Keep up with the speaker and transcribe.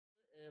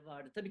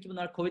vardı. Tabii ki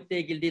bunlar COVID ile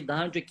ilgili değil,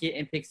 daha önceki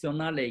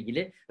enfeksiyonlarla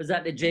ilgili.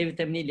 Özellikle C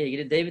vitamini ile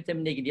ilgili, D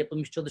vitamini ile ilgili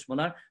yapılmış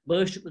çalışmalar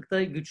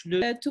bağışıklıkta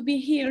güçlü. To be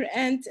here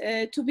and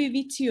to be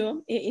with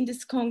you in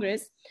this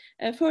Congress.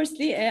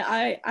 Firstly,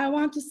 I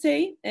want to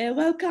say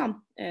welcome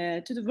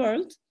to the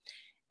world.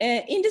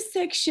 In this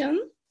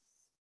section,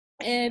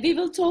 we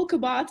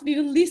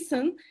will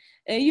listen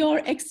your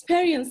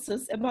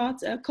experiences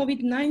about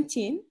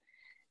COVID-19.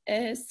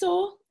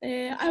 So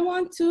I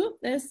want to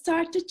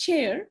start the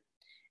chair.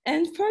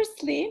 And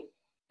firstly,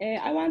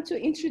 I want to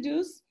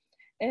introduce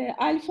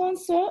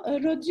Alfonso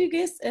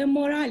Rodriguez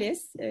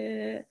Morales.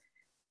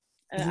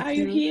 Are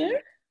you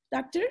here,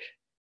 Doctor?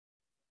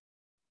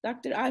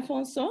 Dr.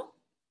 Alfonso?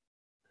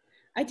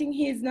 I think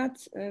he is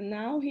not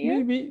now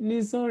here. Maybe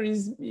Nezar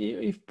is,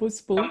 if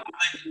possible.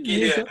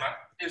 Geliyor hemen.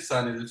 Bir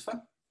saniye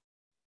lütfen.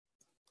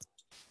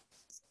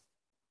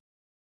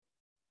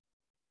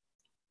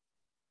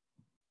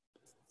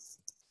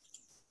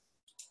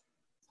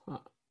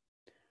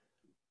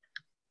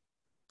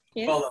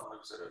 Yes.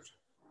 Bağlanmak üzere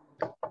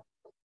hocam.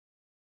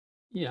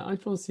 Yeah,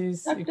 Alfonso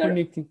is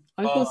connecting.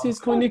 Alfonso is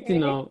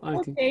connecting now,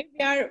 I think. Okay,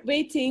 we are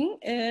waiting.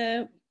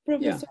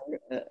 Professor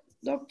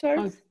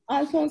Dr.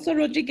 Alfonso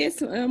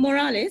Rodriguez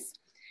Morales.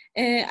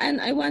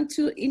 And I want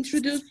to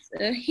introduce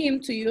him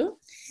to you.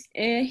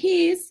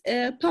 He is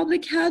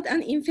Public Health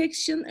and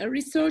Infection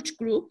Research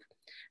Group,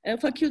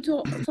 Faculty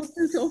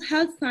of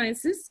Health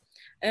Sciences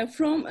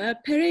from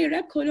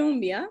Pereira,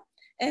 Colombia.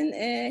 And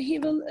he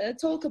will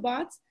talk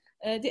about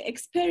the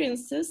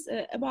experiences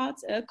about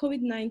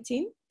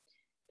COVID-19.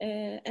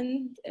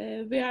 And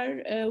we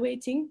are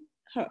waiting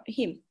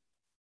him.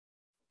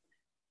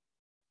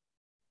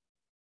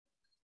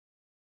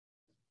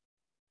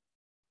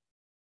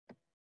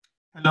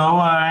 Hello,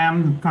 I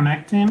am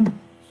connecting.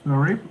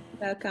 Sorry.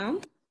 Welcome.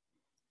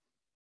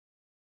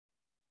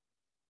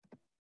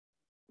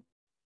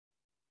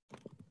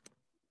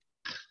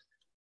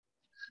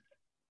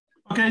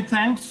 Okay,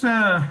 thanks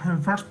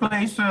in first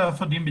place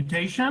for the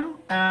invitation.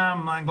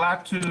 I'm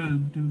glad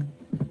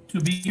to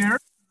be here,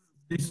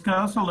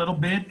 discuss a little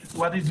bit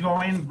what is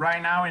going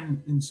right now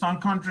in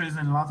some countries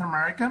in Latin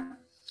America.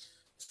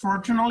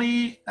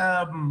 Fortunately,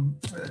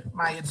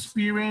 my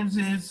experience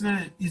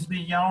is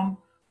beyond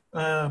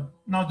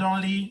not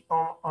only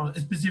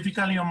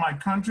specifically on my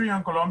country,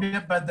 on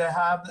Colombia, but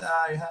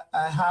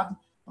I have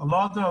a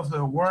lot of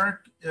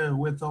work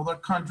with other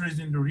countries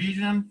in the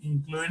region,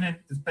 including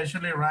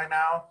especially right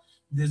now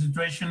the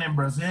situation in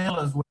Brazil,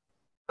 as well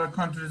as other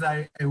countries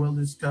I will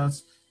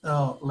discuss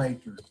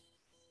later.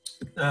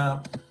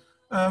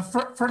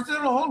 First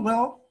of all,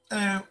 well,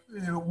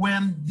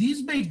 when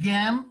this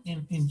began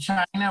in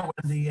China,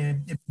 when the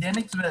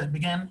epidemics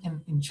began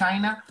in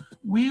China,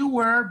 we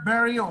were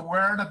very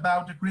aware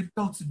about the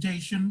critical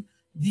situation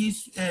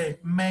this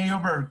may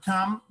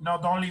overcome,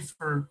 not only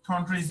for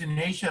countries in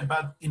Asia,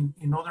 but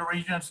in other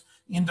regions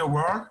in the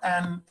world.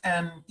 And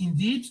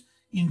indeed,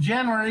 in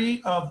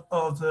January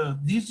of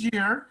this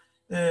year,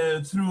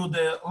 through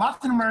the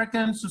Latin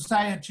American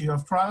Society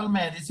of Travel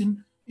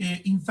Medicine,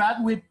 in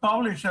fact, we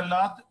published a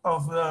lot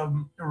of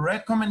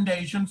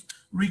recommendations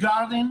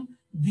regarding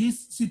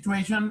this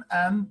situation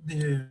and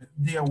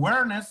the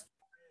awareness,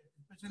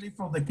 especially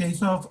for the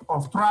case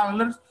of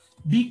travelers,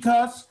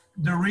 because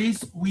the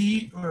risk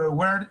we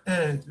were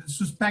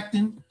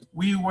suspecting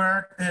we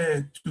were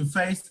to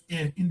face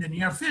in the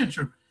near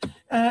future.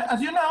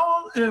 As you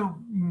know,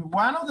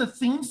 one of the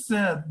things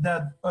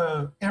that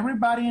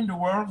everybody in the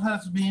world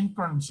has been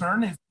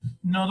concerned is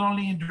not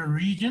only in the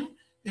region,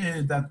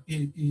 that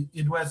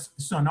it was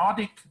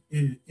zoonotic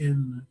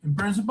in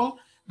principle,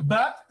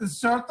 but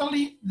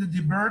certainly the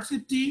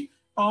diversity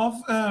of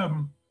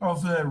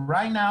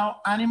right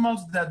now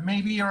animals that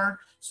maybe are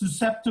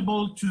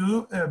susceptible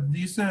to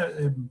this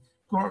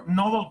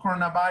novel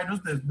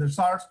coronavirus, the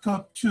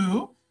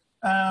SARS-CoV-2.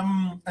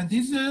 And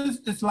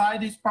this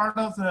slide is part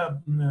of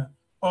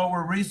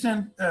our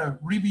recent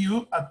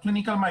review at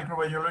Clinical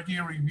Microbiology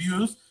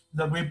Reviews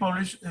that we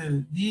published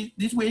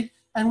this week.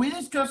 And we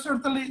discussed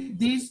certainly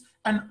these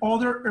and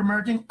other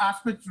emerging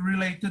aspects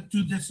related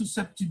to the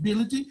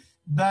susceptibility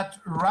that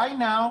right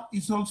now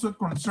is also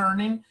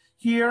concerning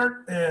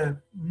here,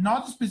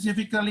 not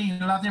specifically in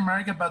Latin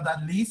America, but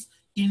at least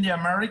in the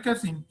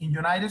Americas, in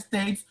United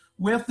States,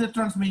 with the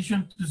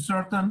transmission to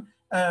certain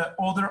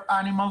other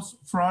animals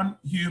from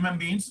human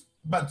beings.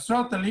 But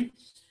certainly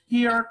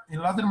here in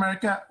Latin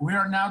America, we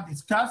are now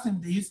discussing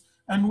this,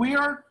 and we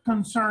are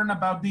concerned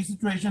about this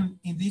situation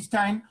in this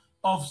kind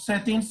of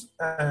settings,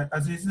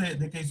 as is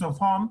the case of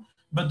home,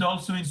 but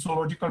also in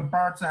zoological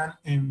parks and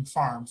in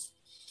farms.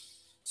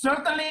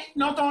 Certainly,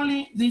 not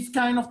only this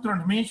kind of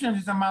transmission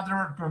is a matter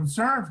of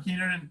concern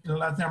here in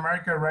Latin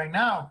America right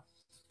now,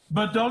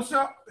 but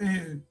also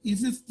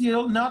is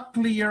still not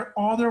clear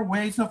other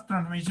ways of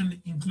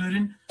transmission,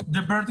 including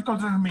the vertical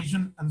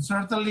transmission. And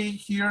certainly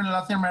here in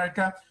Latin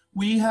America,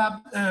 we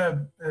have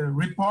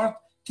report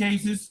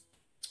cases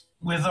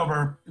with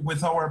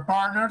our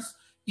partners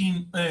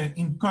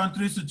in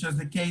countries such as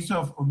the case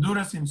of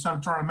Honduras in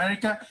Central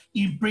America,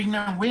 in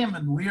pregnant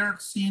women. We are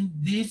seeing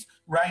this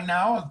right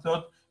now,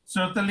 although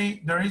certainly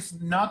there is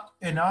not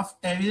enough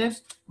evidence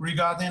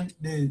regarding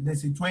the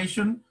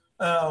situation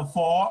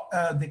for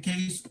the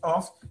case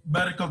of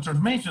vertical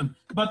transmission.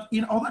 But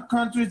in other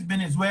countries,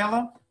 Venezuela,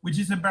 which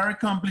is a very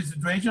complex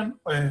situation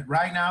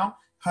right now,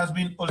 has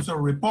been also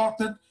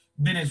reported.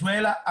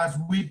 Venezuela, as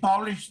we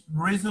published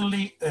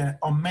recently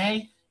on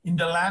May in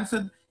The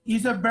Lancet,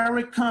 is a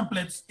very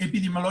complex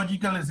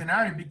epidemiological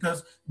scenario because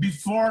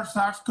before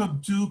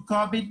SARS-CoV-2,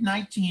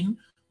 COVID-19,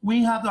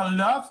 we had a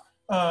lot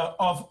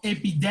of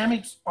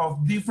epidemics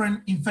of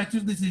different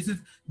infectious diseases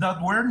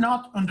that were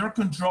not under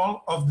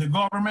control of the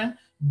government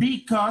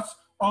because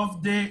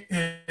of the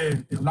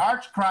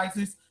large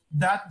crisis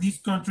that this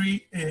country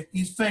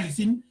is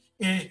facing,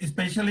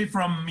 especially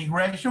from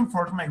migration,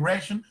 forced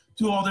migration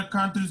to other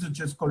countries such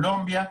as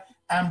Colombia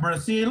and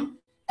Brazil.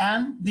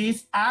 And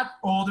these add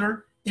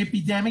other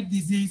epidemic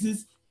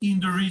diseases in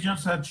the region,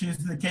 such as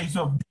the case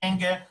of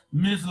dengue,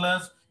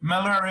 measles,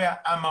 malaria,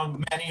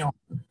 among many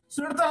others.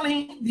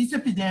 Certainly, this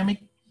epidemic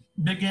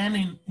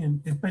began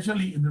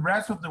especially in the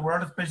rest of the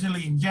world,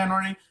 especially in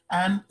January,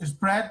 and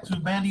spread to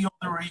many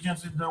other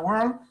regions in the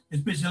world,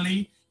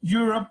 especially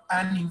Europe.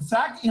 And in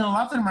fact, in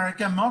Latin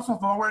America, most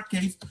of our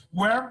cases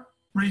were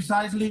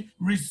precisely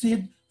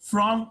received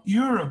from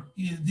Europe.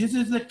 This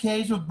is the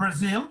case of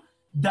Brazil,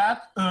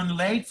 that in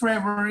late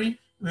February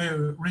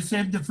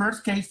received the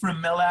first case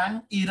from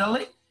Milan,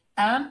 Italy,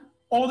 and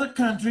other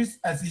countries,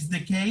 as is the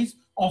case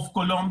of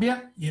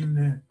Colombia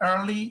in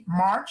early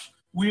March.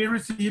 We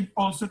received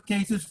also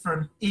cases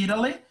from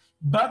Italy,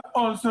 but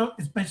also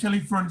especially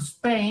from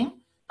Spain.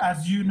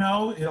 As you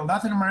know,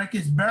 Latin America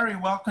is very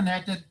well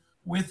connected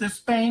with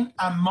Spain,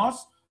 and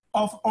most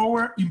of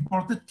our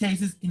imported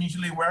cases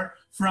initially were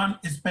from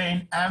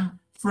Spain and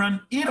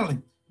from Italy.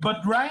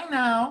 But right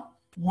now,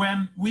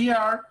 when we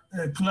are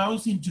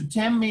closing to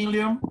 10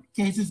 million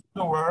cases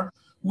in the world,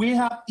 we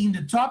have in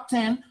the top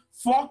 10,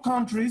 4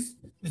 countries,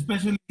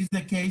 especially is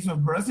the case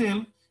of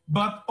Brazil,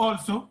 but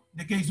also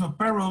the case of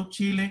Peru,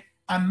 Chile,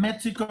 and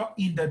Mexico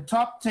in the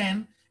top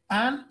 10.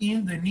 And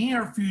in the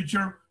near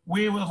future,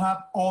 we will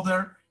have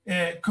other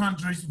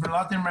countries from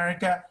Latin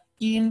America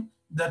in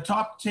the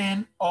top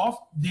 10 of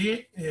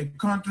the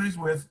countries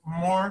with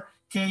more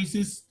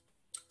cases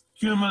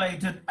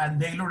accumulated and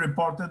daily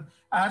reported,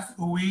 as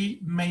we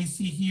may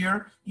see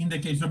here in the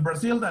case of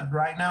Brazil, that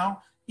right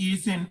now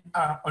is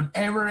on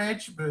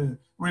average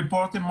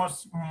reporting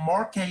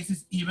more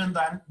cases even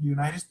than the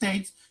United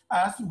States,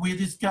 as we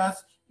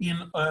discussed in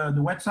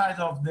the website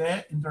of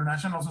the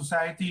International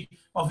Society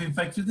of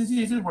Infectious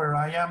Diseases, where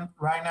I am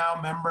right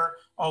now member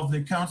of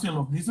the council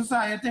of this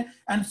society.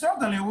 And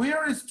certainly we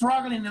are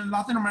struggling in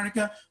Latin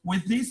America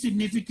with this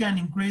significant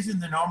increase in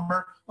the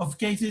number of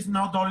cases,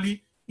 not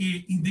only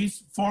in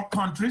these 4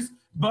 countries,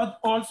 but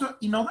also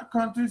in other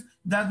countries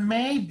that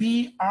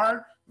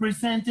are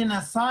presenting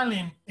a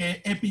silent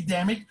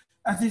epidemic,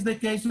 as is the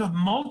case of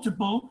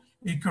multiple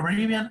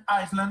Caribbean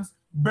islands,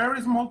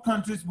 very small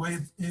countries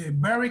with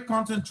very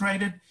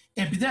concentrated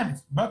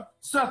epidemics. But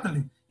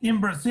certainly in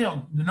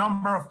Brazil, the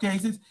number of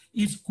cases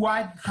is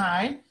quite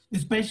high,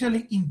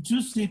 especially in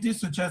 2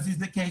 cities, such as is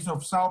the case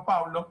of Sao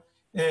Paulo,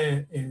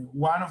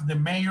 one of the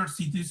major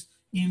cities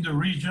in the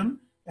region,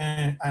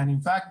 and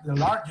in fact the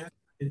largest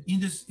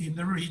in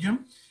the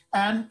region.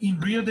 And in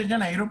Rio de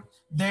Janeiro,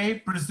 they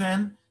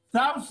present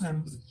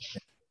thousands,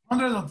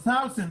 hundreds of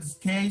thousands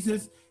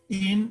cases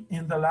in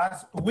the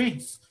last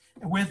weeks,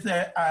 with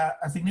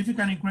a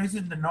significant increase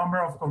in the number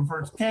of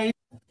confirmed cases,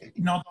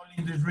 not only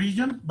in this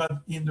region, but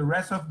in the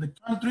rest of the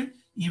country,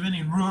 even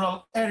in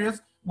rural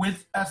areas,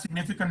 with a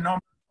significant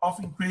number of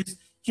increased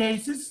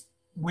cases,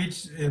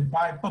 which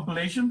by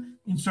population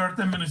in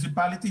certain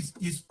municipalities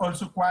is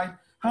also quite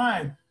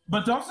high.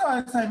 But also,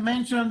 as I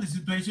mentioned, the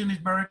situation is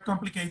very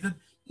complicated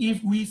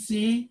if we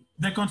see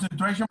the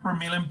concentration per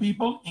million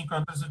people in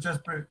countries such as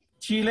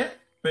Chile,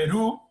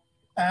 Peru,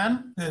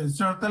 and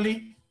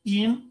certainly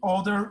in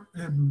other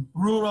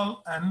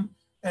rural and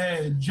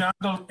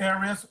jungle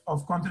areas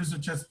of countries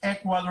such as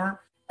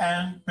Ecuador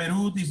and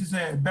Peru. This is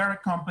a very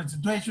complex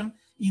situation.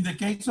 In the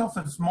case of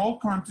a small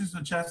countries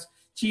such as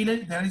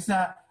Chile, there is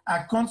a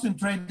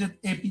concentrated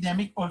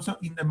epidemic also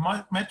in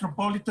the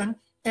metropolitan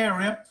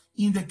area.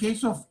 In the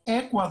case of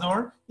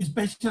Ecuador,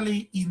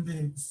 especially in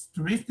the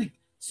touristic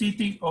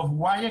city of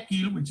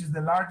Guayaquil, which is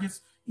the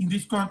largest in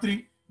this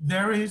country,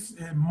 there is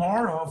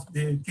more of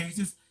the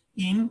cases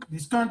in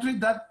this country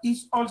that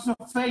is also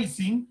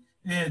facing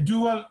a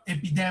dual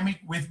epidemic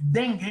with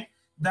dengue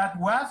that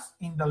was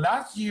in the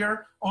last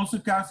year also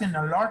causing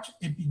a large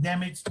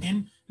epidemics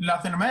in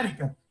Latin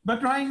America.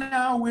 But right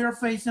now we are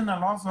facing a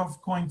lot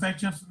of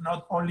co-infections,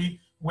 not only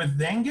with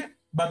dengue,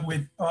 but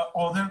with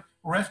other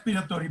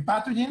respiratory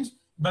pathogens.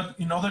 But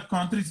in other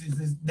countries, this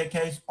is the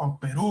case of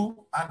Peru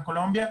and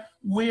Colombia,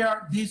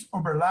 where these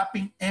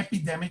overlapping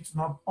epidemics,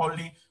 not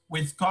only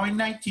with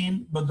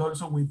COVID-19, but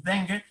also with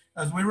dengue,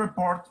 as we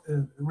report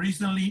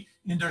recently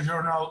in the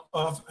Journal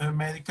of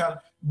Medical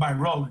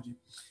Virology.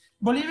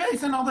 Bolivia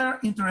is another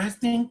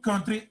interesting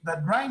country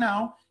that right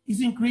now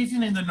is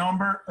increasing in the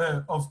number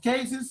of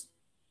cases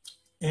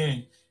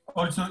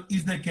also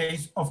is the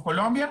case of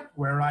Colombia,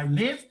 where I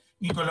live.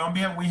 In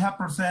Colombia, we have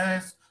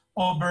processed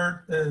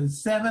over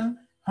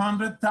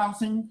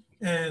 700,000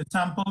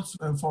 samples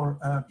for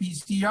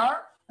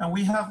PCR, and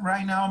we have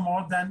right now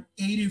more than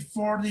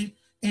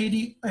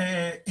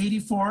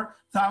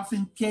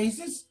 84,000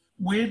 cases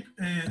with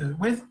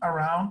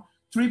around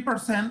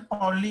 3%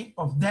 only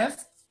of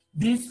deaths.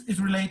 This is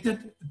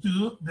related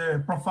to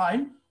the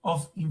profile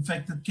of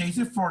infected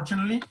cases,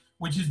 fortunately,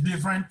 which is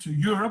different to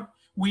Europe.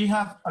 We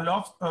have a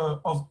lot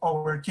of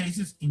our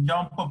cases in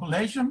young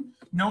population,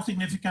 no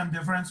significant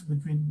difference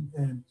between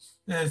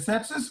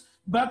sexes,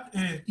 but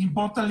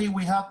importantly,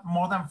 we have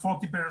more than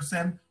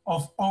 40%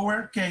 of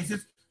our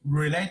cases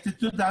related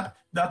to that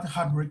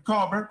have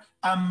recovered,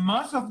 and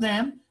most of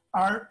them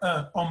are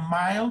on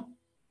mild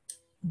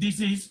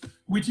disease,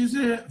 which is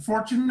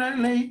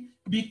fortunately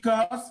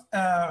because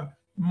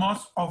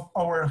most of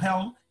our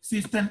health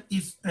system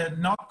is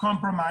not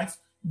compromised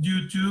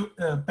due to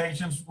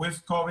patients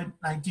with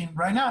COVID-19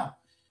 right now.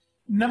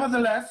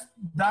 Nevertheless,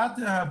 that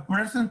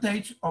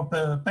percentage of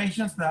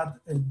patients that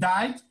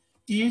died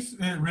is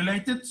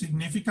related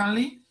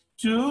significantly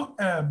to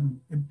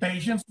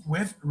patients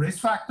with risk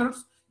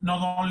factors,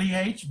 not only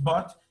age,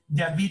 but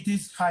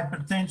diabetes,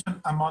 hypertension,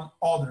 among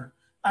others.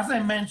 As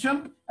I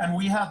mentioned, and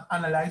we have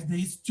analyzed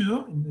these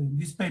too in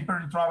this paper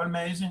in Travel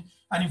Medicine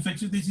and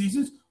Infectious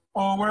Diseases,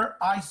 our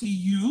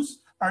ICUs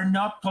are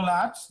not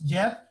collapsed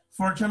yet,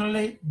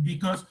 fortunately,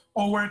 because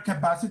our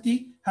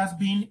capacity has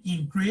been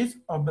increased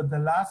over the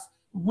last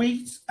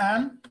weeks,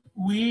 and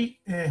we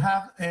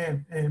have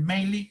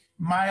mainly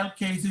mild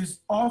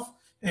cases of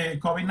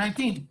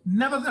COVID-19.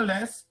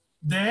 Nevertheless,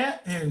 the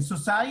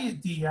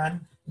society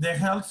and the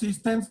health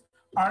systems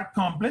are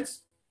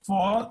complex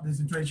for the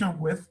situation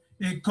with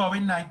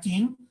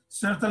COVID-19,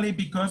 certainly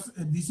because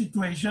this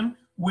situation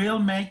will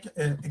make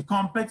a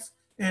complex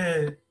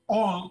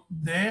all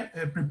the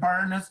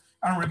preparedness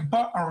and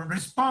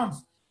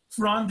response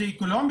from the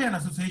Colombian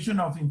Association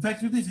of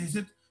Infectious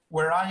Diseases,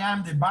 where I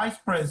am the vice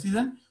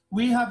president.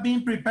 We have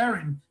been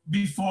preparing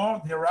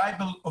before the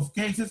arrival of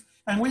cases,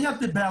 and we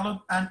have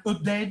developed and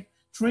updated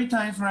 3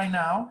 times right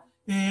now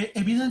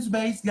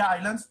evidence-based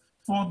guidelines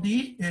for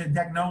the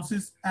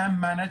diagnosis and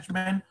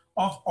management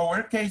of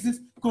our cases,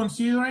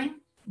 considering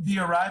the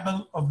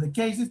arrival of the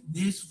cases.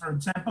 This, for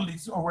example,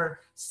 is our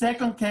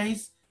 2nd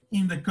case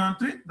in the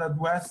country that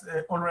was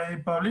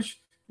already published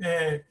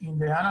in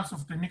the Annals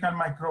of Clinical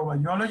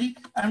Microbiology,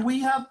 and we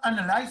have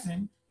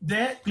analyzing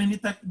the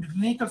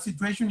clinical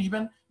situation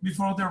even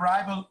before the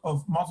arrival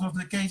of most of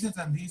the cases,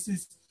 and this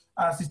is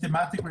a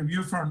systematic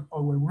review from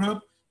our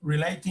group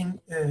relating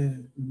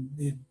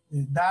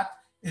that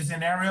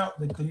scenario,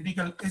 the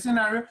clinical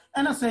scenario,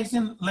 and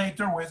assessing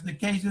later with the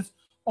cases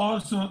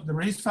also the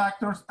risk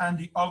factors and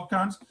the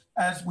outcomes,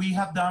 as we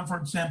have done, for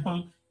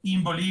example,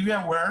 in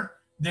Bolivia, where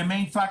the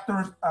main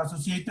factors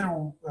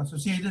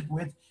associated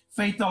with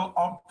fatal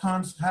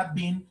outcomes have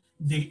been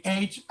the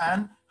age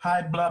and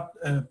high blood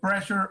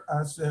pressure,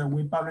 as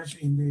we published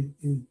in the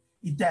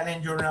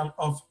Italian Journal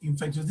of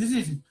Infectious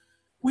Diseases.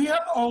 We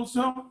have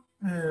also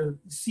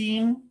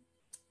seen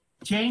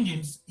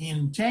changes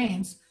in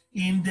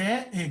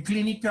the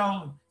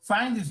clinical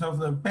findings of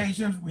the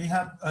patients. We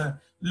have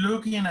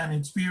looking and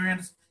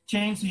experienced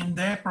change in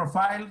the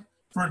profile,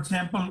 for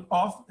example,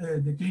 of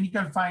the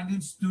clinical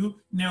findings to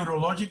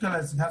neurological,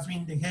 as has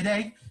been the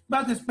headache,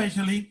 but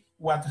especially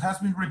what has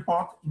been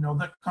reported in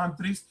other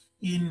countries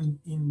in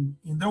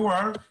the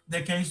world,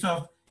 the case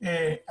of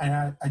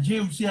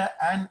ageusia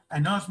and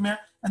anosmia.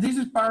 And this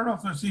is part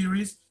of a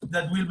series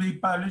that will be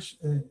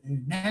published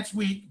next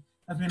week,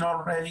 has been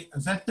already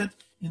accepted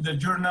in the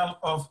Journal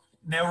of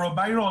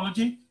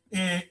Neurovirology,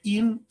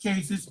 in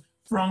cases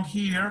from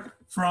here,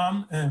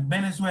 from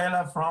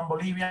Venezuela, from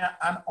Bolivia,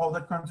 and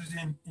other countries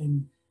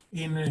in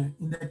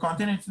the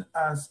continent,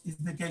 as is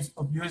the case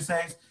of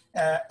USA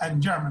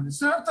and Germany.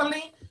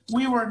 Certainly,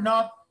 we were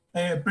not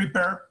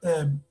prepared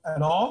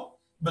at all,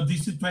 but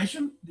this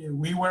situation,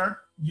 we were,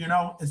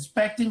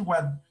 expecting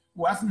what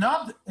was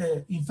not,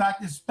 in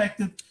fact,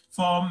 expected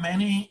for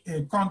many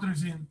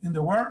countries in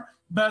the world.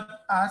 But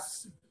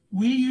as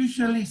we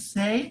usually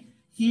say,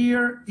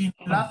 here in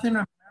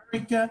Latin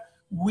America,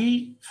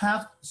 we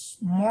have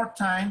more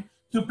time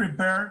to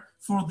prepare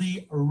for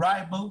the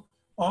arrival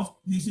of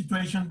the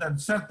situation that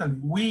certainly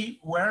we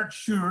were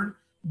sure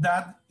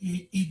that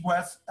it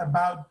was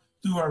about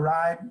to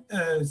arrive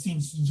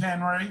since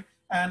January,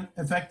 and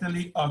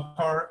effectively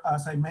occur,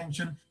 as I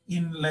mentioned,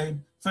 in late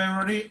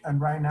February,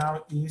 and right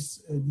now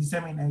is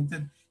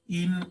disseminated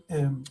in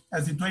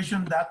a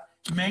situation that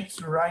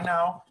makes right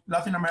now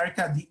Latin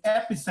America the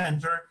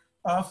epicenter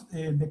of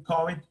the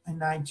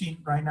COVID-19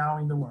 right now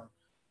in the world.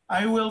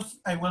 I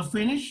will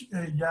finish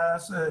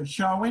just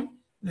showing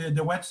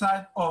the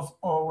website of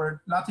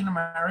our Latin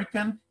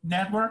American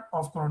network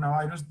of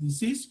coronavirus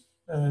disease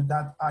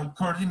that I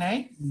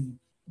coordinate.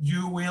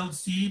 You will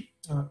see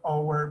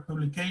our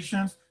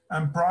publications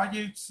and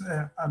projects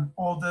and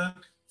all the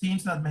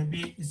things that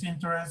maybe is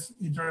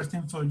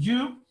interesting for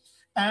you.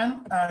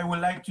 And I would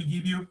like to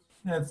give you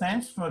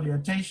thanks for the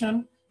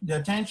attention the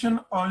attention,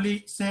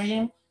 only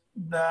saying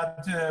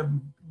that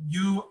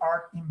you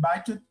are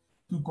invited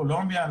to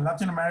Colombia and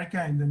Latin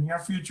America in the near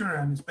future,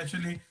 and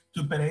especially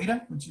to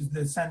Pereira, which is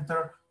the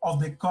center of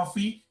the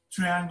coffee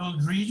triangle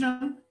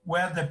region,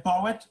 where the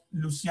poet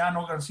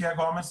Luciano Garcia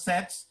Gomez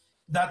says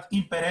that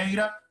in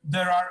Pereira,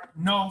 there are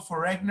no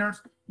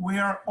foreigners. We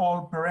are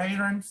all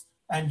Pereirans,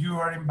 and you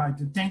are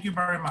invited. Thank you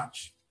very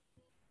much.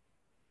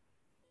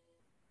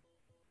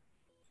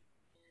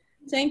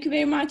 Thank you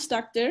very much,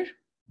 Doctor.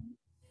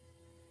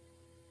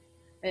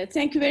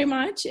 Thank you very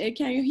much.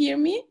 Can you hear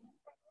me?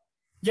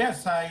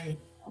 Yes, I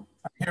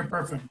hear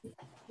perfectly.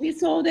 We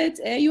saw that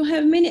you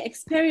have many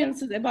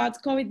experiences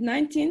about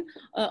COVID-19.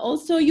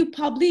 Also, you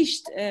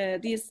published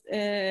these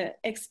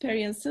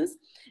experiences,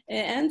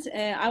 and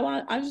I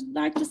would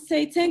like to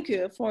say thank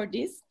you for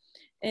this.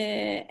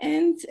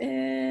 Is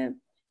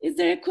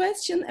there a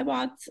question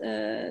about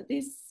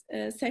this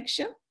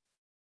section?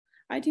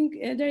 I think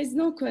there is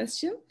no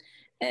question.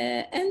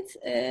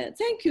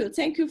 Thank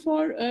you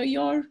for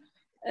your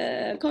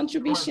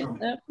contribution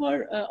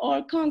for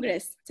our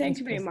Congress. Thank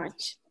you very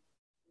much.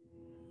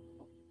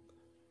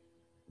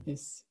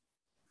 Yes.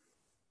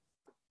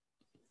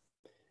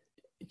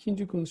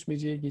 İkinci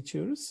konuşmacıya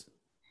geçiyoruz.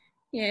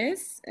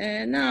 Yes.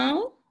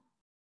 Now.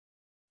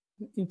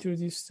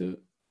 Introduce to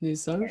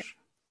Nezar.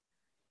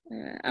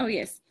 Oh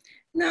yes.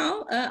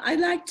 Now I'd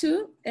like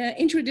to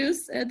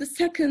introduce the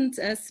second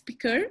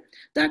speaker,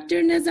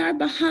 Dr. Nezar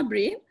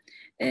BAHAPRİ.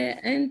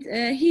 And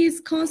he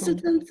is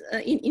consultant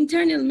in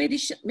internal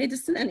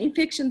medicine and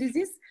infection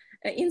disease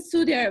in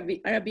Saudi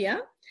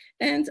Arabia.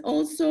 And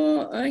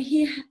also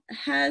he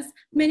has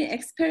many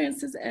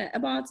experiences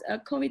about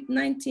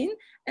COVID-19.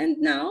 And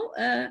now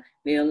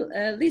we'll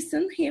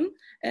listen him.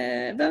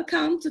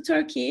 Welcome to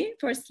Turkey,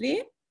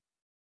 firstly.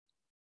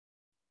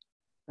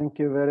 Thank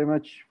you very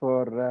much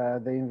for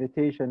the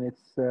invitation.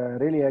 It's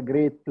really a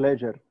great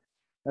pleasure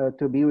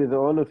to be with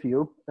all of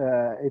you.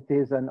 It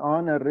is an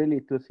honor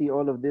really to see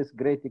all of this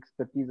great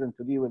expertise and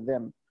to be with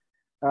them.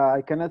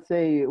 I cannot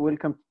say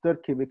welcome to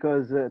Turkey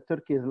because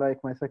Turkey is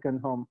like my second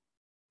home.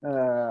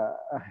 I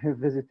have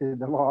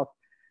visited a lot.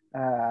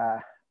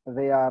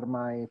 They are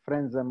my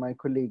friends and my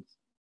colleagues.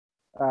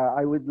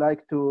 I would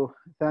like to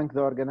thank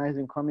the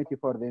organizing committee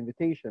for the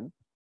invitation.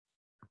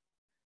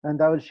 And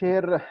I will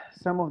share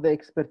some of the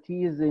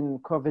expertise in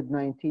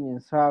COVID-19 in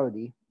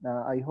Saudi.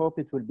 I hope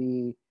it will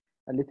be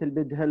a little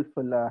bit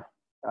helpful.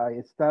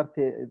 I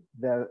started,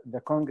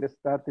 the Congress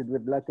started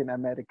with Latin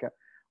America,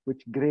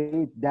 which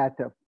great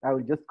data. I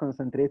will just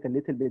concentrate a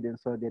little bit in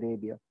Saudi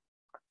Arabia.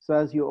 So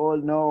as you all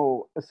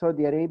know,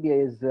 Saudi Arabia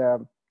is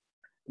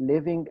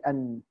living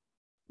and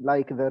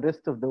like the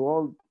rest of the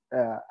world,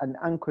 an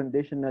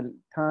unconditional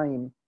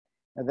time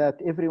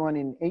that everyone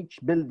in each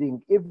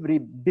building, every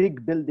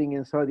big building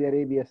in Saudi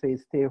Arabia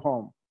says stay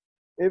home.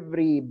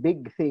 Every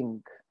big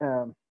thing,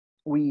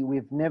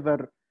 we've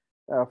never,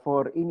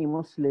 for any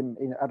Muslim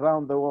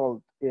around the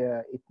world,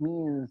 it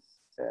means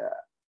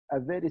a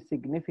very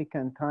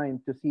significant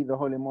time to see the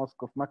Holy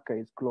Mosque of Mecca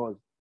is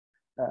closed.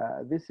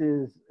 This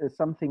is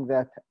something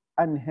that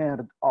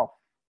unheard of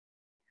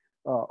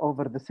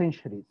over the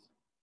centuries.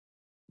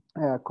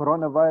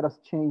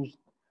 Coronavirus changed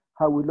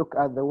how we look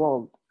at the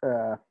world.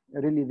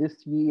 Really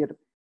this year,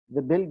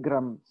 the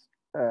pilgrim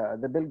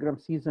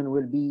season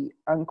will be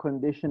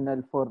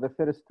unconditional for the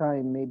first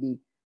time, maybe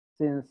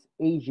since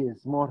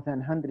ages, more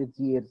than hundreds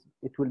of years.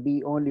 It will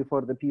be only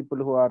for the people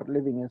who are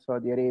living in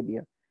Saudi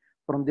Arabia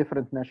from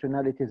different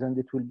nationalities, and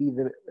it will be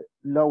the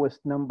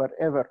lowest number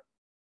ever.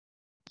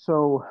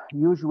 So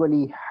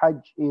usually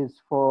Hajj is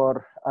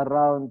for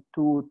around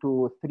 2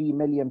 to 3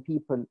 million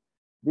people.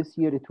 This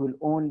year it will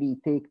only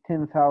take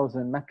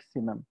 10,000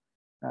 maximum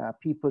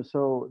people,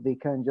 so they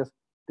can just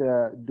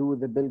do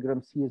the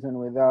pilgrim season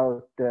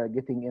without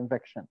getting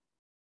infection.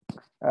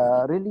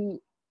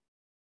 Really,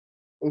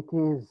 it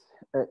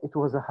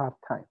was a hard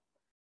time.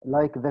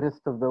 Like the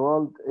rest of the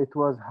world, it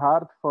was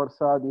hard for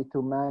Saudi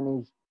to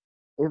manage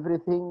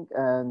everything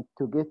and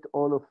to get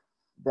all of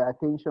the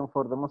attention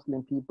for the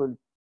Muslim people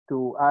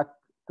to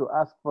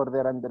ask for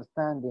their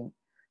understanding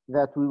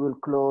that we will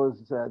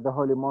close the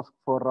Holy Mosque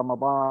for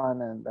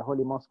Ramadan and the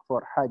Holy Mosque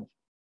for Hajj.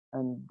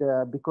 And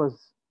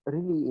because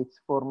really it's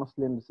for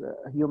Muslims,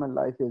 human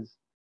life is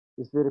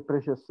very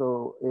precious,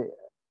 so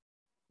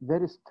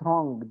very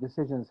strong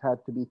decisions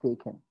had to be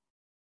taken.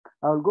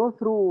 I'll go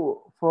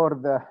through for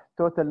the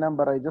total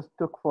number I just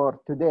took for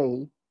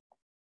today.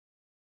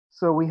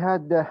 So we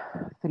had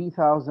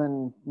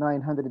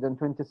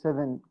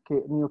 3,927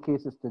 new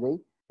cases today.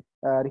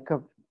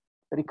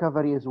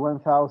 Recovery is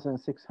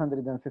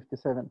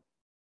 1,657.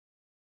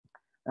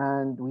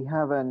 And we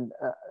have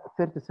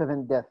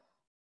 37 deaths.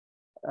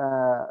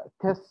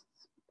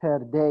 Tests per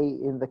day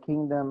in the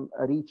kingdom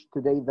reached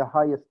today the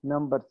highest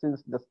number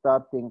since the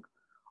starting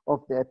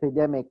of the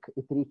epidemic.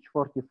 It reached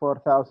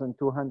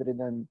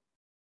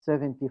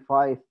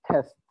 44,275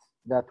 tests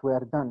that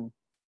were done,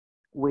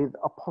 with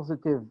a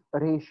positive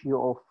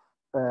ratio of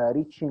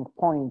reaching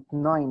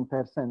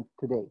 0.9%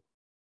 today.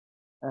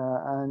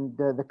 and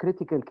the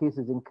critical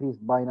cases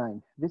increased by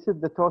 9. This is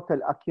the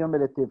total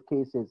accumulative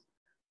cases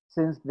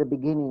since the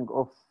beginning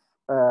of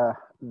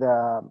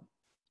the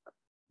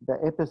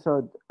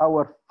episode.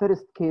 Our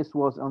first case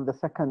was on the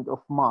 2nd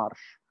of March.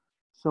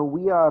 So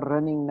we are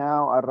running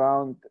now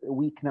around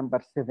week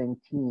number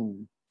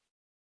 17.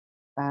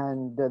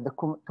 And the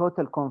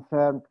total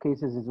confirmed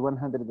cases is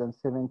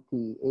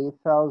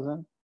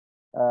 178,000.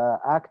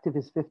 Active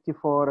is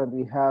 54, and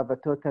we have a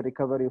total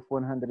recovery of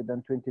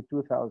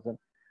 122,000.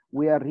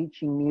 We are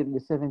reaching nearly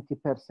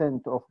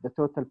 70% of the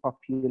total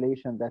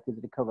population that is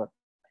recovered.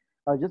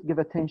 I'll just give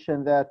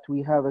attention that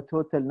we have a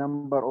total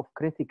number of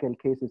critical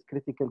cases.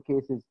 Critical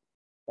cases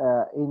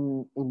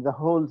in the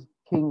whole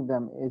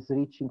kingdom is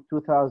reaching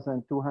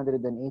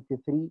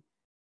 2,283.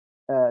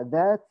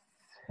 That's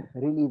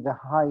really the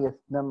highest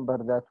number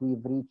that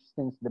we've reached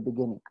since the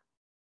beginning.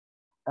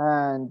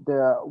 And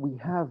we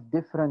have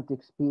different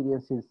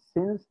experiences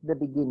since the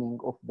beginning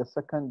of the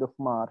 2nd of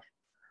March.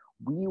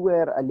 We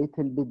were a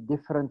little bit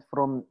different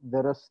from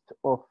the rest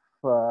of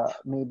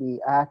maybe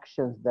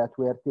actions that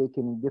were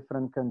taken in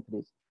different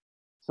countries.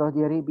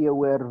 Saudi Arabia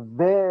were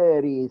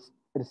very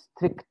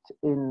strict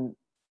in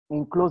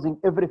closing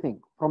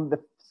everything from the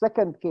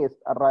second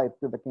case arrived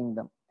to the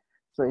kingdom.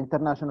 So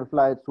international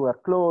flights were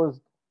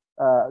closed,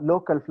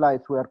 local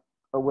flights were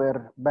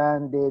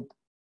banned,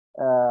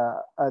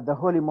 the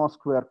holy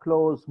mosques were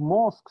closed,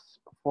 mosques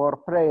for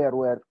prayer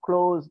were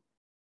closed,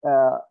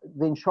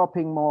 then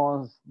shopping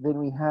malls, then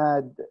we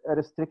had a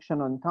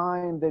restriction on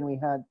time, then we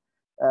had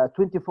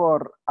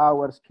 24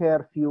 hours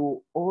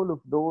curfew. All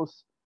of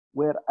those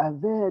were a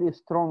very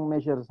strong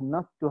measures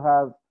not to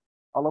have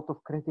a lot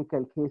of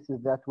critical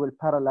cases that will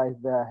paralyze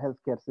the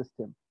healthcare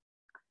system.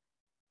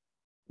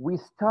 We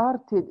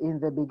started in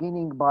the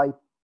beginning by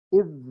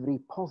every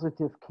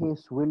positive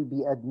case will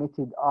be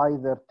admitted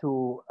either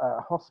to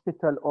a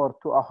hospital or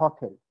to a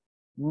hotel.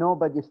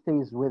 Nobody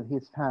stays with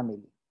his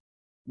family.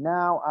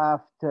 Now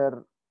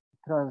after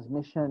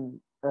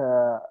transmission,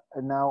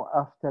 now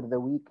after the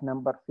week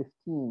number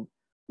 15,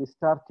 we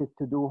started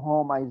to do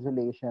home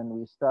isolation.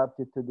 We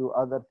started to do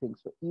other things.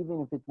 So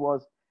even if it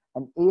was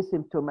an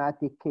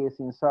asymptomatic case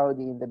in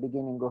Saudi in the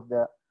beginning of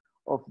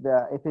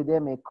the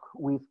epidemic,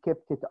 we've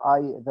kept it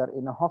either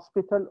in a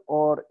hospital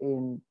or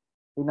in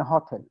a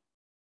hotel.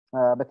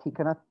 But he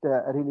cannot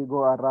really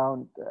go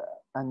around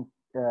and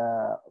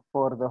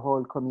for the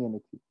whole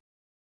community.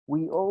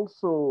 We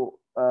also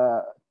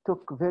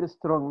took very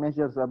strong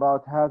measures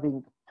about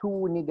having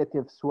 2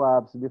 negative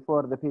swabs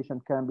before the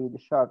patient can be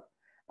discharged.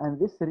 And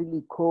this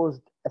really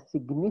caused a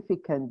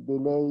significant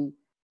delay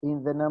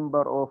in the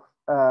number of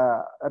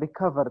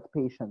recovered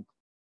patients.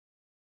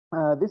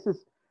 This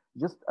is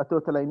just a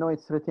total. I know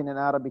it's written in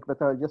Arabic,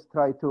 but I'll just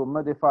try to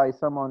modify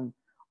some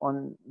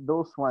on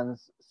those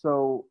ones.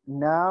 So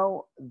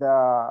now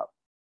the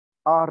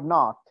R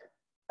naught,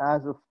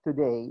 as of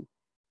today,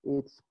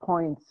 it's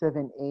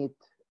 0.78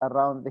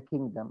 around the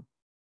kingdom.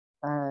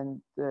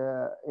 And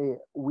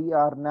we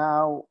are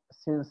now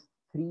since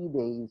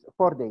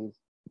 4 days,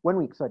 1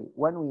 week, sorry,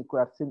 1 week,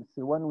 since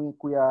 1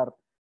 week we are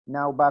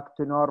now back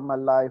to normal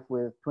life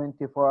with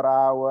 24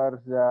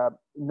 hours,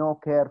 no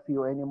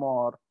curfew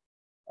anymore.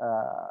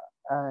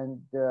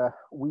 And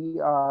we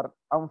are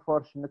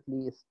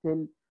unfortunately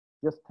still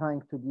just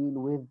trying to deal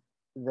with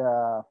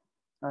the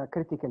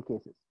critical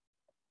cases.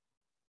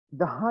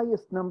 The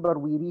highest number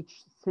we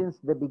reached since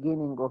the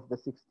beginning of the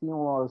 16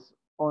 was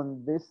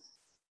on this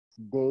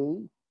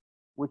day,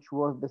 which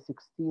was the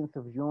 16th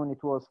of June.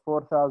 It was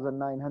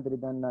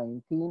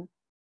 4,919.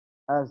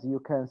 As you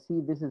can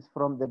see, this is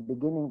from the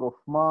beginning of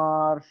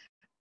March.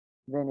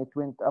 Then it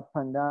went up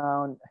and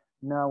down.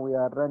 Now we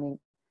are running.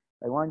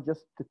 I want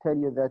just to tell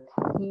you that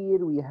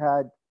here we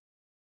had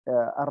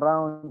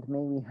around May,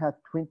 we had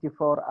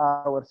 24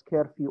 hours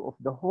curfew of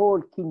the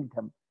whole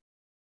kingdom.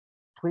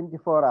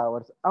 24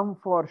 hours.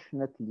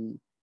 Unfortunately,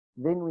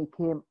 then we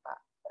came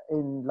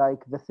in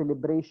like the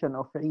celebration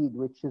of Eid,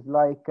 which is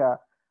like a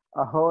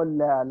whole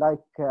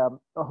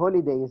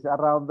holidays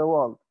around the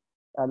world,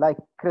 like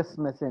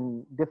Christmas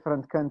in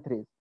different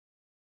countries.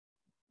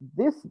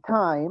 This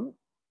time,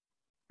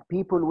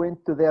 people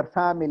went to their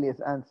families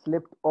and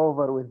slept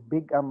over with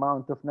big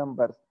amount of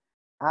numbers.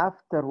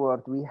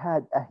 Afterward, we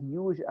had a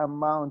huge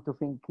amount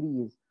of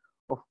increase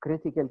of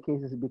critical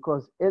cases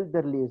because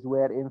elderlies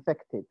were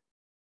infected.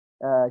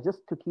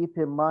 Just to keep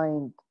in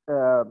mind,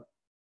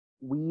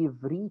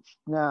 we've reached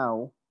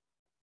now,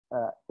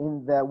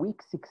 in the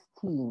week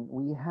 16,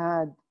 we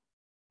had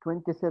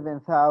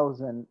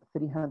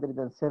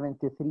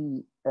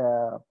 27,373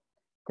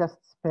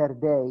 tests per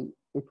day.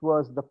 It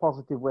was the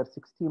positive were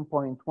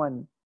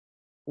 16.1.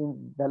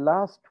 In the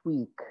last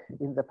week,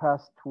 in the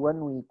past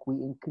 1 week, we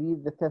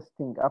increased the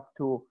testing up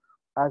to,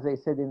 as I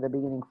said in the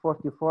beginning,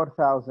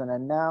 44,000.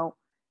 And now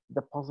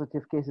the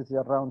positive cases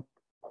are around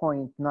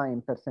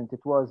 0.9%.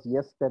 It was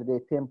yesterday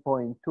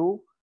 10.2.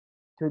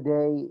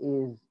 Today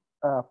is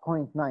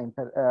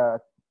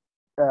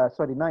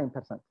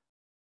 9%.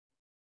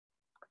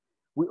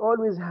 We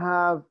always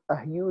have a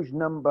huge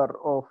number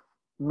of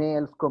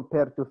males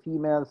compared to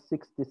females,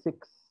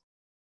 66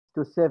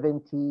 to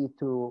 70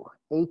 to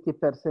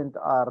 80%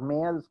 are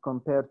males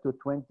compared to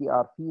 20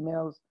 are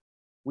females.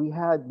 We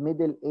had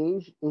middle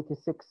age,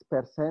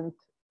 86%.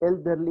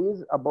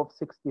 Elderlies above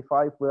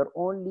 65 were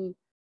only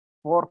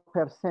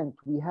 4%.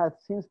 We had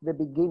since the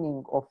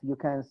beginning of, you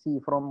can see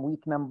from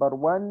week number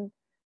 1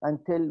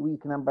 until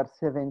week number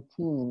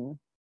 17.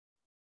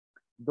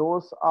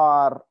 Those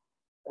are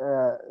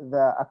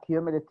the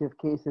accumulative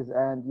cases,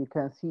 and you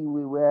can see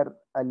we were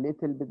a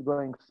little bit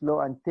going slow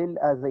until,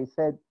 as I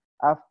said,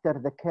 after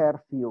the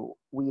curfew,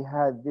 we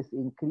had this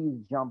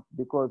increased jump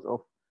because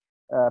of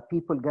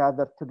people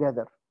gathered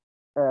together.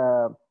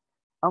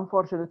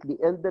 Unfortunately,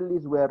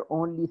 elderlies were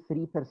only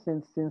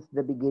 3% since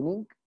the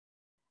beginning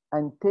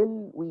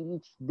until we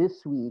reached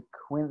this week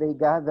when they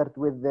gathered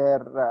with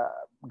their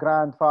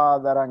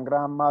grandfather and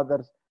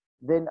grandmothers.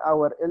 Then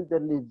our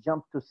elderly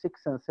jumped to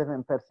 6 and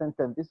 7%,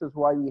 and this is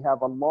why we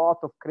have a lot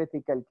of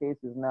critical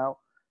cases now.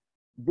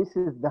 This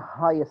is the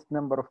highest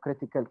number of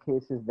critical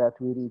cases that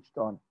we reached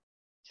on.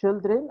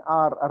 Children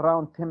are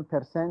around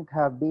 10%,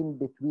 have been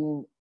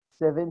between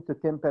 7 to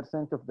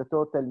 10% of the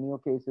total new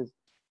cases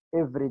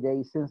every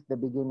day since the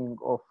beginning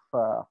of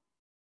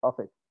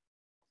it.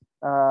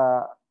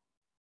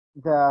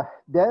 The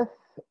death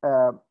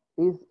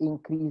is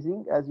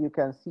increasing. As you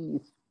can see,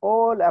 it's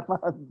all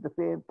around the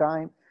same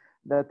time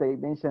that I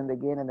mentioned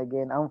again and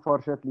again.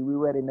 Unfortunately, we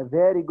were in a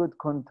very good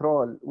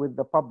control with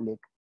the public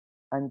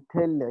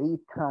until Eid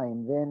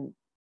time. Then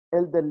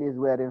elderlies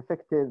were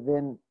infected,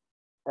 then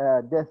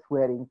deaths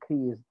were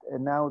increased.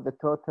 And now the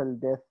total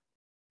death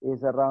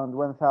is around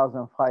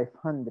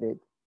 1,500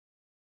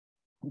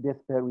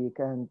 deaths per week.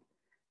 And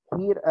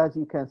here, as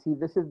you can see,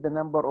 this is the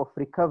number of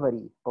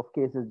recovery of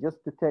cases. Just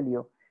to tell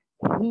you,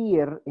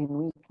 here in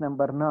week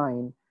number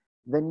 9,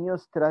 the new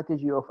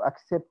strategy of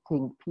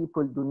accepting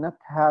people do not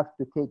have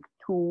to take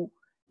 2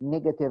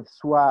 negative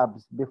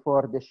swabs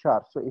before the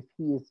shot. So if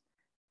he is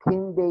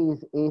 10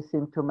 days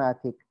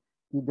asymptomatic,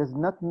 he does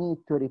not need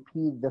to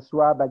repeat the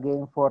swab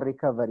again for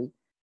recovery,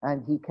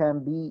 and he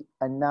can be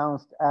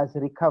announced as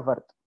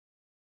recovered.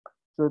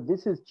 So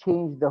this has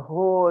changed the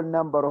whole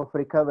number of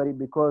recovery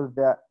because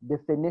the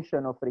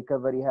definition of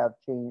recovery have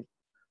changed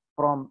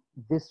from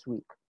this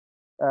week,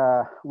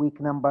 week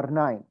number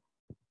 9.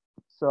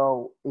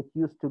 So it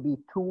used to be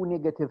 2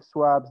 negative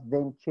swabs,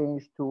 then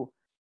changed to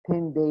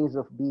 10 days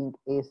of being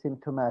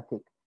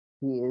asymptomatic.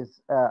 He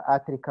is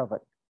at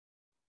recovery.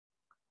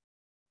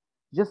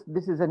 Just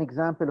this is an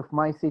example of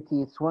my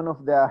city. It's one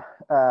of the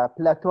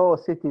plateau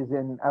cities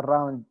in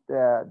around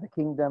the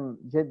kingdom.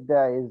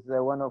 Jeddah is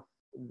one of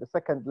the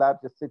 2nd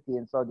largest city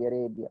in Saudi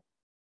Arabia.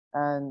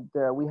 And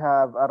we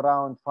have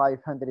around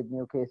 500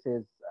 new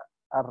cases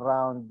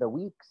around the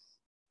weeks.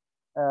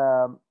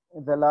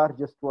 The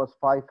largest was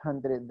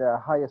 500, the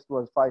highest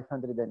was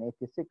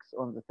 586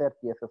 on the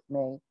 30th of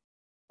May.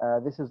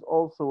 This is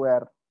also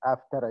where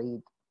after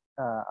Eid,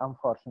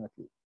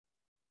 unfortunately.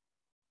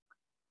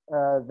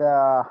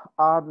 The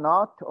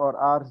R0 or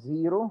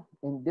R0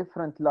 in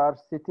different large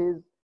cities,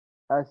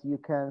 as you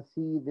can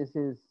see, this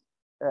is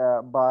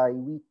by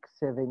week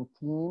 17,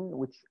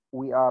 which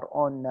we are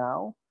on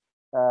now.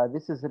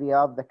 This is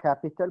Riyadh, the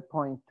capital,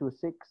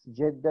 0.26,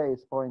 Jeddah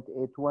is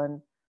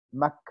 0.81,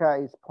 Mecca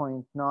is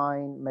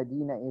 0.9,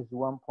 Medina is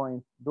 1.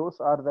 Those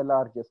are the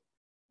largest.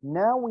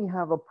 Now we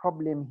have a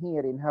problem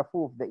here in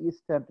Hafuf, the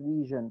eastern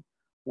region,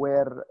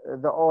 where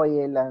the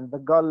oil and the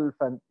Gulf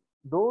and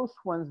those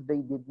ones,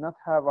 they did not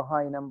have a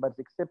high numbers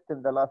except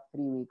in the last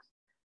 3 weeks.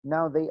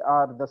 Now they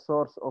are the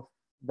source of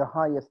the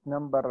highest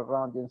number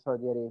around in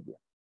Saudi Arabia.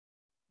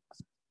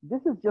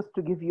 This is just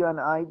to give you an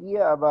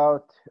idea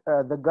about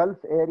the Gulf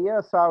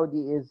area.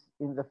 Saudi is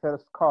in the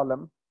first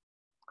column.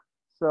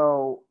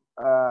 So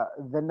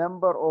the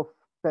number of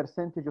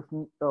percentage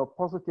of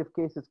positive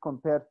cases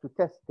compared to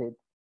tested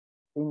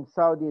in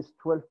Saudi is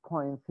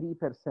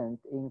 12.3%.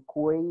 In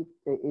Kuwait,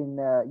 in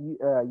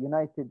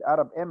United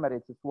Arab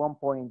Emirates, it's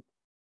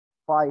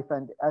 1.5.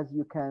 And as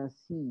you can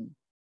see,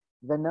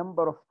 the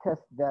number of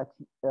tests that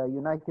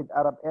United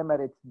Arab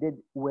Emirates did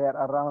were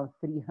around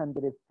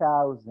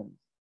 300,000.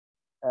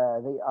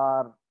 They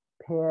are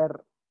per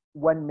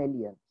 1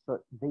 million. So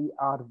they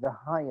are the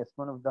highest,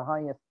 one of the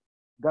highest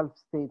Gulf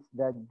states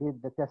that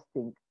did the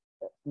testing.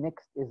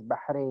 Next is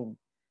Bahrain.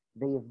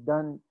 They've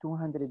done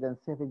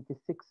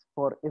 276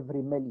 for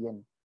every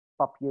million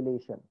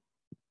population.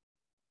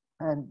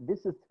 And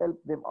this has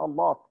helped them a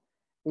lot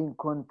in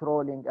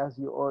controlling, as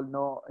you all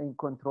know, in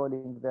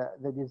controlling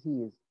the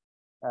disease,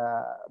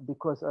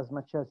 because as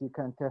much as you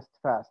can test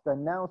fast.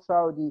 And now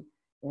Saudi,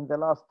 in the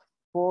last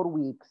 4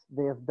 weeks,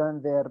 they have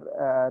done their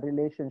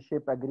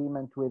relationship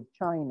agreement with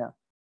China.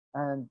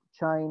 And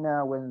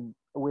China,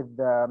 with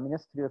the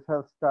Ministry of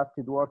Health,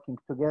 started working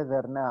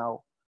together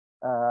now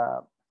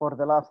for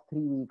the last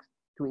 3 weeks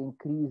to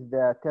increase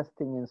the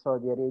testing in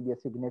Saudi Arabia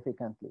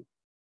significantly.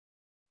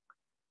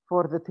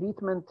 For the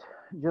treatment,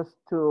 just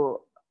to,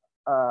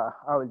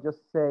 I will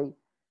just say,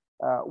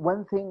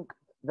 one thing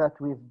that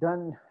we've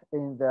done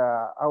in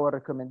our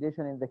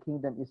recommendation in the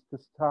kingdom is to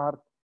start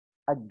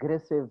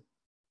aggressive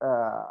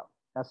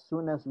as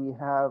soon as we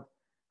have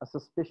a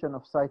suspicion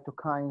of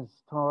cytokine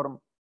storm,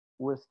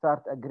 we'll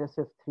start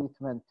aggressive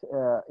treatment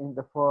in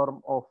the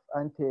form of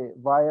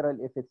antiviral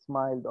if it's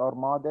mild or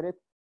moderate.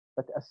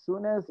 But as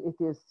soon as it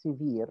is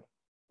severe,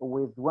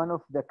 with one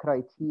of the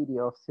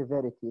criteria of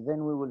severity,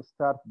 then we will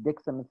start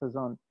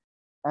dexamethasone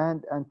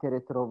and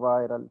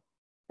antiviral.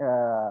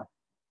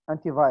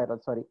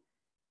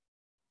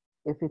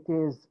 If it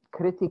is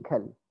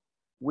critical,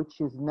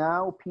 which is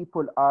now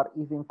people are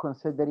even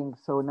considering,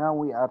 so now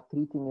we are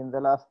treating in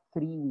the last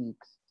 3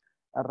 weeks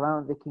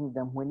around the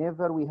kingdom,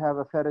 whenever we have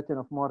a ferritin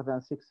of more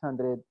than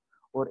 600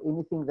 or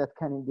anything that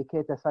can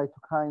indicate a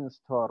cytokine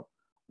storm,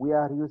 we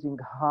are using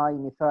high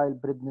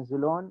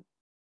methylprednisolone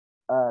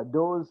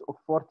dose of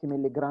 40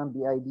 milligram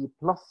BID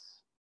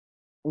plus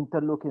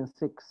interleukin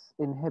 6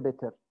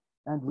 inhibitor.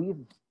 And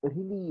we've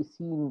really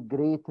seen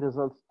great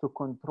results to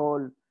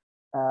control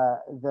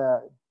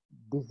the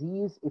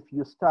disease if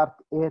you start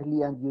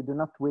early and you do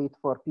not wait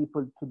for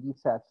people to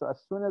desat. So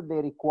as soon as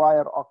they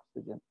require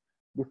oxygen,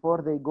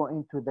 before they go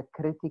into the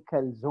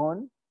critical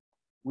zone,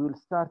 we will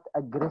start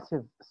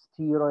aggressive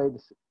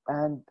steroids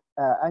and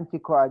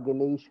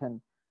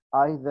anticoagulation,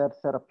 either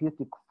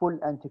therapeutic full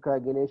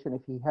anticoagulation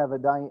if you have a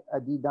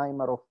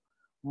D-dimer of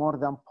more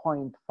than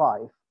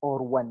 0.5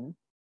 or 1,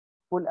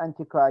 full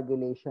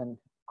anticoagulation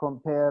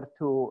compared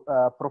to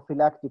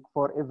prophylactic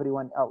for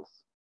everyone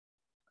else.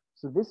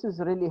 So this has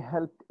really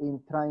helped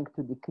in trying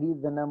to decrease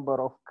the number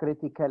of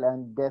critical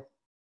and death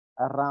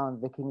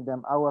around the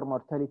kingdom. Our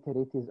mortality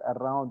rate is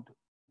around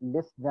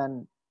less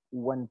than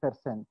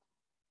 1%,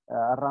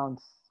 around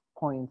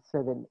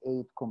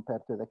 0.78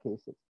 compared to the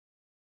cases.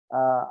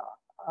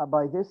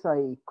 By this,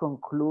 I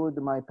conclude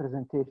my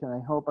presentation. I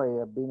hope I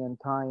have been in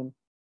time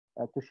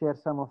to share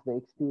some of the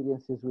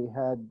experiences we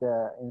had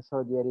in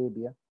Saudi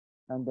Arabia,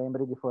 and I'm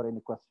ready for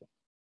any questions.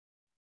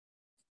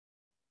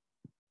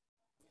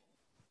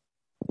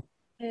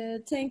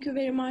 Thank you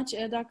very much,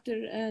 Dr.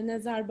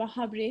 Nezar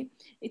BAHAPRİ.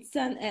 It's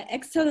an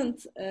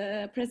excellent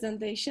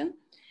presentation.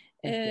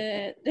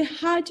 The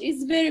Hajj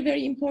is very,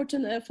 very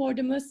important for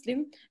the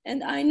Muslim,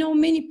 and I know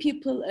many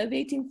people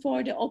waiting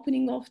for the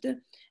opening of the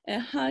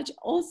Hajj.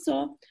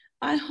 Also,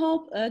 I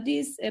hope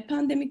this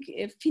pandemic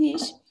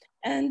finish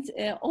and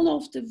all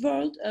of the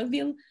world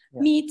will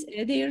meet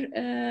their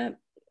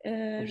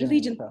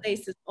religion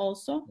places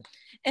also.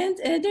 And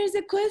there's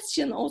a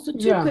question also,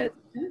 two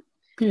questions.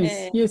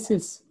 Please,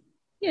 yes.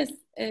 Yes,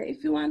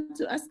 if you want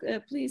to ask,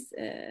 please,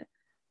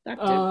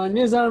 Dr.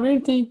 Nezar,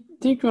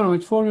 thank you very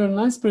much for your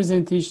nice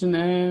presentation.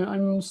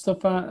 I'm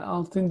Mustafa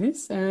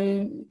Altındiş,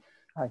 and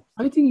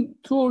I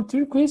think 2 or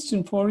 3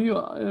 questions for you.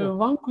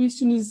 One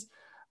question is,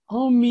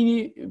 how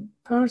many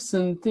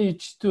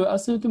percentage do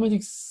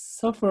asymptomatic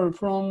suffer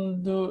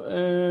from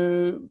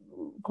the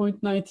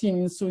COVID-19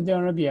 in Saudi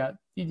Arabia?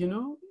 Did you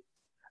know?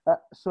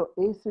 So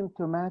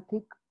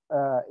asymptomatic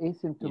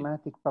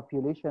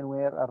population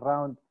were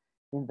around,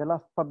 in the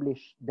last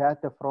published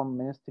data from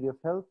Ministry of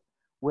Health,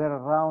 were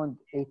around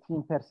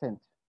 18%.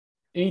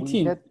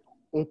 18%.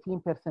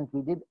 18%.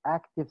 We did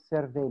active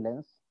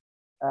surveillance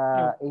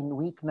in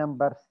week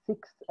number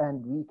 6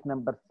 and week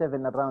number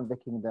 7 around the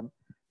kingdom.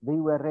 They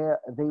were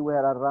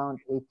around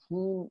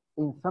 18.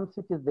 In some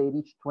cities, they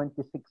reached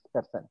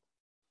 26%.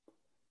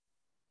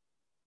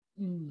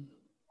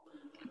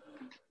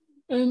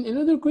 And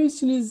another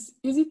question is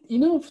it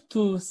enough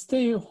to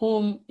stay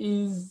home?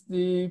 Is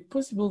the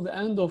possible the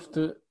end of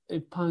the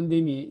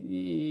pandemic?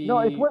 No,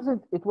 it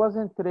wasn't. It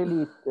wasn't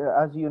really.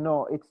 As you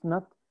know, it's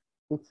not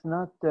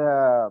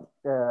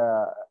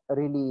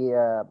really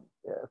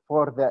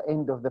for the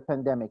end of the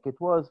pandemic. It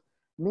was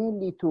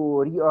mainly to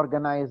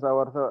reorganize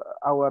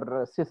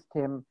our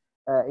system,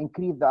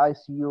 increase the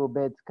ICU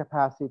beds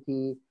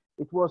capacity.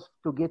 It was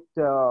to get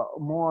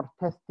more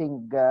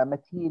testing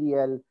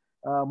material,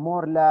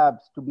 more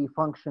labs to be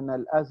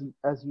functional. As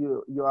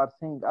you are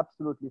saying,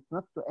 absolutely, it's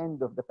not the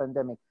end of the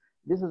pandemic.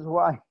 This is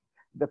why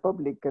the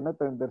public cannot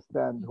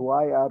understand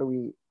why are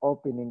we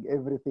opening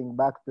everything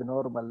back to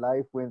normal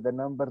life when the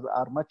numbers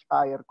are much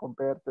higher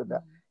compared to the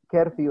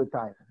curfew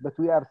time. But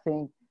we are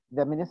saying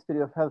the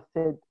Ministry of Health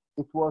said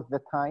it was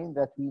the time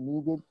that we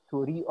needed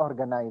to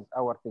reorganize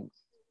our things.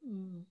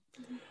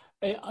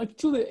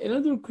 Actually,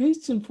 another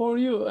question for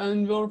you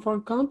and for our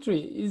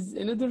country is,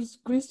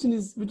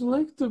 would you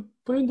like to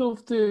point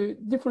out the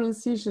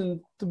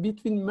differentiation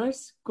between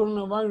MERS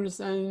coronavirus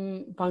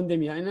and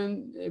pandemic and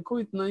then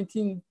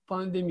COVID-19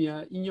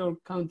 pandemic in your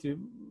country?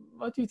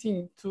 What do you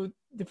think to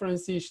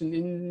differentiation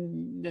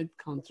in that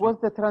country? It was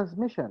the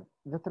transmission.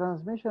 The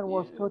transmission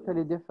was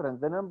totally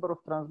different. The number of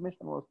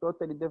transmission was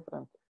totally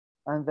different,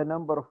 and the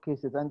number of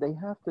cases. And I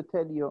have to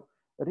tell you,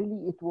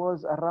 really, it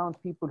was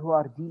around people who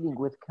are dealing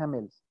with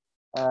camels.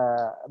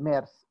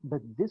 MERS,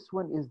 but this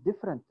one is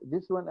different.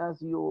 This one, as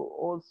you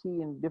all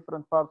see in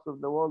different parts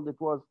of the world, it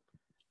was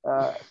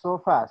so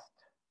fast.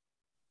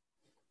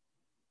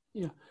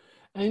 Yeah,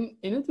 and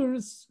another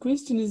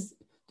question is,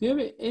 do you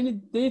have any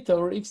data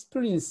or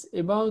experience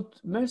about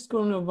MERS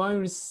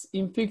coronavirus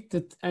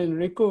infected and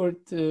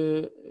recovered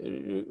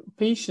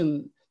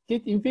patient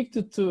get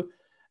infected to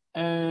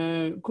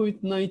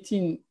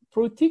COVID-19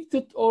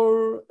 protected,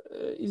 or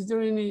is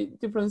there any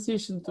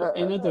differentiation to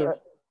another?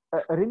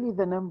 Really,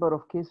 the number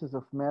of cases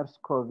of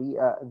MERS-CoV,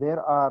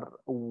 there are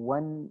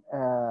one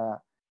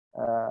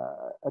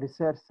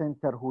research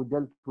center who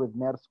dealt with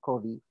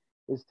MERS-CoV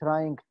is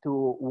trying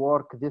to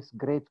work this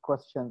great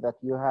question that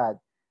you had.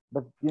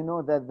 But you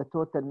know that the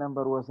total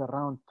number was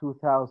around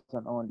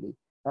 2,000 only.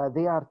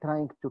 They are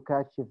trying to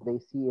catch if they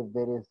see if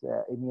there is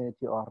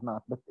immunity or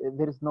not, but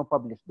there is no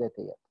published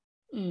data yet.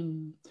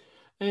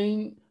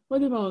 And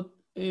what about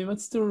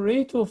what's the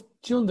rate of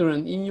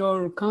children in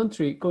your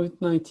country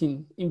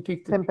COVID-19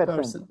 infected 10%.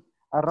 person?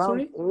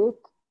 Around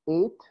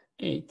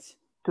 8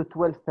 to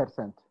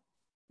 12%.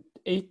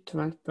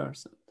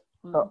 8-12%.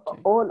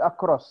 Okay. All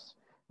across.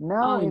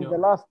 Now, I in know. the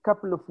last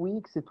couple of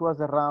weeks, it was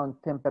around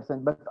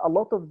 10%, but a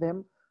lot of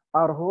them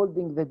are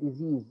holding the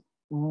disease.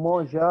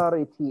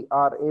 Majority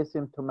are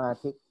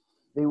asymptomatic.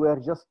 They were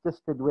just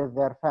tested with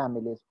their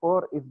families,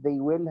 or if they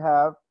will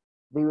have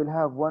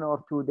 1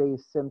 or 2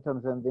 days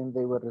symptoms and then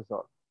they will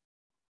resolve.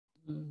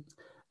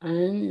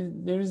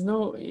 And there is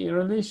no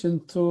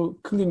relation to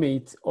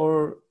climate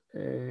or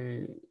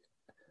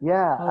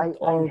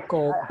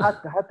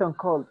hot and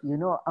cold. You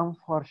know,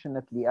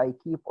 unfortunately, I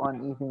keep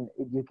on even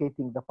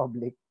educating the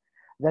public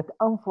that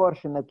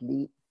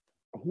unfortunately,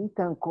 heat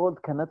and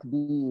cold cannot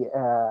be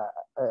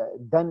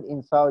done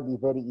in Saudi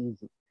very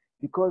easy,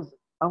 because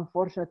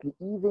unfortunately,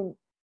 even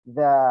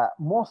the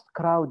most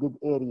crowded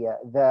area,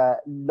 the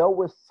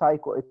lowest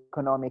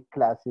socioeconomic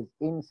classes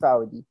in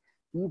Saudi,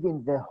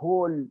 even the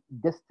whole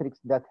districts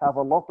that have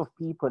a lot of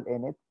people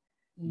in it,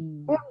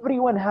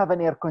 everyone have an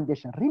air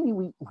condition. Really,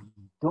 we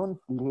don't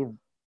live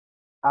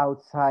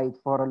outside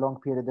for a long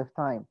period of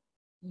time.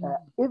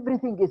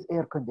 Everything is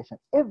air conditioned.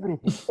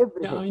 Everything.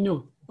 Yeah, I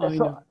know.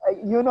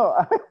 You know,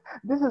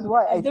 this is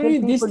why is there a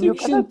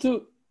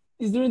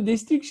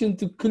restriction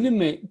to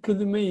climate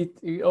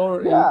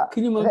or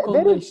climate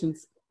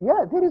conditions?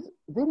 There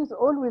is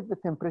always the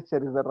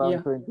temperature is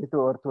around 22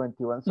 or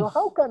 21. So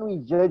how can we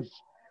judge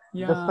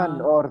the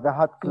sun or the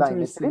hot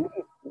climate? It's really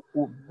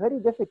very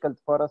difficult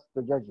for us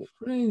to judge it.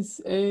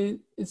 Friends,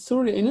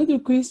 sorry, another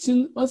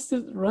question. What's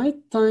the right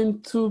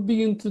time to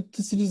begin to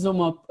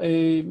tocilizumab?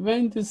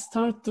 When to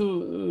start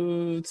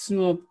to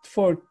tocilizumab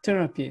for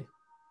therapy?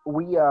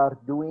 We are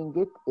doing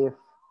it if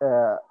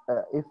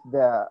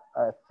the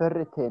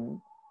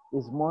ferritin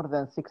is more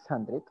than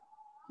 600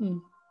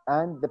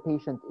 and the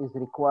patient is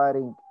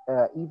requiring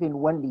even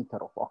 1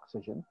 liter of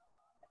oxygen,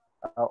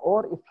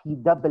 or if he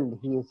doubled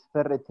his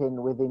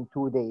ferritin within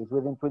 2 days,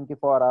 within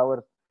 24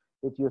 hours,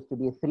 it used to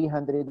be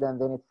 300 and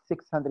then it's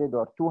 600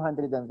 or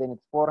 200 and then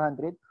it's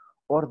 400,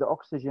 or the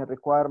oxygen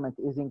requirement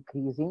is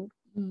increasing.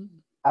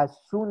 As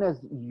soon as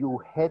you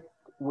hit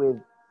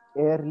with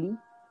early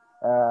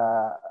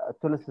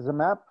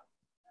tocilizumab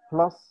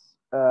plus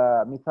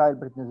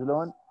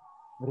methylprednisolone,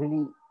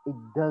 really it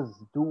does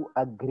do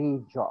a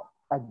great job.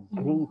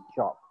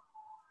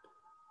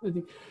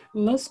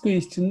 Last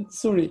question,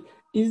 sorry.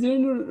 Is there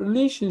any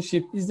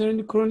relationship, is there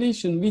any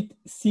correlation with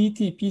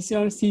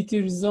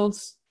PCR-CT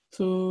results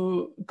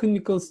to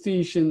clinical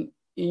situation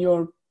in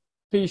your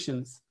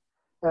patients?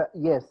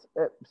 Yes.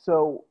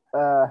 So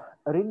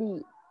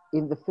really,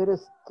 in the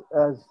first,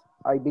 as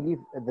I believe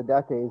the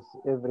data is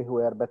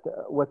everywhere, but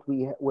what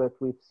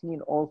we've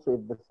seen also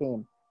is the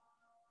same.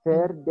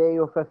 3rd day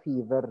of a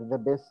fever, the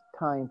best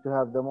time to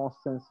have the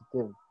most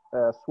sensitive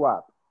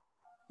swab.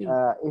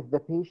 If the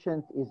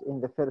patient is in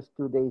the first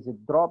 2 days,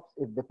 it drops.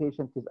 If the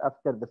patient is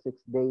after the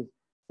 6 days,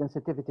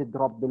 sensitivity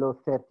drop below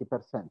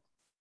 30%.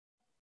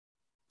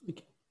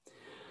 Okay.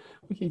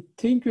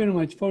 Thank you very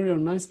much for your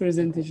nice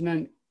presentation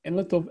and a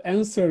lot of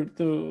answer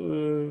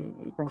to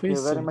questions. Thank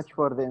you very much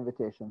for the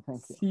invitation.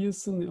 Thank you. See you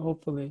soon,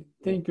 hopefully.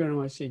 Thank you very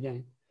much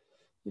again.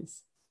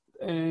 Yes.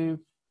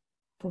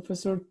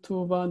 Professor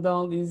Tuğba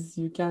Dal is,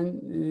 you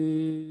can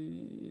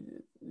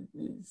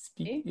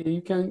speak.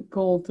 You can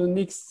call the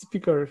next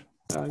speaker.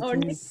 Our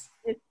next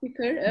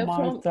speaker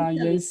Marta, from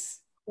Italy.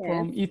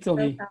 From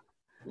Italy.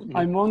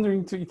 I'm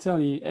wandering to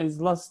Italy as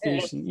last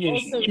station.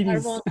 Yes, also it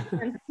is.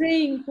 I'm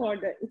praying for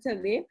the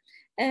Italy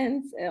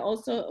and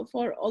also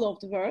for all of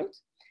the world.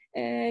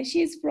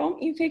 She is from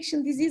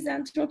Infection Disease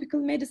and Tropical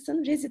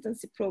Medicine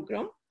Residency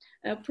Program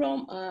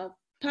from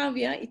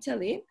Pavia,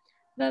 Italy.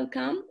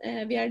 Welcome.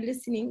 We are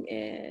listening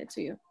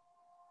to you.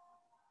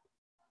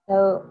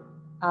 So,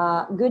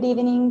 good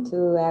evening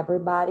to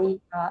everybody.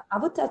 I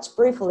will touch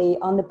briefly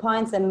on the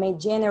points that may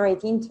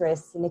generate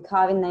interest in the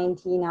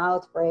COVID-19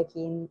 outbreak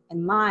in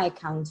my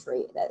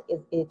country, that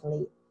is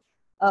Italy.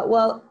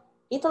 Well,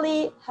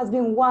 Italy has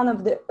been one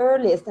of the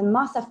earliest and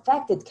most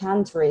affected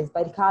countries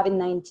by the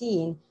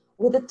COVID-19,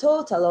 with a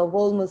total of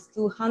almost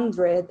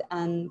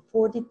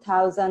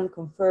 240,000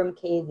 confirmed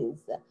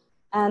cases.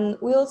 And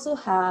we also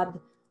had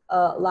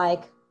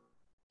like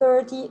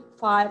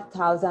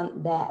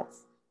 35,000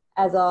 deaths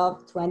as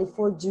of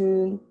 24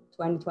 June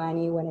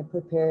 2020, when I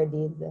prepared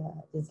these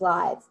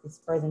slides, this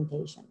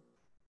presentation.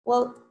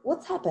 Well,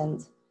 what's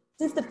happened?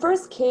 Since the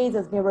first case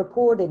has been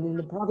reported in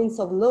the province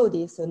of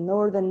Lodi, so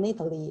northern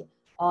Italy,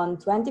 on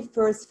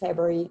 21st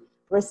February,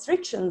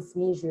 restrictions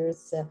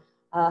measures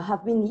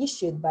have been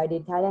issued by the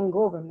Italian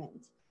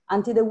government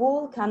until the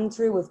whole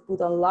country was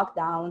put on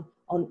lockdown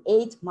on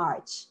 8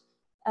 March.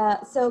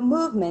 So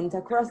movement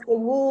across the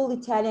whole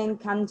Italian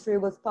country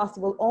was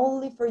possible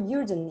only for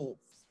urgent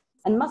needs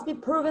and must be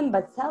proven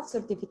by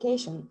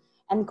self-certification,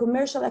 and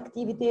commercial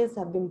activities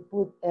have been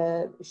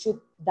shut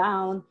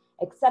down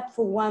except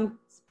for ones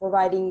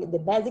providing the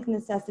basic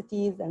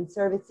necessities and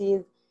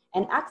services,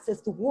 and access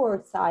to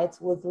work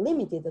sites was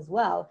limited as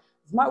well.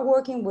 Smart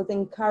working was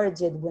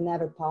encouraged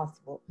whenever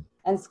possible,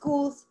 and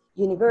schools,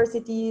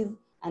 universities,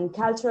 and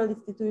cultural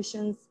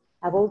institutions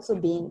have also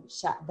been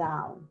shut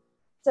down.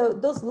 So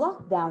those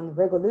lockdown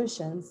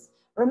regulations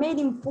remained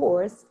in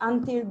force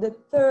until the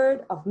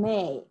 3rd of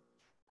May.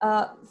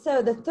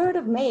 So the 3rd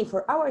of May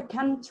for our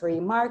country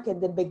marked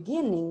the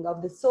beginning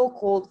of the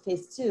so-called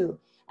phase 2.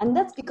 And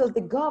that's because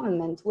the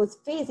government was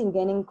facing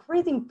an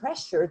increasing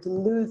pressure to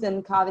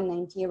loosen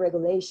COVID-19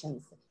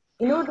 regulations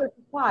in order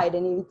to fight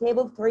an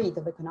inevitable threat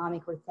of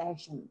economic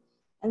recession.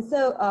 And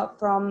so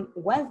from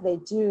Wednesday,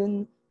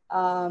 June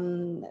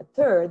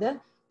 3rd,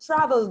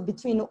 travel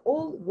between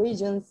all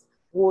regions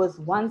was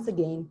once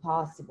again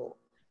possible.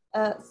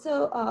 I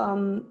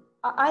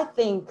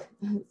think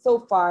so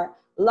far,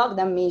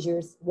 lockdown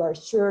measures were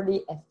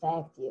surely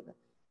effective.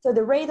 So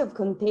the rate of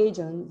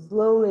contagion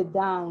slowed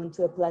down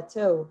to a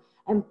plateau,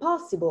 and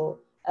possible,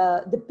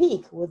 the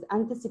peak was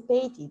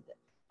anticipated.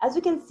 As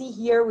you can see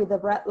here with the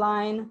red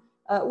line,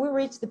 we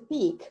reached the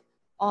peak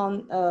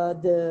on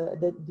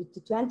the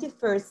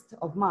 21st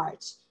of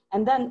March.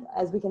 And then,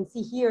 as we can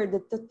see here,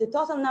 the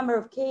total number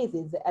of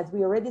cases, as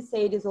we already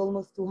said, is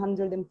almost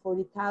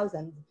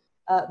 240,000.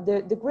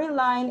 The green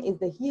line is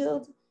the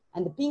healed,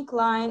 and the pink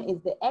line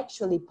is the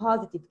actually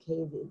positive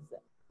cases,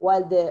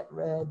 while the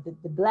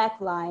black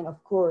line,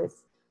 of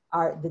course,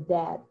 are the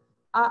dead.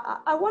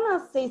 I want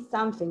to say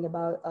something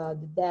about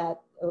the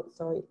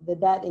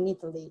dead in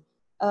Italy.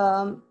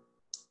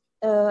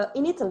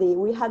 In Italy,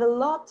 we had a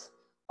lot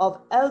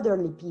of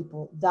elderly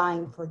people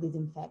dying for this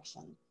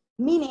infection.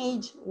 Mean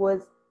age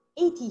was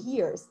 80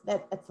 years,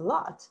 that's a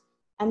lot,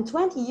 and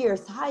 20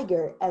 years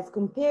higher as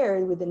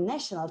compared with the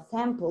national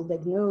sample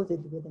diagnosed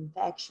with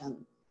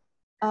infection.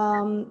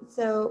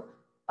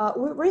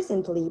 We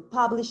recently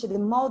published a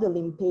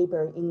modeling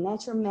paper in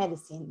Nature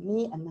Medicine,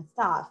 me and my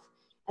staff,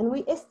 and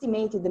we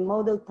estimated the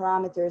model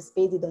parameters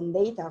based on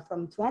data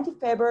from 20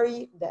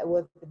 February, that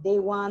was the day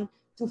 1,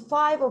 to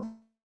 5 of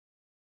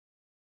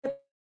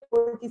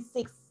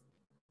 46,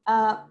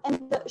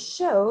 and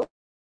show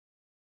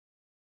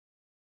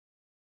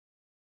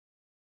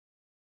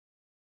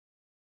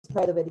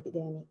spread of the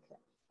epidemic.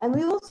 And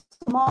we also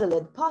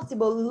modeled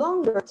possible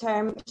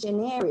longer-term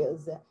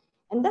scenarios.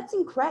 And that's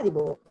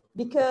incredible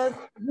because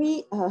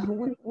we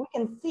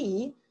can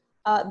see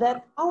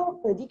that our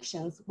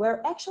predictions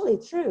were actually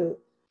true.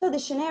 So the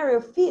scenario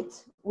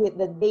fit with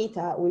the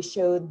data we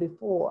showed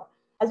before.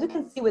 As you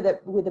can see with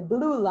the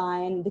blue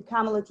line, the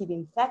cumulative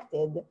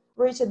infected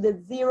reached the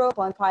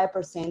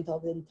 0.5%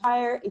 of the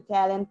entire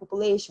Italian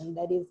population,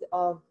 that is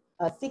of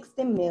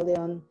 60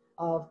 million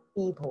of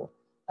people.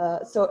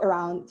 So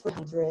around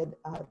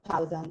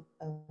 300,000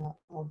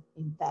 of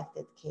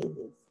infected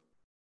cases.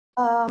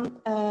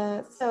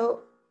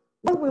 So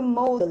when we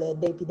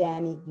modeled the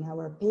epidemic in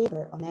our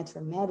paper on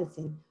natural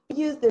medicine, we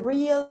used the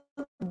real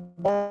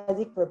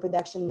basic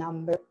reproduction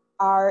number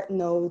R0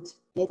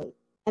 in Italy.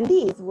 And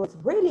this was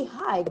really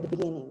high at the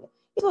beginning.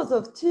 It was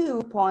of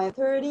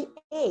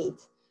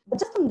 2.38. But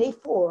just on day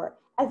 4,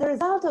 as a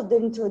result of the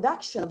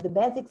introduction of the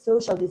basic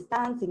social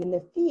distancing and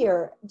the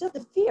fear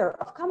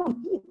of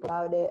common people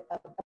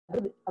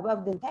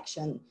about the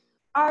infection,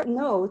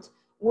 R0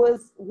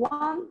 was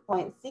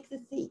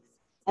 1.66.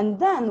 And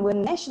then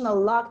when national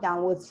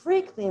lockdown was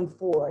strictly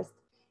enforced,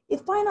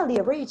 it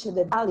finally reached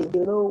the value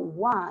below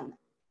 1.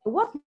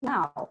 What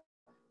now?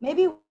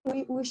 Maybe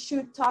we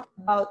should talk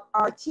about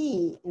RT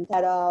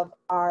instead of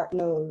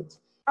R0.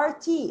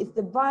 RT is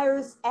the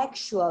virus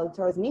actual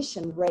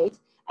transmission rate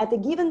at a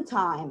given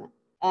time,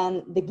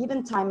 and the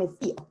given time is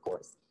T, of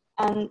course.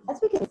 And as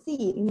we can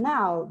see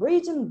now,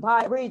 region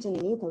by region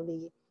in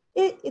Italy,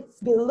 it's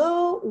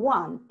below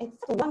 1,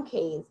 except one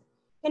case.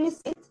 Can you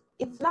see it?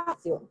 It's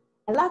Lazio.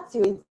 And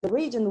Lazio is the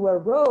region where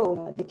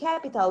Rome, the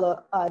capital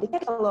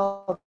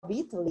of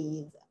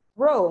Italy, is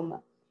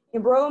Rome.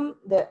 In Rome,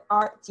 the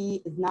RT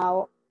is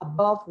now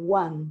above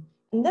 1.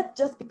 And that's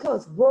just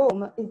because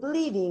Rome is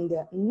living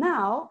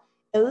now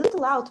a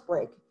little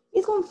outbreak.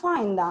 It's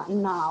confined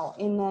now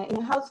in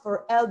a house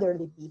for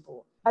elderly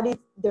people, but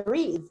there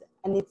is,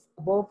 and it's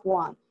above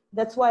 1.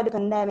 That's why the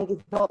pandemic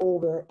is not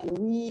over, and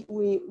we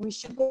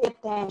should pay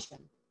attention.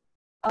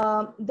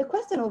 The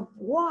question of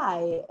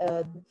why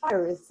the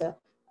virus,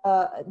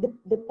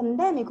 the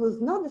pandemic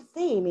was not the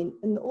same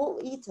in all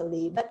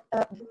Italy, but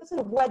the question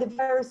of why the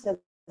virus has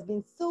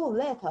been so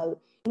lethal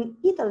in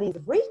Italy's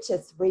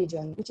richest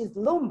region, which is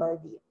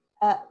Lombardy.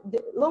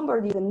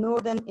 Lombardy is in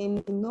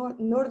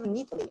northern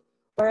Italy,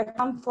 where I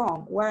come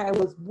from, where I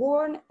was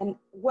born, and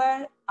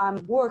where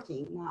I'm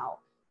working now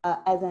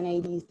as an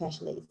AD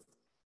specialist.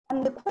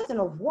 And the question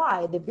of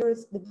why the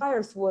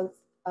virus was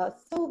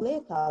so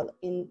lethal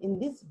in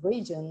this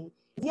region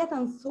is yet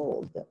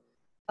unsolved.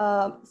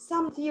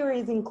 Some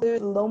theories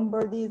include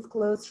Lombardy's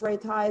close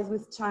trade ties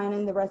with China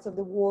and the rest of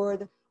the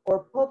world, or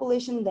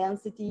population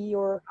density,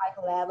 or high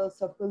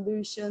levels of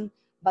pollution.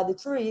 But the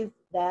truth is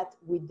that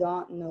we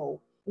don't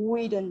know.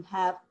 We don't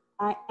have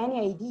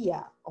any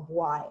idea of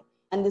why.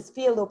 And this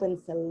field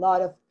opens a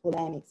lot of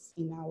polemics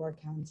in our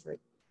country.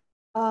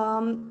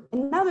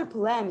 Another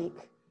polemic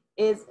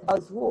is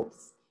about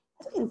swabs.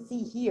 As you can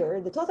see here,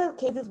 the total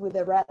cases with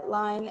the red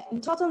line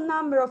and total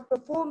number of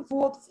performed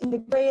swabs in the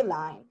gray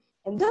line.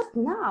 And just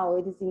now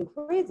it is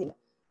increasing.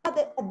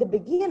 But at the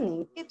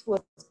beginning, it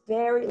was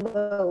very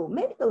low,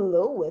 maybe the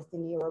lowest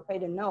in Europe, I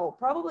don't know.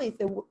 Probably it's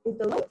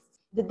the lowest.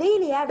 The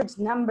daily average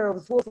number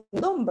of swabs in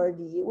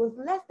Lombardy was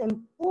less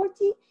than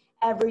 40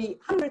 every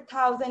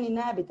 100,000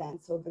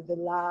 inhabitants over the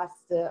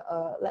last,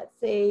 let's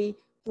say,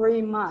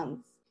 3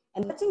 months.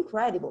 And that's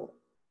incredible.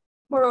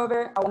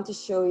 Moreover, I want to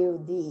show you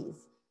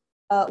these.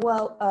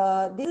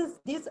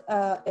 These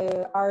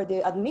are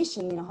the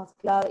admission in a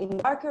hospital. In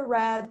darker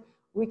red,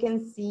 we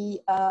can see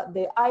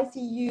the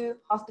ICU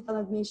hospital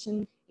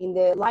admission. In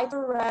the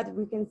lighter red,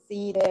 we can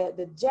see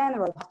the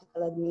general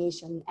hospital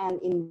admission.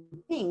 And in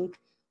pink,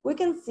 we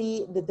can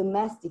see the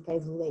domestic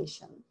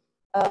isolation.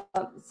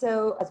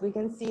 So as we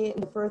can see,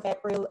 in the 1st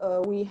April,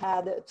 we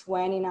had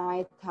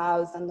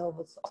 29,000 of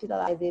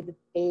hospitalized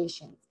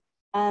patients.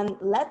 And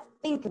let's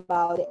think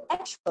about the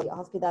actually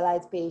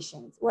hospitalized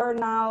patients. We're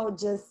now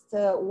just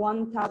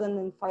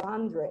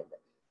 1,500.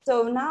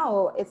 So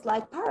now it's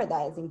like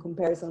paradise in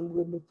comparison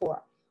with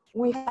before.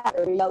 We had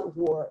a real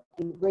war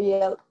and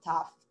real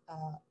tough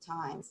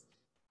times.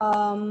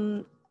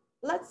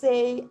 Let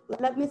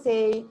me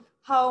say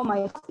how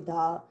my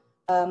hospital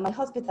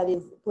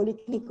is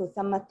Policlinico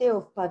San Matteo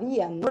of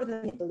Pavia,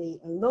 Northern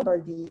Italy, in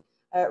Lombardy,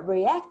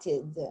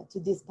 reacted to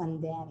this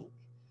pandemic.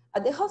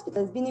 The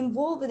hospital has been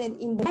involved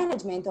in the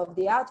management of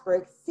the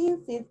outbreak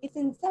since its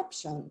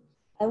inception.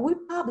 And we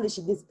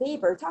published this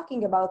paper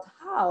talking about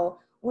how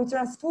we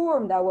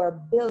transformed our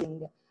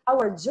building,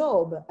 our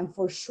job, and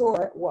for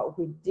sure, what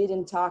we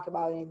didn't talk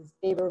about in this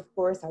paper, of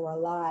course, our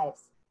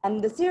lives.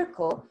 And the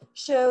circle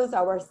shows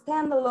our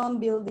standalone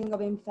building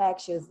of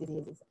infectious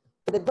diseases.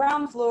 The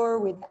ground floor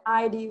with the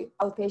ID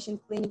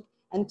outpatient clinic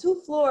and 2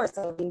 floors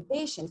of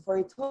inpatient for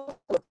a total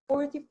of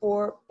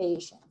 44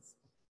 patients.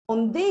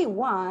 On day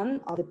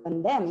 1 of the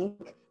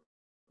pandemic,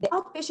 the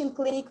outpatient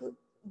clinic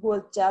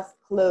was just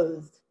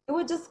closed. It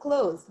was just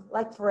closed,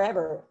 like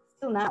forever,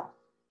 still now.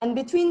 And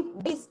between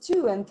days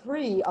 2 and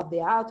 3 of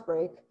the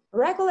outbreak,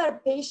 regular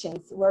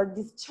patients were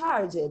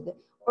discharged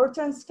or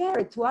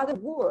transferred to other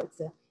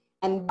wards.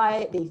 And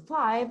by day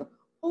 5,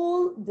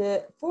 all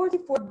the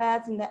 44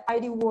 beds in the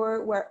ID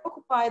ward were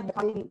occupied by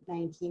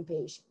COVID-19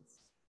 patients.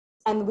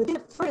 And within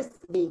the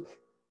first week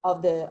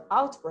of the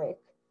outbreak,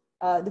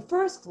 the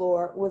first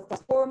floor was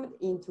transformed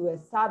into a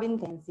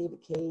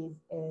sub-intensive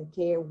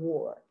care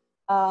ward.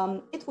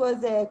 It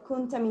was a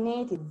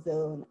contaminated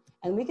zone,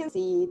 and we can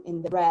see it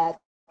in the red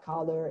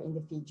color in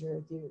the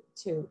figure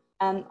too.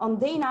 And on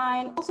day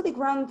 9, also the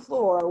ground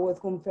floor was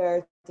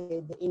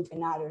converted into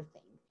another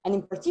thing. And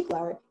in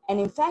particular, an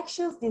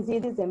infectious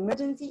diseases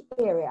emergency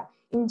area.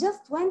 In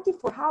just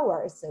 24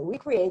 hours, we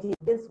created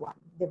this one,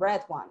 the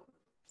red one.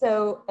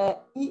 So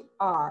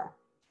ER.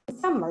 In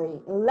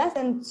summary, in less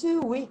than 2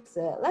 weeks,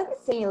 let me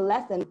say in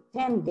less than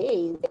 10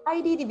 days, the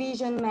ID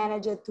division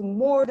managed to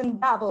more than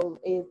double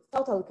its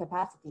total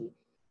capacity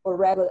for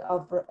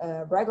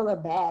regular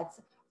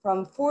beds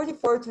from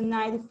 44 to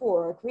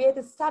 94, create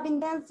a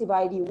sub-intensive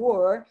ID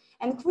ward,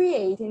 and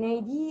create an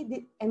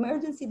ID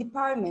emergency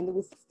department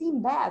with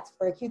 16 beds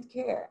for acute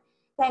care,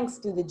 thanks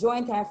to the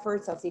joint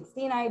efforts of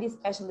 16 ID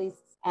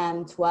specialists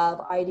and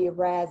 12 ID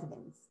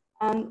residents.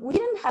 And we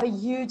didn't have a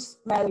huge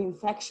spread of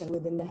infection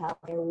within the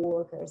healthcare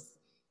workers.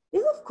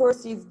 This, of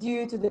course, is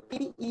due to the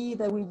PPE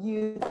that we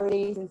used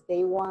already since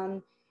day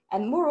 1.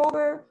 And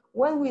moreover,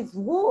 when we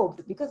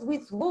swabbed, because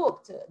we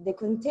swabbed the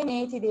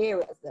contaminated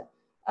areas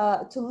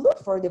to look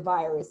for the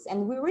virus,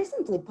 and we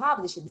recently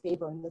published a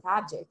paper on the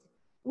subject,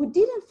 we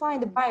didn't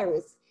find the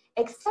virus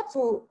except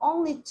for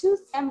only 2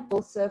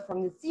 samples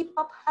from the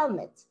CPAP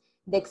helmet,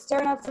 the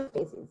external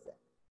surfaces,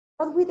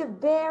 but with a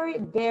very,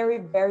 very,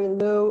 very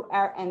low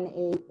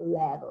RNA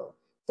level.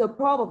 So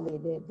probably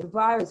the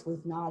virus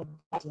was not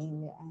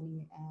affecting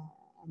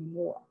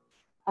anymore.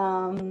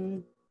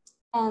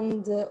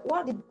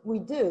 What did we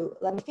do?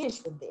 Let me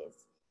finish with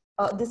this.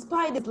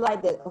 Despite the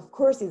slide that, of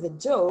course, is a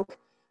joke,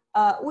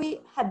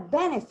 we had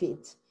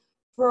benefit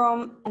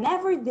from an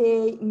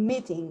everyday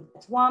meeting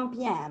at 1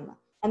 p.m.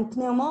 and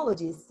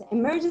pneumologists,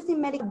 emergency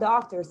medical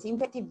doctors,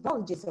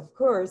 infectivologists, of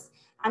course,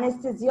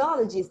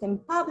 anesthesiologists,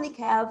 and public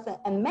health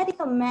and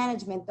medical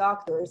management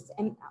doctors,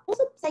 and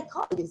also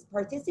psychologists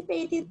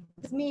participated in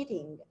this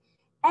meeting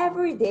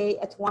every day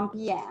at 1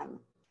 p.m.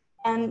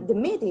 And the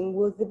meeting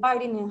was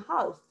divided in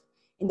half.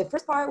 In the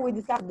first part, we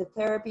discussed the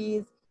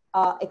therapies,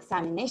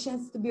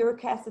 examinations to be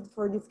requested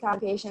for these kind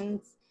of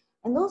patients,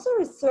 and also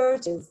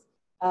researches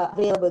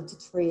available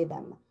to treat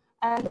them.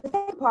 And the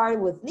second part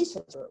was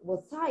literature,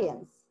 was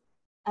science.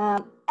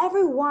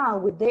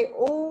 Everyone with their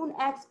own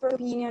expert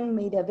opinion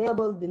made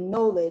available the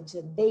knowledge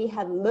they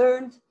had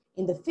learned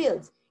in the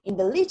field, in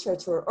the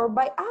literature, or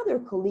by other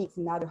colleagues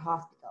in other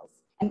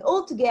hospitals. And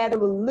all together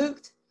we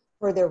looked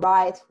for the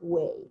right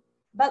way.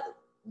 But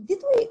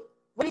did we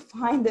really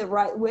find the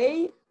right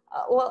way?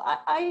 Well,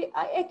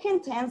 I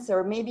can't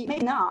answer, maybe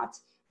not,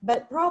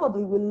 but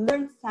probably we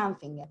learned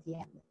something at the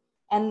end.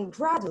 And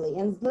gradually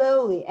and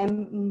slowly,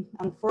 and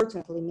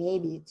unfortunately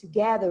maybe,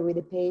 together with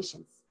the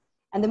patients.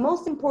 And the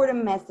most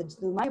important message,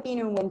 in my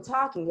opinion, when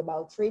talking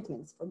about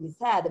treatments for this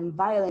sad and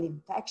violent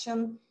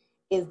infection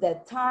is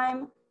that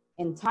time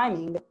and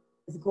timing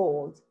is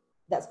gold,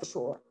 that's for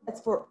sure.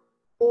 That's for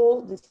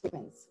all the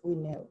treatments we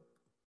know.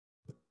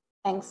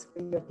 Thanks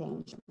for your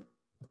attention.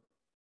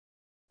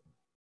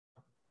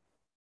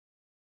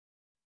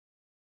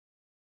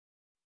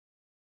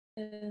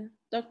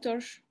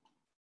 Dr.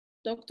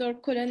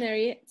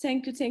 Colaneri,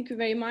 thank you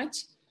very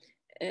much.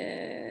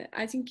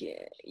 I think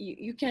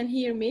you can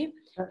hear me.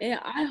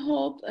 I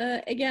hope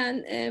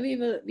again we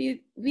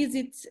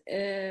visit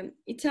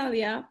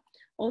Italia.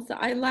 Also,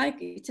 I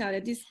like Italy,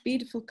 this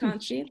beautiful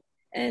country,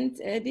 and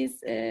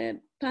this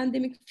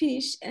pandemic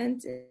finish,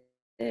 and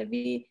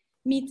we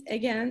meet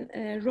again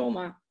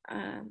Roma.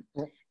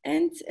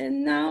 And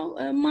now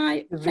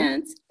my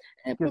friend,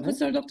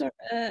 Professor Dr.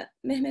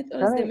 Mehmet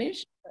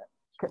ÖZDEMİR.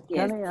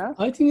 Can I ask?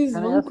 I think it's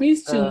one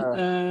question.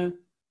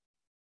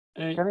 Can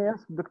I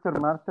ask Dr.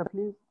 Marta,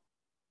 please?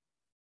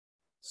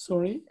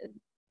 Sorry?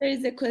 There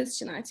is a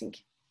question, I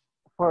think.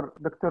 For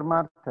Dr.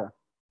 Marta.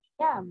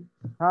 Yeah.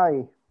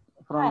 Hi,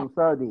 from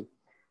Saudi.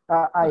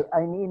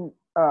 I mean,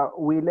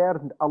 we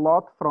learned a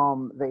lot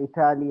from the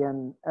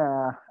Italian,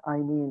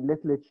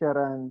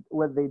 literature and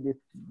what they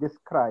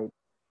describe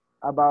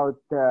about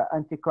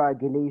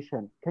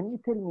anticoagulation. Can you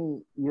tell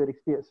me your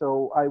experience?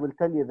 So I will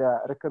tell you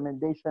the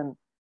recommendation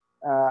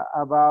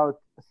about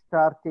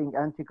starting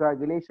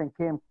anticoagulation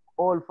came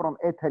all from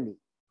Italy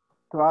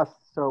to us.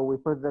 So we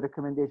put the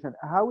recommendation.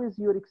 How is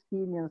your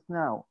experience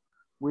now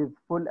with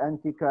full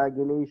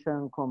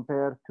anticoagulation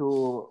compared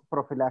to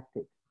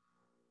prophylactic?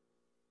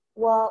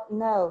 Well,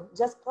 no,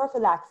 just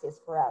prophylaxis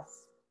for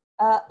us.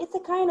 It's a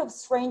kind of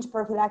strange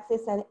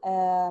prophylaxis,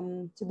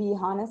 to be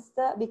honest,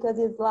 because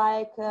it's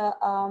like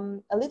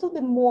a little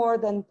bit more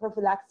than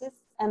prophylaxis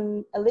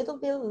and a little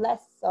bit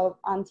less of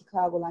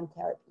anticoagulant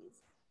therapies.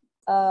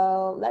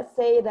 Let's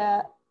say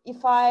that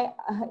if I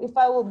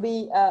will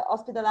be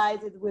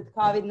hospitalized with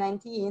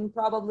COVID-19,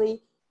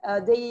 probably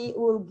they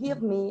will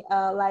give me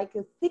like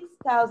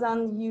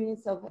 6,000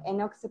 units of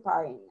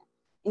enoxaparin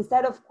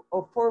instead of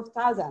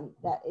 4,000.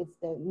 That is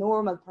the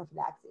normal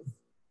prophylaxis.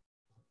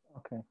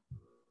 Okay,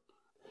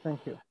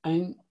 thank you.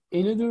 And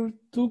another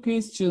two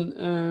questions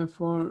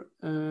for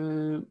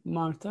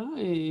Marta.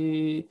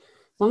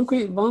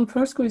 One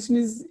first question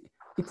is,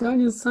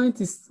 Italian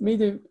scientists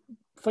made a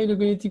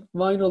phylogenetic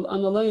viral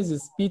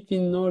analysis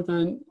between north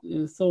and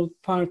south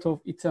part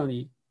of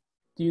Italy.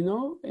 Do you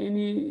know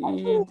any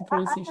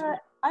differentiation?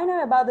 I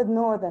know about the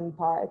northern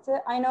part.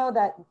 I know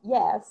that,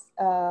 yes,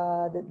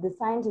 the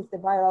scientists, the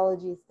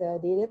virologists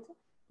did it,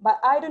 but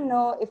I don't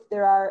know if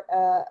there are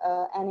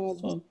any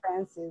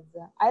differences.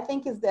 I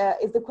think it's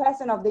the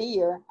question of the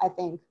year, I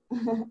think,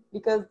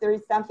 because there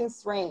is something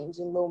strange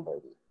in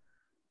Lombardy.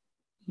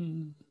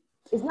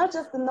 It's not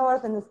just the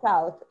north and the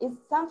south,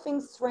 it's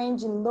something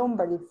strange in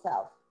Lombardy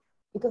itself,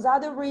 because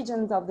other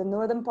regions of the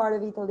northern part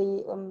of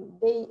Italy,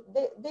 they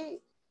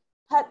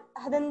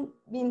hadn't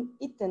been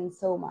eaten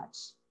so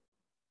much.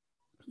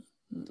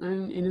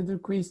 And another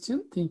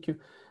question, thank you.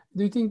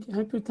 Do you think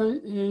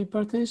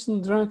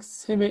hypertension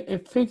drugs have an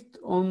effect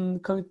on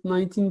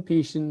COVID-19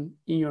 patient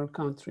in your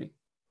country?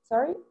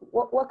 Sorry,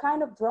 what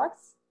kind of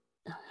drugs?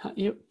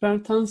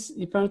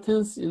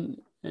 Hypertension.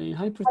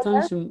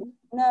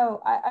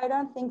 No, I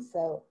don't think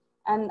so.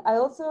 And I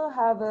also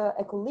have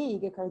a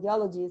colleague, a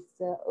cardiologist,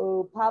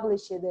 who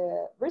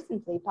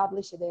recently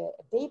published a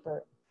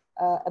paper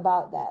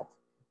about that.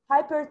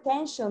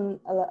 Hypertension,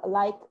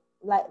 like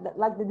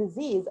the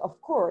disease,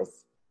 of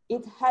course,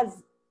 it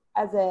has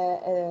as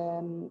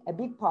a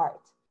big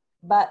part,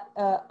 but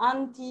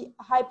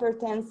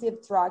anti-hypertensive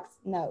drugs,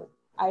 no,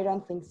 I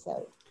don't think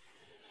so.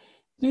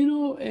 Do you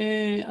know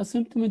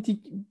asymptomatic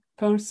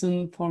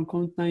person for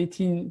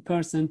COVID-19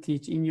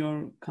 percentage in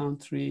your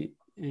country?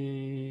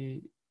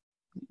 Is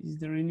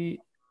there any?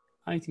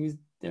 I think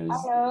there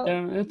are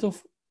a lot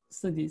of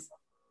studies.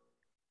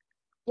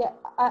 Yeah,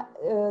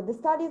 the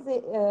studies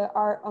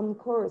are on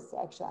course,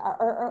 actually,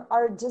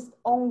 are just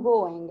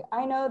ongoing.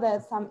 I know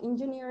that some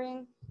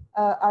engineering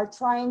are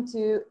trying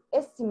to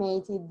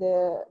estimate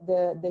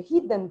the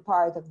hidden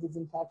part of this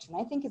infection.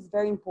 I think it's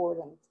very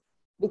important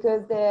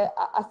because the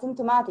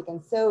asymptomatic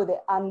and so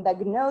the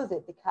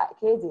undiagnosed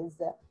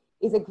cases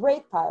is a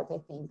great part, I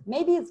think.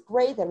 Maybe it's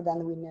greater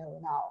than we know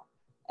now.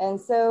 And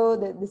so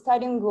the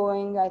study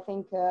ongoing, I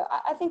think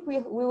we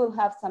will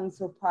have some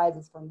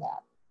surprises from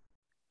that.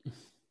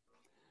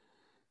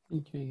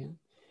 Thank you again.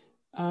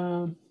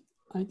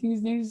 I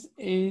think there's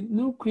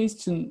no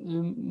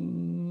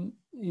question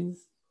Thank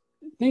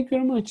you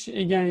very much.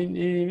 Again,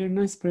 a very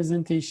nice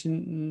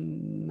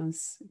presentation,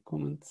 nice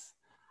comments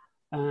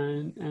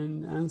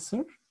and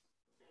answer.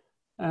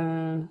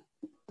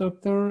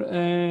 Dr.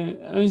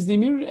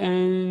 Özdemir,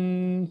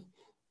 and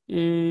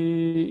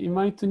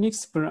invite to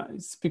next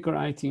speaker,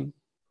 I think.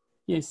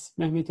 Yes,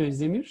 Mehmet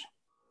Özdemir.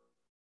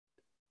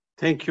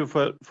 Thank you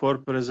for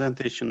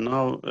presentation.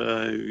 Now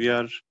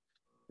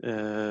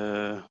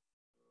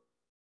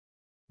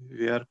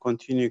we are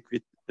continuing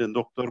with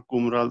Dr.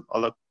 Gumral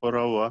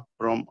Alakbarova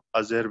from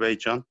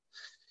Azerbaijan.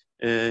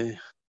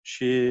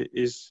 She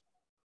is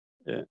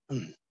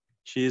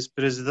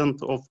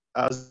president of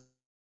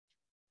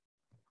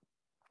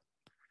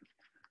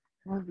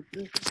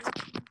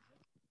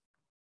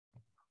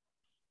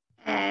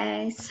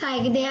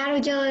Saygıdeğer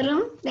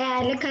hocalarım,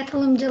 değerli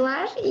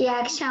katılımcılar, iyi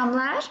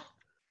akşamlar.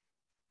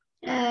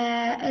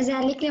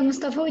 Özellikle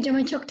Mustafa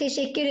hocama çok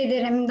teşekkür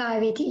ederim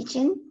daveti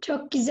için.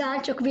 Çok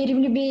güzel, çok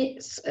verimli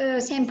bir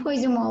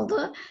sempozyum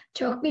oldu.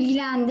 Çok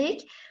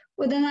bilgilendik.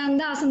 Bu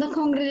dönemde aslında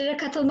kongrelere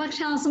katılmak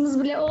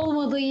şansımız bile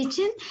olmadığı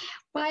için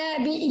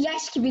bayağı bir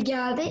ilaç gibi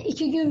geldi.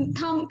 2 gün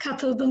tam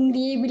katıldım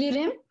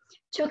diyebilirim.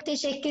 Çok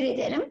teşekkür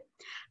ederim.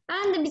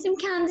 Ben de bizim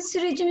kendi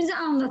sürecimizi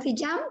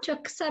anlatacağım.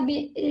 Çok kısa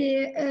bir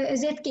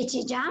özet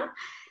geçeceğim.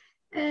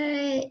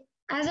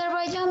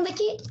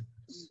 Azerbaycan'daki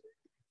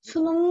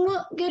sunumumu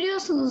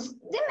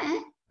görüyorsunuz değil mi?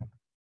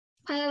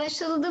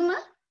 Paylaşıldı mı?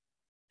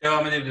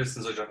 Devam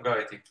edebilirsiniz hocam.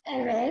 Gayet iyi.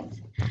 Evet.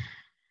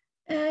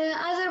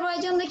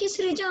 Azerbaycan'daki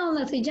süreci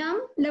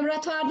anlatacağım.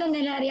 Laboratuvarda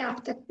neler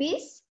yaptık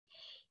biz?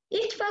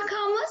 İlk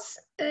vakamız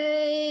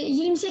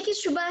 28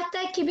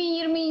 Şubat'ta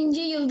 2020.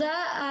 yılda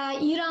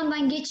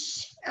İran'dan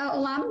geçiş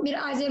olan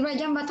bir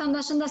Azerbaycan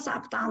vatandaşında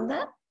saptandı.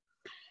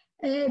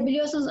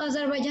 Biliyorsunuz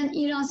Azerbaycan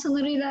İran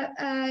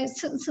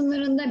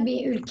sınırında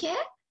bir ülke.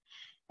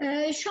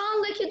 Şu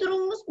andaki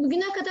durumumuz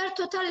bugüne kadar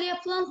total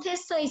yapılan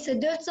test sayısı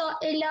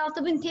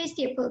 456.000 test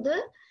yapıldı.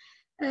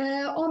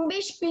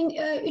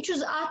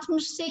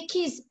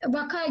 15.368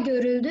 vaka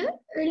görüldü.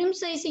 Ölüm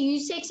sayısı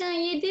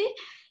 187,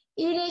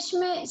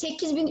 iyileşme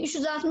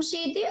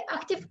 8.367,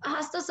 aktif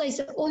hasta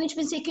sayısı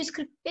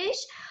 13.845,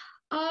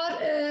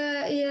 ağır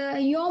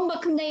yoğun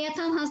bakımda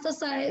yatan hasta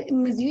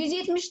sayımız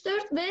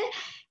 174 ve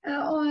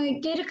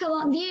geri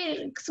kalan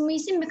diğer kısmı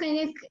ise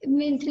mekanik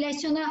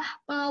ventilasyona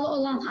bağlı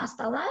olan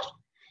hastalar.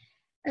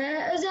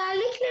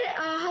 Özellikle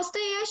hasta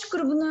yaş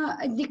grubuna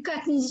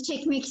dikkatinizi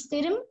çekmek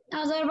isterim.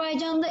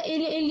 Azerbaycan'da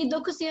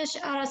 50-59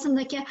 yaş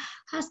arasındaki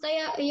hasta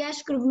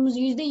yaş grubumuz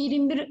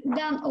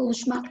 %21'den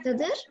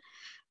oluşmaktadır.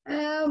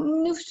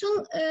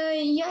 Nüfusun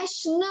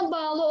yaşına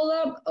bağlı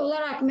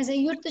olarak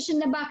mesela yurt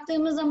dışında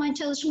baktığımız zaman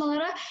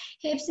çalışmalara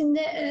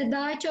hepsinde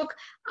daha çok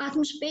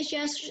 65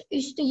 yaş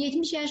üstü,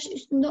 70 yaş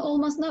üstünde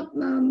olmasına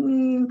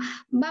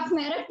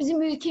bakmayarak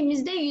bizim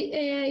ülkemizde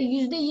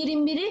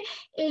 %21'i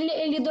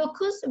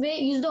 50-59 ve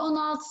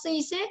 %16'sı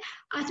ise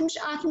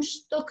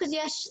 60-69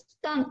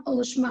 yaştan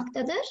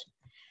oluşmaktadır.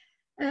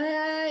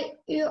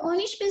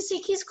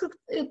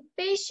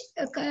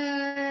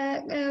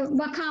 13.845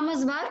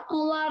 vakamız var.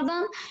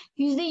 Onlardan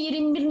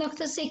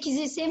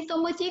 %21.8'i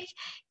semptomatik,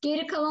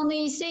 geri kalanı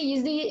ise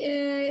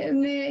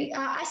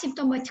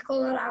asimptomatik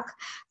olarak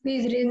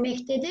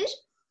bildirilmektedir.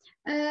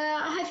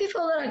 Hafif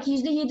olarak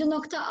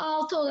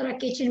 %7.6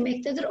 olarak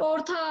geçilmektedir.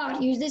 Orta ağır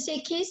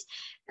 %8,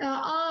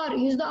 ağır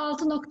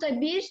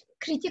 %6.1,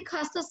 kritik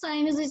hasta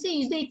sayımız ise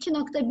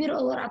 %2.1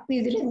 olarak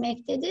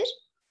bildirilmektedir.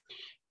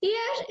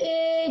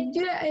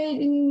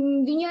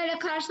 Dünya ile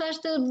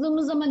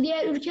karşılaştırdığımız zaman,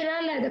 diğer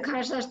ülkelerle de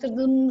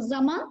karşılaştırdığımız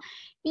zaman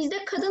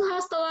bizde kadın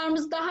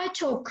hastalarımız daha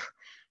çok.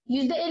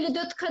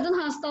 %54 kadın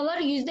hastalar,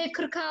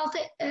 %46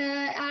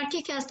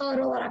 erkek hastalar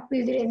olarak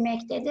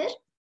bildirilmektedir.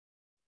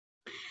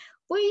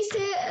 Bu ise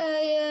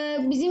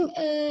bizim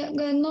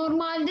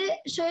normalde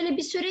şöyle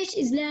bir süreç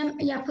izlem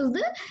yapıldı.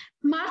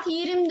 Mart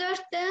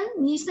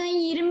 24'ten Nisan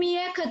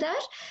 20'ye kadar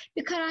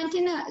bir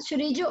karantina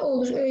süreci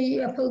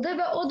yapıldı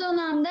ve o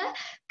dönemde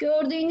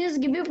gördüğünüz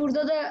gibi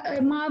burada da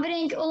mavi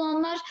renk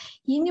olanlar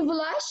yeni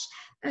bulaş,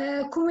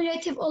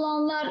 kumülatif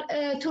olanlar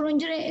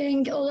turuncu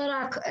renk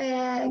olarak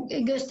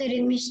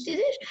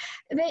gösterilmiştir.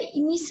 Ve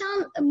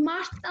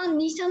Mart'tan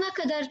Nisan'a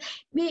kadar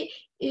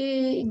bir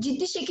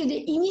ciddi şekilde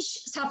iniş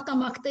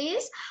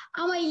saptamaktayız.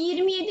 Ama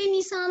 27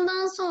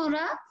 Nisan'dan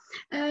sonra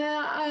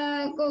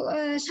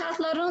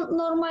şartların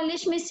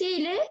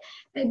normalleşmesiyle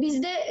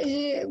bizde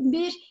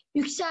bir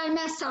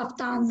yükselme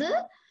saptandı.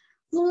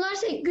 Bunlar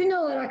ise gün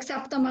olarak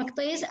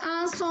saptamaktayız.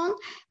 En son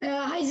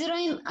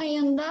Haziran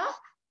ayında,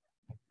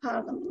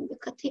 pardon bir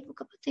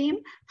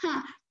kapatayım.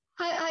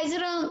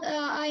 Haziran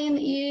ayın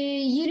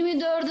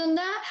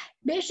 24'ünde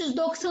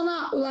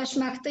 590'a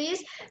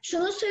ulaşmaktayız.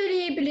 Şunu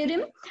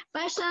söyleyebilirim.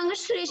 Başlangıç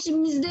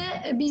sürecimizde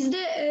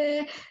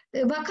bizde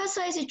vaka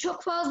sayısı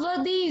çok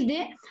fazla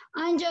değildi.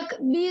 Ancak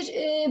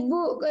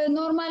bu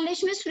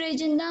normalleşme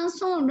sürecinden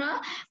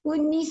sonra,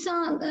 bu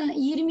Nisan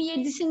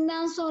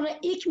 27'sinden sonra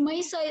ilk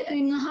Mayıs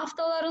ayının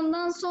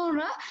haftalarından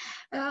sonra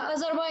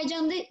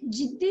Azerbaycan'da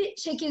ciddi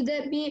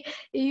şekilde bir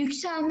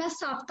yükselme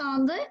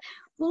saptandı.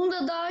 Bunu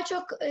da daha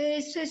çok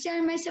sosyal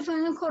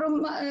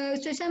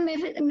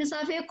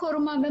mesafeyi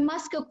koruma ve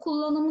maske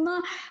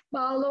kullanımına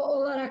bağlı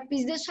olarak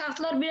bizde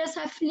şartlar biraz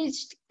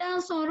hafifleştikten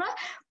sonra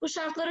bu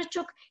şartlara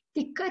çok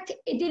dikkat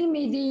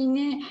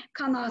edilmediğini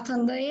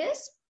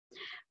kanaatindayız.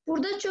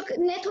 Burada çok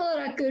net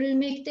olarak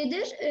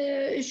görülmektedir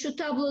şu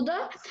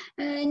tabloda.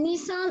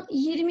 Nisan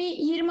 20,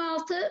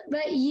 26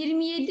 ve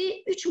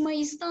 27, 3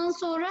 Mayıs'tan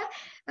sonra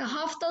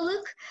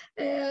haftalık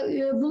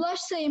bulaş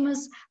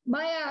sayımız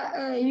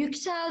bayağı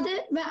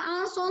yükseldi ve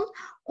en son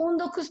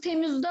 19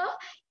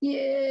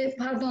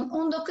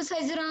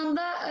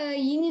 Haziran'da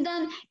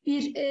yeniden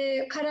bir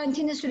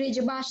karantina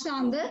süreci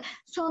başlandı.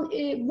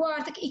 Bu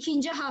artık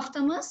ikinci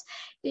haftamız.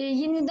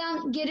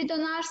 Yeniden geri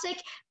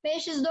dönersek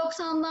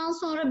 590'dan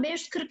sonra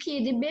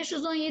 547,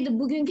 517,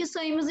 bugünkü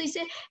sayımız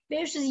ise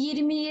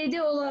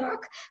 527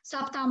 olarak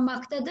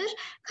saptanmaktadır.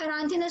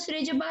 Karantina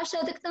süreci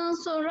başladıktan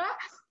sonra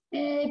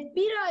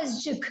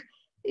birazcık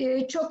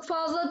çok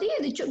fazla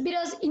değildi.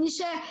 Biraz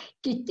inişe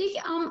gittik.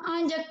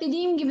 Ancak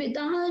dediğim gibi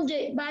daha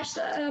önce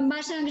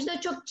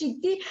başlangıçta çok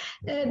ciddi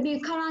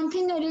bir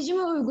karantina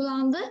rejimi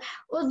uygulandı.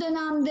 O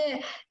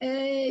dönemde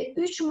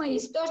 3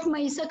 Mayıs, 4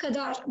 Mayıs'a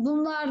kadar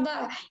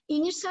bunlarda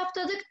iniş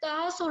saptadık.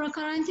 Daha sonra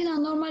karantina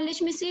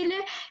normalleşmesiyle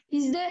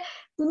biz de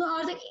bunu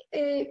artık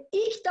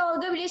ilk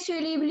dalga bile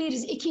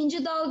söyleyebiliriz.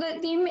 İkinci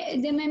dalga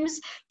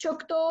dememiz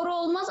çok doğru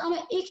olmaz ama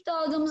ilk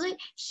dalgamızı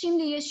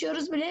şimdi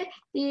yaşıyoruz bile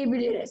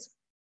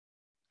diyebiliriz.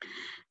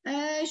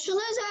 Şunu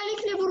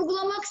özellikle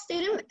vurgulamak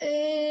isterim.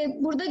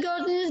 Burada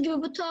gördüğünüz gibi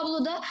bu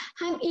tabloda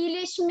hem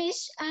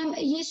iyileşmiş hem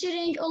yeşil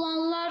renk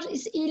olanlar,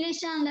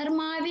 iyileşenler,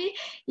 mavi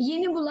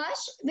yeni bulaş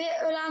ve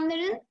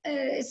ölenlerin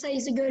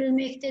sayısı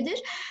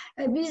görülmektedir.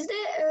 Bizde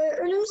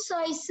ölüm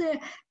sayısı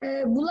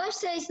bulaş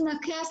sayısına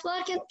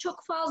kıyaslarken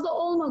çok fazla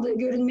olmadığı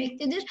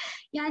görülmektedir.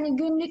 Yani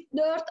günlük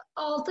 4,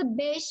 6,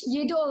 5,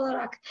 7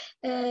 olarak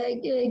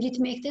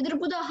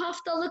gitmektedir. Bu da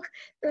haftalık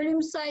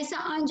ölüm sayısı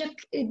ancak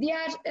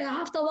diğer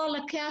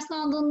haftalarla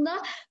kıyaslandığında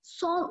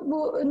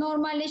bu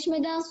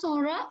normalleşmeden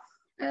sonra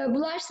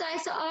bulaş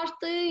sayısı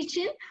arttığı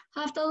için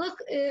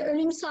haftalık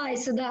ölüm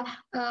sayısı da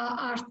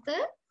arttı.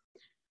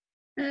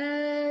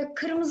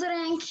 Kırmızı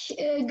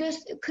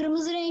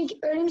renk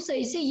ölüm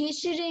sayısı,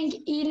 yeşil renk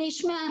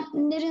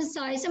iyileşmenlerin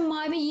sayısı,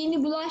 mavi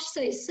yeni bulaş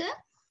sayısı.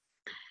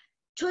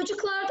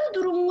 Çocuklarda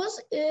durumumuz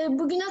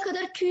bugüne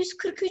kadar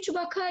 243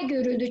 vaka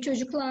görüldü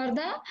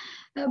çocuklarda.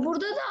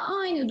 Burada da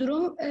aynı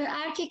durum.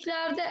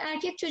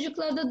 Erkek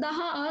çocuklarda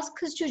daha az,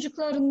 kız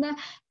çocuklarında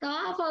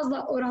daha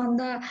fazla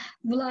oranda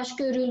bulaş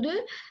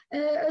görüldü.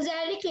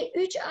 Özellikle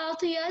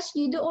 3-6 yaş,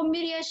 7-11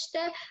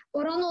 yaşta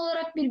oran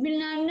olarak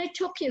birbirlerine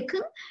çok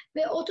yakın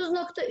ve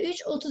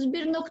 30.3,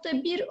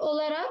 31.1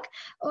 olarak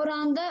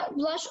oranda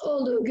bulaş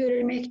olduğu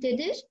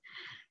görülmektedir.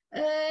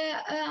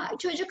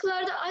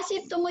 Çocuklarda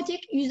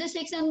asemptomatik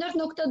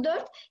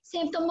 %84.4,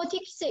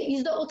 semptomatik ise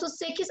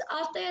 %38,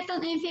 altta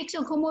yatan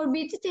enfeksiyon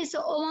komorbiditesi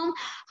olan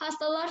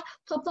hastalar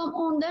toplam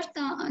 14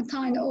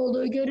 tane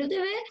olduğu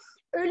görüldü ve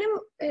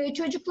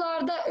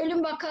çocuklarda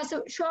ölüm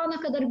vakası şu ana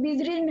kadar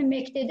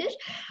bildirilmemektedir.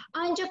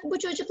 Ancak bu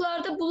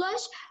çocuklarda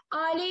bulaş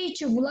aile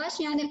içi bulaş,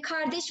 yani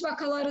kardeş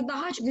vakaları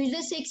daha çok,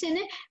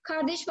 %80'i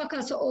kardeş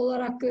vakası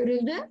olarak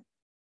görüldü.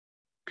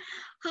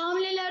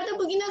 Hamilelerde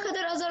bugüne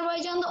kadar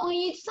Azerbaycan'da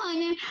 17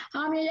 tane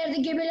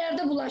hamilelerde,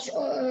 gebelerde bulaş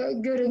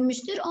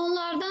görülmüştür.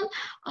 Onlardan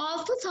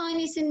 6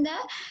 tanesinde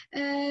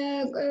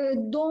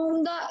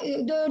doğumda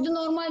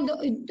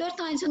 4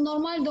 tanesi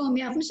normal doğum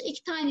yapmış,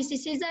 2 tanesi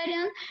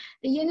sezaryen,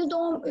 yeni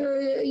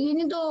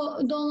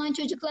doğulan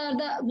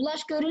çocuklarda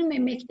bulaş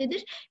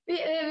görülmemektedir. Ve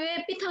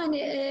bir tane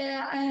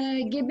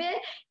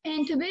gebe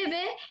entübe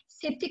ve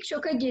septik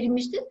şoka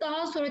girmiştir.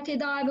 Daha sonra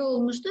tedavi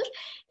olmuştur.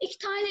 2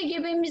 tane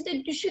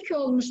gebemizde düşük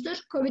olmuştur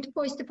COVID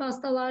pozitif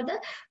hastalarda.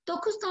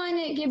 9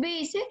 tane gebe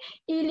ise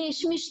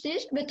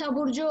iyileşmiştir ve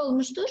taburcu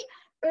olmuştur.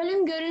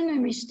 Ölüm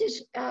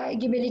görülmemiştir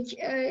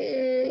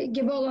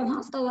gebe olan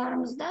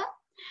hastalarımızda.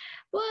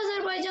 Bu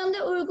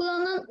Azerbaycan'da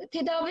uygulanan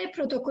tedavi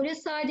protokolü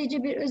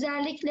sadece bir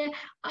özellikle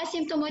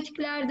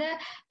asemptomatiklerde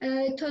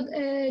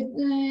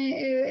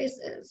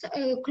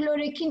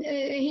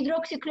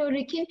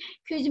hidroksiklorokin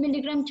 200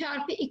 mg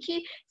çarpı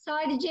 2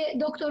 sadece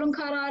doktorun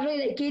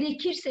kararıyla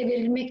gerekirse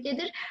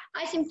verilmektedir.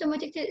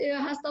 Asemptomatik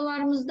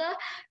hastalarımızda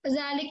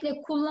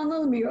özellikle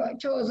kullanılmıyor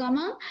çoğu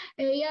zaman.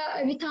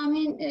 Ya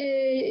vitamin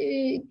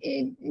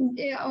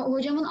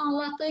hocamın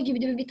anlattığı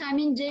gibi de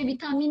vitamin C,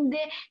 vitamin D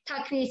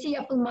takviyesi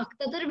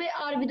yapılmaktadır ve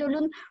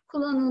arbidolun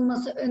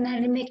kullanılması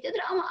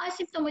önerilmektedir. Ama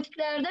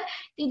asemptomatiklerde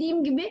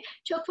dediğim gibi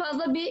çok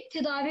fazla bir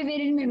tedavi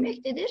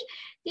verilmemektedir.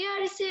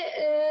 Diğer ise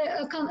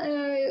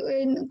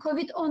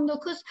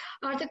COVID-19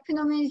 artık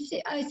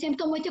pneumonisi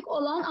semptomatik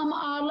olan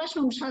ama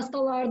ağırlaşmamış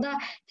hastalarda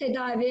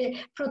tedavi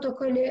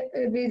protokolü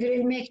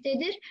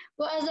bildirilmektedir.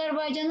 Bu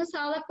Azerbaycan'ın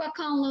Sağlık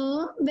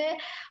Bakanlığı ve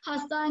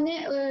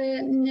hastane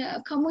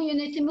kamu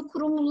yönetimi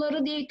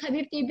kurumları diye,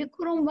 tabip diye bir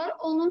kurum var.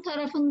 Onun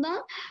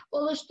tarafından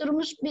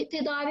oluşturulmuş bir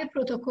tedavi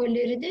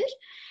protokolleridir.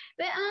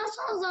 ve en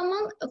son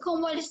zaman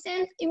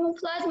konvalesent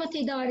immünoplazma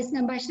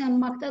tedavisine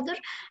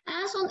başlanmaktadır.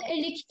 En son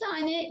 52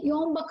 tane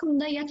yoğun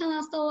bakımda yatan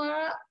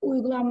hastalara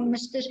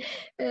uygulanmıştır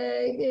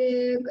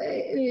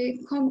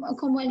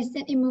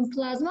konvalesent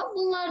immünoplazma.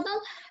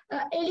 Bunlardan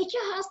 52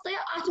 hastaya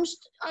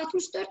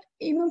 64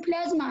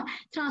 immünoplazma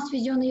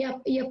transfüzyonu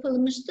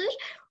yapılmıştır.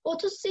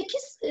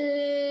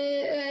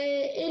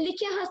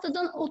 52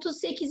 hastadan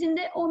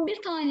 38'inde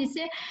 11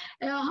 tanesi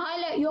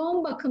hala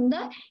yoğun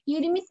bakımda,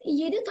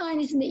 27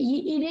 tanesinde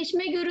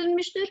iyileşme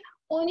görülmüştür,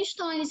 13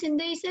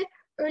 tanesinde ise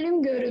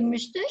ölüm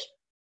görülmüştür.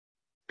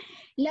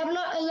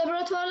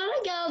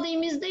 Laboratuvarlara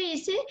geldiğimizde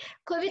ise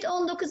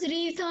COVID-19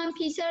 real-time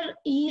PCR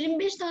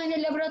 25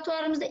 tane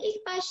laboratuvarımızda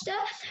ilk başta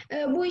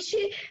bu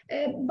işi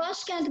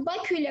başkent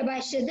Bakü ile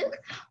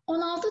başladık.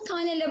 16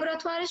 tane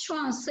laboratuvar şu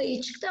an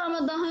sayı çıktı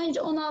ama daha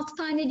önce 16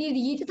 tane değildi,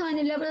 7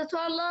 tane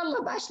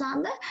laboratuvarlarla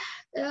başlandı.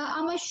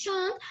 Ama şu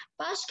an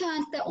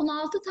başkentte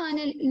 16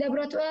 tane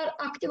laboratuvar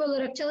aktif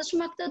olarak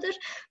çalışmaktadır.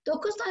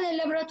 9 tane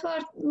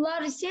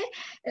laboratuvarlar ise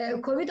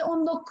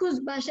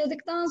COVID-19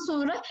 başladıktan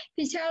sonra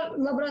PCR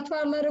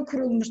laboratuvarları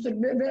kurulmuştur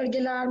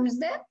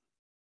bölgelerimizde.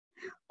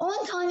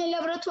 10 tane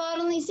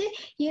laboratuvarın ise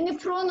yeni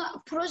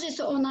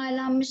projesi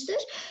onaylanmıştır.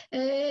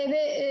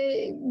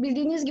 Ve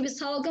bildiğiniz gibi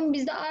salgın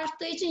bizde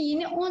arttığı için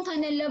yeni 10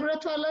 tane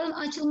laboratuvarların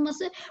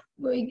açılması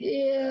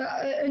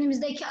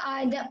önümüzdeki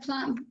ayda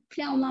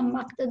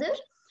planlanmaktadır.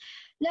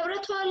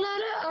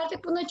 Laboratuvarlara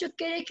artık buna çok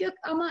gerek yok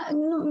ama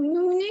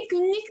numune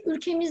günlük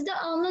ülkemizde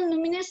alınan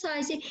numune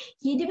sayısı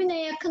 7000'e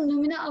yakın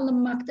numune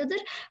alınmaktadır.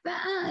 Ve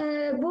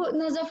bu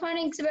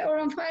nasofarenks ve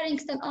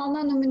oropharynx'ten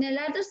alınan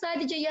numunelerde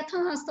sadece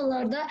yatan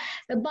hastalarda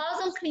ve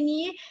bazen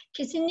kliniği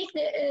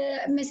kesinlikle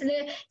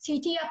mesela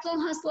CT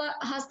yapılan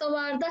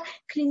hastalarda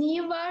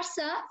kliniği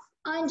varsa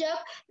ancak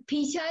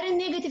PCR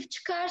negatif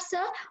çıkarsa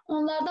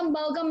onlardan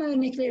balgam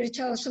örnekleri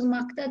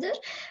çalışılmaktadır.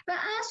 Ve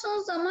en son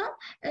zaman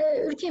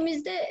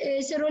ülkemizde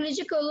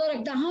serolojik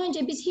olarak daha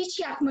önce biz hiç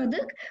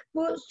yapmadık.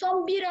 Bu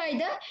son bir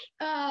ayda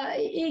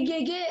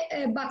IgG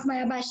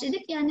bakmaya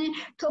başladık. Yani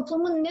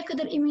toplumun ne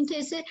kadar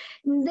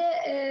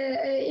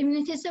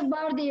immünitesi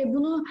var diye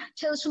bunu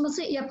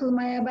çalışılması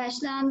yapılmaya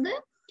başlandı.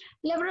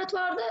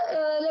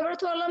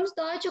 Laboratuvarlarımız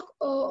daha çok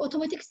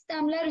otomatik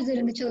sistemler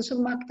üzerinde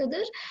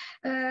çalışılmaktadır.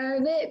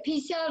 Ve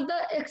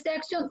PCR'da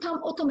ekstraksiyon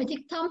tam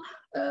otomatik, tam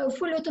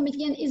full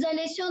otomatik, yani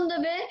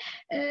izolasyonda ve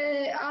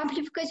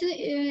amplifikasyon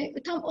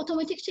tam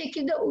otomatik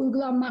şekilde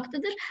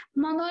uygulanmaktadır.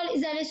 Manuel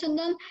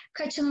izolasyondan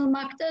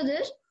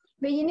kaçınılmaktadır.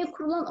 Ve yeni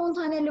kurulan 10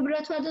 tane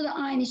laboratuvarda da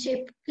aynı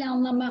şey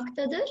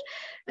planlanmaktadır.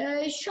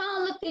 Şu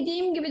anlık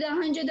dediğim gibi, daha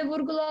önce de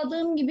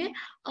vurguladığım gibi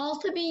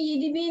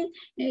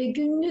 6.000-7.000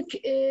 günlük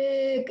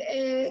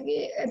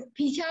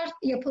PCR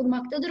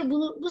yapılmaktadır.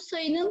 Bu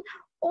sayının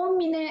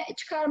 10.000'e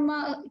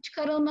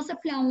çıkarılması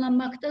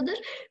planlanmaktadır.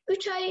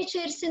 3 ay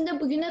içerisinde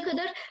bugüne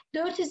kadar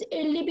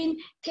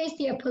 450.000 test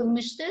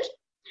yapılmıştır.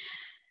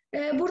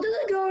 Burada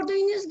da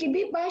gördüğünüz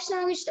gibi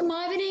başlangıçta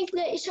mavi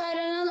renkle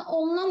işaretlenen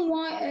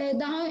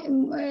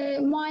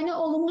muayene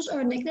olunmuş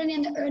örnekler,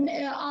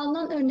 yani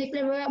alınan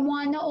örnekler veya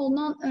muayene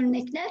olunan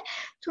örnekler.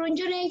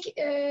 Turuncu renk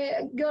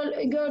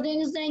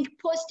gördüğünüz renk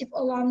pozitif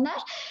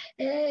olanlar.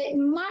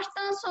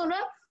 Mart'tan sonra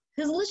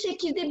hızlı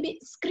şekilde bir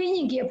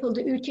screening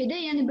yapıldı ülkede.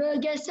 Yani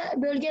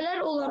bölgeler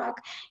olarak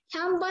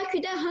hem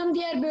Bakü'de hem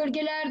diğer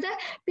bölgelerde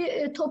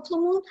bir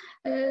toplumun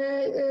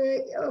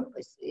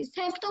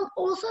semptom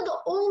olsa da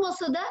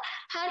olmasa da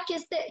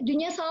herkeste,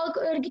 Dünya Sağlık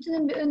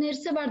Örgütü'nün bir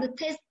önerisi vardı.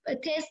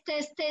 Test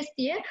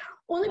diye.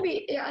 Onu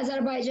bir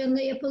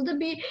Azerbaycan'da yapıldı.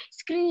 Bir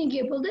screening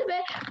yapıldı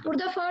ve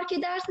burada fark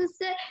edersiniz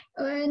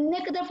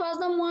ne kadar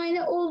fazla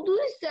muayene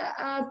olduysa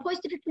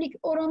pozitiflik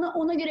oranı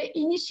ona göre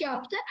iniş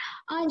yaptı.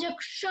 Ancak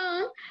şu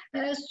an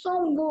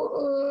son bu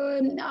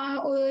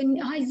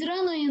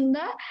Haziran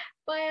ayında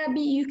bayağı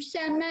bir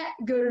yükselme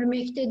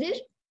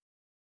görülmektedir.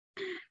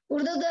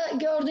 Burada da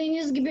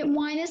gördüğünüz gibi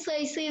muayene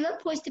sayısıyla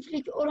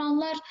pozitiflik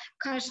oranlar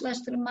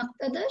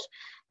karşılaştırılmaktadır.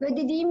 Ve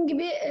dediğim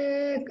gibi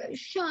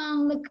şu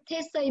anlık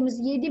test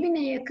sayımız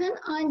 7.000'e yakın,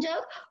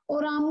 ancak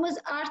oranımız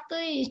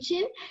arttığı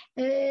için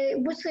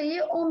bu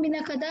sayıyı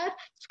 10.000'e kadar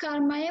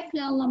çıkarmaya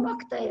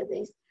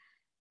planlamaktayız.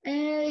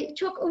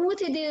 Çok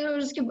umut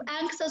ediyoruz ki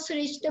en kısa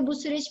süreçte bu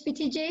süreç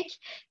bitecek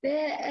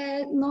ve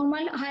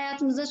normal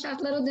hayatımıza,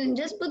 şartlara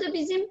döneceğiz. Bu da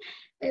bizim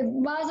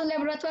bazı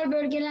laboratuvar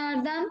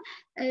bölgelerden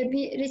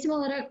bir resim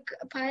olarak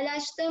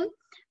paylaştım.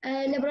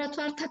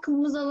 Laboratuvar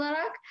takımımız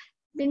olarak.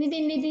 Beni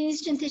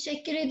dinlediğiniz için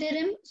teşekkür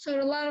ederim.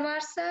 Sorular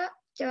varsa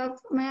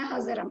cevaplamaya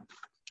hazırım.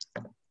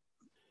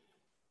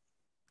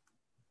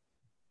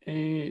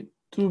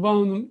 Tuğba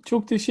Hanım,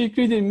 çok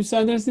teşekkür ederim.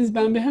 Müsaade ederseniz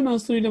ben bir hemen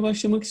soruyla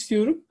başlamak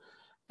istiyorum.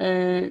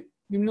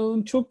 Gumral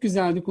Hanım, çok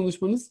güzeldi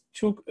konuşmanız.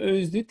 Çok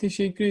özdü.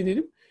 Teşekkür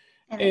ederim.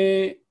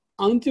 Evet.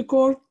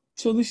 Antikor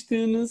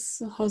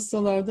çalıştığınız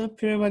hastalarda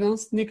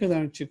prevalans ne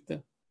kadar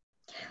çıktı?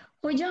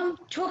 Hocam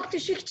çok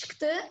düşük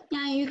çıktı.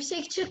 Yani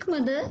yüksek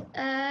çıkmadı.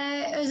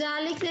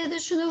 Özellikle de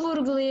şunu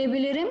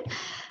vurgulayabilirim.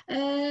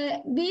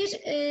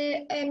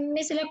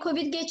 Mesela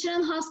COVID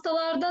geçiren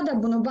hastalarda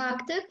da bunu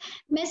baktık.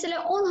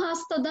 Mesela 10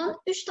 hastadan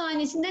 3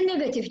 tanesinde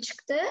negatif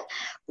çıktı.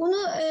 Bunu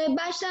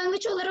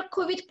başlangıç olarak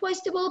COVID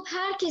pozitif olup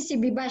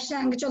herkesi bir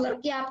başlangıç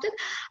olarak yaptık.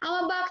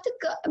 Ama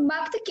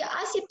baktık ki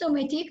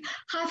asemptomatik,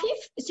 hafif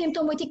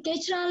semptomatik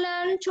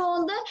geçirenlerin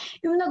çoğunda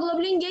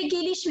immunoglobulin G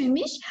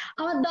gelişmemiş.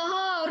 Ama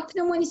daha ağır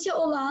pneumonisi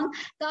olan,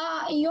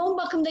 daha yoğun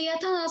bakımda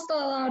yatan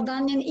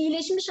hastalardan, yani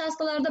iyileşmiş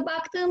hastalarda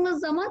baktığımız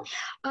zaman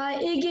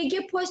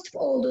IgG pozitif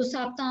olduğu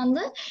saptandı.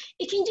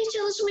 İkinci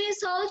çalışmayı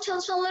sağlık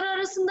çalışanları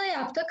arasında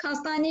yaptık.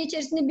 Hastane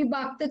içerisinde bir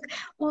baktık.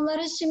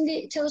 Onları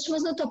şimdi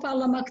çalışmasını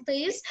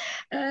toparlamaktayız.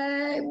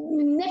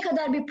 Ne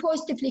kadar bir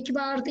pozitiflik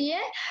var diye.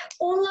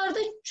 Onlarda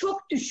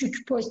çok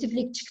düşük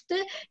pozitiflik çıktı.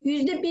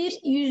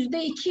 %1,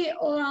 %2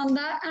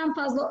 oranda en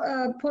fazla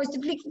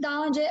pozitiflik,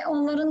 daha önce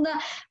onların da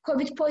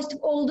COVID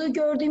pozitif olduğu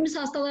gördüğümüz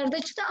hastalarda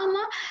çıktı ama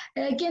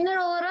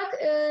genel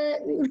olarak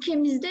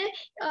ülkemizde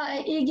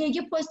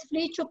IgG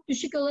pozitifliği çok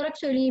düşük olarak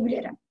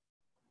söyleyebilirim.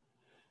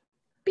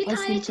 Bir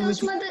tane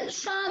çalışmada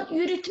şu an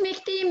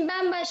yürütmekteyim.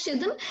 Ben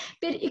başladım.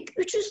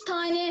 300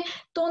 tane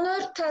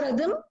donör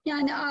taradım.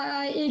 Yani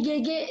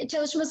IgG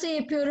çalışması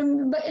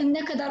yapıyorum.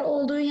 Ne kadar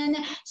olduğu, yani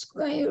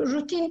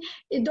rutin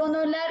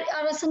donörler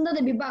arasında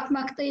da bir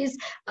bakmaktayız.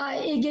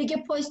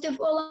 IgG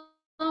pozitif olan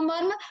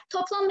var mı?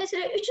 Toplam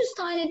mesela 300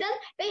 taneden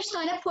 5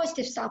 tane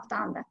pozitif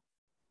saptandı.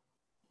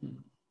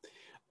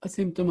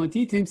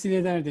 Asemptomatiği temsil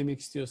eder demek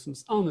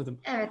istiyorsunuz. Anladım.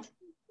 Evet.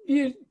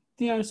 Bir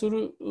diğer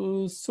soru,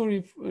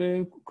 sorry,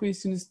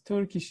 question is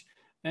Turkish.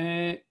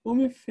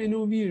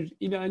 Omifenovir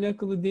ile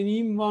alakalı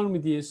deneyim var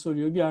mı diye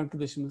soruyor bir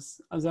arkadaşımız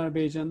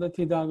Azerbaycan'da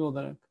tedavi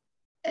olarak.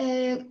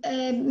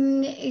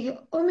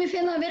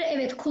 Omifenovir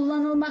evet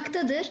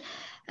kullanılmaktadır.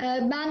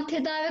 Ben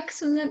tedavi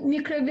kısmında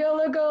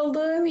mikrobiyolog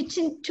olduğum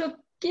için çok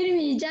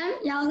girmeyeceğim.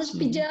 Yanlış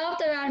bir cevap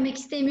da vermek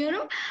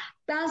istemiyorum.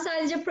 Ben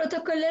sadece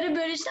protokolleri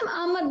bölüştüm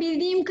ama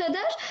bildiğim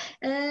kadar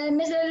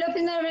mesela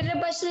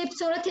lopinavir başlayıp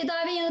sonra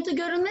tedavi yanıtı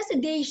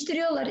görülmezse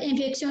değiştiriyorlar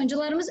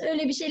enfeksiyoncularımız.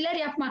 Öyle bir şeyler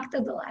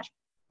yapmaktadılar.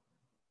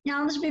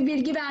 Yanlış bir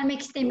bilgi vermek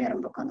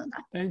istemiyorum bu konuda.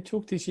 Ben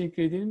çok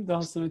teşekkür ederim.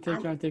 Daha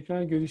sonra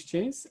tekrar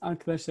görüşeceğiz.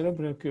 Arkadaşlara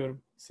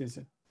bırakıyorum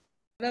sizi.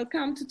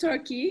 Welcome to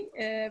Turkey,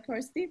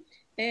 firstly.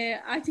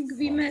 I think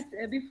we met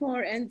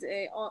before, and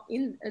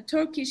in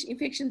Turkish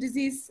infection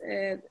disease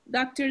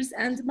doctors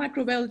and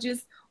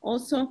microbiologists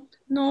also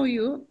know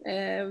you.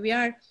 We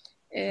are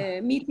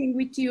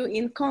meeting with you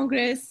in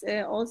Congress.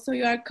 Also,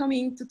 you are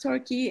coming to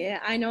Turkey,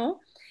 I know.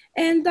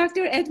 And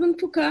Dr. Edmond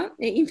PUCA,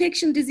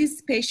 infection disease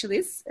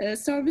specialist,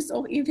 Service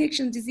of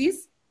Infection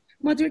Disease,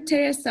 Mother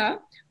Teresa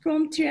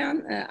from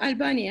Tiran,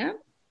 Albania.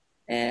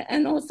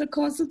 And also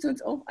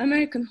consultant of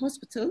American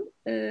Hospital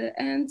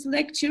and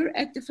lecturer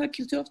at the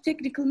Faculty of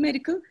Technical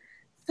Medical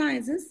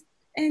Sciences.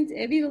 And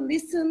we will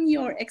listen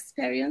your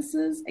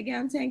experiences.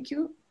 Again, thank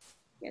you.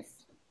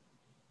 Yes.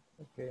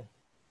 Okay.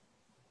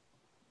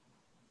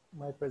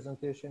 My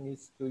presentation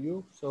is to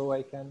you, so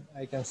I can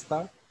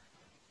start.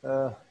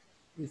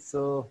 It's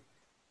a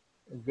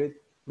great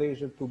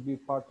pleasure to be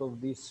part of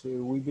this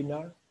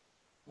webinar,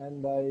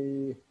 and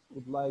I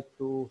would like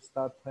to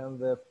start when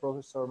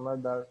Professor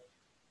Mehrdad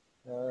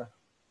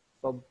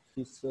stopped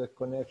his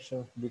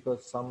connection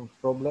because some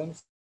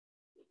problems.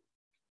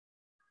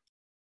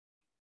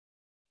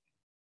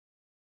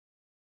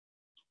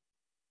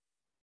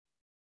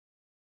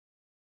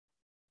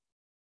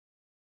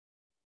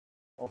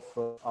 Of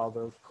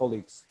other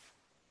colleagues.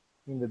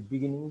 In the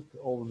beginning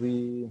of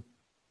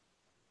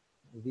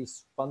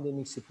this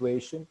pandemic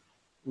situation,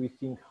 we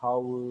think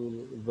how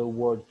the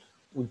world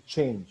will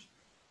change,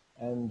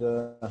 and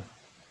a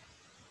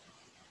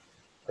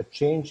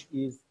change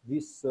is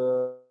this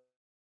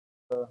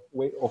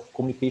way of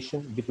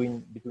communication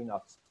between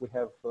us. We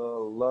have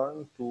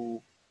learned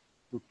to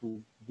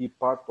be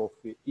part of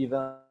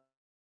event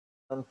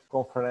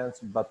conference,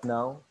 but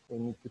now we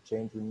need to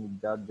change. We need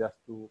that just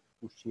to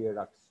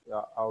share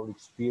our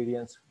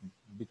experience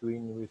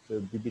between with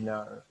the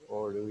webinar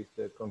or with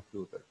the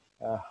computer.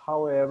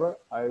 However,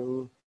 I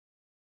would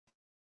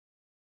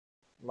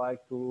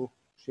like to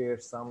share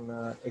some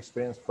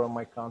experience from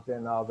my country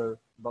and other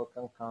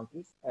Balkan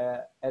countries.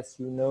 As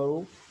you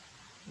know,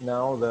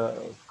 now the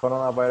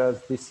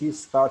coronavirus disease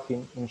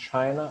starting in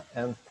China,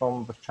 and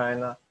from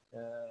China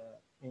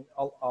in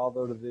all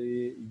other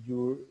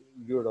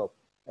Europe.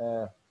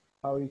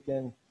 How you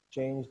can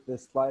change the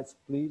slides,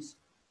 please?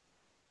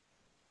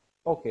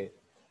 Okay,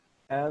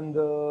 and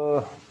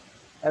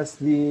as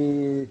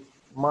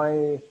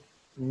my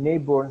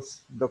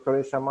neighbors,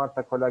 Dr.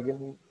 Marta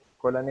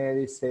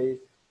Colaneri say,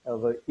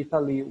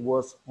 Italy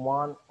was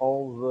one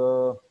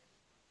of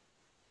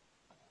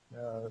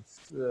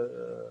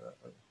the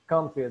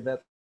countries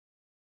that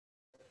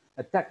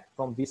attacked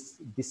from this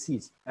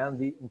disease, and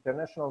the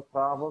international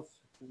travels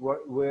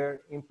were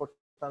important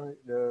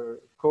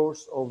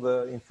cause of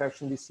the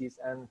infection disease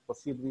and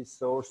possibly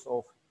source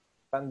of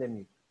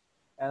pandemic.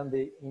 And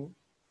in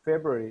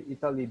February,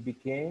 Italy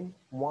became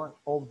one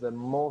of the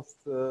most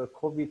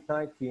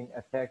COVID-19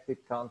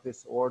 affected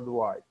countries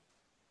worldwide.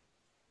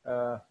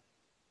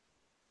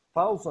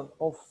 thousands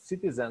of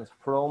citizens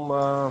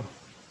from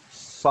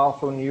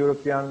Southern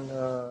European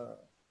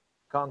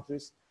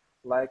countries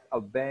like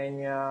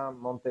Albania,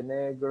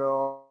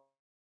 Montenegro,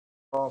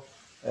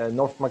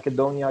 North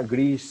Macedonia,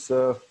 Greece,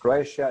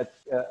 Croatia,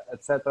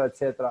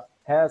 etc.,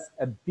 has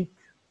a big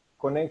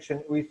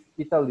connection with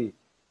Italy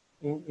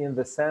in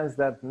the sense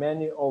that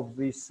many of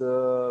these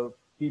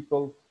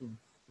people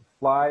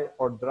fly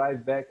or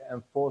drive back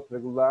and forth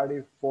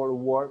regularly for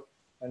work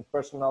and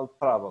personal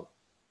travel.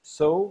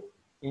 So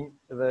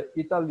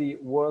Italy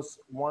was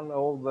one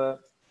of the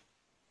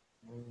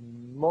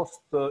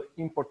most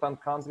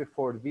important country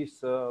for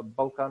these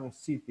Balkan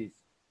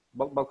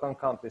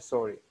countries,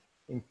 sorry.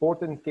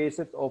 Important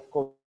cases of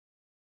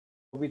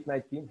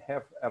COVID-19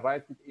 have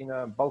arrived in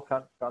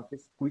Balkan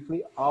countries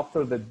quickly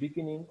after the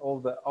beginning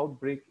of the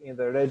outbreak in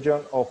the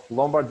region of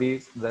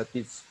Lombardy that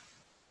is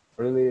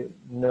really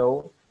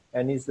known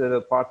and is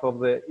part of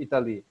the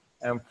Italy.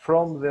 And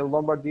from the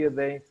Lombardy,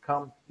 they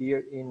come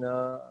here in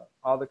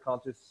other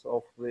countries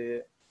of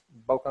the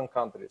Balkan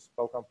countries,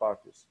 Balkan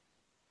parties.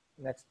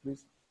 Next,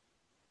 please.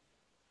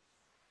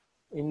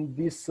 In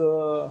this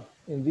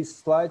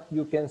slide,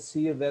 you can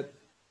see that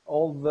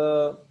all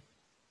the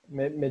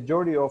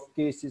majority of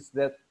cases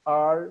that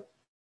are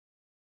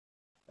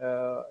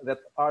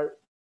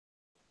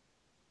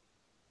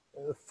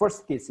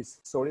first cases,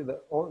 sorry,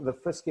 the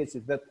first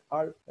cases that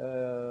are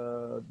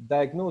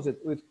diagnosed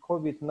with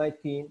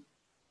COVID-19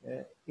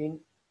 in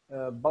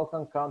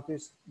Balkan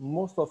countries,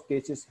 most of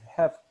cases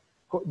have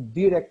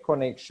direct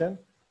connection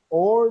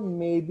or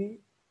maybe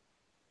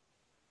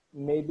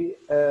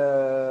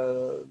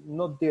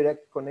not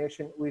direct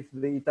connection with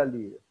the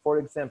Italy. For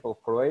example,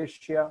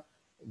 Croatia,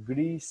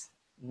 Greece,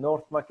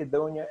 North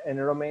Macedonia, and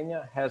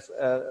Romania has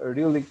a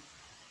really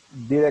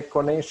direct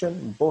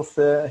connection,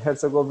 Bosnia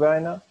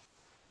Herzegovina,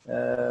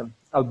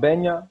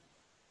 Albania,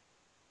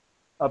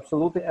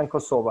 absolutely, and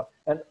Kosovo.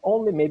 And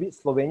only maybe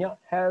Slovenia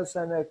has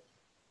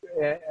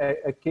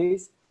a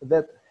case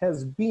that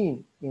has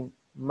been in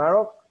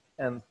Morocco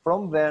and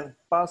from then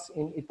pass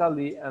in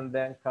Italy and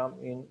then come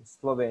in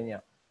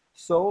Slovenia.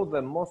 So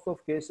the most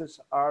of cases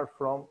are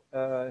from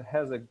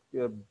has a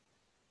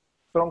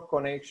strong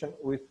connection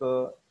with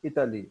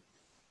Italy,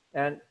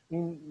 and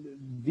in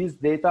these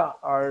data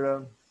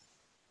are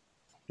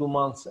 2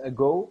 months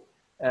ago,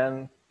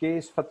 and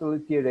case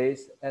fatality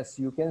rates, as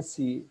you can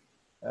see,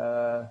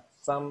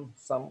 some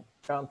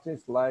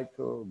countries like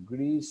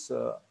Greece,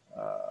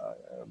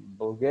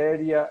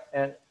 Bulgaria,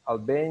 and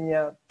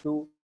Albania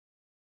too.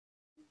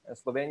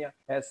 Slovenia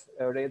has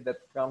a rate that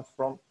comes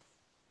from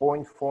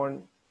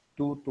 0.42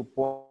 to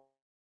 0.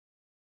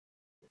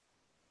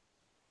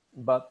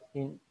 But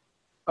in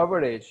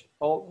average,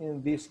 all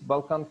in these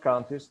Balkan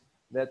countries,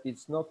 that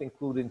it's not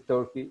including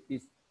Turkey,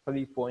 is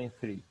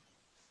 3.3.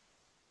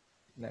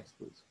 Next,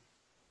 please.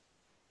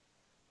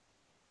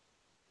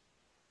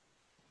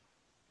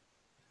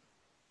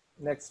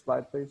 Next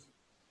slide, please.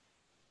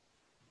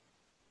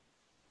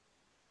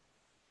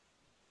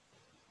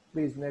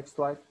 Please, next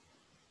slide.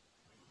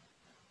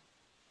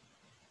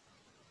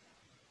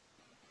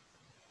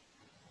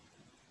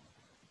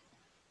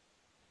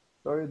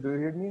 Sorry, do you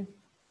hear me?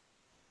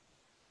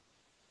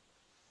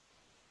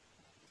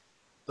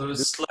 So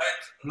slide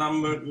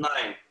number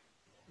 9.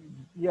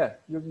 Yeah,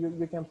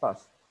 you can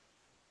pass.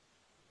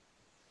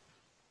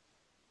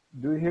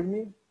 Do you hear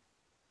me?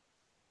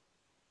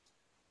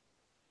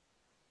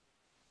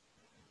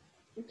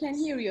 We can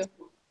hear you.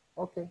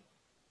 Okay.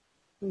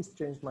 Please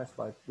change my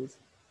slide, please.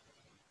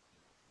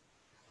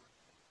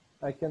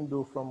 I can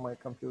do from my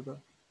computer.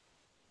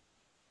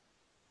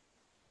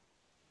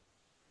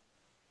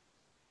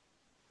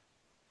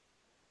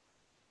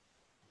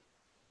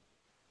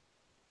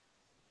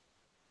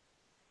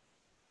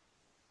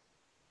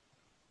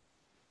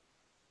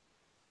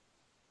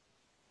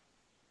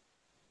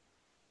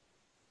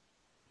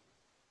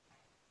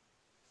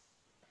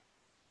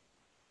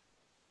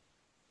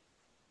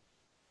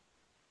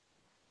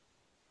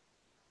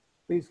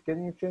 Please,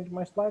 can you change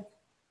my slide?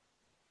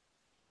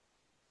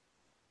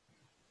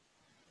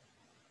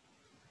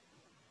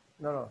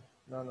 No.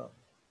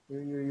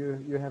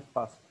 You have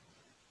passed.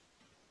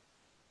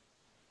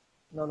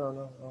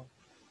 No.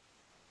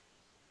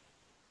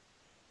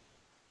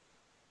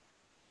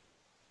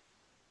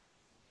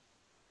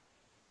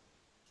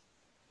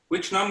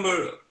 Which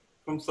number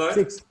from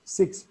slide?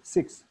 Six,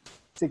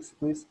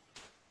 please.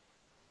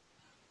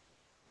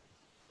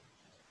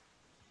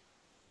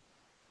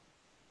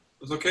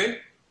 It's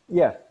okay?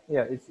 Yeah,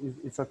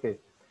 it's okay.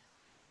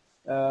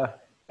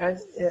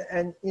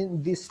 And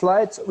in these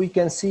slides, we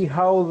can see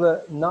how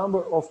the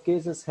number of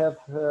cases have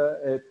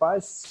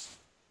passed.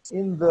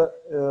 In the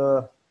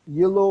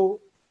yellow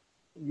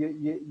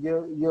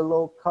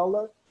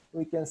color,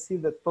 we can see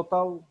the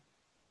total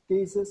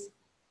cases.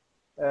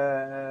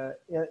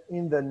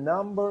 In the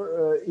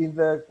number, in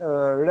the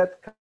red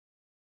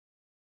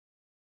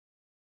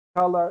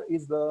color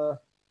is the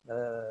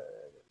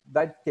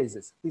died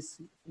cases.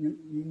 Please,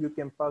 you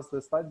can pass the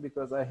slide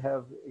because I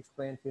have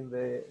explained in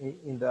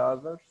the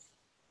others.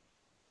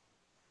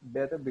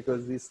 better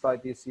because this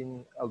slide is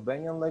in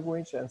Albanian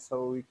language, and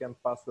so we can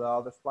pass the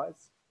other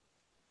slides.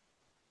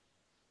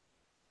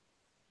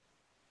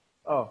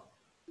 Oh,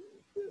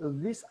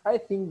 this, I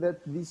think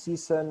that this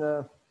is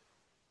an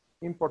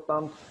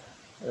important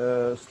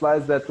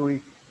slide that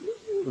we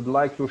would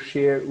like to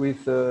share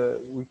with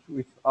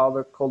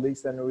other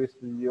colleagues and with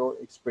your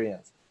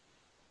experience.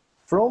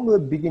 From the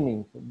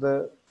beginning,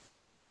 the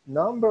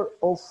number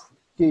of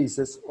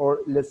cases,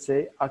 or let's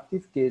say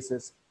active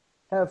cases,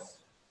 have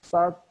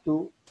started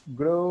to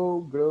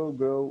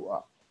grow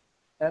up.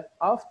 And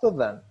after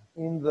that,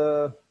 in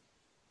the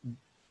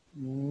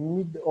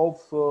mid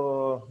of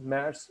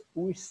March,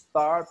 we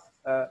start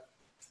a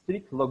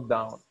strict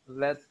lockdown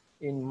that,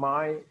 in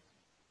my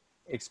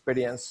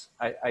experience,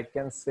 I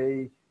can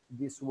say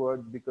this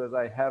word because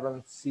I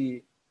haven't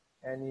seen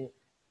any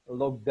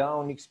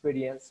lockdown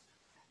experience,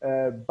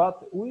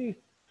 but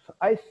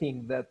I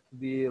think that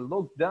the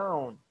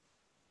lockdown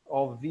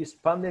of this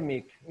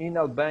pandemic in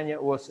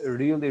Albania was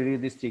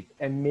really strict,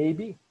 and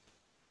maybe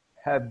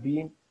have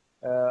been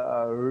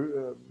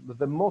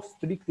the most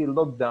strictly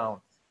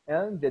lockdown.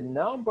 And the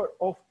number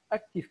of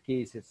active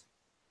cases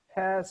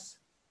has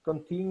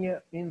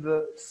continued in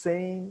the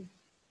same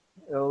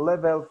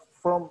level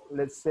from,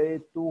 let's say,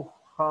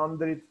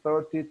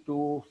 230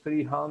 to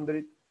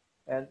 300,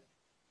 and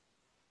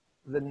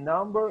the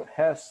number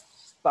has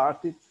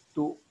started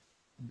to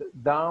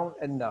down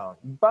and down.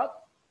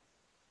 But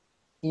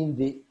in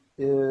the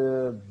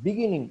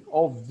beginning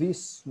of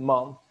this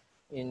month,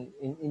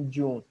 in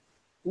June,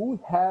 we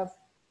have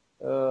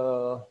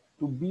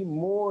to be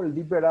more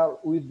liberal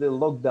with the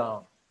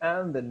lockdown,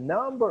 and the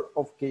number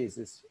of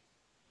cases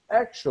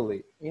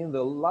actually in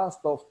the last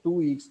of 2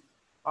 weeks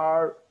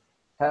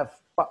have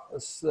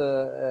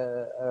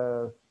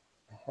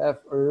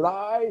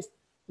rise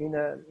in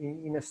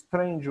a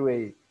strange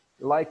way,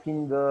 like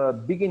in the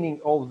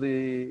beginning of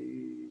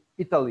the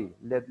Italy,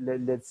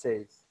 let's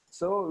say.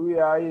 So we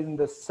are in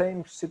the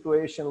same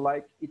situation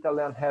like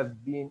Italian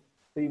have been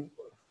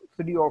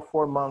three or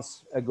 4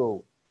 months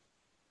ago.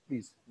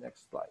 Please,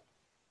 next slide.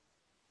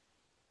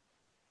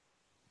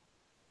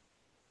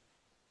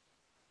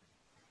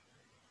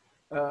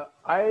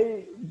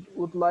 I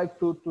would like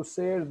to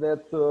say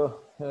that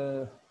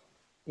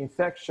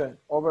infection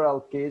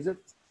overall cases,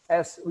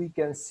 as we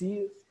can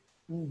see,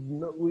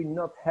 we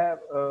not have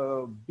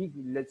a big,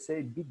 let's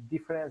say, big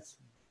difference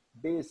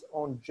based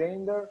on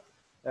gender.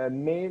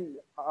 Male,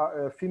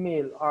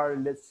 female are,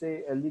 let's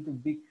say, a little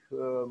bit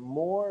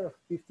more,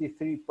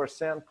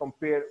 53%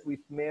 compared with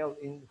male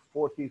in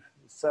 47%.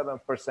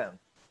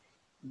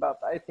 But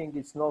I think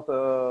it's not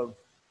a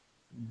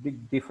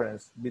big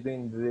difference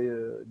between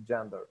the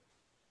gender.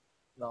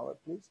 Now,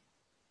 please.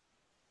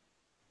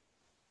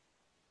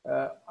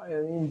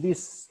 In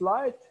this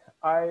slide,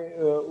 I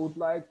would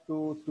like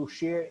to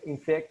share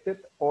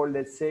infected, or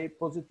let's say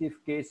positive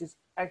cases.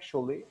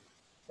 Actually,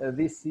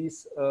 this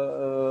is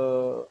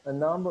a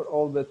number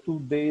of the 2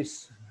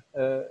 days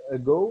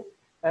ago,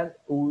 and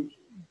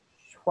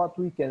what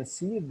we can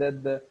see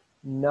that the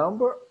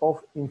number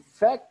of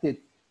infected,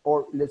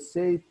 or let's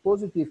say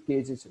positive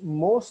cases,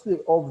 mostly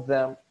of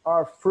them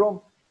are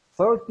from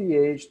 30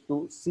 age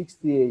to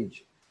 60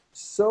 age.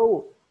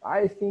 So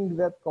I think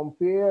that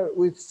compared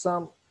with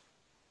some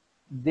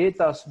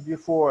data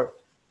before,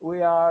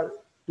 we are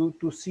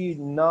to see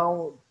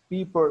now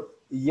people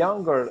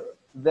younger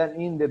than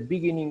in the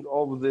beginning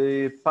of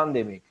the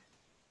pandemic.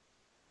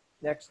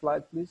 Next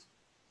slide, please.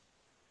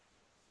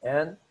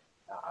 And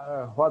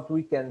what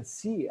we can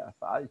see,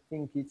 I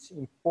think it's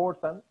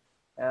important,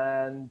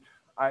 and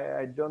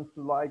I don't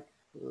like,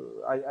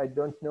 I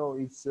don't know,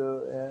 it's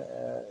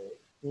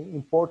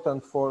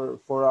important for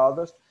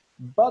others,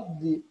 but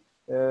the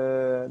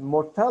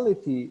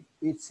mortality,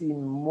 it's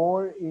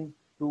more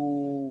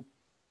into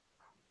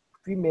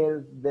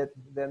female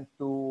than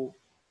to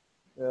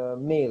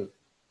male.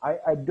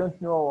 I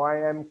don't know I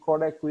am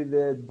correct with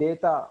the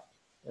data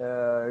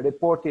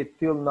reported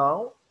till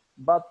now,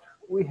 but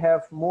we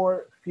have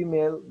more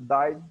female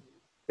died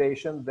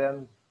patient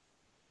than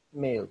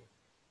male.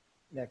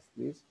 Next,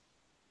 please.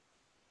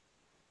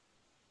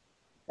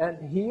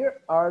 And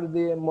here are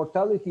the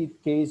mortality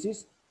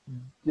cases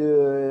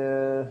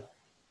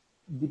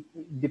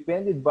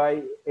depended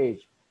by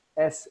age.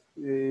 As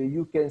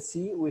you can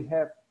see, we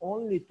have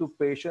only 2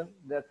 patients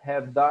that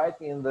have died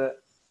in the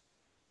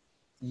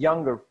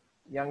younger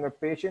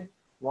patient.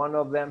 One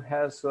of them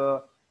has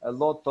a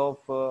lot of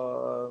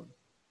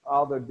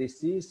other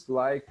disease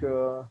like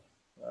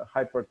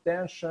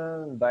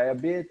hypertension,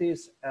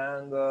 diabetes,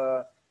 and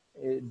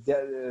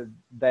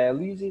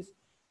dialysis,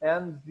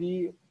 and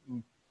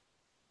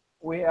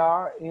we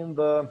are in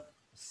the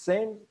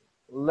same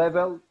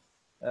level.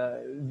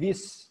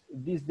 These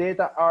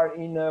data are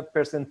in a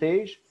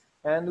percentage,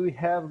 and we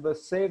have the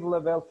same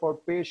level for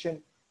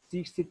patient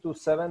 60 to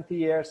 70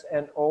 years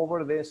and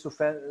over than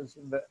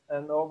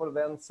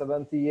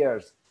 70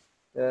 years.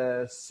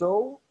 I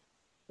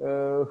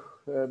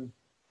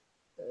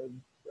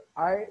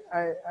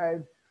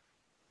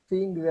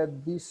think that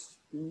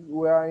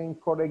we are in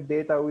correct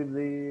data with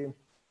the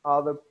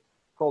other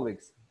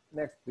colleagues.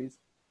 Next, please.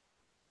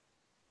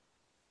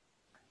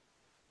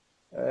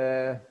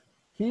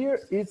 Here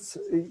it's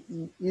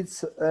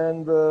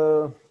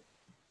an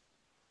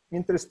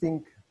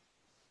interesting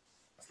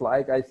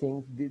slide, I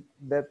think,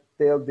 that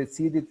tell the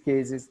seeded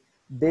cases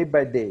day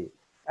by day.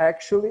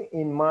 Actually,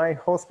 in my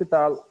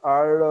hospital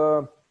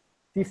are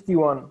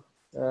 51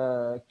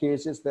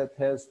 cases that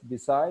has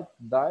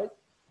died,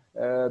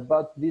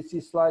 but this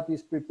slide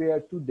is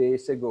prepared 2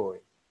 days ago.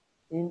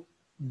 In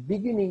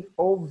beginning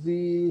of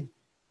the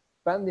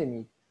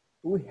pandemic,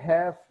 we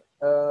have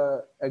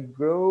a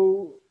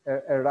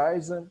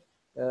rise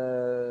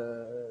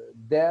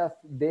death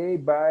day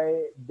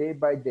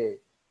by day,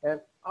 and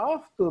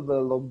after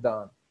the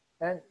lockdown,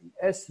 and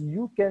as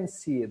you can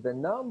see, the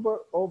number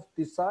of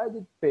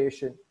decided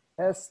patients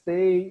has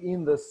stayed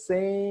in the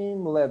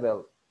same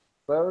level,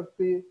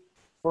 30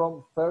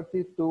 from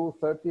 32,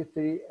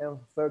 33, and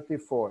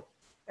 34,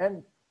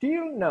 and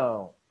till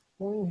now,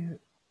 when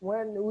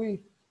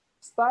we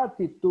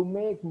started to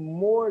make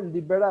more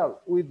liberal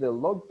with the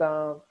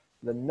lockdown,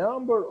 the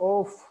number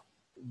of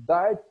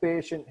died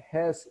patients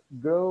has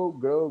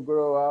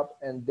grow up,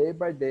 and day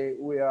by day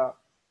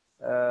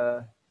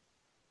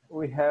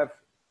we have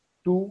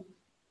two,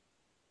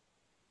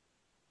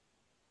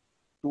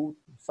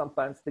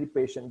 sometimes 3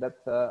 patients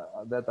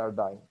that are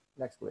dying.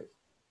 Next, please.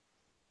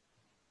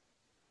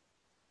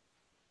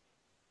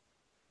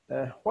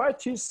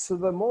 What is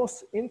the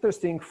most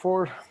interesting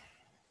for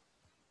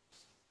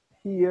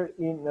here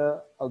in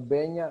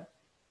Albania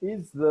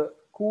is the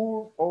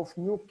curve of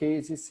new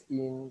cases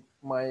in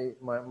my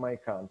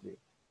country.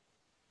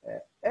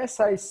 As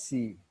I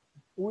see,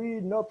 we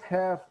not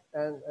have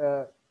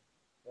a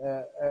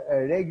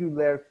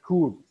regular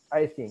curve.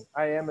 I think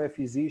I am a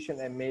physician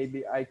and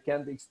maybe I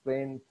can't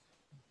explain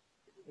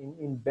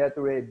in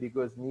better way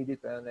because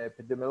needed an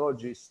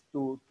epidemiologist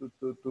to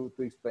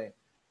explain.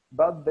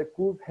 But the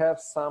curve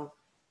have some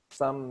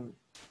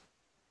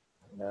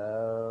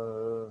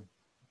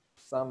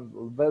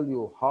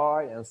value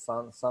high and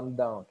some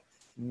down.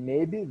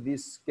 Maybe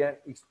this can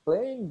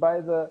explain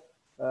by the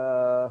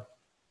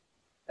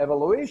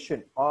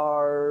evaluation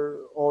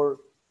or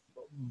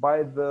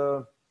by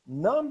the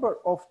number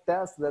of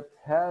tests that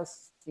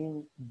has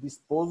in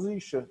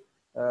disposition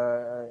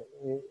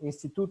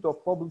Institute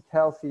of Public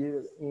Health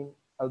here in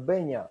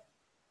Albania,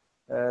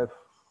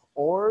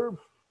 or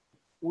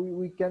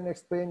we can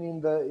explain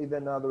in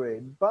another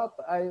way. But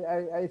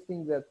I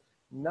think that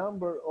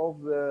number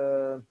of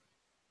the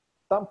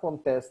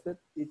tampon tested,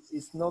 it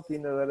is not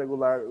in a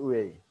regular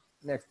way.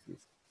 Next,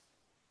 please.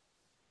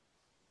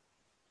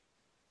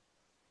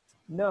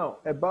 Now,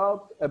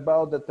 about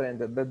the trend,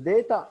 the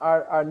data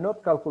are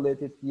not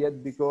calculated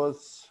yet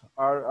because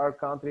our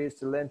country is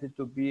selected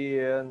to be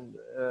a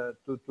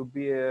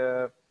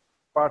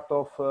part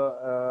of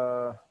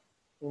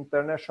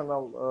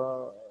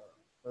international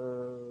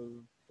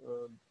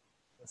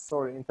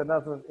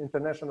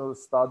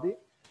study.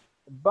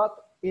 But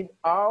in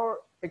our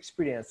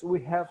experience,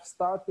 we have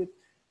started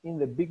in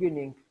the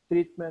beginning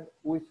treatment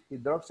with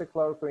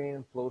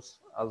hydroxychloroquine plus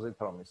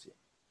azithromycin.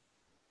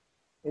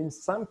 In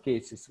some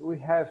cases, we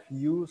have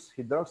used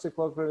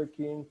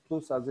hydroxychloroquine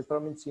plus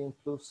azithromycin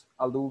plus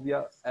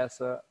alluvia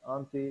as an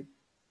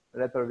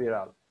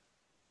antiretroviral.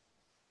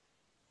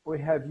 We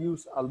have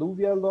used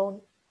alluvia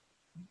alone.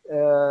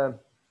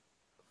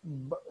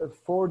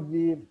 For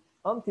the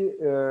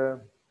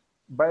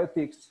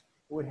antibiotics,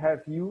 we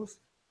have used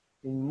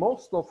in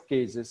most of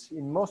cases,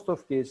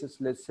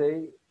 let's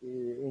say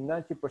in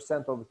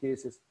 90% of the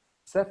cases,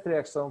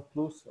 ceftriaxone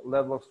plus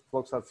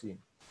levofloxacin.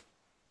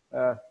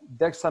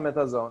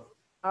 Dexamethasone.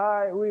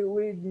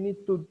 We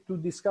need to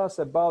discuss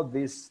about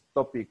this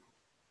topic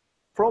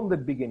from the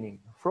beginning.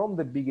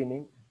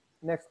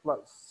 Next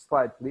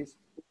slide, please.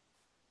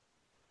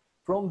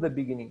 From the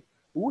beginning,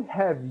 we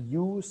have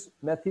used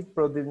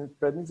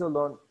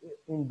methylprednisolone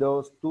in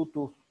dose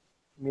 2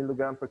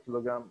 milligram per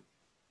kilogram.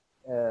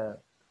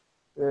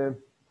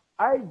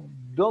 I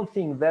don't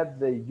think that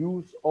the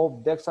use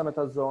of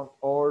dexamethasone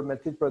or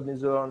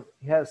methylprednisolone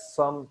has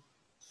some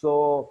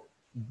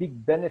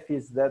big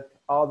benefits that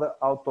other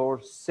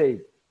authors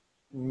say.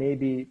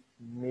 Maybe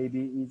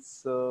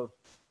it's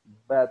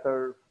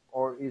better,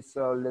 or it's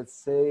let's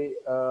say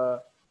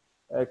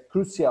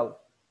crucial.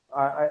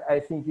 I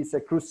think it's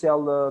a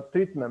crucial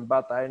treatment,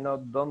 but I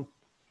don't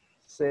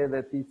say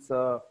that it's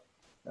a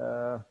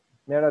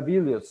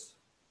miraculous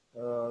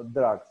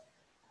drug.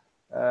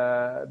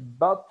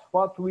 But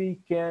what we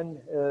can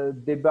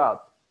debate,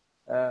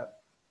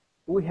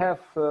 we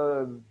have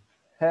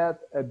had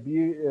a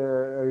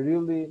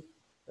really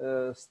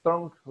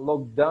strong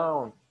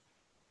lockdown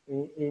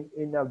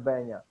in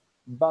Albania,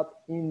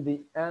 but in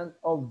the end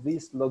of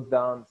this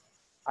lockdown,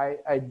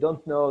 I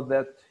don't know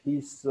that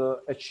he's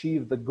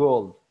achieved the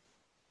goal,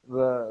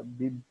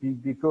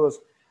 because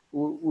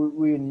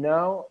we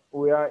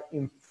are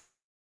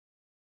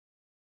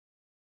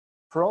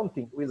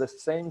confronting with the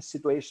same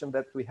situation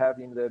that we have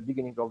in the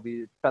beginning of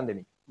the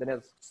pandemic. The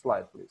next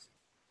slide, please.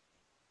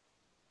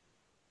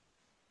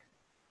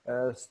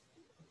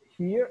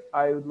 here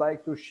I would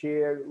like to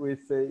share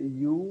with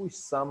you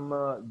some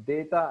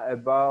data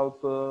about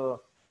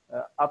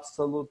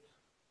absolute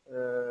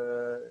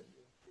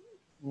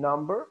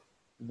number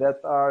that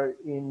are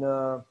in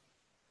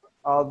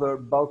other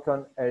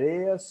Balkan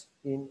areas,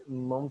 in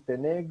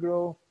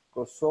Montenegro,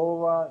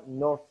 Kosovo,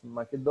 North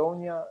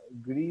Macedonia,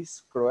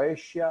 Greece,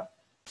 Croatia,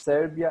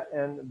 Serbia,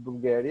 and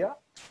Bulgaria.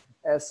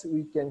 As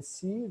we can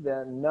see,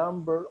 the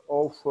number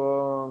of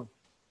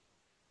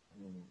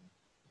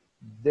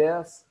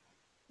deaths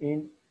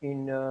in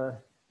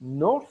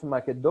North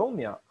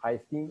Macedonia, I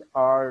think,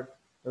 are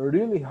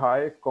really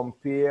high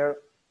compared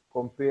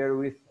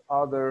with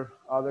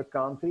other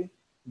country,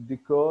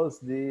 because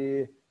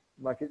the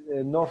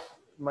North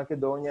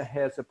Macedonia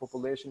has a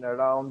population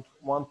around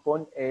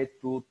 1.8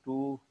 to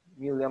 2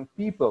 million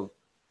people.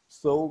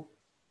 So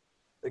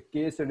the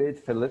case rate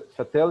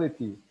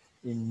fatality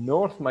in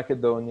North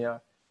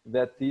Macedonia,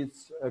 that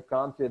is a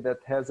country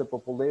that has a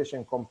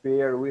population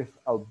compared with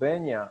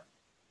Albania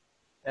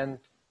and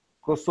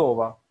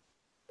Kosovo,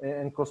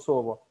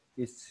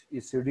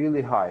 is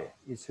really high.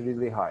 It's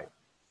really high.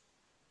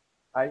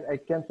 I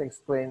can't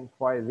explain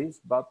why this,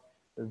 but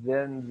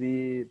then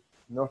the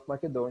North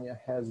Macedonia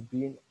has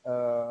been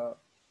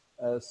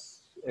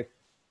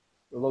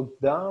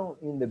locked down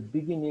in the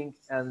beginning,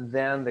 and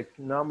then the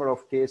number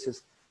of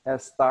cases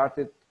has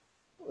started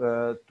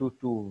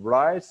to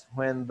rise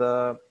when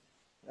the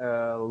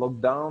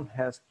lockdown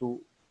has to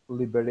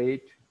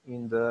liberate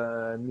in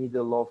the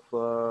middle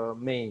of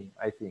May,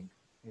 I think,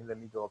 in the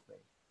middle of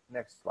May.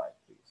 Next slide,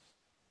 please.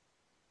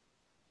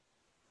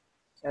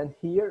 And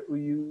here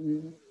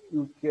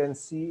you can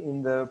see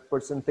in the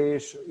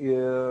percentage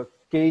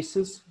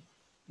cases,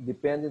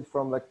 depending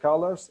from the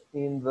colors,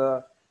 in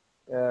the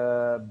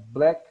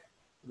black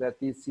that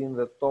is in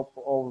the top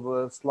of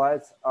the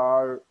slides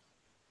are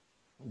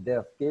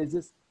death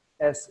cases.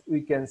 As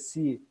we can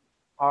see,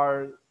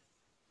 are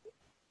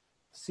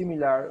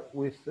similar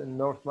with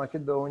North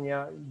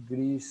Macedonia,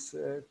 Greece,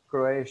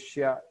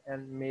 Croatia,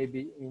 and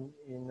maybe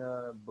in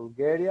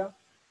Bulgaria.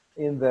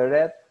 In the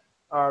red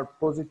are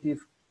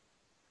positive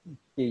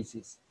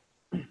cases.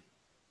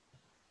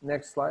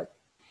 Next slide.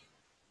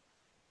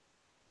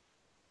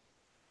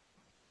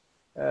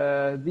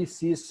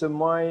 This is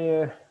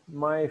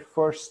my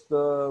first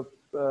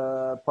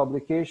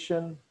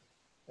publication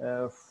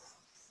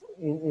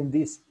in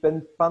this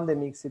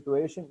pandemic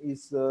situation.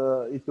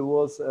 It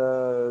was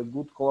a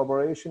good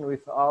collaboration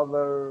with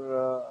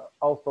other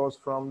authors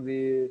from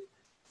the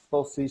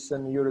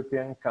Southeastern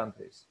European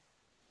countries.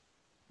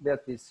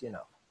 That is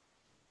enough.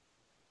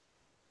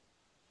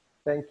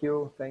 Thank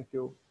you. Thank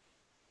you.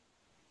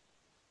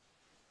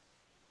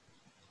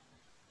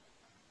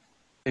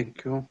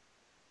 Thank you.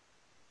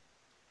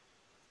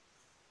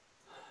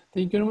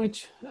 Thank you very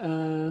much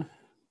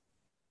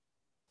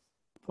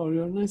for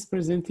your nice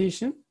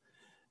presentation.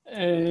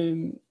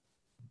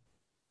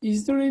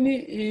 Is there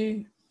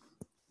any,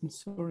 I'm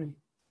sorry.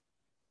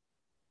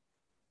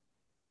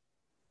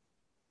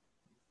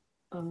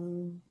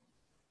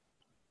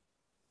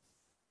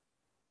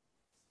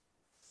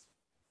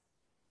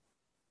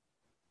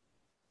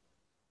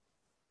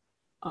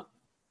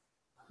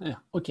 Yeah,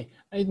 okay,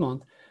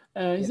 Edmond.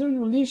 Is there a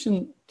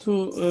relation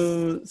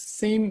to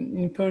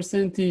same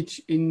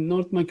percentage in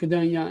North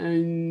Macedonia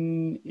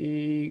and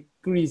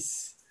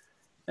Greece?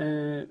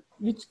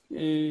 Which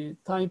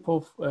type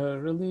of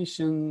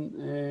relation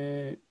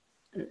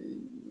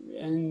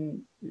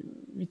and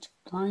which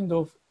kind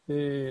of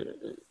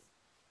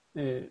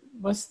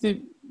what's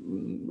the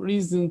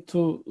reason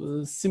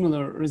to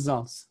similar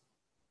results?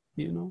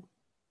 You know?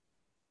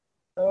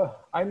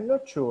 I'm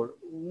not sure.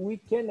 We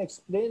can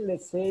explain,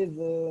 let's say,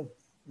 the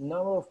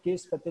number of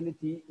case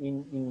fatality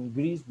in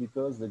Greece,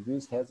 because the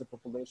Greece has a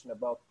population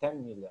about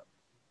 10 million.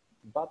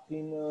 But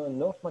in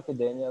North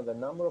Macedonia, the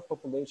number of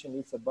population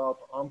is about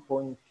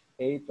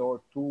 1.8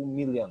 or 2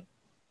 million.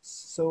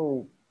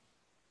 So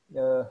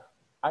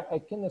I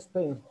can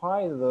explain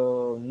why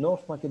the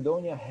North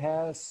Macedonia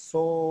has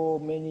so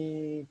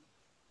many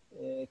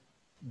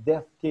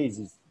death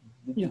cases,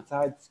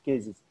 besides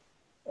cases.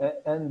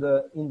 And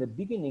in the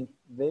beginning,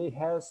 they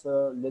has,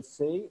 let's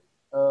say,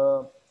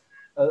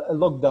 a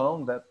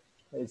lockdown that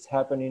is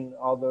happening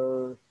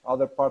other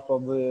part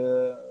of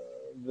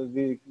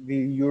the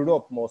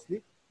Europe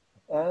mostly,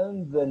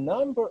 and the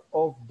number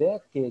of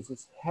death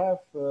cases have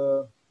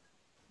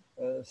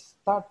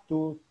start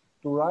to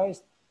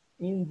rise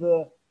in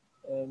the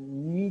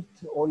mid,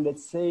 or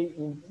let's say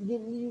in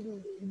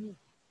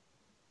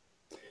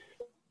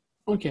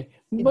okay.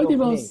 What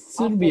about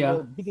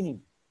Serbia?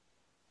 Beginning.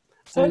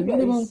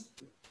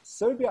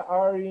 Serbia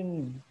are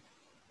in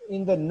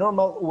the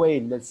normal way,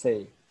 let's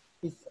say.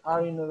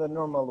 Are in the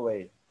normal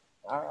way.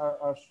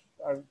 Are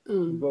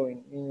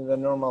going in the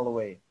normal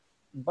way.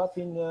 But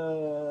in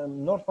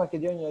North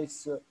Macedonia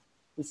is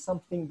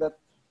something that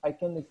I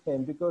can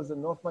explain, because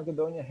North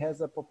Macedonia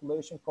has a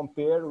population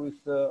compared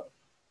with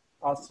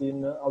us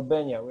in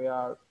Albania. We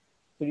are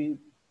 3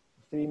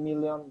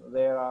 million,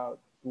 there are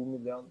 2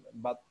 million,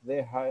 but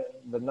the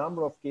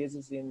number of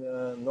cases in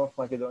North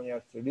Macedonia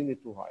is really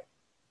too high.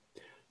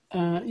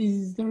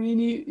 Is there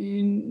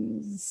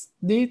any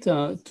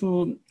data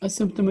to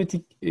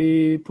asymptomatic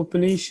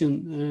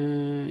population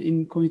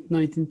in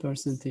COVID-19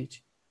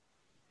 percentage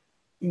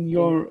in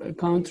your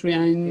country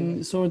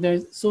and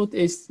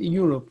Southeast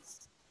Europe?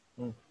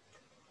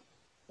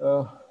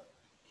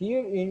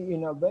 Here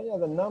in Albania,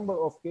 the number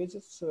of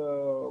cases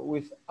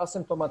with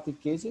asymptomatic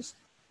cases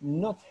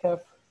not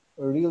have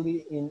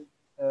really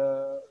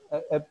a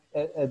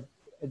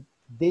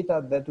data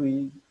that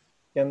we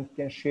can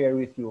share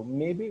with you.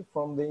 Maybe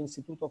from the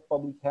Institute of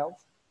Public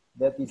Health,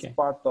 that is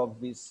part of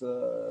this.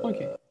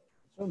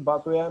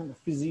 But we are a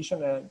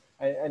physician and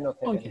I don't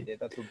have any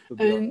data to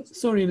be honest.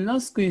 Sorry,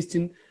 last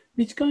question.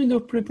 Which kind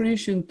of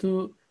preparation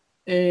to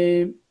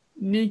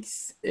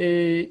next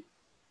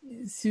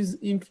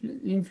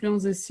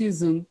influenza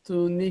season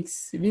to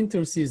next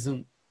winter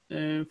season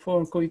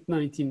for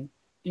COVID-19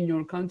 in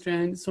your country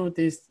and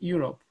Southeast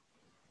Europe?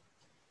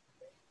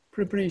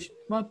 Preparation.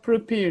 What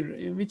prepare?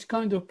 Which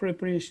kind of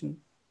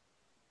preparation?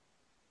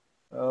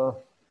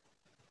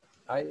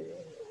 I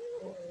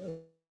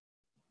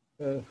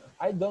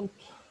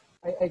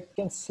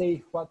can't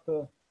say what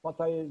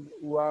I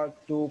want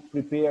to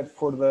prepare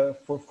for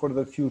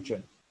the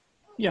future.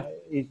 Yeah.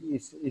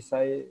 If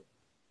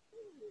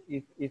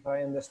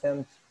I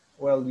understand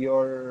well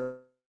your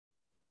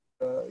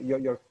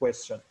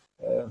question.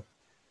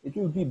 It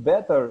will be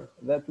better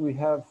that we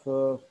have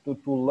to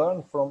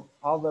learn from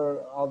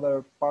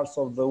other parts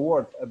of the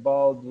world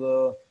about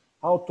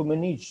how to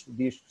manage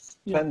this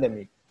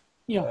pandemic.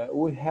 Yeah.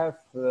 We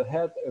have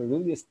had a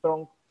really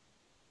strong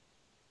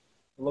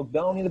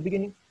lockdown in the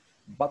beginning,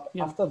 but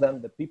after then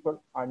the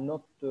people are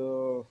not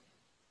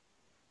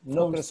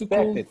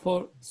respected.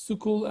 For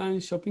school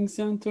and shopping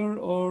center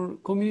or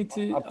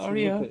community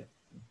area.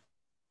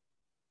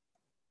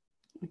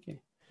 Okay.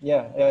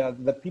 Yeah,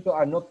 the people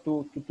are not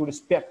to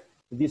respect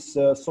this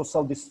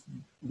social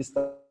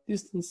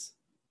distance.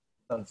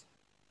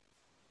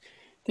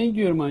 Thank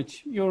you very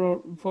much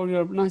for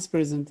your nice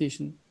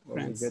presentation,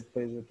 friends. It was a great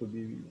pleasure to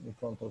be in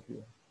front of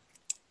you.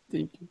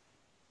 Thank you.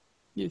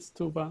 Yes,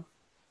 Tuba.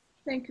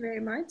 Thank you very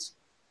much.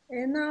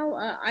 And now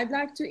I'd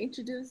like to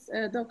introduce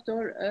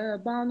Dr.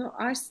 Banu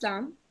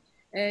Arslan.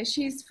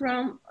 She's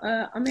from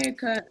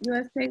America,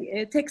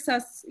 USA,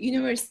 Texas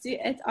University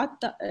at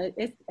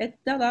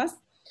Dallas.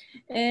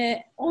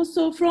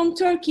 Also from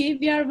Turkey,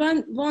 we are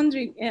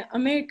wondering,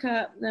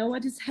 America,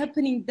 what is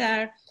happening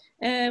there?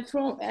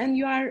 And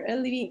you are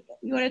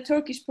a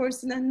Turkish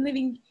person and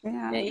living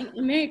in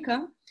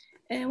America.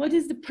 What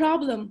is the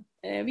problem?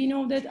 We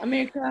know that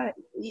America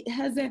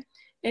has a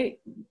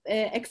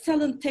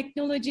excellent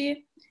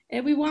technology.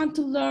 We want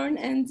to learn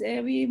and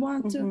we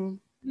want to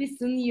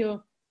listen to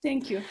you.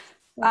 Thank you.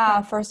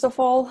 First of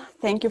all,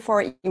 thank you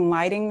for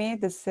inviting me.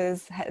 This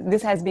has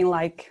been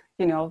like,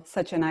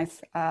 such a nice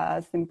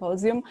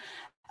symposium.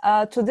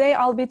 Today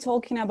I'll be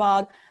talking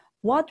about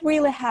what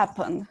really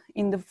happened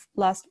in the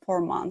last 4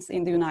 months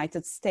in the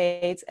United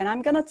States. And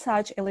I'm gonna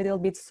touch a little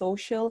bit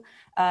social,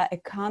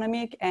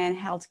 economic and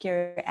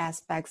healthcare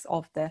aspects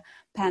of the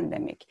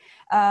pandemic.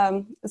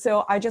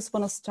 So I just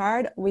wanna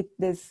start with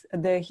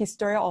the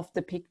history of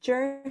the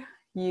picture.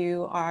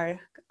 I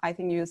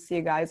think you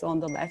see guys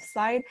on the left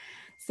side.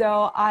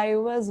 So I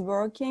was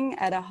working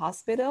at a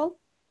hospital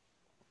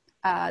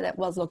that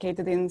was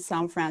located in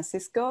San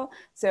Francisco.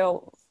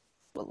 So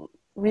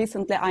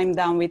recently I'm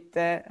done with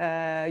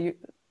the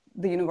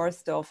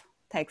University of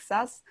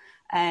Texas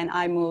and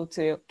I moved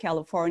to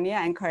California,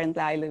 and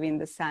currently I live in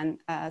the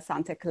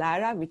Santa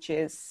Clara, which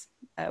is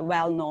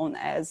well known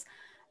as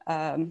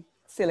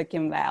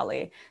Silicon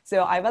Valley.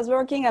 So I was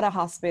working at a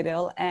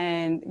hospital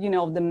and,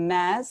 the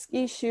mask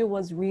issue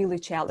was really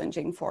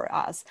challenging for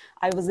us.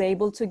 I was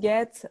able to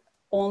get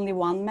only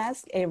one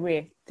mask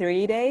every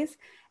 3 days,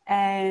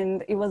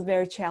 and it was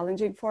very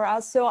challenging for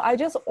us. So I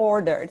just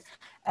ordered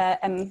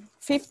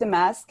 50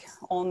 masks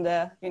on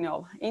the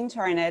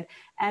internet,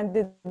 and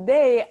the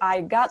day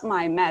I got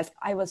my mask,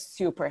 I was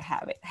super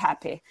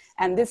happy.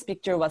 And this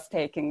picture was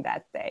taken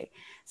that day.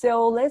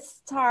 So let's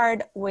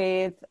start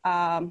with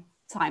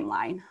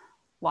timeline,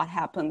 what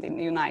happened in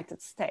the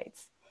United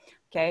States.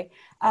 Okay,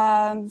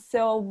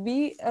 so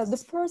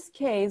the first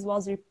case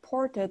was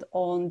reported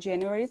on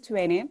January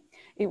 20.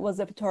 It was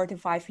a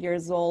 35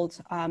 years old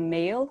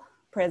male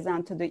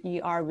present to the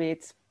ER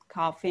with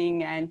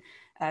coughing and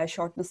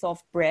shortness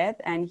of breath,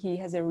 and he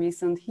has a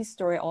recent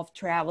history of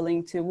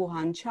traveling to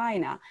Wuhan,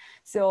 China.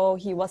 So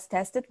he was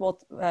tested for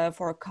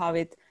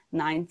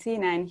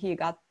COVID-19 and he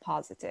got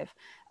positive.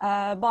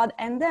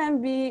 And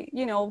then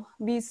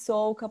we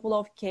saw a couple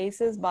of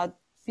cases, but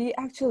we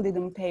actually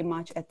didn't pay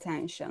much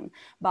attention.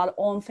 But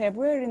on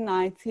February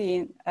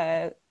 26,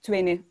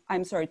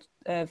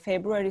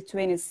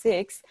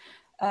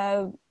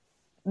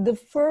 the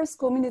first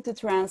community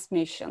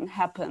transmission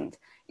happened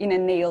in a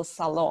nail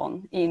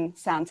salon in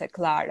Santa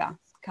Clara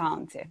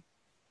County.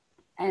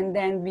 And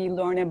then we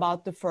learned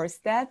about the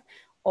first death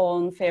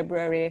on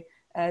February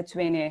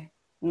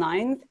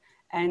 29th.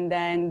 And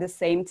then the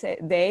same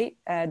day,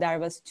 there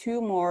was 2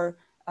 more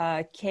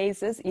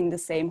cases in the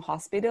same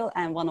hospital,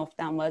 and one of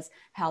them was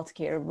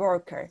healthcare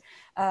worker.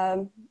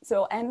 And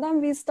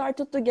then we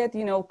started to get,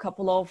 you know, a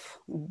couple of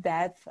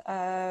death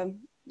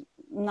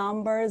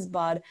numbers,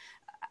 but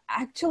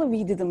actually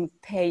we didn't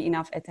pay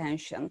enough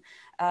attention.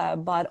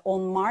 But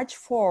on March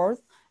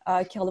 4th,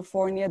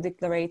 California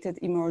declared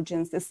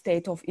emergency,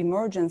 state of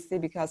emergency,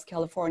 because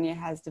California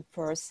has the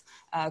first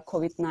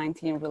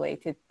COVID-19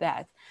 related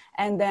death.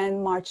 And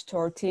then March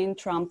 13,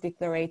 Trump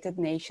declared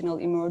national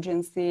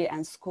emergency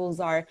and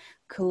schools are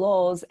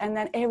closed. And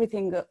then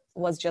everything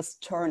was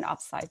just turned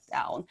upside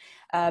down.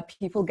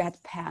 People got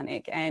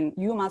panic, and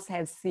you must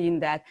have seen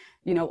that,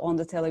 you know, on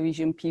the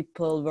television,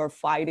 people were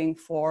fighting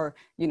for,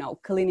 you know,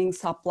 cleaning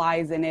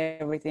supplies and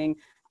everything.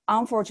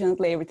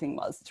 Unfortunately, everything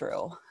was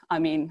true. I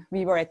mean,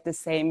 we were at the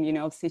same, you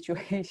know,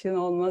 situation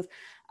almost.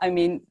 I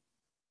mean,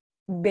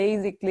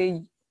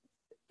 basically,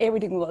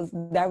 everything was,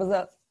 there was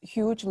a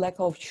huge lack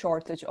of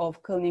shortage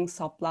of cleaning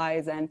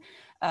supplies and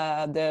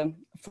the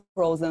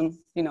frozen,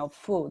 you know,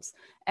 foods.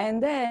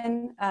 And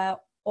then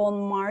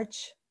on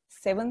March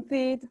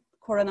 17th,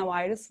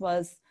 coronavirus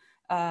was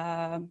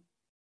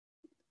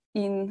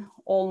in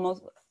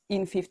almost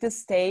in 50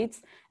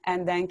 states,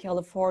 and then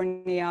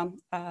California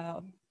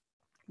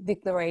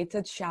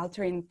declared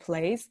shelter in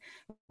place,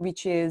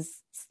 which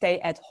is stay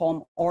at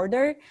home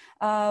order.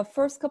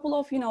 First couple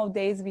of, you know,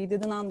 days, we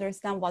didn't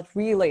understand what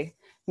really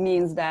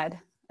means that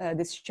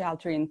this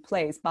shelter in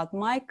place, but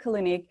my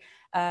clinic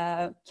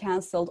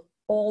canceled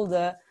all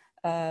the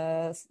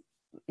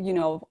you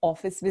know,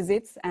 office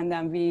visits, and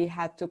then we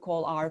had to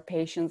call our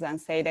patients and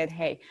say that,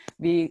 hey,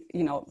 we,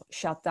 you know,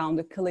 shut down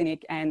the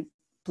clinic and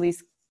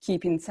please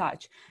keep in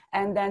touch.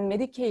 And then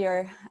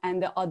Medicare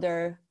and the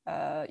other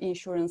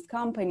insurance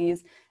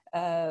companies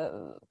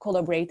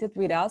collaborated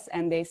with us,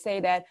 and they say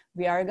that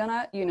we are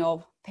gonna, you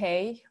know,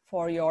 pay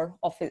for your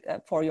office,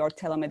 for your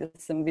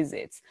telemedicine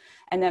visits.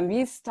 And then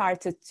we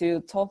started to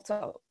talk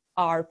to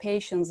our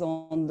patients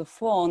on the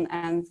phone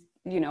and,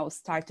 you know,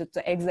 started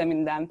to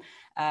examine them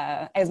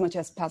as much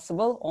as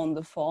possible on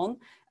the phone,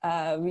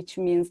 which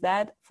means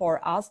that for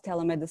us,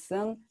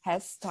 telemedicine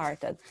has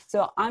started.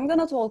 So I'm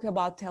gonna talk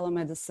about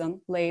telemedicine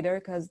later,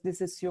 because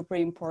this is super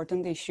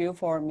important issue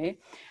for me.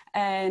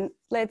 And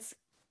let's,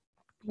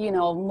 you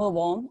know, move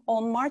on.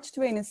 On March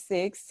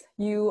 26th,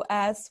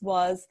 US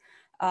was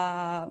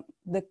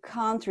the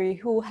country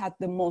who had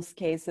the most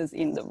cases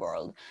in the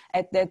world.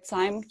 At that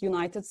time,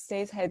 United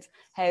States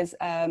has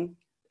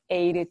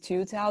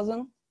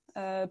 82,000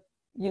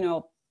 you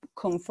know,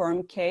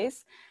 confirmed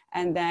case,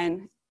 and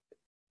then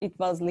it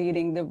was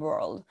leading the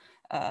world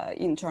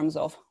in terms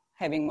of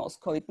having most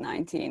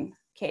COVID-19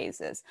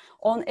 cases.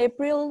 On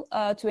April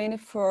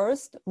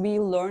 21st, we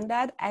learned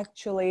that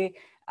actually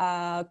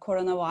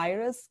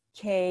coronavirus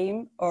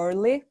came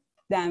early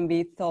than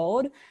we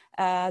thought.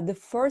 The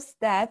first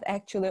death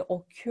actually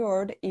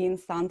occurred in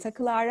Santa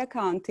Clara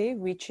County,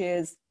 which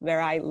is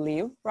where I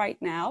live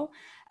right now.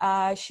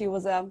 She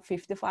was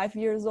 55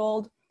 years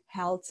old,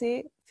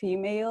 healthy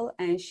female,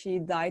 and she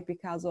died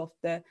because of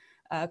the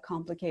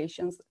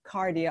complications,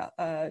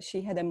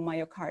 she had a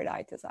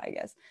myocarditis, I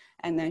guess,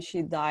 and then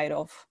she died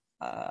of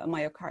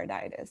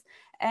myocarditis.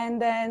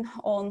 And then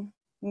on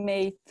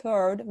May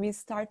 3rd, we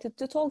started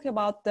to talk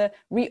about the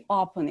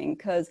reopening,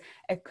 because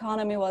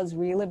economy was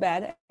really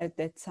bad at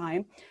that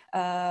time.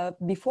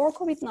 Before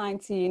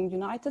COVID-19,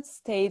 United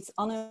States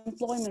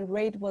unemployment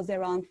rate was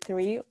around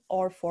 3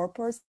 or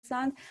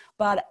 4%,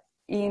 but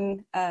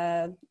in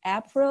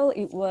April,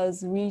 it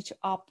was reached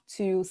up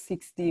to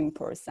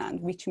 16%,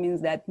 which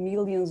means that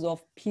millions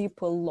of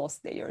people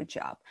lost their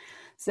job.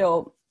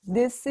 So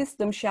this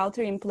system,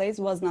 shelter in place,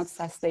 was not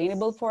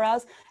sustainable for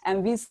us,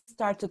 and we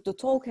started to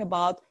talk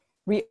about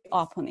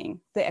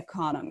reopening the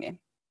economy.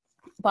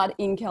 But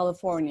in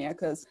California,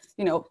 because,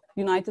 you know,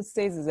 United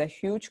States is a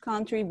huge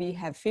country, we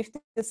have 50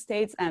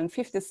 states, and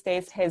 50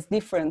 states has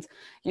different,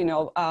 you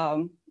know,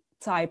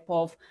 type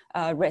of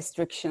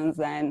restrictions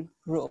and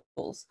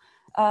rules.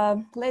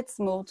 Let's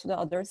move to the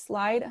other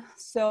slide.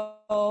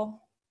 So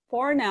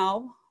for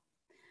now,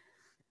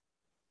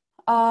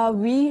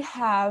 we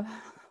have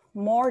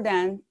more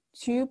than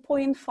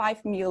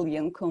 2.5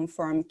 million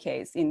confirmed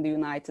cases in the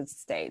United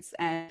States,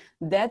 and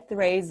death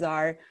rates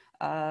are,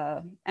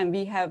 and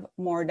we have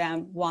more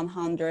than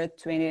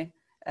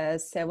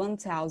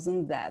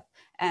 127,000 deaths.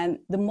 And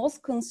the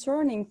most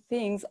concerning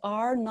things,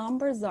 our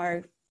numbers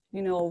are,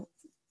 you know,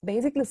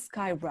 basically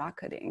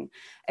skyrocketing,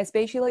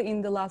 especially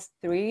in the last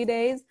 3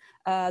 days.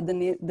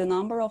 The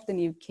number of the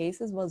new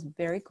cases was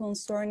very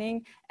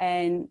concerning.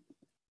 And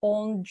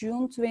on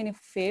June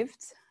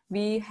 25th,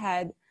 we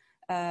had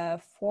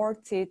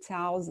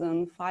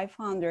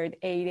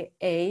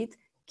 40,588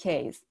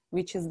 cases,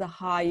 which is the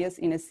highest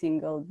in a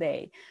single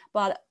day.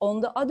 But on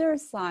the other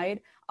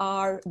side,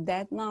 our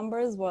death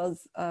numbers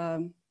was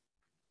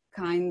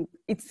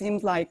it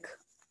seems like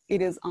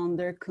it is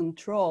under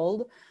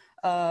control.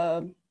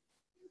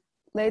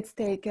 Let's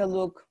take a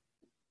look.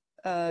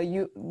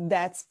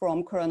 That's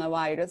from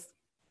coronavirus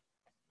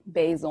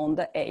based on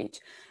the age.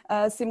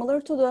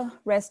 Similar to the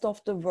rest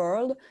of the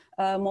world,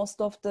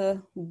 most of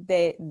the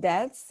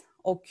deaths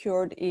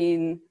occurred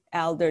in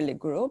elderly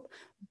group,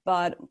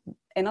 but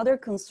another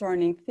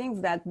concerning thing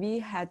is that we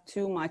had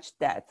too much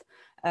death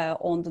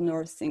on the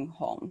nursing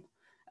home.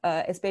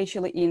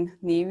 Especially in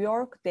New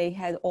York, they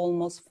had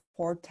almost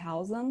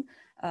 4,000,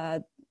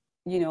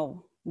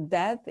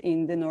 death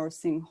in the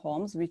nursing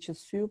homes, which is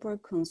super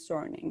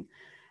concerning.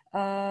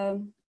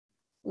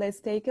 Let's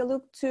take a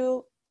look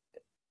to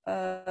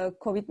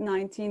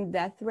COVID-19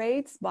 death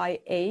rates by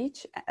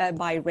age,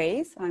 by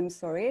race, I'm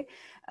sorry.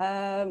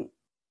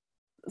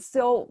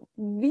 So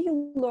we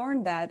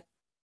learned that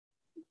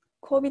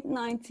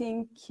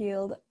COVID-19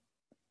 killed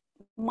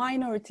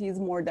minorities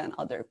more than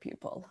other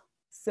people.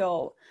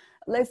 So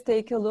let's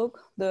take a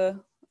look the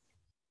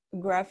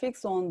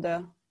graphics on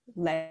the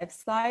left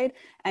side,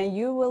 and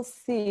you will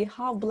see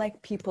how Black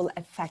people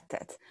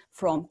affected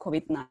from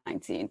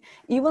COVID-19.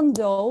 Even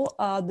though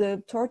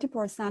the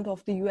 30%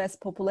 of the US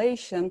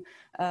population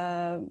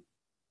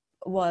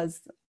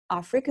was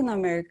African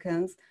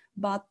Americans,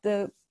 but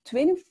the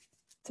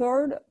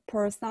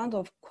 23rd%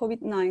 of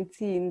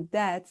COVID-19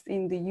 deaths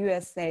in the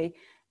USA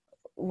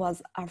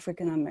was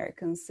African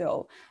Americans.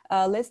 So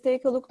let's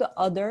take a look at the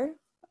other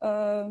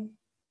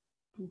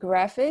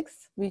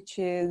graphics, which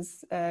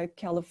is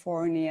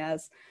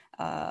California's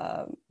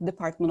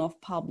Department of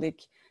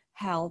Public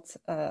Health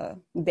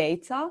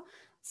data.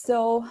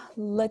 So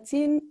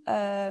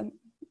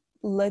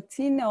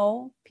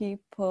Latino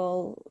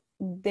people,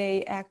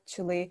 they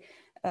actually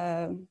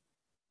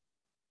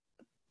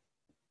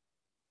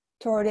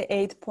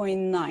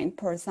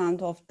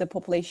 38.9% of the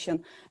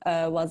population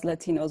was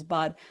Latinos,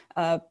 but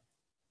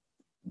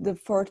the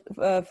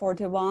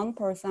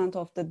 41%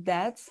 of the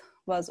deaths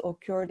was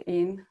occurred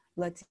in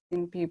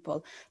Latin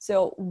people.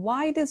 So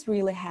why this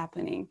really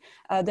happening?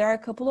 There are a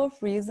couple of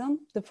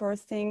reasons. The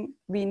first thing,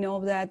 we know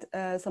that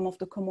some of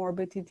the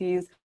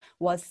comorbidities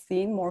was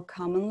seen more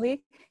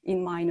commonly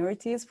in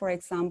minorities. For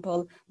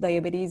example,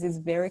 diabetes is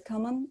very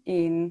common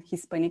in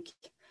Hispanic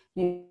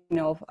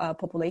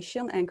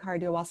population, and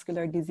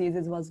cardiovascular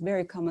diseases was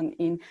very common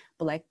in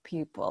Black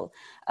people.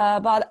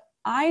 But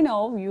I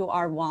know you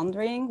are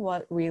wondering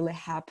what really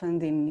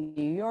happened in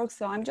New York,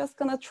 so I'm just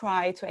gonna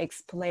try to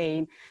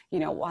explain,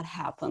 what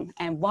happened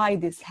and why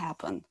this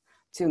happened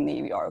to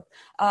New York.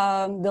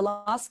 The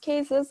last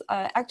cases,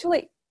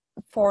 actually,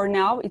 for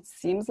now, it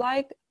seems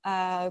like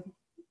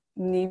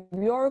New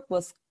York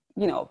was,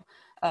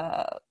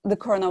 the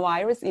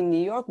coronavirus in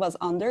New York was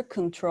under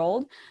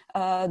control.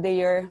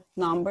 Their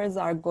numbers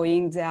are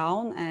going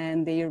down,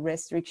 and their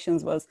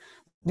restrictions was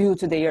due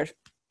to their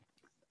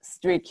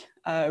strict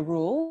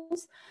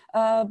rules.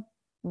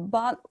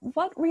 But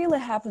what really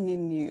happened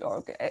in New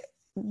York?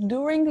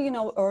 During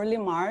early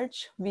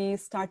March, we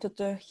started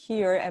to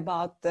hear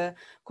about the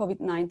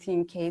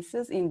COVID-19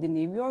 cases in the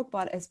New York,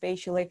 but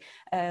especially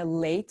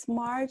late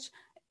March,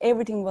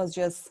 everything was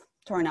just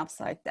turned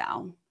upside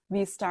down.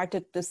 We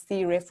started to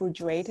see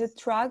refrigerated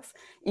trucks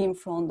in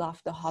front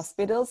of the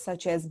hospitals,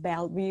 such as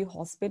Bellevue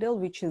Hospital,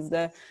 which is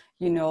the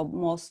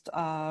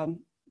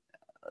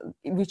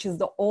which is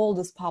the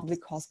oldest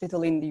public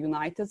hospital in the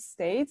United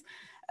States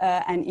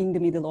and in the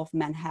middle of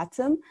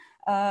Manhattan.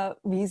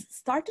 We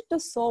started to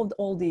solve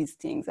all these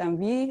things, and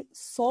we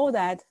saw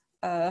that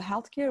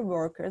healthcare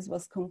workers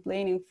was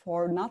complaining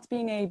for not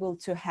being able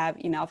to have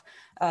enough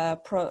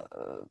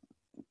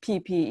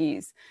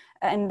PPEs.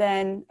 And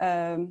then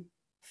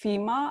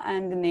FEMA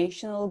and the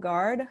National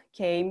Guard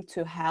came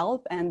to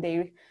help, and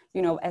they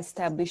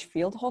established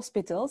field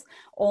hospitals.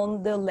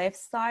 On the left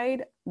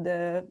side,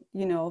 this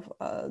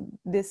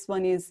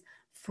one is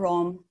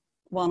from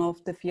one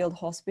of the field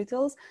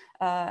hospitals.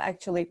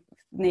 Actually,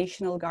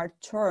 National Guard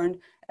turned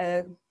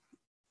a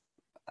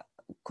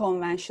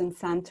convention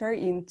center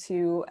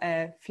into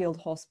a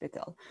field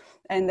hospital.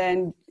 And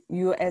then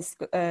US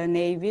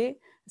Navy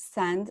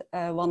sent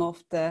one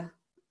of the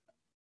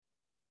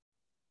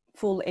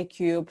full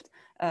equipped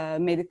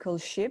medical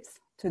ships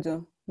to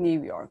the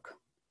New York.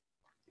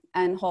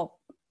 And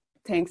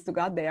thanks to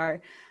God, they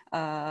are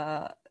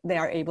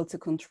able to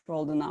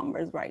control the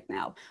numbers right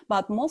now.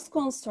 But most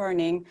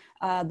concerning,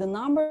 the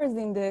numbers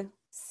in the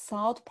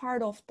south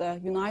part of the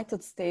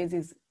United States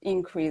is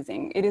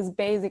increasing. It is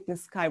basically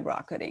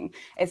skyrocketing,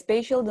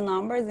 especially the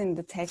numbers in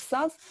the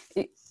Texas,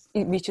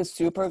 which is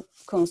super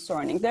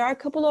concerning. There are a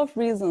couple of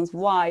reasons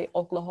why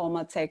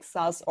Oklahoma,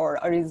 Texas, or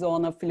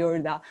Arizona,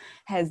 Florida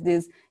has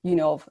this,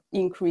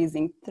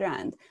 increasing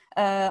trend.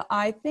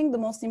 I think the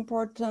most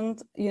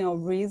important,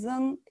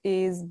 reason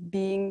is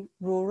being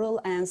rural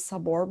and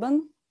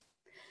suburban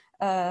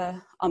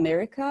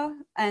America.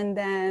 And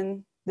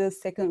then the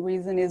second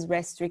reason is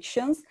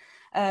restrictions,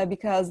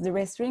 because the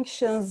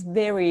restrictions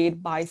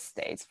varied by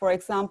states. For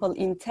example,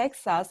 in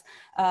Texas,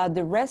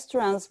 the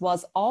restaurants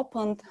was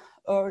opened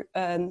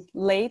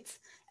late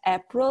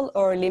April,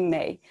 early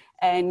May.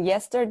 And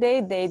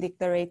yesterday they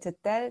declared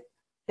that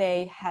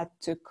they had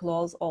to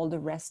close all the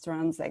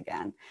restaurants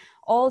again.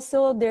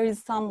 Also, there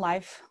is some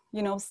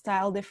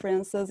style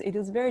differences. It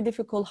is very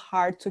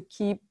hard to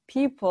keep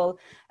people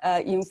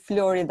in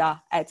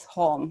Florida at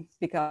home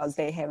because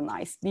they have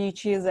nice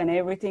beaches and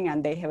everything,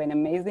 and they have an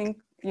amazing,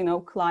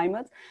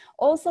 climate.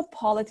 Also,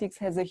 politics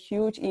has a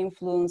huge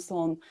influence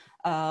on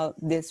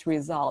this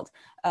result.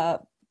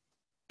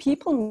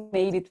 People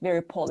made it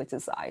very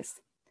politicized.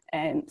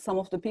 And some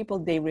of the people,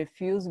 they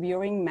refuse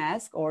wearing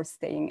masks or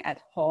staying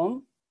at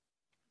home,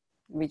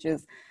 which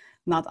is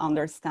not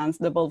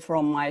understandable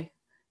from my,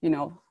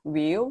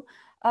 view.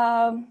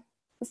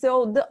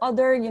 So the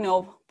other,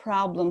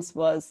 problems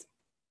was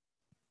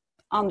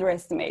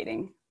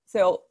underestimating.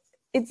 So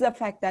it's the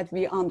fact that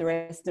we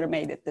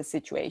underestimated the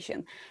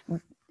situation.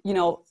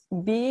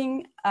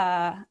 Being,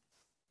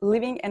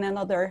 living in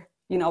another,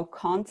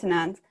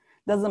 continent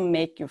doesn't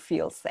make you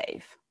feel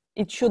safe.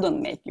 It shouldn't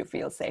make you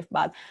feel safe.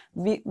 But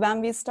when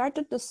we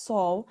started to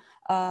solve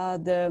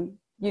the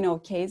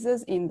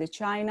cases in the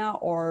China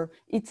or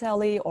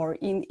Italy or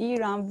in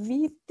Iran,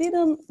 we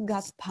didn't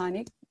get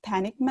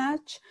panic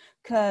much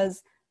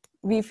because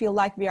we feel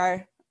like we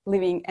are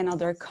living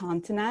another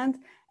continent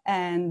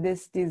and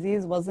this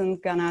disease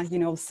wasn't gonna,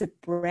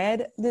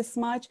 spread this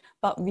much,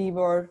 but we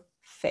were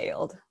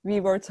failed. We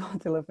were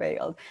totally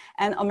failed.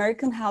 And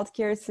American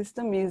healthcare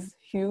system is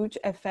huge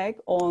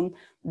effect on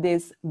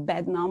these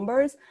bad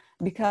numbers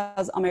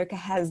because America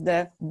has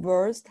the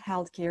worst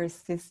healthcare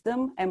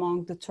system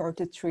among the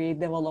 33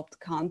 developed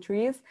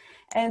countries.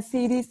 And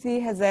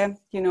CDC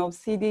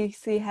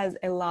has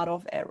a lot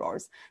of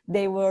errors.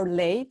 They were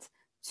late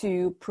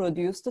to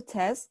produce the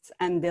tests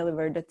and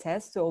deliver the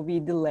tests, so we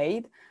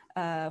delayed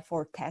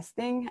for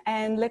testing,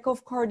 and lack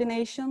of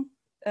coordination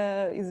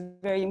is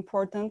very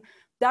important.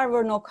 There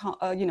were no,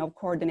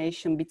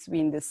 coordination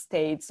between the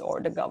states or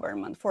the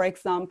government. For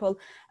example,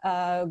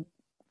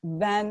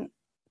 when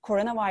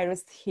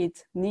coronavirus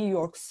hit New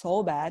York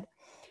so bad,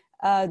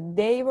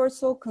 they were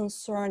so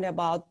concerned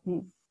about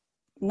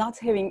not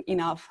having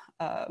enough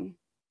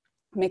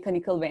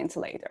mechanical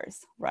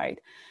ventilators, right?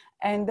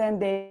 And then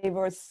they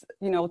were,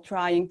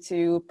 trying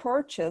to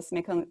purchase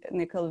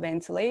mechanical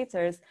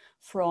ventilators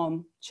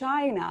from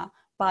China,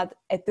 but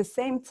at the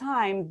same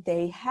time,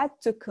 they had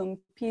to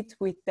compete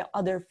with the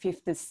other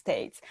 50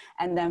 states.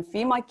 And then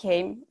FEMA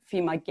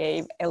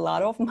gave a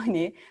lot of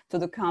money to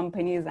the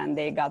companies and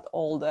they got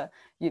all the,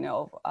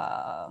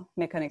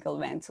 mechanical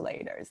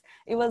ventilators.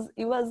 It was,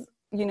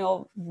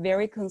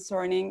 very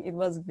concerning. It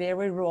was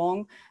very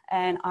wrong.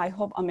 And I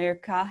hope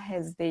America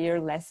has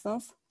their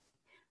lessons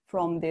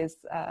from this,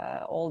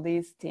 all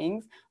these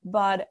things.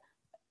 But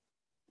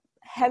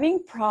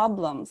having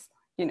problems,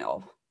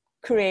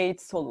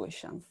 create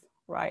solutions.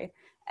 Right?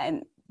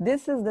 And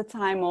this is the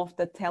time of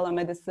the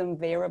telemedicine,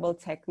 wearable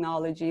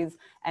technologies,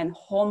 and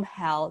home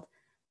health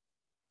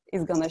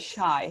is gonna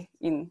shine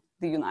in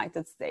the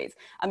United States.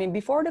 I mean,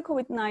 before the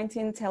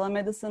COVID-19,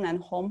 telemedicine and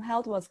home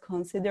health was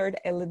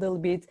considered a little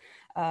bit,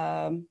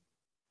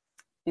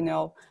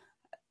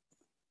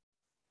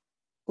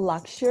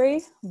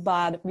 luxury,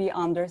 but we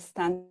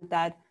understand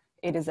that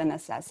it is a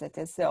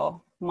necessity.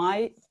 So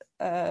my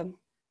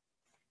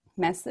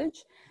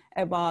message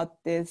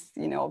about this,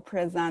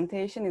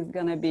 presentation is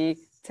going to be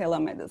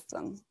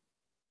telemedicine.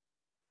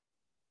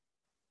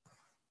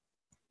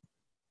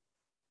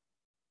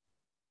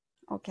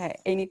 Okay,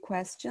 any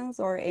questions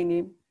or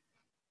any?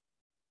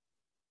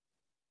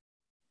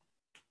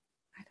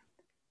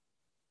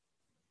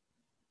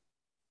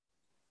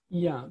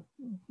 Yeah,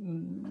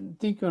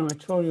 thank you very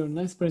much for your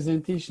nice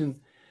presentation.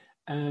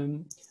 I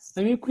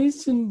have a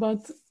question,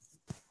 but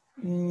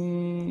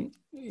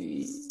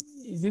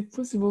is it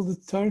possible the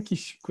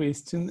Turkish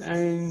question?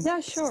 And yeah,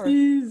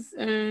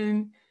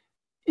 sure.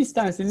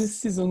 İsterseniz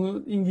siz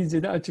onu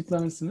İngilizce'de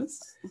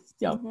açıklarsınız.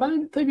 Ya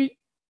ben tabii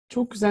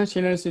çok güzel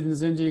şeyler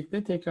söylediniz.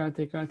 Öncelikle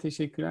tekrar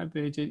teşekkürler.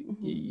 Böylece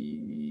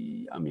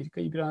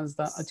Amerika'yı biraz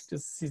daha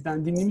açıkçası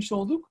sizden dinlemiş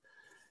olduk.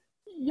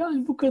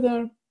 Yani bu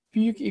kadar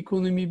büyük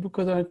ekonomi, bu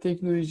kadar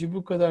teknoloji,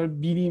 bu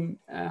kadar bilim,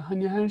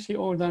 hani her şey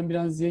oradan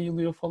biraz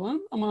yayılıyor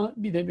falan ama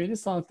bir de böyle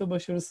sağlıkta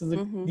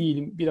başarısızlık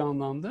diyelim bir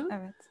anlamda.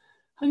 Evet.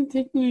 Hani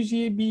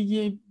teknolojiye,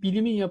 bilgiye,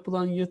 bilime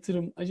yapılan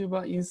yatırım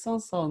acaba insan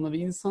sağlığına ve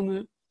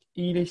insanı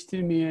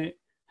iyileştirmeye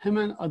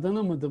hemen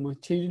adanamadı mı,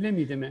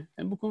 çevrilemedi mi?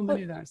 Yani bu konuda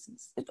ne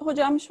dersiniz?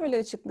 Hocam şöyle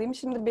açıklayayım.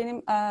 Şimdi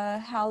benim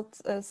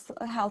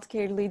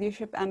Healthcare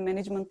Leadership and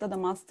Management'ta da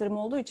master'ım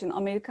olduğu için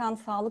Amerikan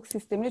sağlık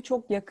sistemini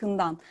çok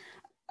yakından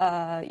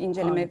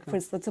inceleme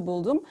fırsatı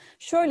buldum.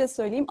 Şöyle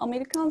söyleyeyim,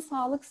 Amerikan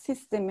sağlık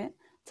sistemi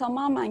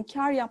tamamen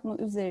kar yapma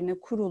üzerine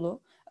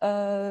kurulu,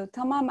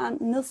 tamamen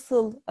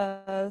nasıl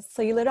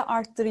sayıları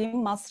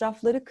arttırayım,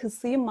 masrafları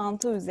kısayım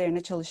mantığı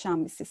üzerine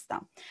çalışan bir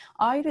sistem.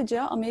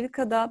 Ayrıca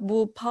Amerika'da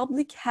bu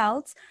public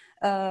health,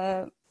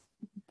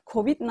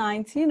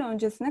 COVID-19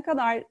 öncesine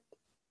kadar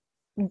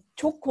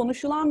çok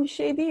konuşulan bir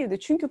şey değildi.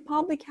 Çünkü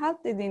public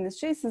health dediğiniz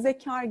şey size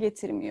kar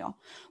getirmiyor.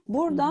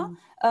 Burada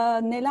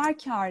neler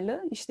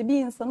karlı? İşte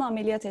bir insanı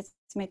ameliyat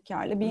etmek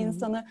karlı, bir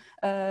insanı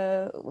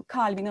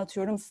kalbine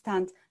atıyorum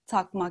stent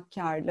takmak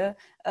karlı.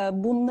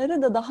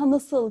 Bunları da daha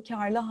nasıl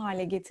karlı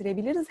hale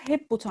getirebiliriz?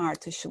 Hep bu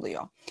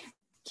tartışılıyor.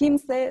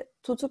 Kimse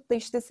tutup da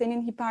işte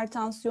senin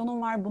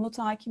hipertansiyonun var, bunu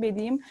takip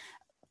edeyim.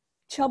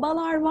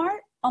 Çabalar var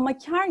ama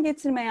kar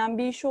getirmeyen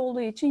bir iş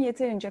olduğu için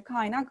yeterince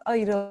kaynak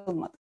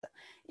ayrılmadı.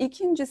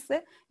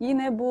 İkincisi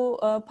yine bu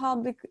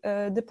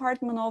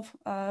Department of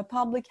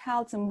Public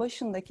Health'ın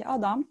başındaki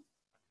adam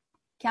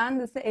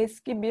kendisi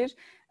eski bir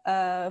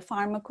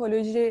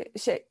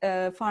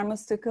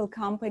pharmaceutical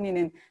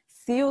company'nin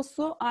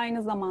CEO'su,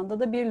 aynı zamanda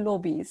da bir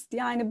lobbyist.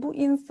 Yani bu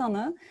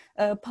insanı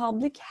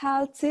public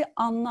health'i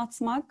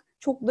anlatmak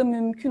çok da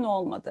mümkün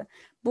olmadı.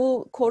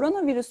 Bu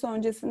koronavirüs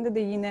öncesinde de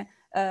yine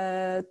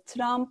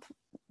Trump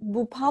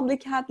bu public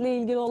health ile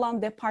ilgili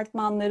olan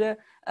departmanları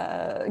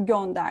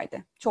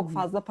gönderdi. Çok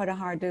fazla para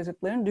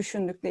harcadıklarını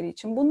düşündükleri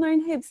için.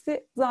 Bunların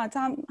hepsi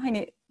zaten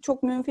hani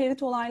çok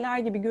münferit olaylar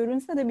gibi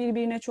görünse de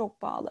birbirine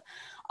çok bağlı.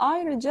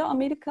 Ayrıca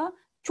Amerika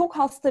çok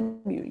hasta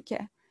bir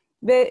ülke.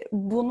 Ve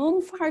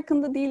bunun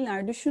farkında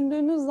değiller.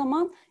 Düşündüğünüz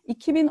zaman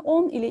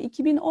 2010 ile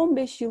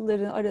 2015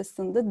 yılları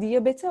arasında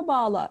diyabete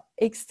bağlı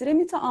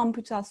ekstremite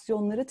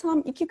amputasyonları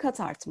tam 2 kat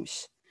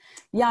artmış.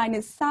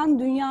 Yani sen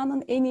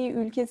dünyanın en iyi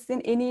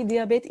ülkesin, en iyi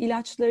diyabet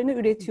ilaçlarını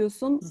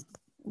üretiyorsun.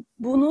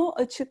 Bunu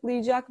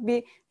açıklayacak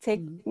bir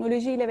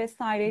teknolojiyle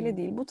vesaireyle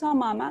değil. Bu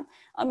tamamen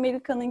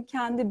Amerika'nın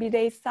kendi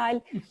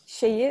bireysel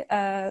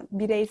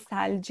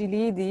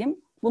bireyselciliği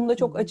diyeyim. Bunu da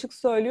çok açık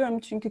söylüyorum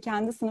çünkü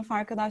kendi sınıf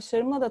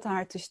arkadaşlarımla da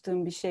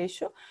tartıştığım bir şey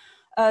şu.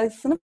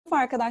 Sınıf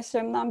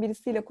arkadaşlarımdan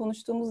birisiyle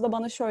konuştuğumuzda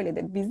bana şöyle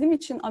dedi. Bizim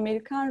için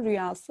Amerikan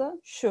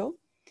rüyası şu.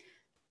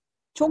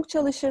 Çok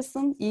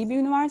çalışırsın, iyi bir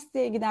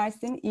üniversiteye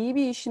gidersin, iyi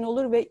bir işin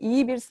olur ve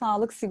iyi bir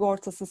sağlık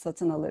sigortası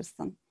satın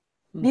alırsın.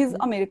 Biz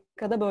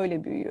Amerika'da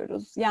böyle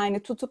büyüyoruz. Yani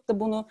tutup da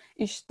bunu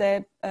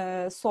işte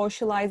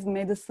socialized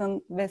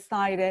medicine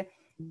vesaire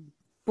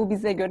bu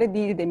bize göre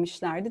değil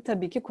demişlerdi.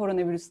 Tabii ki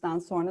koronavirüsten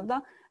sonra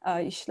da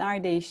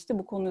işler değişti.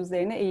 Bu konu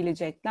üzerine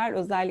eğilecekler.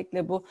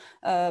 Özellikle bu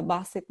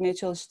bahsetmeye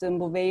çalıştığım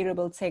bu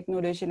wearable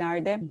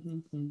teknolojilerde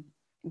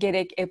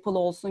gerek Apple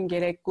olsun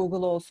gerek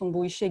Google olsun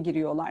bu işe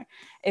giriyorlar.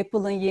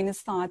 Apple'ın yeni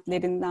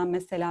saatlerinden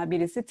mesela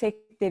birisi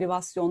tek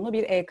derivasyonlu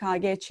bir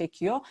EKG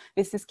çekiyor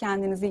ve siz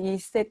kendinizi iyi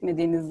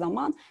hissetmediğiniz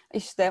zaman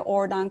işte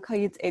oradan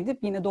kayıt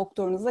edip yine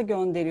doktorunuza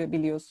gönderiyor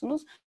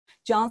biliyorsunuz.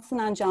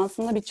 Johnson &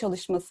 Johnson'la bir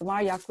çalışması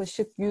var.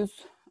 Yaklaşık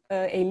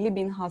 150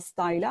 bin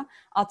hastayla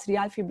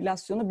atriyal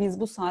fibrilasyonu biz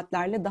bu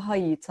saatlerle daha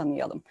iyi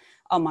tanıyalım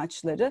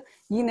amaçları.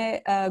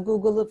 Yine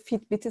Google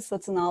Fitbit'i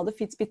satın aldı.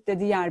 Fitbit de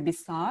diğer bir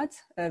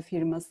saat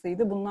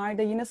firmasıydı. Bunlar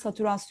da yine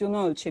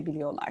satürasyonu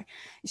ölçebiliyorlar.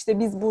 İşte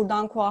biz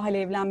buradan koa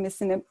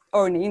alevlenmesini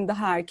örneğin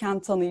daha erken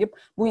tanıyıp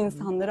bu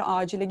insanları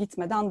acile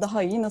gitmeden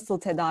daha iyi nasıl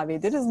tedavi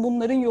ederiz?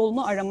 Bunların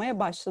yolunu aramaya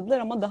başladılar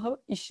ama daha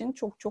işin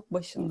çok çok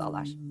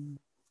başındalar.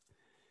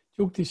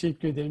 Çok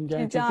teşekkür ederim.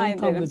 Gerçekten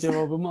tam da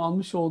cevabımı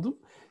almış oldum.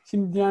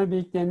 Şimdi diğer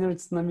bekleyenler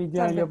açısından ve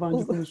diğer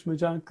yabancı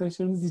konuşmacı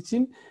arkadaşlarımız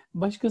için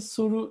başka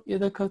soru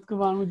ya da katkı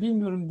var mı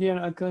bilmiyorum. Diğer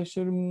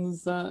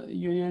arkadaşlarımıza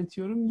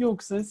yöneltiyorum.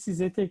 Yoksa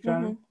size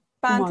tekrar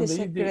ben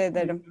teşekkür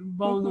ederim.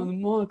 Banu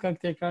Hanım muhakkak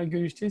tekrar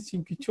görüşeceğiz.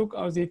 Çünkü çok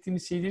arzu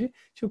ettiğimiz şeyleri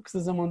çok kısa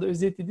zamanda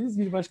özetlediniz.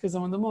 Bir başka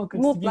zamanda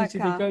muhakkak sizi genişçe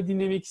tekrar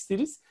dinlemek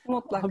isteriz.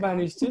 Mutlaka.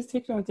 Haberleşeceğiz.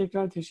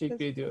 Tekrar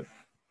teşekkür ediyorum.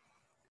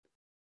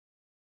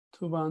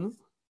 Tuğba Hanım.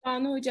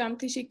 Banu Hocam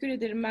teşekkür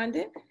ederim ben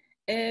de.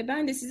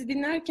 Ben de sizi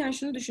dinlerken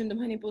şunu düşündüm.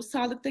 Hani bu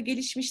sağlıkta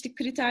gelişmişlik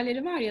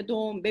kriterleri var ya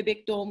doğum,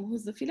 bebek doğumu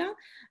hızı filan.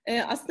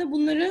 Aslında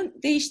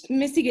bunların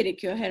değiştirilmesi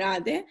gerekiyor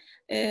herhalde.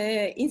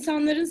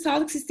 İnsanların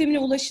sağlık sistemine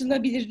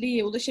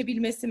ulaşılabilirliği,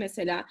 ulaşabilmesi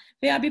mesela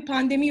veya bir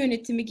pandemi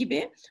yönetimi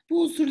gibi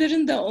bu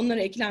unsurların da onlara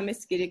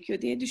eklenmesi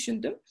gerekiyor diye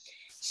düşündüm.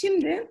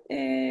 Şimdi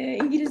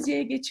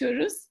İngilizceye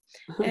geçiyoruz.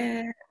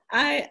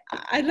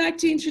 I'd like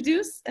to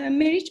introduce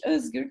Meriç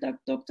Özgür,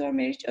 Dr.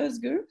 Meriç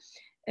Özgür.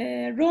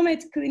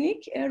 Romed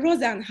Clinic,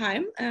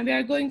 Rosenheim. We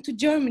are going to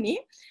Germany,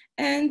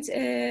 and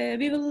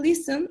we will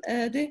listen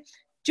the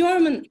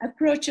German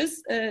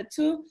approaches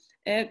to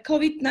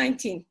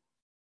COVID-19.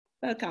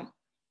 Welcome.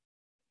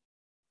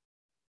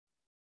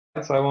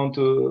 Yes, I want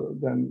to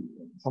then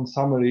some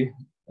summary.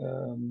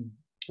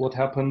 What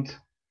happened?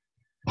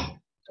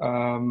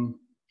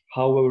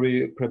 How were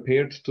we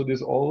prepared to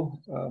this all?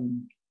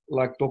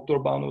 Like Dr.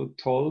 Banu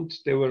told,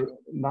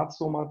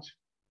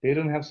 they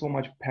didn't have so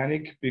much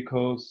panic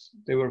because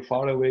they were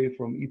far away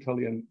from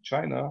Italy and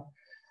China.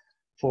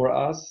 For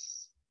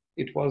us,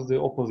 it was the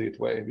opposite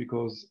way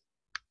because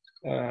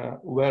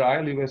where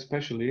I live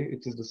especially,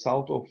 it is the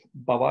south of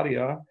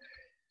Bavaria.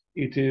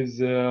 It is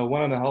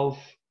 1.5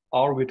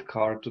 hour with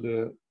car to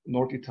the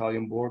North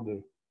Italian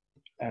border.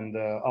 And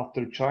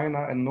after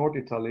China and North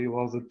Italy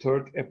was the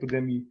third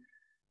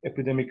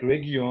epidemic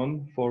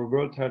region for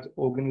World Health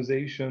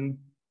Organization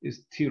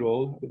is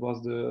Tyrol. It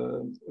was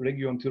the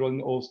region Tyrol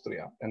in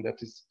Austria, and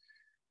that is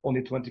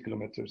only 20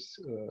 kilometers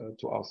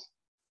to us.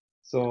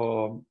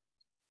 So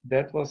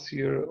that was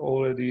here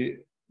already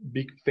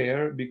big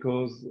fair,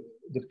 because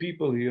the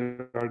people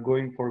here are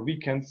going for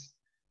weekends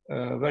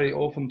very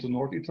often to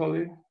North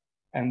Italy.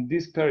 And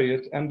this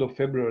period, end of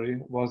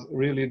February, was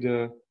really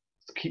the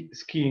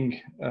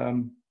skiing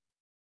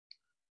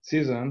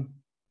season,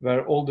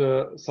 where all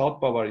the South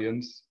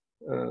Bavarians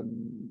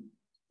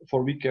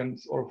for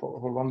weekends or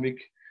for 1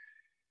 week,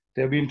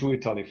 they've been to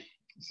Italy.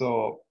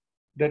 So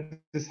that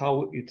is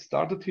how it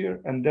started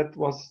here, and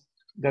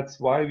that's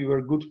why we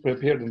were good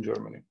prepared in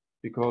Germany,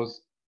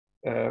 because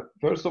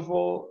first of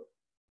all,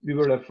 we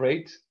were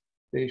afraid.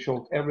 They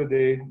showed every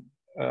day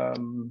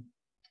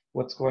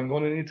what's going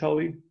on in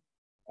Italy,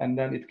 and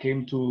then it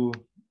came to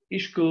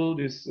Ischgl,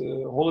 this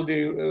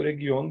holiday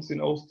regions in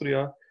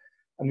Austria,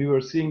 and we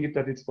were seeing it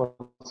that it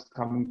was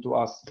coming to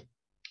us.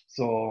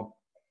 So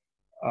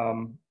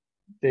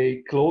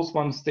they closed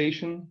one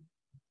station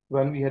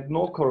when we had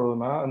no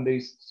corona, and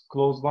they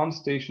closed one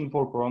station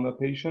for corona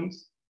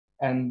patients,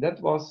 and that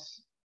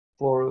was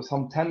for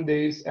some 10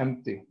 days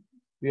empty.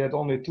 We had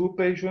only 2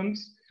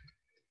 patients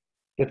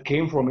that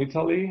came from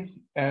Italy,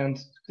 and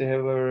they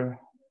were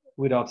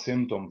without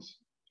symptoms.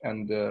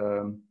 And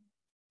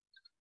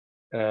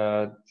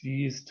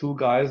these 2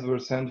 guys were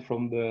sent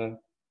from the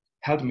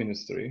health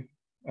ministry,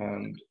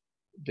 and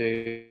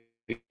they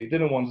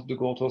didn't want to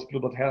go to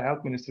hospital, but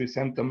health ministry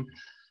sent them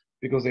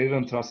because they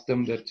didn't trust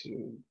them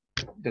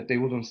that they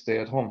wouldn't stay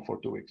at home for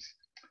 2 weeks.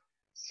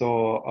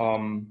 So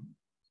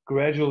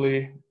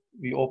gradually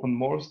we opened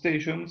more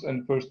stations,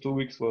 and first 2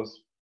 weeks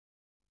was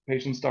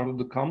patients started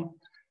to come,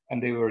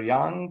 and they were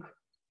young,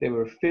 they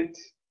were fit,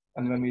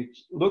 and when we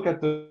look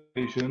at the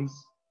patients,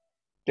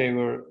 they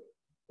were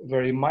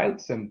very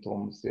mild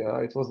symptoms. Yeah,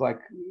 it was like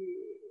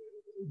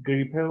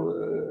grippal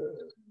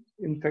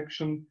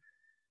infection,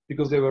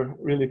 because they were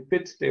really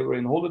fit. They were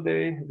in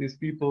holiday. These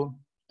people,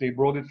 they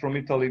brought it from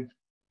Italy,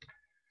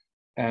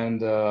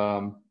 and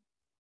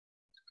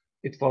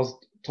it was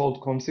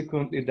told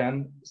consequently.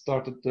 Then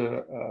started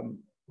the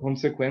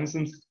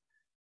consequences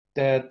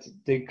that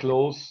they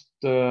closed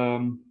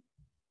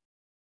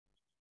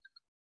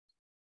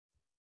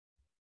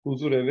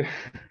huzurevi.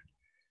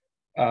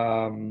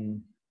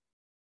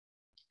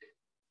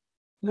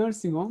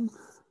 Nursing home.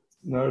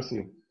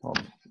 Nursing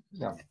home,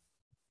 yeah.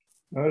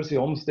 Nursing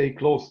homes, they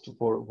closed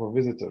for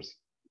visitors.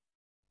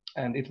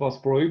 And it was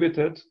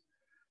prohibited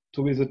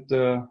to visit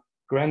the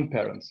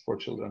grandparents for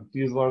children.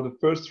 These were the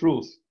first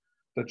rules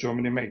that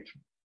Germany made.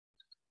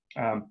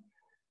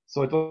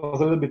 So it was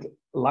a little bit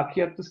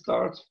lucky at the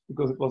start,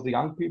 because it was the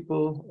young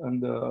people,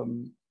 and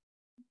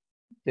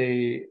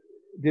they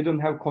didn't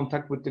have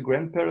contact with the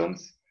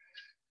grandparents,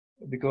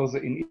 because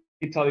in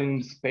Italy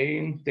and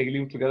Spain, they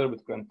live together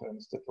with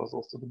grandparents. That was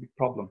also the big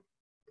problem.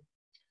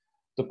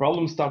 The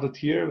problem started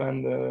here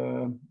when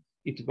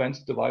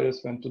the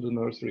virus went to the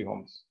nursery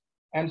homes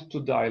and to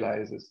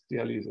dialysis.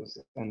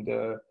 And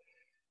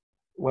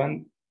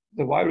when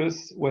the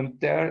virus went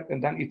there,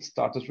 and then it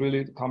started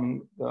really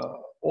coming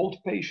old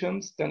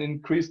patients, then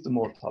increased the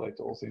mortality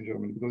also in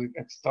Germany, because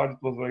at start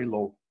it was very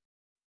low.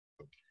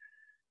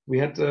 We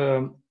had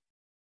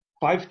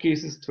 5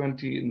 cases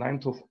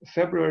 29th of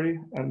February,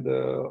 and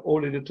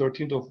already the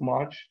 13th of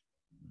March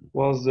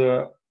was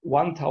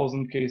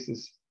 1,000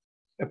 cases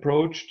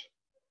approached.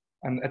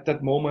 And at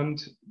that moment,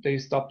 they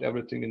stopped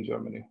everything in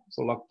Germany.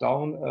 So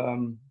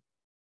lockdown,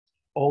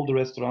 all the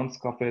restaurants,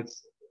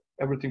 cafes,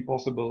 everything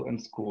possible,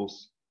 and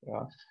schools.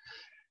 Yeah.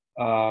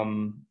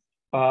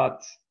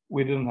 But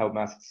we didn't have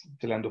masks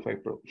till end of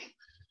April,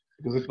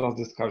 because it was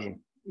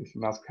discussion if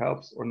mask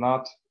helps or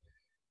not.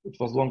 It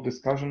was long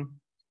discussion.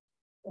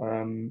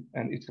 And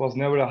it was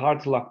never a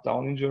hard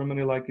lockdown in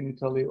Germany like in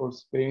Italy or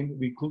Spain.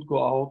 We could go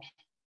out.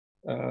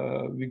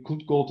 We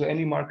could go to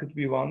any market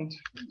we want.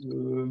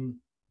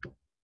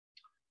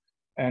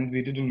 And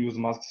we didn't use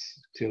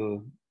masks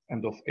till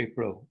end of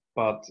April.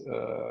 But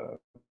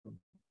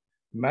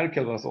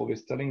Merkel was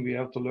always telling we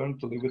have to learn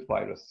to live with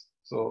virus.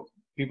 So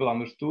people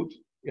understood,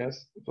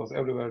 yes, it was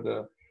everywhere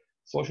the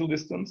social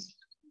distance,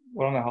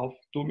 1.5,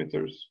 2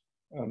 meters,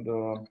 and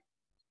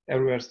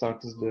everywhere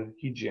starts the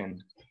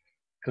hygiene,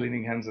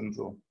 cleaning hands and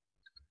so.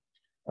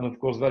 And of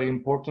course, very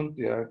important,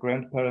 the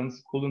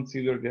grandparents couldn't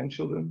see their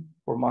grandchildren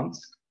for months.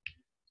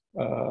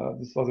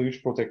 This was a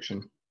huge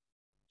protection.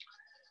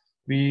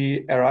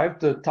 We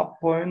arrived at the top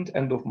point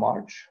end of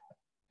March,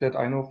 that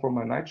I know from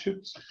my night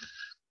shifts.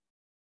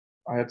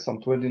 I had some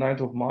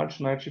 29th of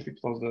March night shift. It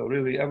was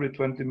really every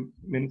 20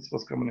 minutes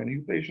was coming a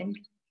new patient.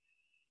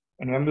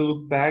 And when we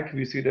look back,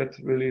 we see that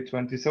really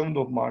 27th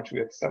of March, we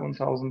had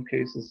 7,000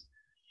 cases.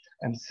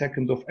 And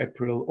 2nd of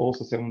April,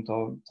 also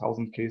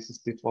 7,000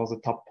 cases. It was a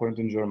top point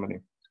in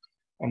Germany.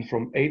 And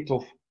from 8th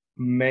of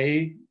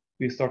May,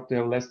 we started to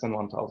have less than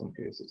 1,000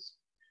 cases.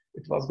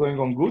 It was going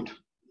on good.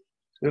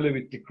 Really,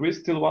 we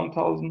decreased till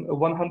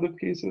 1,100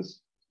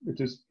 cases. It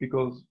is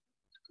because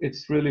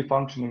it's really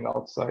functioning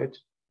outside.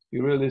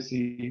 You really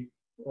see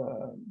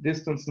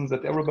distances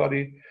that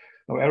everybody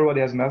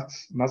has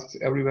masks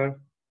everywhere,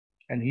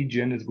 and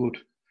hygiene is good.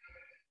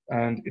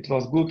 And it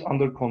was good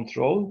under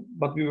control,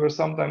 but we were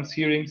sometimes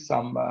hearing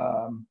some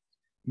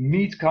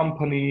meat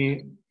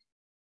company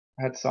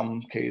had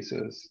some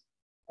cases.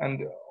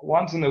 And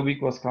once in a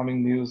week was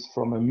coming news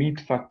from a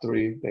meat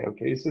factory, they have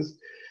cases.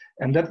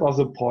 And that was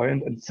the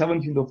point. And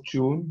 17th of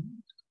June,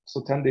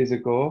 so 10 days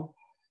ago,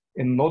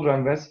 in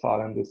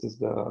Nordrhein-Westfalen, this is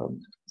the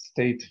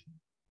state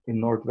in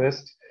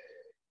Northwest,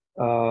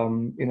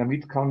 in a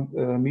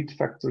meat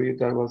factory,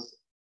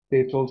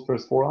 they told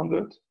first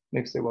 400,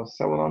 next day was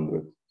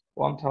 700,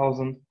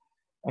 1,000,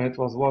 and it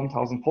was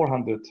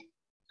 1,400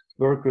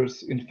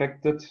 workers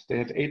infected. They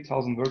had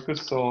 8,000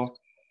 workers, so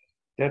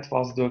that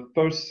was the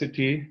first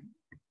city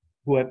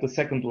who had the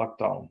second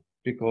lockdown,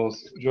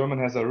 because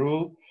Germany has a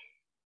rule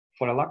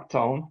for a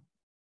lockdown,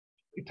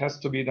 it has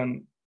to be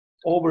then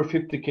over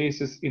 50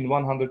 cases in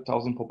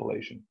 100,000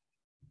 population.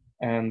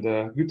 And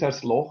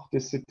Gütersloh,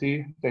 this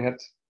city, they had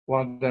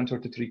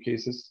 133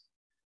 cases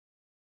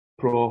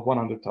per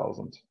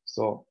 100,000.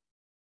 So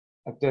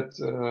at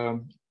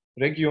that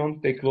region,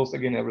 they closed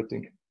again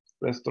everything,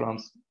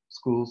 restaurants,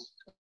 schools,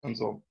 and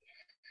so.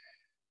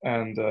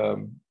 And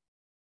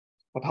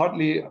but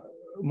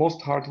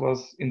most hard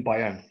was in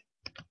Bayern.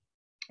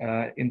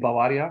 In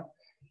Bavaria,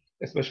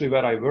 especially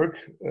where I work,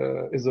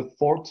 is the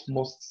fourth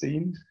most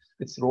seen.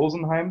 It's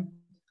Rosenheim.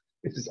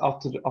 It is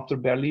after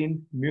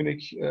Berlin,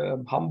 Munich,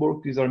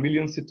 Hamburg. These are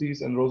million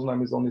cities, and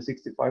Rosenheim is only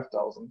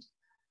 65,000.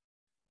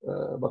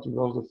 But it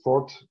was the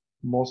fourth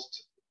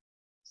most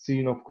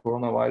seen of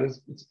coronavirus.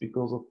 It's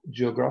because of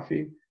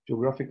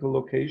geographical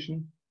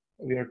location.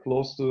 We are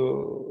close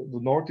to the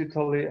North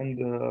Italy and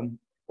the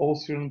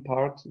Austrian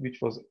part, which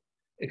was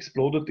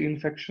exploded the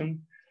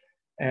infection.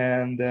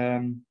 And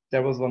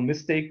there was one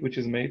mistake which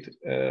is made.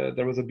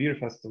 There was a beer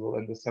festival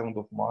on the 7th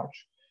of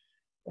March.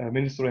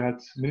 Ministry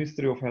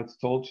of Health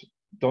told,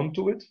 don't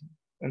do it.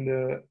 And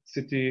the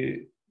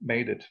city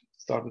made it.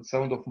 Started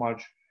 7th of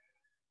March,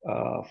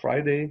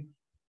 Friday.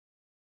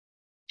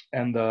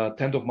 And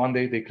 10th of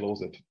Monday, they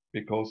closed it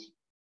because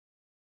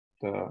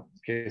the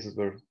cases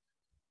were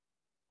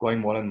going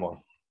more and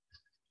more.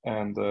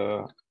 And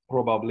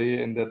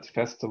probably in that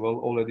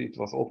festival already it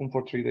was open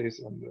for 3 days,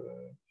 and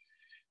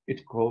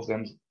it closed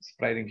and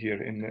spreading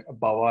here in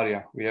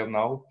Bavaria. We have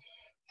now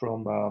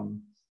from,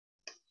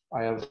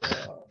 I have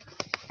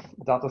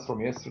data from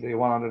yesterday,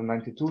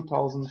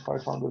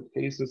 192,500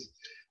 cases,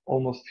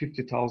 almost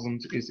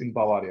 50,000 is in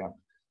Bavaria.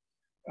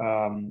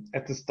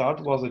 At the start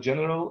was a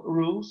general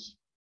rules.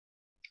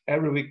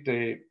 Every week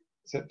they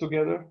sat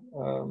together,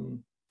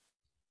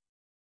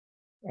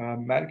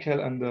 Merkel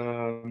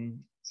and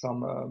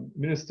some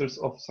ministers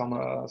of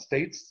some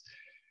states.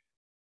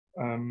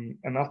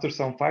 And after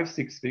some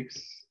 5-6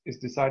 weeks, it's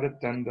decided,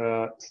 then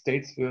the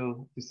states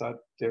will decide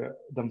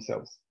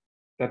themselves.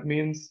 That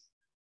means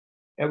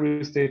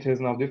every state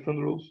has now different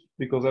rules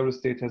because every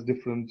state has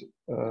different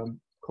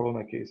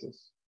corona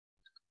cases.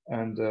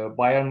 And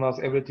Bayern was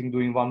everything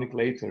doing 1 week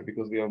later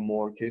because we have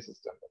more cases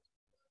than that.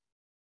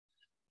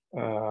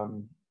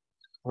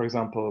 For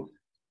example,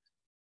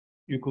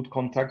 you could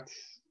contact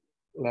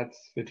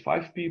with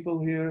 5 people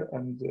here,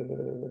 and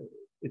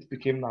it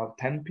became now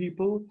 10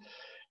 people.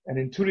 And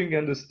in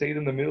Thuringen, the state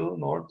in the middle,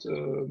 north,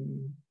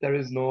 there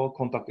is no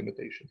contact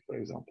limitation, for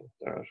example.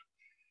 There are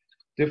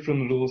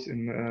different rules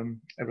in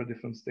every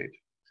different state.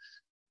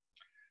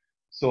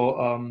 So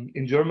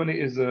in Germany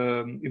is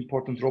an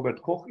important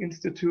Robert Koch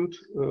Institute.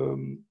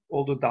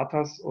 All the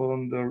data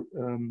on the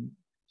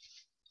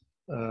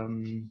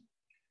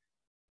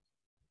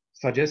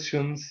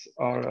suggestions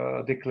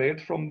are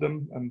declared from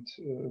them. And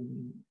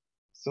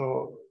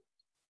so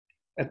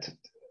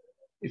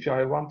if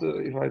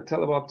I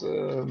tell about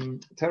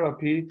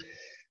therapy,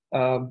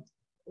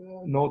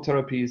 no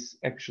therapy is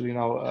actually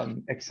now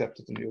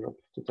accepted in Europe,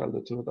 to tell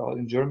the truth.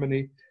 In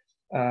Germany,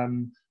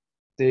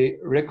 they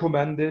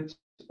recommend it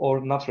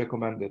or not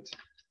recommend it.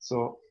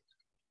 So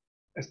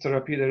as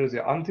therapy, there is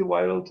the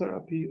antiviral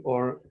therapy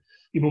or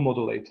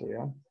immunomodulator,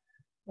 yeah?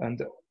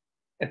 And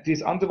at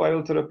these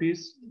antiviral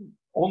therapies,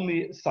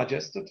 only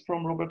suggested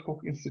from Robert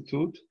Koch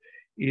Institute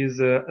is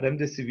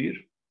remdesivir.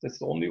 That's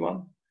the only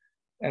one.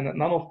 And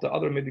none of the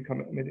other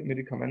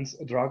medicaments,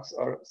 drugs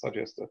are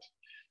suggested.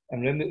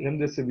 And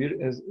remdesivir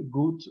has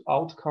good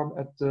outcome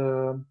at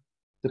the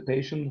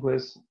patient who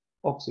has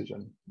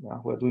oxygen,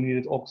 who do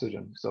needed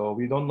oxygen. So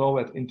we don't know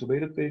at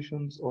intubated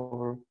patients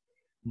or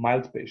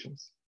mild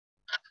patients.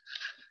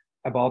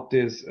 About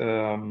this,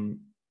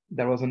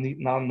 there was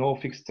now no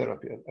fixed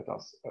therapy at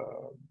us.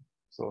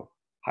 So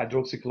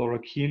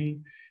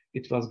hydroxychloroquine,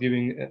 it was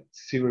giving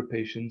severe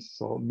patients,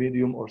 so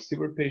medium or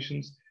severe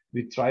patients.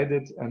 We tried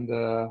it, and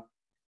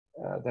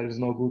there is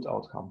no good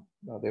outcome.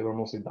 They were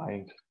mostly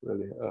dying,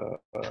 really.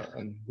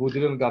 And who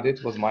didn't get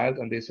it was mild,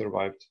 and they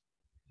survived.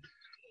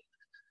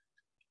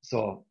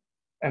 So,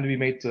 and we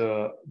made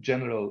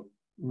general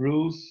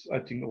rules, I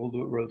think all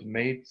the world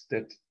made,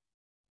 that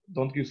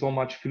don't give so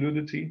much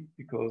fluidity,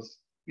 because,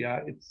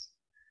 yeah, it's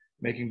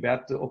making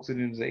bad the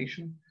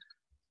oxygenation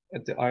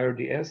at the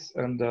IRDS,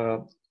 and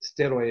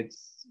steroids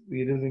we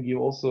didn't give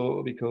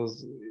also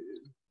because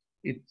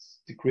it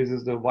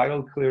decreases the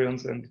viral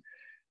clearance and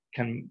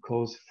can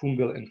cause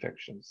fungal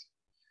infections.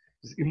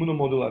 This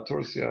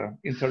immunomodulators, yeah,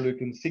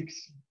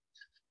 interleukin-6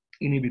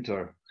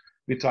 inhibitor.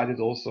 We tried it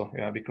also,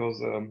 yeah,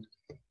 because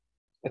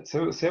at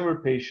several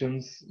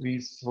patients, we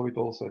saw it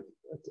also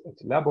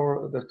at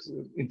labor that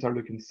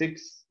interleukin-6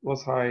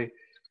 was high,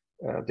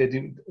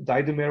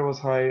 didymer was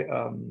high,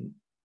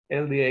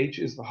 LDH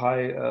is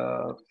high,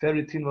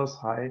 ferritin was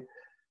high.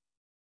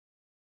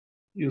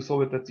 You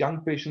saw it at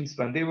young patients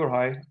when they were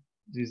high.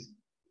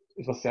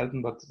 It was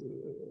seldom, but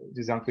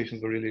these young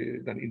patients were really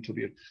then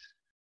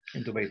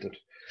intubated.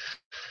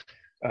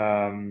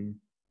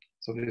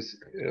 So this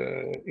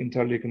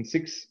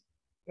interleukin-6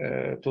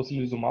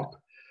 tocilizumab,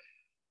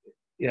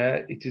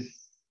 yeah,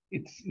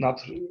 it's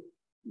not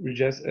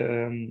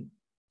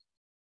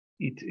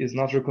it is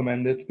not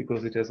recommended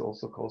because it is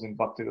also causing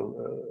bacterial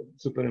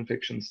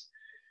superinfections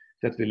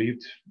that we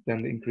lived,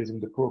 then increasing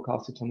the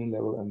procalcitonin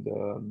level and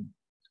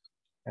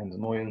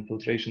no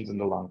infiltrations in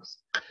the lungs.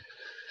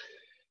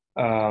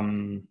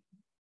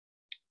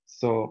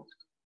 So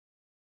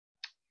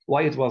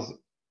why it was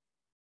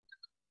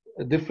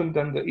different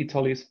than the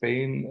Italy,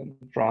 Spain,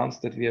 and France,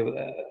 that we have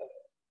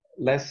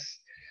less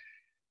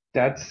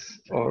deaths,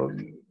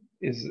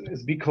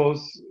 is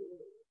because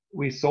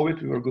we saw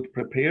it, we were good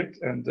prepared,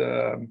 and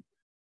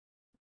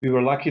we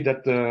were lucky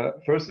that the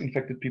first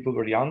infected people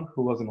were young,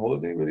 who was on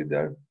holiday really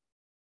there,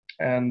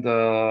 and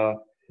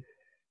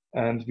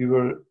we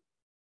were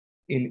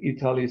in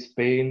Italy,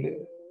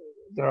 Spain.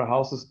 There are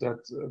houses that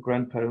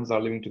grandparents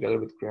are living together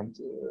with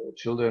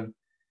grandchildren.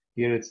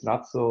 Here it's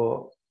not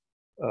so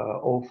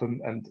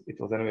often, and it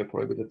was anyway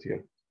prohibited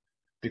here.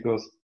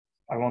 Because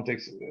I want to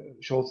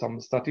show some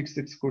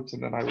statistics, Kurt,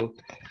 and then I will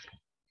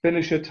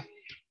finish it.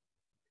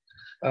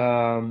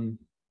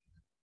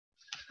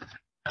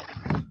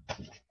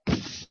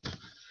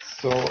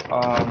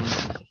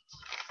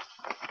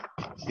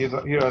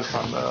 Here are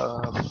some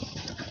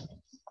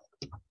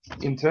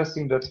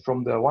interesting that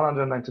from the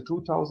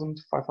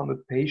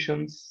 192,500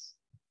 patients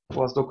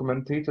was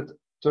documented,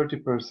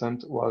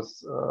 30%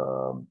 was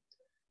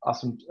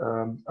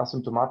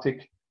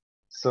asymptomatic.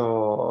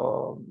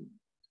 So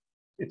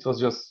it was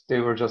just,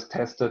 they were just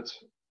tested.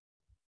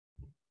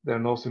 There are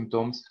no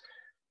symptoms.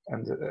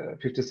 And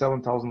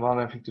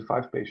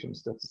 57,155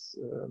 patients, that's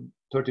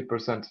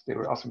 30%, they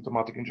were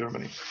asymptomatic in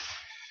Germany.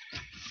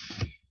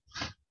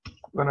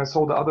 When I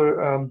saw the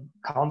other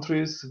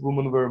countries,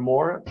 women were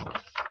more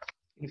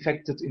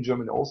infected. In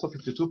Germany also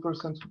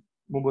 52%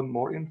 women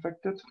more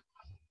infected,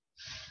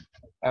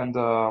 and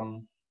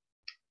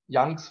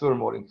youngs were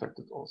more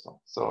infected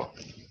also. So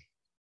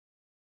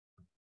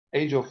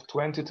age of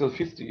 20 till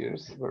 50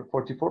 years were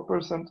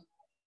 44%,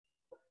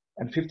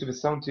 and 50 to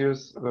 70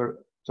 years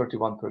were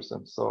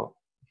 31%. So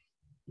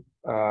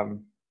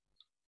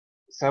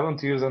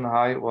 70 years and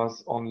high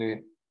was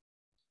only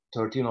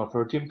 13 or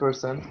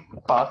 13%,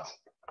 but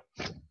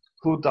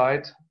who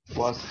died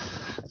was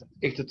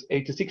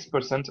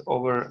 86%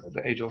 over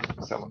the age of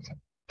 70.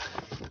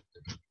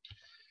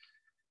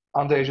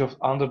 Under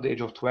the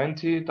age of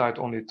 20 died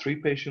only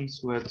 3 patients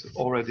who had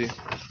already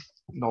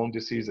known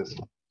diseases.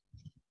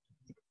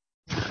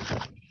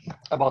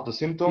 About the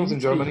symptoms in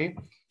Germany.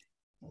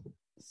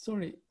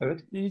 Sorry,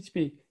 Evet. Meriç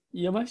Bey,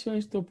 yavaş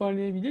yavaş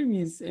toparlayabilir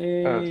miyiz?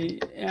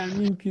 Evet. Eğer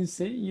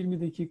mümkünse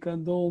 20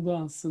 dakika doldu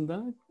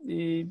aslında.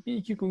 Bir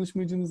iki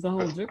konuşmacımız daha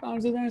olacak.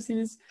 Arzu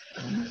ederseniz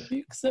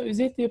bir kısa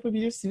özet de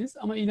yapabilirsiniz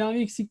ama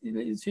ilave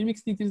söylemek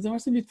istedikleriniz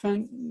varsa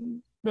lütfen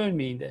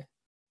bölmeyin de.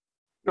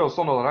 Yok,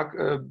 son olarak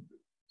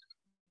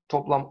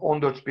toplam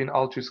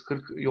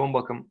 14.640 yoğun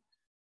bakım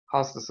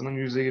hastasının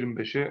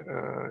 %25'i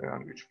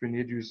yani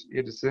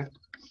 3.707'si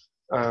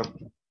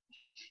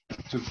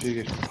Türkçe'ye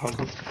geçti,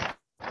 pardon,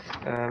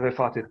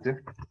 vefat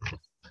etti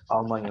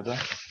Almanya'da.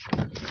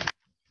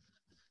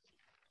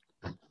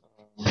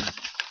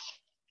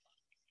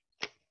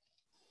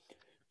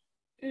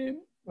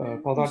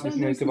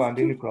 Pazartesinden itibaren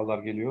yeni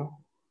kurallar geliyor.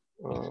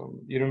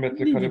 20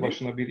 metrekare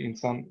başına bir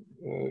insan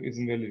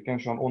izin verilirken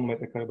şu an 10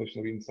 metrekare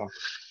başına bir insan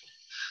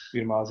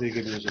bir mağazaya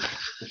girebilecek.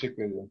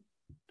 Teşekkür ediyorum.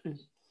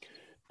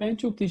 Ben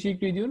çok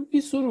teşekkür ediyorum.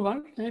 Bir soru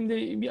var. Hem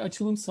de bir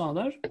açılım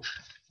sağlar.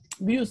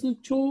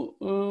 Biliyorsunuz çoğu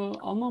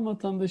Alman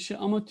vatandaşı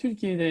ama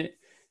Türkiye'de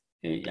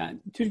yani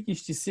Türk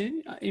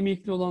işçisi,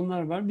 emekli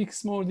olanlar var. Bir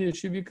kısmı orada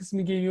yaşıyor, bir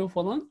kısmı geliyor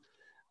falan.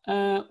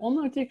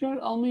 Onlar tekrar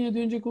Almanya'ya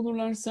dönecek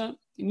olurlarsa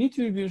ne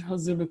tür bir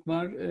hazırlık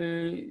var?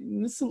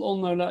 Nasıl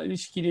onlarla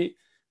ilişkili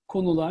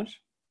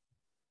konular?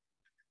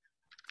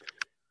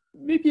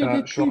 Ve bir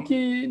de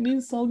Türkiye'nin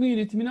salgın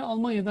yönetimine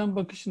Almanya'dan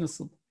bakışı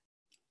nasıl?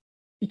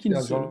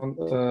 İkinci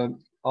soru.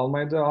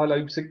 Almanya'da hala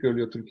yüksek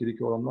görülüyor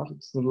Türkiye'deki oranlar.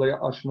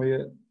 Sınırları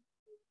aşmayı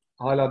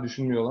hala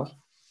düşünmüyorlar.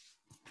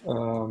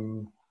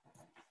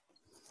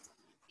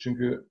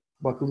 Çünkü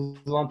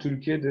bakıldığı zaman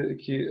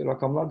Türkiye'deki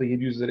rakamlar da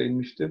 700'lere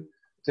inmişti.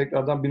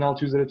 Tekrardan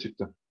 1600'lere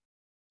çıktı.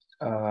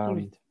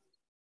 Evet.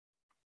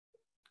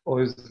 O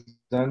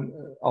yüzden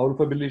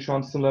Avrupa Birliği şu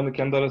an sınırlarını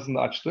kendi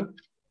arasında açtı.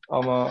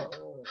 Ama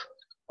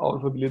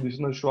Avrupa Birliği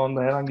dışında şu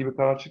anda herhangi bir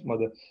karar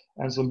çıkmadı.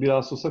 En son 1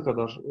 Ağustos'a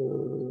kadar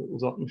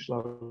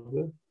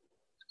uzatmışlardı.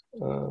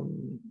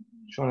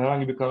 Şu an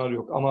herhangi bir karar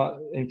yok ama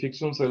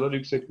enfeksiyon sayıları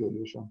yüksek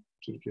görülüyor şu an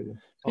Türkiye'de.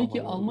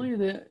 Peki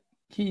Almanya'da.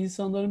 Almanya'daki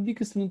insanların bir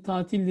kısmının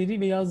tatilleri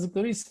ve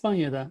yazlıkları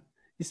İspanya'da.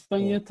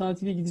 İspanya'ya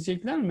tatile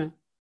gidecekler mi?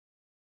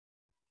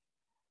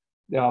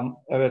 Ya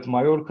evet,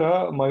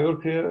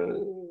 Mallorca'ya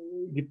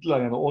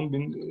gittiler, yani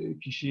 10.000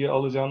 kişiyi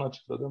alacağını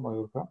açıkladı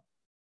Mallorca.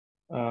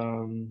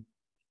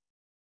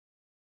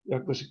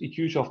 Yaklaşık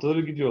 2-3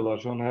 haftaları gidiyorlar.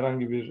 Şu an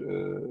herhangi bir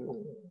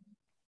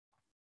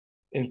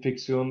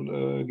enfeksiyon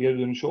geri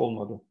dönüşü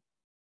olmadı.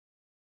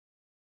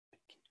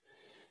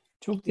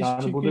 Çok Yani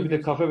teşekkür burada bir de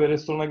ederim. kafe ve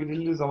restorana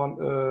gidildiği zaman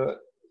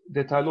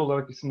detaylı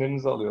olarak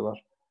isimlerinizi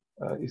alıyorlar.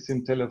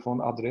 İsim, telefon,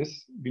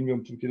 adres.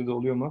 Bilmiyorum Türkiye'de de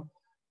oluyor mu?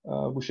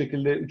 Bu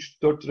şekilde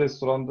 3-4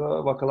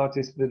 restoranda vakalar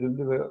tespit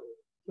edildi ve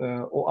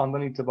o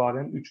andan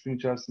itibaren 3 gün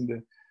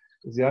içerisinde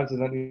ziyaret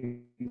eden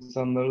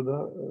insanları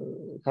da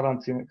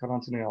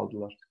karantinaya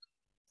aldılar.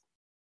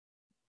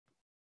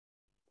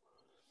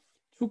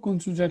 Çok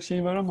konuşulacak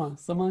şey var ama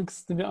zaman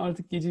kısıtlı ve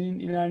artık gecenin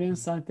ilerleyen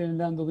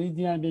saatlerinden dolayı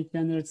diğer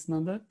bekleyenler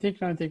açısından da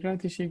tekrar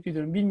teşekkür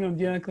ediyorum. Bilmiyorum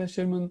diğer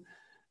arkadaşlarımın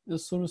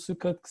sorusu,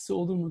 katkısı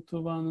olur mu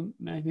Tuğba Hanım,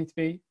 Mehmet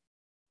Bey?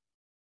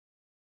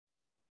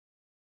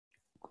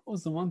 O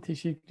zaman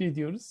teşekkür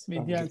ediyoruz ve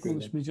Ben diğer teşekkür ederim.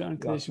 konuşmacı İyi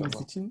arkadaşımız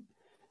akşamlar. için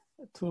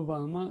Tuğba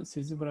Hanım'a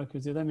sözü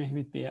bırakıyoruz ya da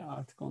Mehmet Bey'e,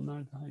 artık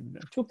onlar daha iyi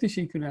bilir. Çok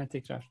teşekkürler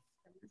tekrar.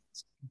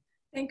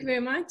 Thank you very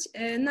much.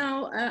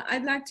 Now,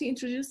 I'd like to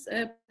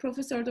introduce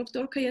Professor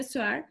Dr. Kaya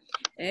SÜER.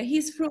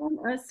 He's from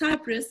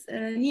Cyprus,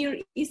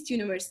 near East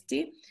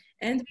University.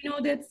 And we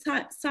know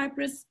that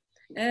Cyprus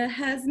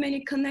has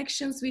many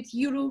connections with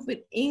Europe,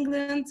 with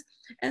England,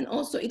 and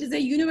also it is a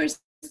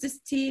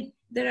university.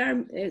 There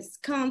are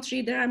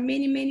there are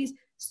many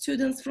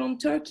students from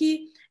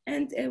Turkey,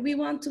 and we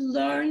want to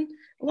learn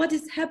what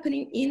is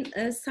happening in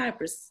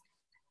Cyprus.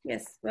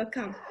 Yes,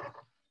 welcome.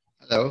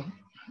 Hello.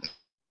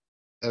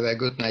 Have a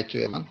good night to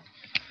everyone.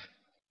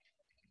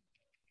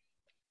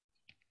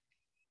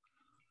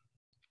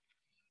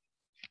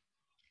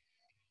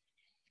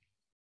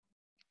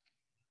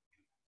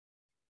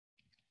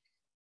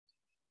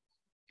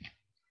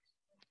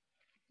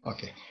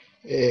 Okay.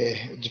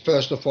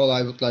 First of all,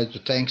 I would like to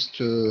thanks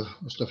to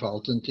Mustafa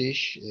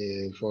Altındiş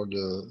for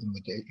the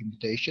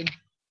invitation.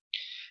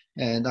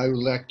 And I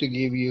would like to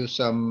give you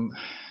some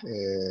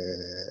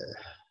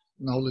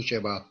knowledge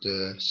about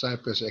the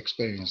Cyprus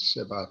experience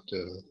about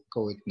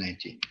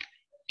COVID-19.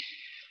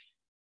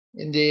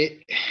 In the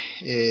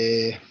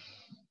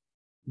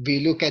we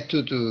look at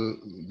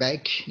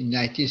back in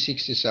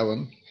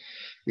 1967,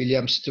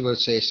 William Stewart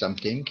said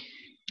something.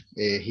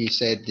 He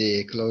said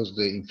they closed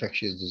the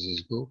infectious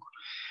disease book,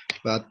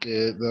 but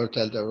the World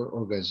Health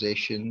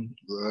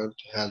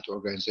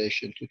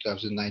Organization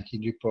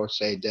 2019 report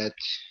said that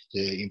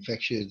the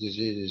infectious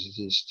disease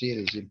still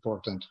is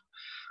important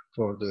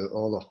for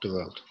all of the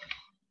world.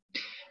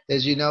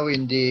 As you know,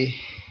 in the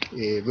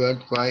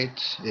worldwide,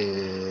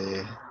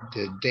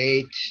 the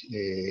date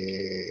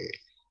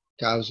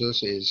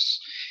causes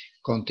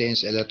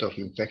contains a lot of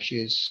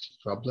infectious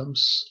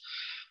problems.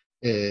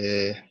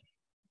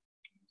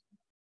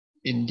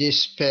 In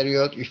this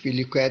period, if we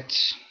look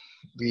at,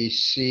 we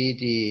see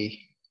the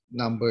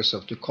numbers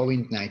of the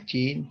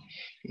COVID-19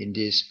 in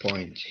this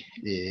point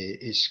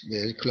is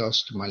very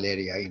close to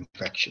malaria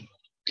infection.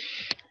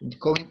 The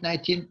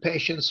COVID-19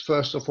 patients,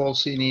 first of all,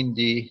 seen in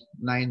the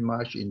 9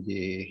 March in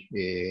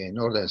the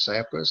northern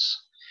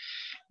Cyprus.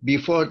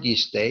 Before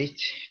this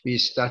date, we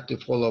start to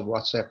follow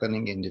what's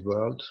happening in the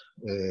world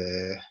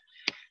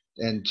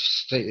and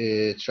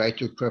try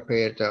to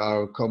prepare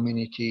our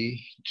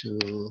community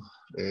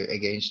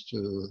against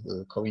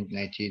the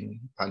COVID-19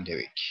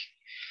 pandemic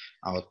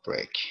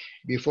outbreak.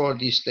 Before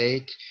this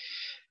date,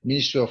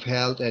 Ministry of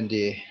Health and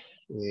the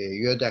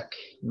ÖZDEMİR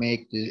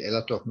make a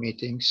lot of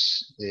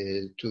meetings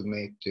to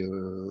make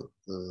the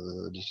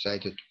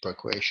decided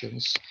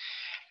precautions.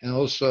 And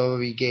also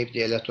we gave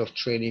a lot of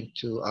training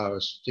to our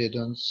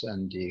students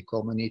and the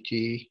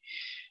community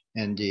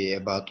and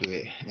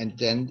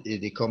then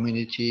the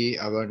community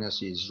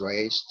awareness is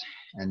raised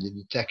and the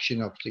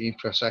detection of the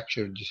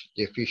infrastructure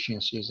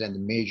deficiencies and the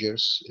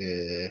measures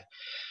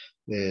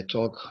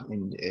talk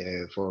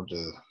for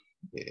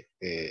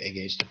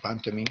against the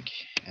pandemic,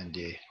 and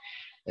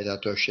a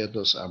lot of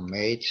schedules are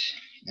made,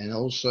 and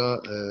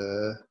also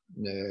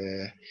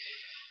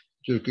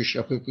Turkish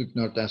Republic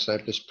Northern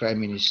Cyprus Prime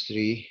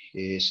Ministry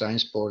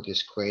Science Board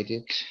is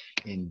created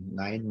in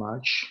 9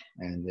 March,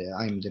 and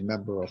I'm the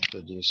member of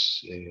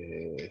this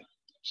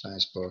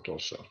Science Board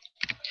also.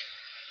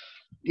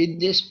 In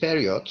this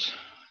period,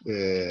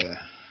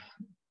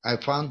 I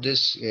found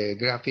this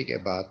graphic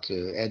about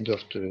end of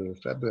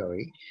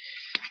February.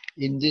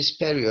 In this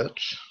period,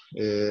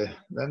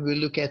 when we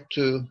look at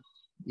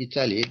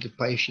Italy, the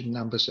patient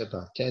numbers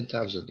about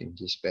 10,000 in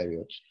this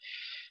period.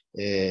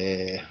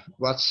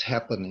 What's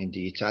happened in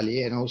the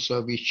Italy, and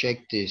also we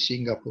checked the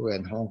Singapore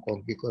and Hong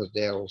Kong because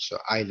they are also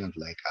island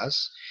like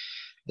us.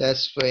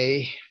 That's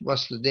why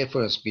what's the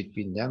difference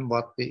between them?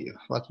 What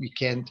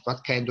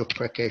kind of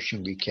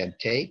precaution we can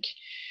take?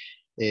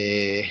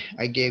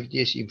 I gave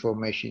this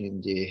information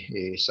in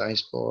the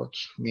science board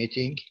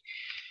meeting,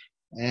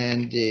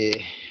 and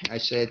I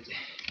said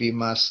we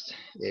must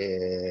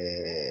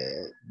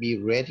be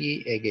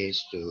ready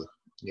against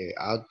the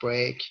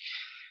outbreak.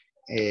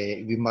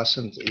 We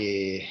mustn't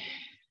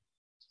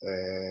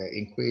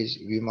increase,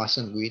 we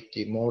mustn't with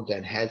the more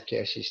than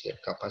healthcare system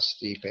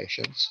capacity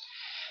patients.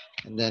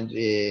 And then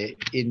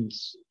in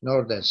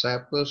northern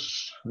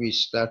Cyprus, we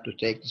start to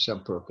take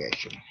some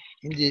precaution.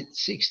 In the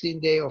 16th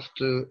day of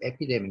the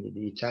epidemic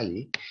in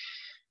Italy,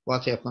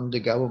 what happened? The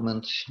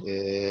government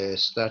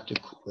started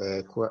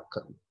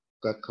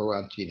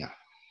quarantine,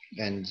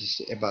 and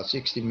about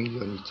 60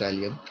 million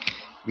Italian,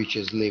 which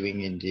is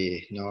living in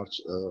the north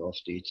of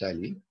the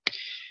Italy,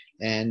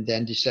 and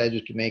then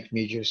decided to make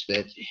measures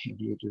that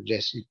include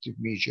restrictive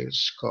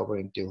measures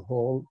covering the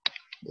whole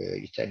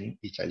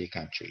Italy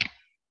country,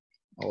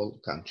 all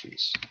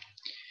countries.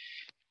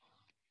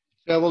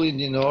 Travel in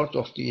the north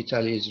of the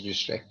Italy is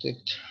restricted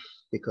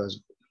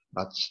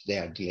but they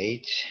are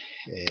delayed,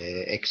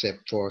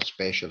 except for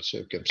special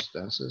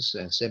circumstances,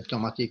 and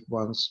symptomatic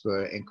ones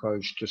were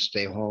encouraged to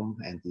stay home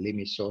and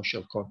limit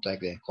social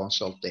contact and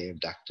consult their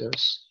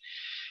doctors.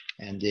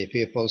 And the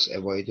people's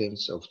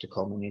avoidance of the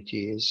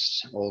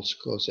communities, all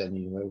schools and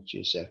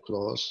universities are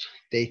closed.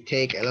 They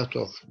take a lot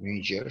of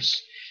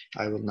measures.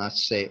 I will not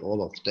say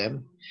all of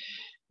them.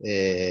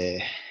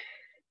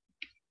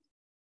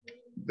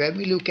 When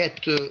we look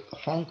at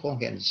Hong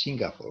Kong and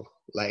Singapore,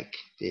 like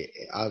the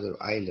other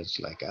islands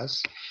like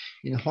us,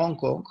 in Hong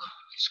Kong,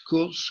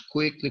 schools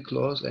quickly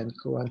closed and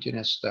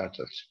quarantine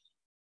started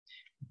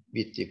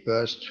with the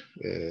first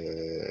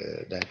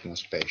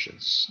diagnosed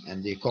patients.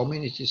 And the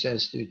community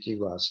sensitivity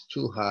was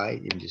too high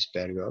in this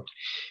period.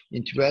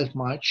 In 12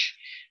 March,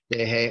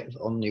 they have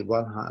only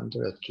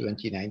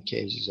 129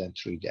 cases and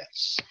 3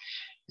 deaths.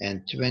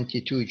 And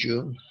 22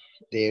 June,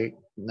 their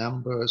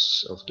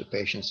numbers of the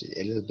patients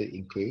a little bit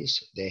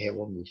increased. They have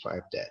only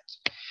 5 deaths.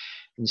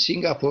 In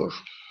Singapore,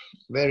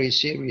 very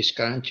serious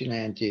quarantine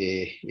and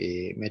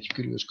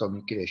meticulous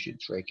communication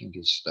tracking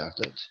is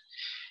started.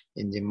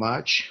 In the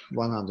March,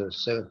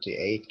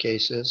 178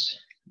 cases,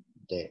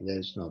 there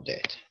is no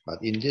death.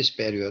 But in this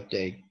period,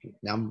 the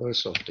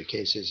numbers of the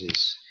cases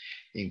is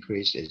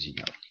increased, as you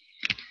know.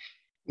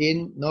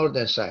 In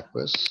Northern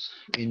Cyprus,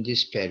 in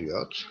this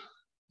period,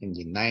 in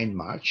the 9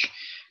 March,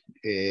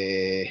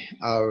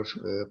 our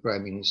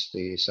Prime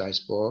Minister Science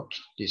Board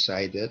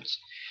decided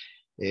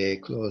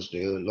close the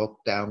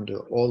lockdown to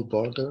all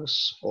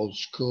borders, all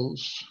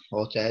schools,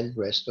 hotel,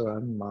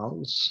 restaurant,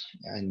 malls,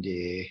 and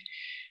the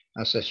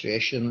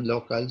association,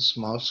 locals,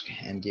 mosque,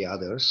 and the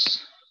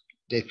others.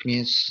 That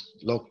means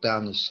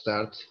lockdown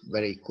start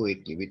very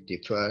quickly with the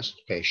first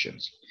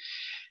patients.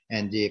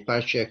 And the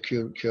partial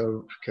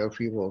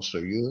curfew also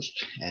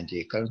used, and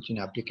the quarantine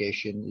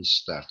application is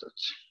started.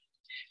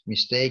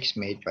 Mistakes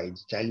made by the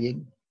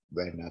Italian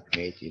were not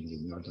made in the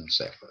Northern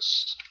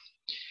Cyprus.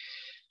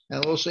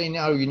 And also in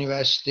our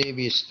university,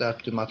 we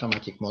start the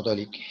mathematical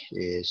modeling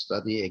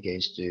study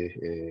against the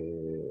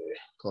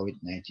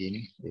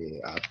COVID-19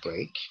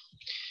 outbreak.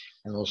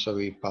 And also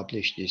we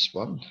published this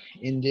one.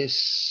 In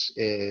this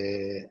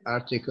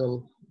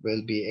article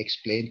will be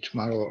explained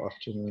tomorrow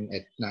afternoon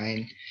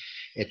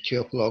at 2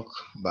 o'clock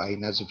by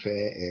Nazife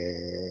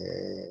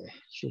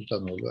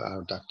Sultanoğlu,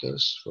 our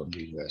doctors from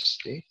the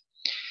university.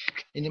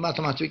 In the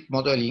mathematical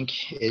modeling,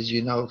 as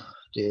you know,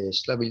 the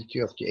stability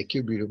of the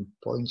equilibrium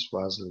points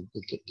was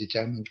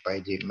determined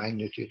by the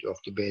magnitude of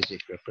the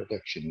basic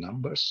reproduction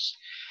numbers,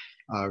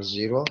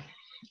 R0.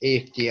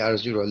 If the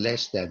R0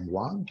 less than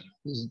 1,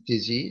 this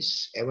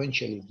disease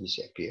eventually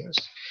disappears.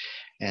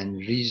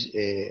 And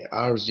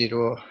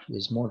R0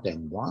 is more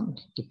than 1,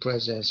 the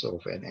presence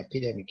of an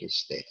epidemic is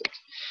stated.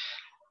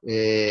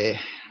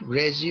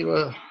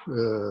 R0,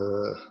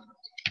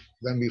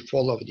 when we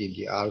followed in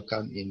the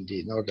outcome in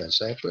the Northern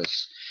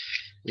Cyprus,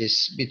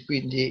 is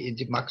between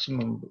the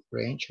maximum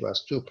range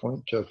was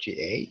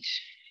 2.38.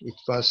 It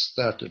was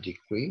start to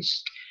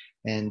decrease,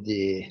 and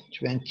the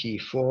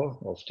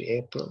 24th of the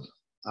April,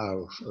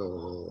 our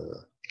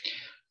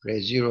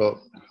R0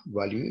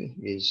 value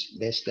is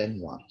less than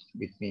 1,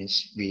 which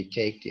means we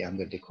take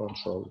under the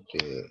control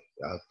the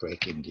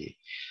outbreak in the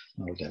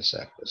Northern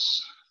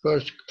Cyprus.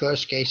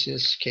 First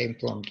cases came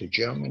from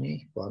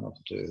Germany, one of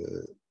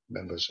the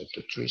members of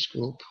the TRIS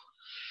group,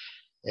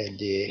 and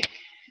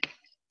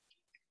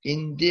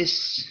in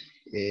this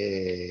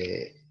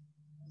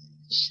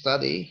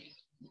study,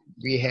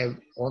 we have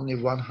only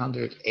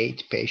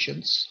 108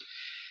 patients,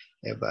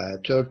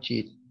 about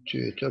 30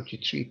 to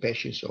 33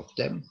 patients of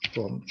them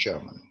from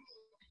Germany.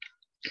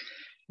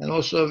 And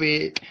also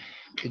with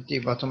the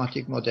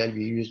mathematical model,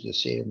 we use the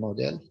same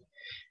model.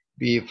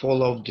 We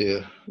follow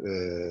the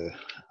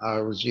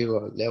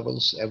R0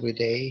 levels every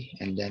day,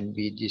 and then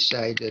we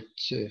decided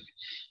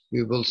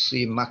we will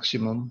see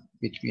maximum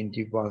between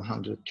the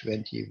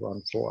 120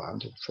 and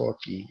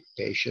 440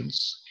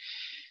 patients.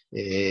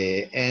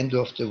 End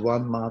of the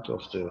 1 month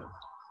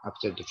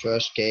after the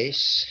first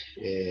case,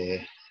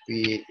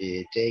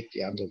 we take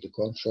under the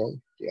control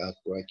the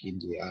outbreak in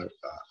the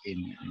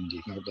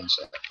northern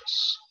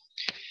Cyprus.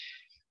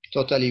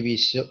 Totally, we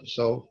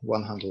saw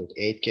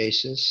 108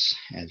 cases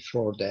and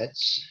 4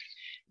 deaths.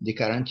 The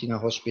Karantina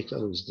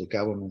hospital is the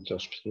government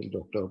hospital,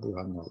 Dr.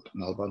 Burhan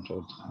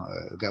Nalbantov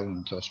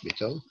government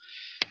hospital,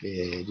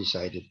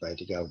 decided by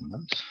the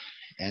government.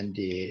 And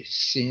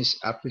since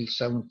April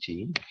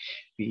 17,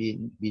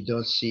 we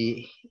don't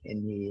see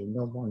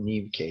no more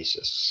new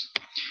cases.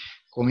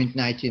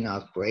 COVID-19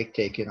 outbreak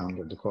taken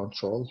under the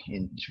control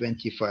in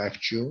 25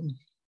 June.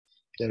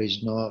 There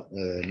is no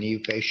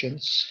new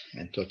patients,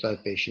 and total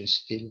patients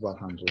still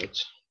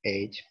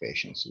 108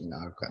 patients in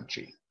our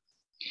country.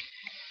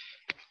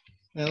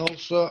 And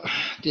also,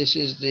 this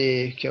is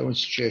the current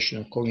situation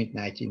of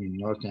COVID-19 in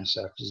Northern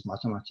Cyprus,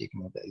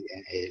 mathematical model,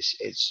 a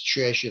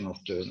situation of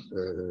the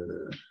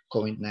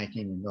COVID-19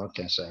 in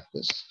Northern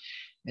Cyprus.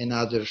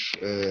 Another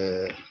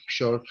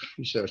short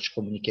research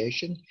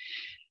communication.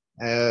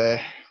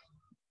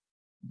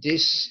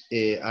 This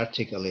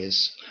article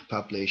is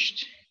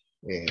published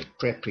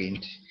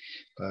preprint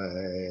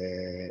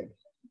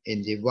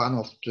in the one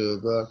of the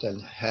World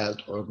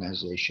Health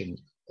Organization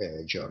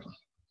journal.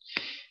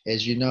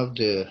 As you know,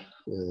 the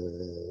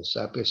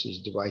Cyprus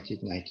is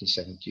divided in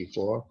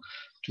 1974,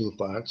 2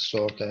 parts,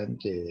 south and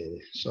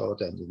the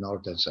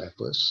northern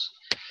Cyprus.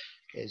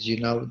 As you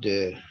know,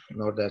 the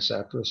northern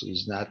Cyprus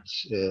is not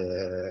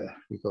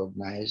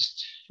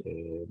recognized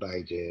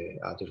by the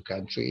other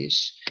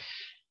countries.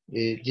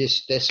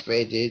 That's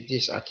why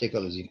this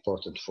article is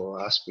important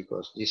for us,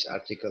 because this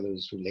article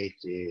is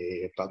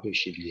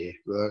published in the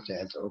World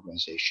Health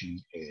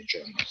Organization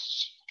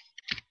journals.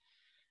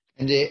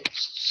 And the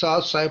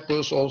South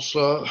Cyprus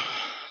also,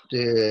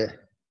 in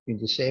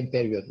the same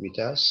period with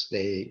us,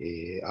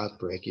 the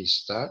outbreak is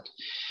start,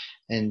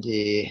 and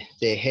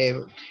they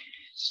have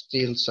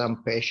still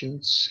some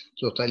patients.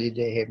 Totally,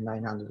 they have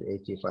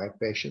 985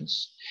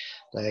 patients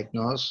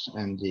diagnosed,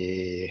 and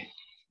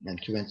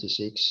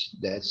 26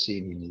 deaths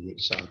seen in the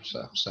South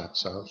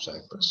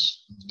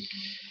Cyprus.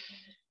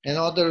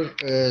 Another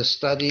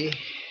study,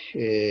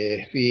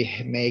 we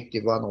make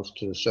the one of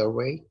the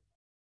survey.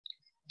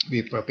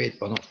 We prepared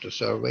one of the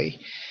survey.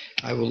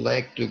 I would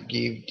like to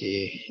give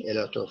a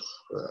lot of,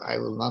 I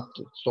will not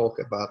talk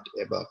about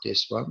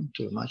this one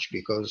too much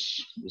because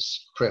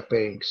it's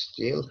preparing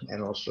still,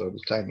 and also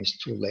the time is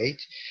too late.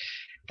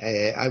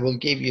 I will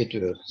give you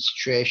the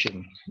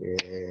situation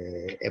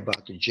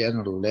about the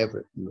general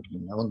level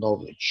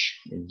knowledge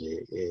in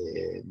the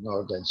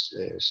Northern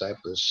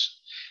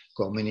Cyprus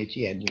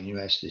community and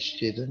university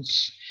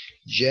students.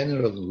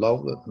 General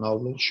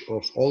knowledge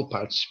of all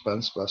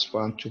participants was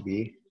found to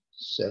be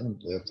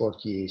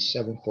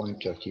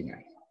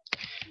 47.39.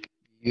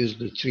 Use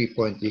the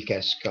 3-point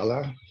Likert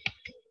scala.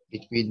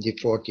 Between the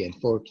 40 and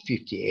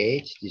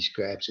 58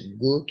 describes a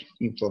good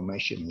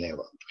information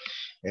level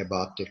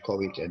about the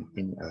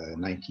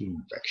COVID-19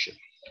 infection.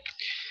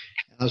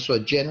 Also,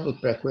 general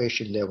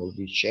preparation level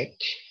we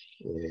checked.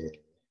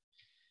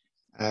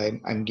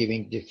 I'm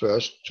giving the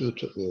first 2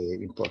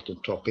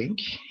 important topic.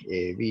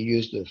 We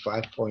use the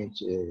 5-point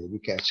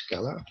Likert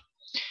scala.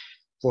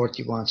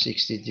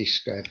 4160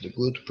 describes the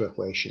good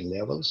preparation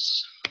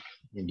levels.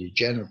 In the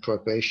general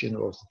preparation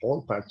of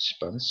all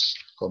participants,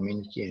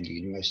 community and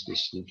university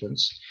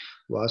students,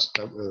 was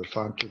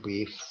found to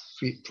be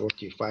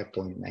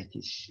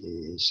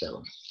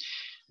 45.97,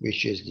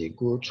 which is the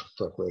good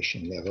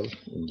preparation level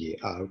in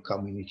our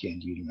community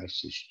and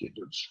university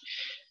students.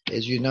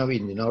 As you know,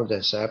 in the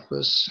Northern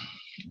Cyprus,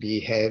 we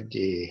have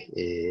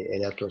a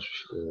lot of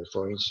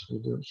foreign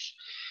students,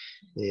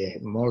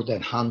 more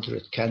than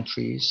 100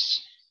 countries.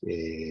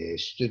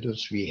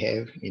 Students we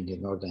have in the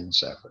Northern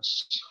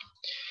Cyprus.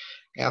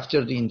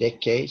 After the index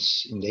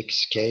case in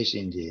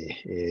the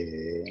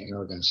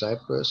Northern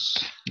Cyprus,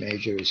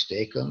 measure is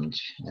taken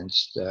and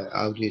the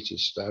audit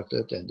is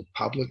started, and the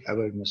public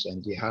awareness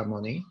and the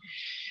harmony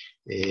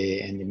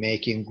and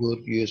making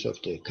good use of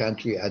the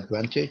country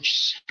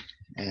advantages,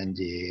 and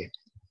the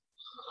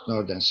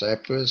Northern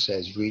Cyprus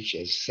has reached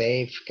a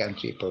safe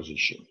country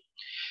position.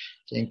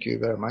 Thank you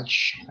very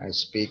much. I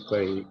speak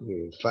very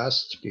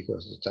fast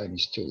because the time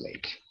is too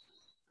late.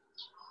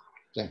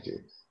 Thank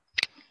you.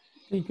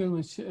 Thank you very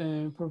much,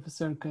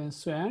 Professor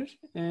SÜER.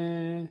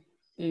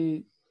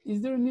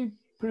 Is there any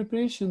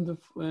preparation of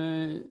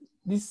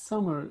this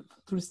summer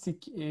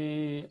touristic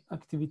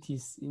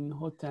activities in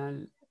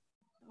hotel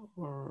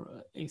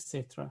or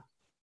etc.?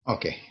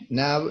 Okay.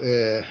 Now,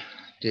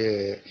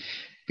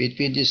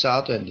 between the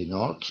south and the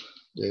north,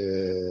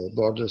 the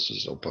borders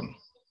is open.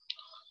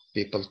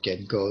 People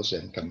can go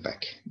and come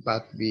back,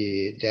 but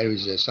there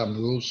is some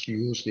rules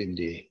used in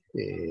the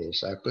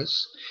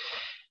Cyprus.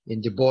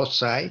 In the both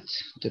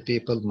sides, the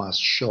people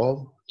must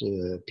show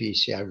the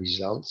PCR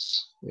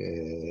results.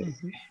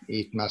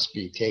 It must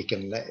be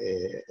taken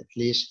at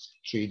least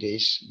 3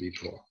 days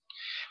before,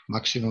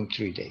 maximum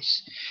 3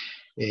 days.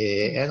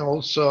 And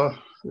also,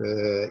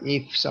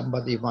 if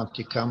somebody wants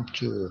to come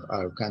to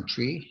our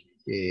country,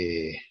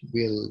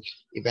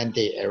 when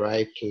they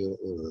arrive to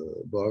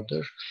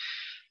border,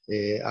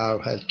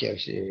 Our healthcare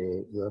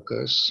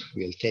workers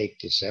will take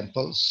the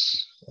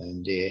samples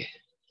and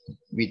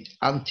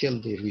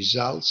until the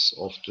results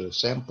of the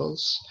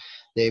samples,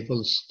 they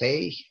will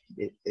stay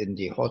in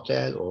the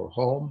hotel or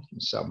home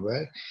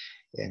somewhere,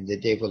 and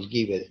they will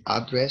give an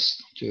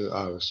address to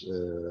our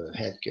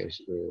healthcare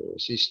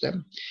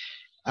system.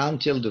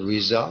 Until the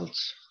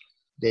results,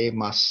 they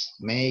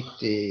must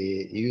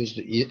use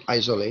the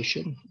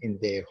isolation in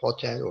their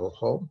hotel or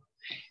home.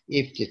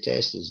 If the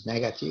test is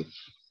negative,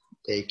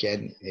 they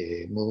can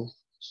move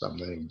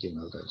somewhere in the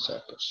northern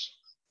Cyprus.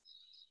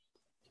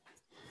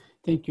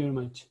 Thank you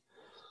very much.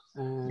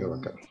 You're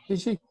welcome.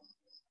 Teşekkür.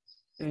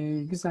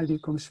 Güzel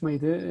bir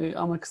konuşmaydı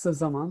ama kısa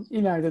zaman.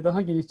 İleride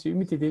daha gelişçe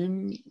ümit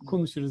edelim,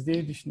 konuşuruz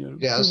diye düşünüyorum.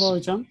 Tuğba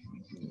Hocam.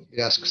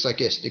 Biraz kısa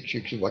kestik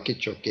çünkü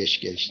vakit çok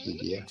geç geçti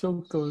diye.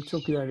 Çok doğru,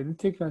 çok ilerledi.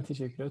 Tekrar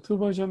teşekkürler.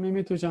 Tuğba Hocam,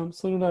 Mehmet Hocam,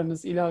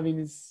 sorularınız,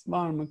 ilaveniz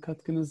var mı?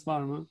 Katkınız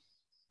var mı?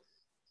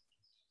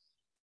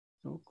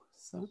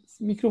 Yoksa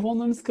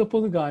mikrofonlarınız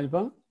kapalı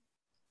galiba.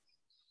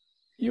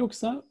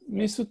 Yoksa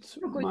Mesut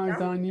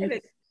Mardani,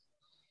 evet.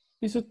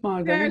 Mesut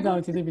Mardani'yi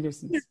davet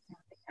edebilirsiniz.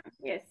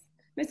 Yes.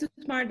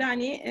 Mesut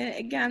Mardani,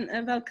 again,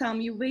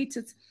 welcome. You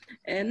waited.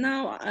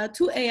 Now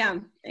 2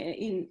 a.m.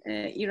 In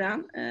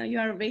Iran.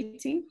 You are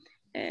waiting.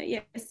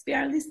 Yes, we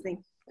are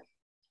listening.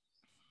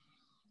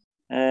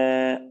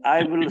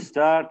 I will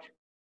start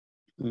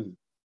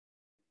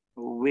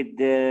with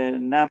the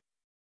number.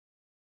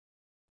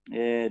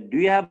 Do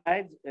you have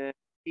slides,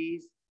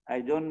 please?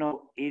 I don't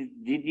know.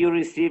 Did you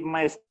receive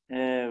my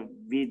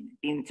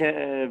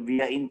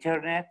via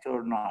internet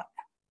or not?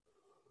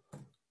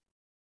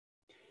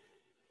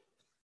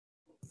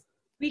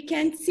 We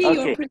can see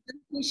your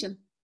presentation.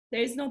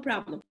 There is no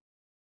problem.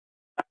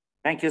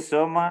 Thank you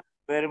so much,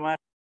 very much.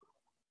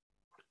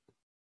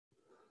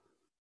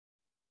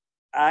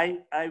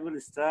 I will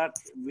start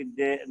with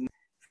the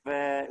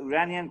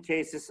Iranian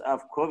cases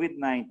of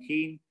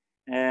COVID-19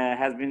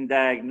 has been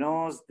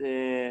diagnosed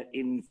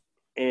in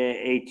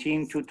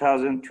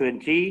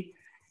 2020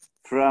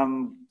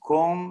 from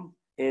Qom.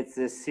 It's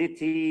a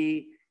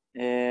city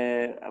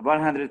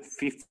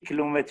 150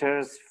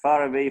 kilometers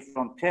far away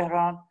from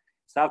Tehran,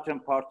 southern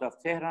part of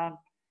Tehran,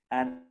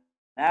 and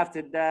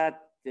after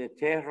that,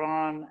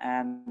 Tehran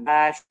and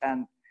Bash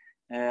and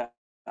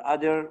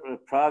other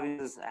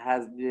provinces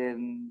has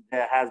been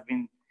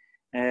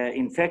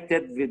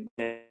infected with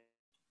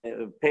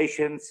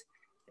patients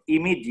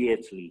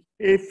immediately.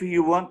 If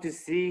you want to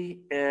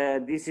see,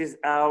 this is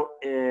our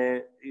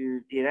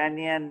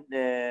Iranian.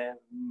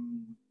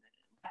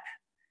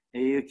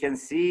 You can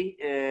see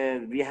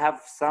we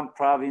have some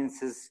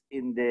provinces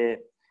in the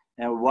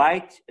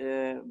white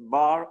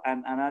bar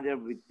and another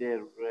with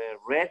the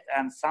red,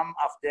 and some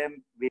of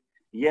them with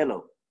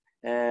yellow.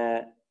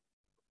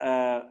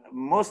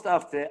 Most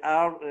of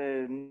our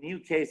new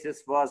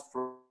cases was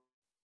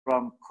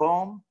from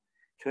Qom,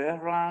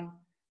 Tehran,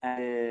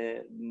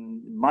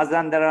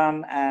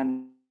 Mazandaran,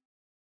 and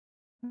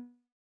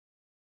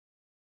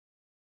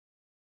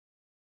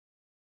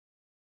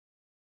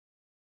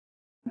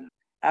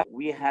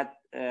we had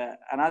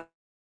another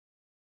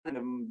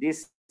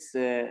this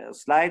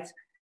slides.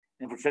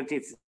 Unfortunately,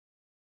 it's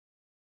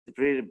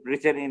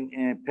written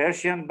in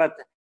Persian, but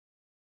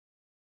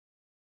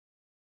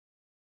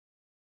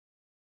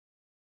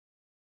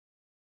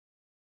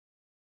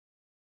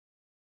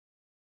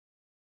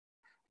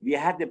we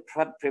had the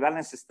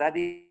prevalence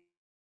study.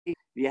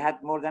 We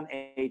had more than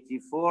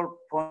 84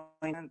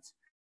 points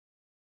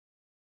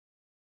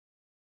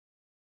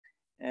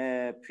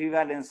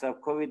prevalence of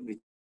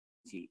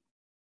COVID-19.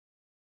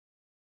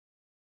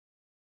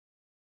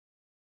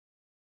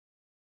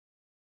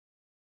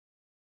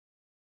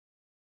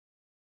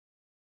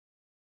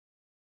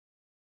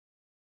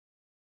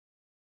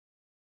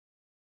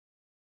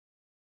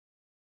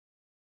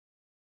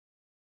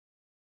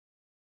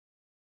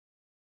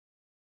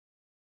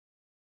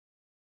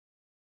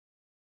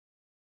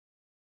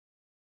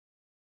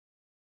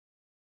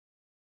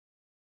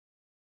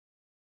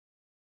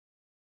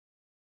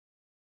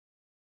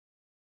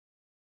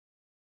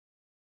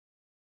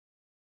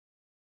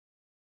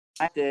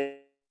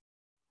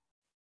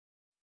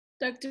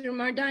 Dr.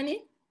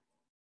 Mardani,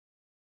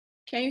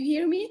 can you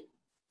hear me?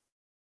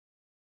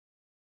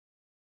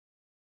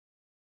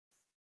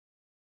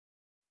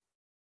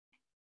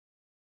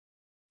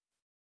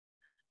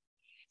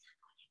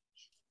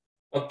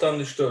 Hattan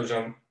düştü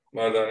hocam,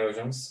 Mardani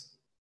hocamız.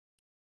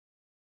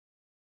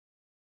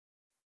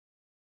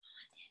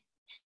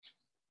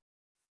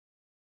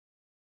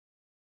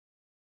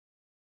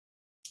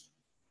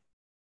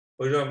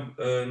 Hocam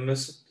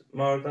Mesut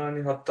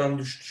Mardani hattan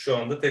düştü şu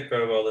anda,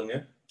 tekrar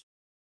bağlanıyor.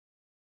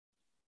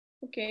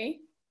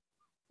 Okay.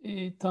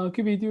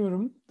 Takip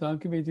ediyoruz.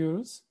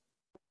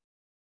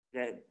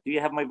 Do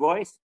you have my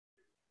voice?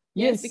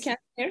 Yes, we can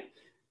hear.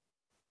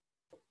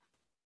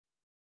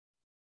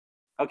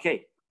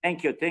 Okay,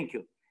 thank you.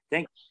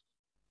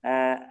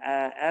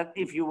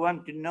 If you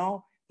want to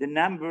know the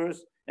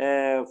numbers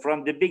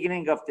from the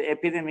beginning of the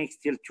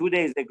epidemic till 2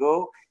 days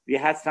ago, we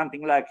had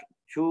something like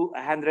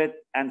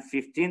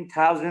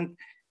 215,000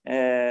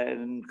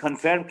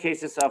 confirmed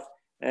cases of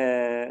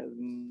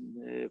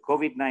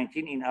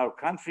COVID-19 in our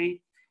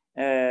country.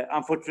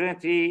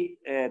 Unfortunately,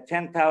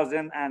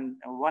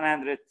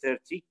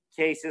 10,130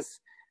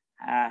 cases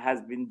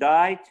has been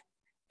died,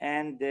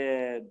 and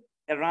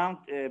around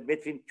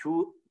between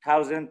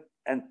 2,000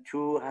 and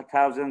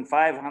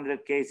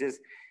 2,500 cases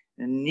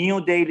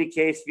new daily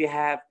case we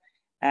have,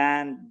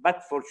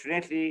 but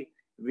fortunately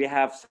we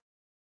have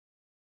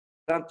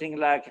something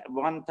like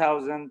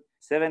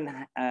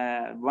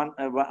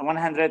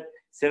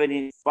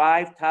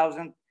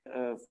 175,000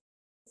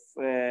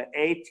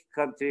 8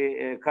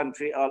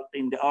 country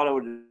all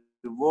over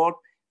the world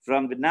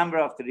from the number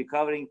of the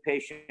recovering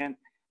patient,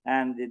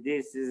 and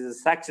this is a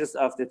success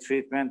of the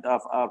treatment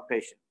of our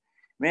patient.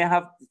 May I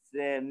have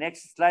the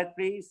next slide,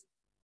 please?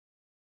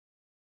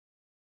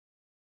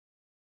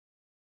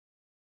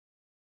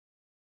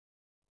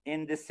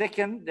 In the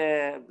second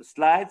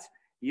slides,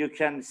 you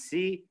can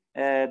see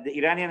the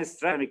Iranian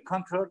strategic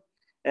control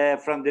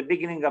from the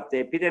beginning of the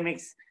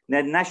epidemics.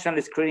 The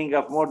national screening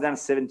of more than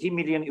 70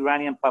 million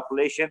Iranian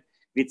population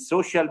with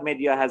social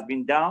media has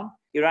been down.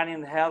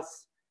 Iranian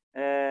health,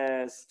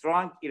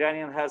 strong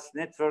Iranian health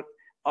network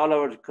all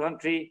over the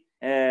country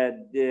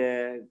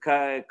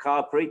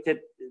cooperated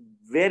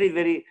very,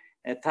 very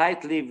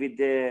tightly with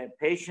the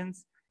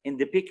patients. In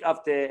the peak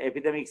of the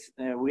epidemics,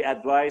 we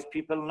advise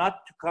people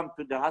not to come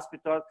to the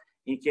hospital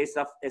in case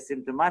of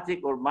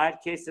asymptomatic or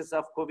mild cases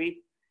of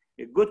COVID.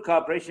 A good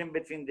cooperation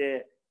between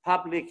the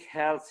public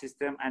health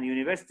system and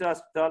university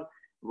hospital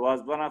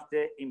was one of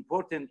the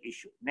important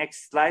issues.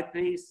 Next slide,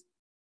 please.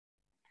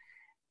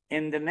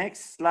 In the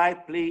next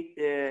slide, please,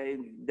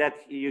 that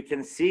you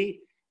can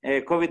see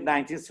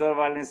COVID-19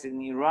 surveillance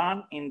in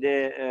Iran. In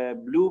the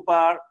blue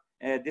bar,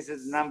 this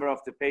is the number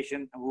of the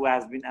patient who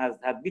has been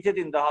admitted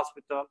in the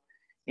hospital.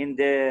 In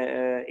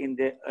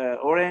the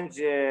orange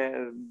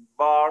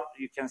bar,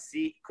 you can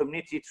see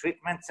community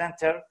treatment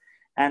center,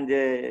 and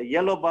the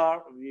yellow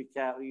bar, you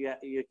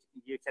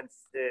can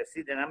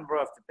see the number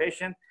of the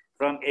patient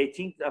from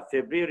 18th of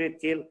February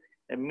till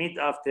mid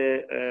of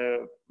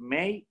the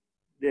May.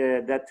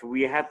 That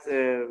we had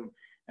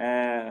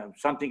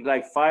something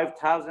like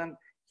 5,000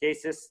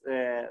 cases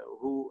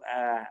who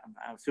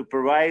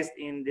supervised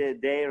in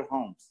their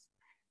homes.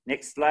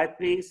 Next slide,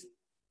 please.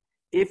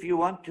 If you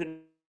want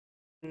to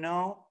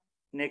know,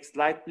 next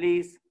slide,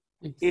 please.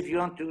 If you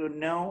want to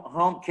know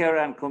home care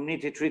and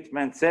community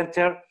treatment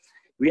center,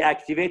 we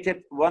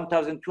activated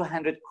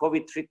 1,200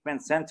 COVID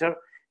treatment center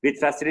with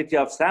facility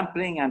of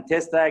sampling and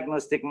test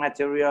diagnostic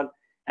material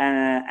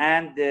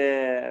and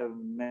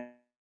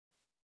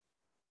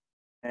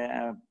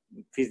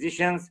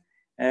physicians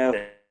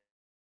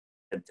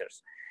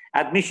centers.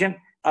 Admission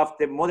of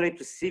the moderate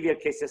to severe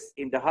cases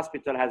in the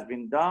hospital has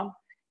been done,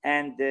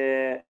 and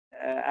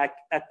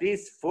at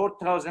least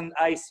 4,000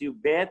 ICU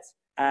beds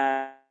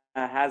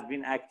has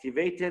been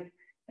activated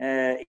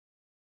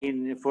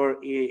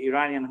for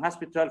Iranian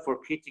hospital for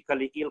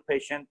critically ill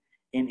patient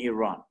in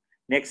Iran.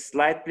 Next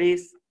slide,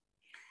 please.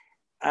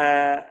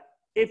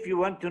 If you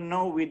want to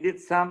know, we did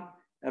some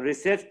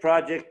research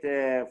project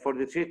for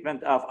the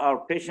treatment of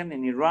our patient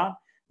in Iran.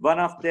 One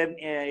of them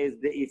is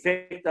the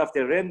effect of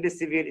the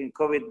remdesivir in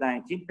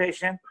COVID-19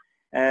 patient.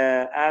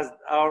 As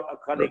our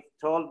colleague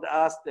told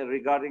us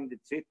regarding the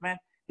treatment,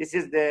 this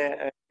is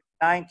the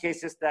 9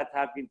 cases that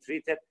have been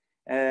treated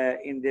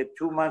in the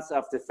 2 months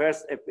of the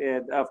first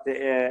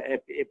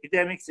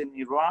epidemics in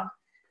Iran.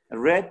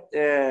 Red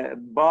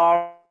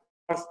bars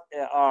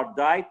are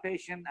died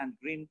patient, and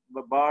green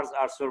bars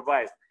are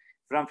survived.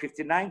 From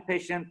 59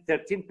 patients,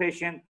 13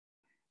 patients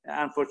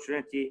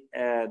unfortunately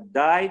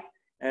died,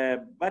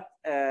 but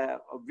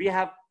we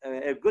have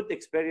a good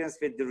experience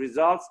with the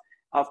results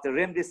of the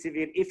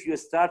remdesivir. If you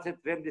started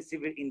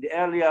remdesivir in the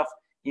early of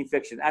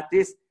infection, at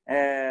least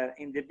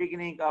in the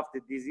beginning of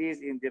the disease,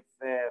 in the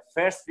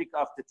first week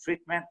of the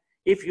treatment,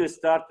 if you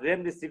start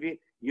remdesivir,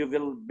 you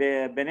will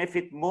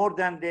benefit more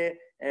than the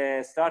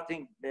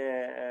starting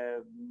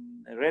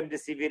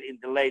remdesivir in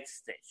the late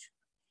stage.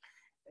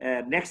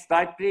 Next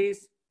slide,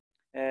 please.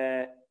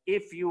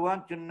 If you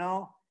want to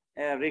know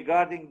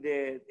regarding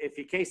the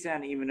efficacy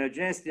and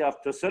immunogenicity of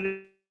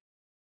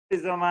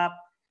tocilizumab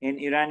in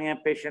Iranian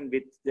patient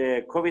with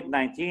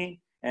COVID-19,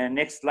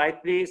 next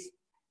slide, please.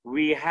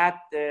 We have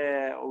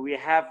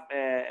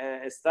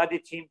a study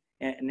team.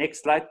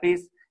 Next slide,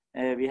 please.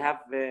 We have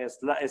a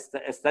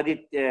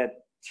study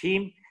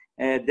team.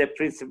 The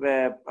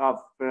principal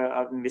of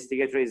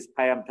investigator is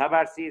Payam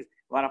Tabarsi,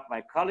 one of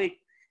my colleagues,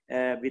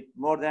 with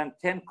more than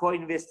 10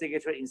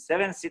 co-investigators in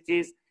 7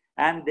 cities,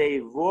 and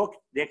they worked.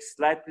 Next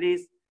slide,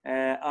 please.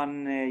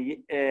 On a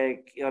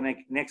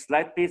next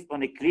slide, please.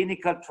 On a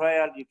clinical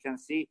trial, you can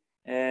see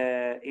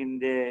in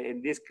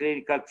this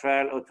clinical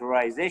trial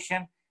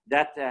authorization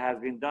that has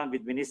been done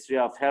with Ministry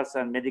of Health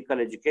and Medical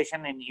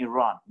Education in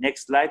Iran.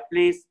 Next slide,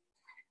 please.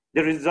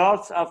 The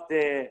results of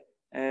the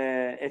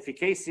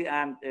efficacy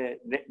and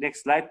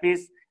next slide,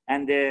 please.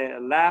 And the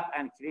lab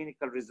and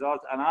clinical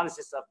results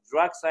analysis of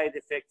drug side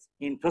effects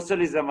in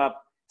tocilizumab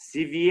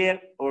severe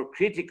or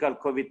critical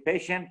COVID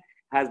patient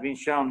has been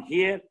shown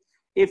here.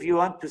 If you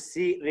want to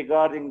see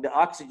regarding the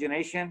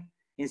oxygenation,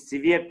 in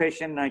severe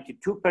patient,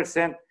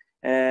 92%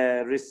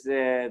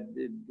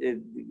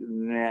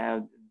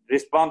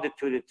 responded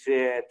to the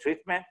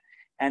treatment,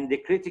 and the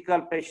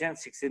critical patient,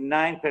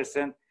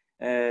 69%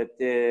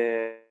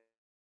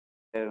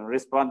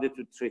 responded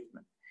to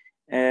treatment.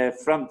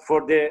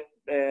 For the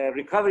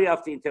recovery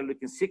of the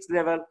interleukin-6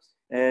 level,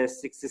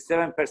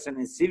 67%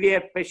 in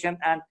severe patient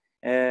and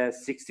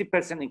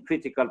 60% in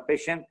critical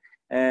patient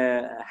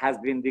has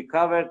been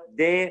recovered,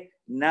 the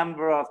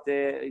number of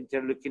the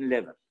interleukin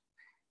level.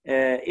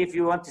 If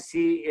you want to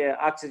see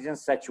oxygen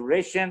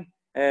saturation,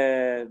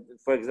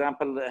 for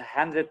example,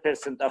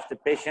 100% of the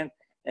patient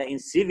in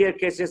severe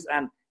cases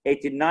and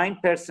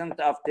 89%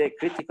 of the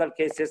critical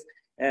cases,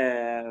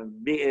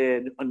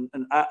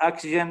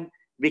 oxygen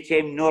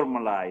became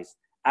normalized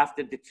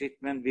after the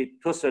treatment with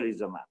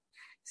tocilizumab.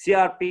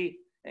 CRP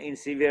in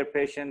severe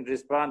patient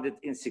responded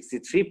in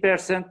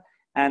 63%,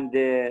 and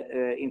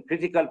in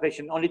critical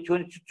patient only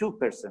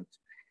 22%.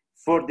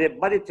 For the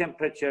body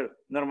temperature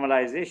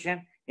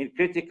normalization, in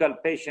critical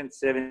patient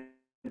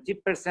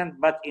 70%,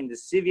 but in the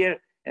severe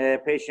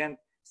patient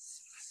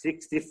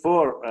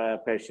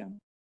 64%.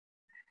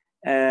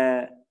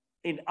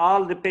 In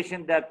all the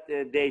patients that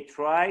they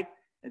tried,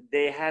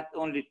 they had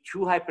only 2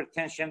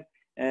 hypertension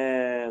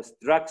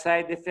drug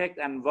side effect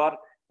and 1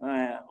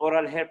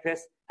 oral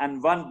herpes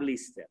and 1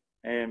 blister.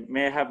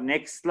 May I have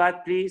next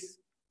slide, please?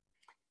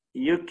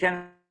 You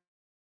can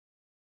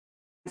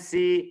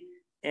see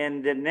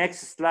in the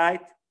next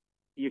slide,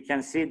 you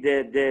can see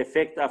the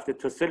effect of the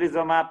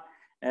tocilizumab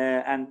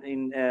and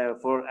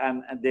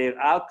their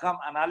outcome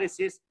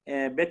analysis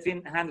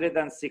between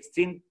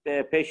 116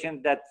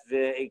 patients that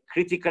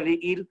critically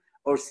ill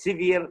or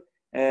severe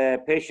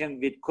patient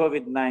with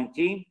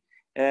COVID-19.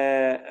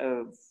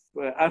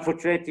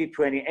 Unfortunately,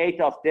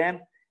 28 of them,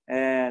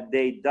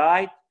 they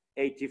died,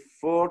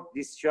 84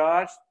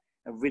 discharged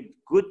with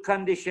good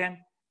condition,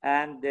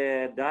 and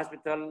the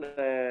hospital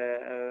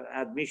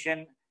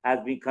admission has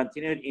been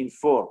continued in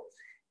 4.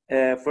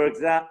 For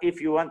example,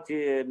 if you want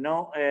to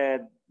know,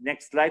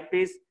 next slide,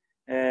 please.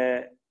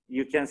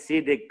 You can see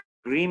the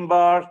green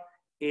bar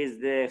is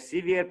the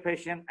severe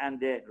patient and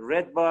the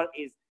red bar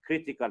is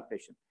critical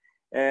patient.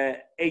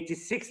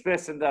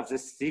 86% of the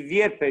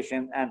severe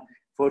patient and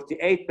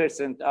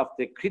 48% of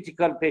the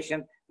critical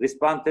patient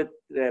responded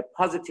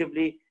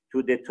positively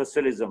to the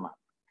tocilizumab.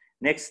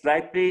 Next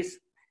slide, please.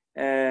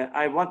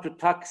 I want to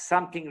talk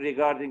something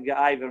regarding the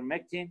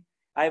ivermectin.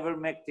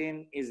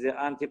 Ivermectin is the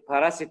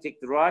antiparasitic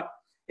drug.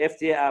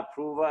 FDA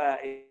approval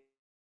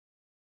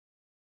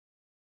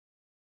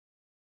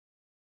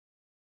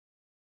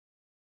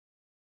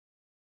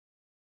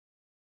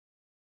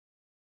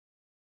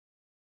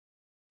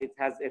it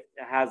has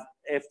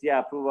FDA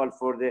approval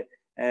for the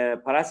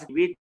parasitic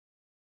with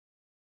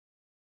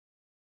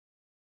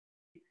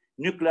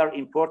nuclear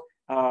import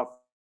of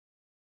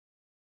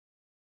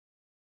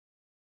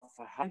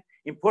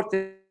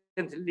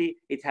importantly,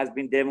 it has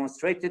been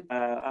demonstrated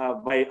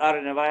by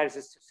RNA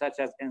viruses such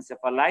as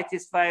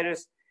encephalitis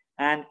virus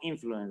and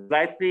influenza.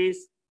 Slide,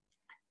 please.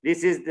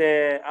 This is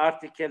the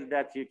article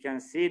that you can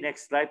see.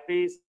 Next slide,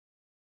 please.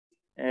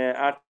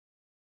 Article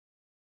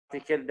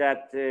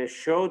that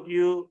showed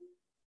you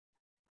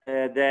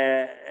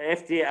the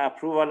FDA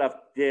approval of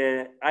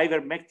the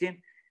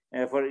ivermectin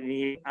for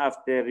the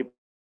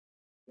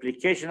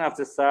replication of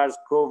the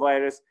SARS-CoV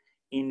virus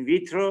in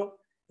vitro.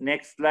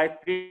 Next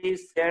slide,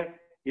 please. Here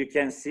you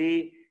can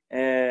see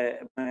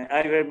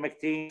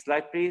ivermectin.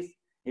 Slide, please.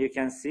 You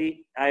can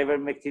see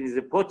ivermectin is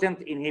a potent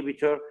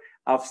inhibitor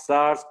of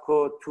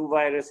SARS-CoV-2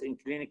 virus in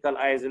clinical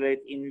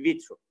isolate in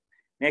vitro.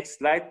 Next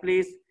slide,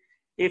 please.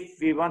 If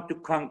we want to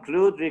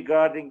conclude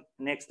regarding,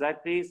 next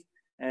slide, please,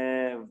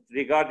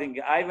 regarding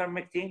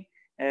ivermectin,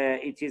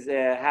 it is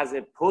has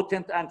a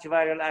potent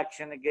antiviral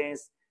action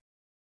against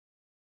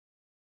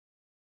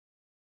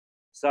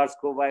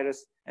SARS-CoV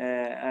virus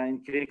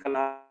in clinical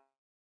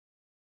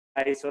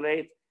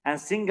isolate and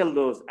single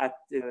dose at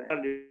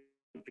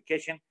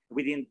application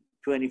within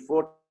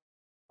 24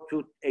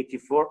 to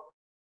 84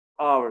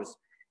 hours.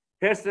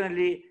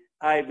 Personally,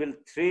 I will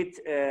treat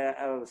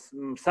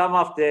some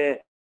of the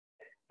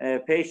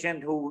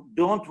patients who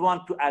don't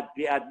want to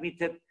be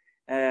admitted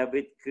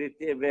with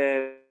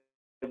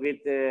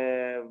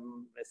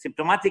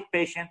symptomatic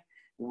patient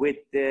with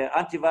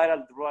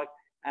antiviral drug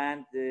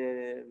and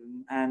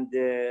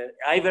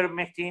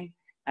ivermectin,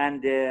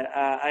 and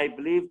I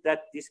believe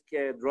that this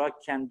drug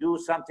can do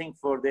something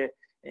for the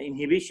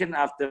inhibition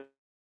of the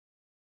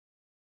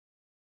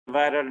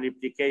viral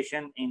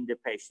replication in the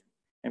patient.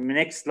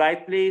 Next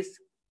slide, please.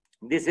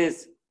 This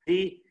is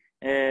the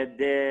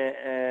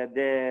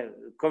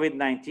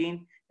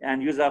COVID-19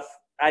 and use of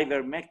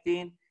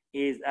ivermectin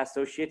is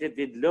associated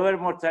with lower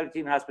mortality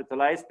in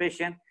hospitalized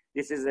patients.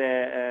 This is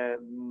an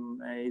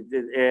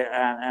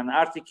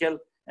article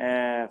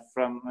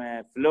from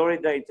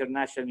Florida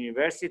International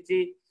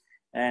University.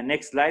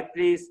 Next slide,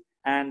 please.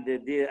 And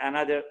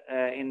another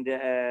in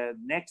the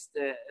next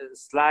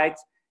slide,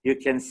 you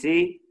can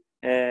see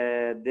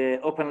the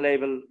open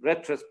label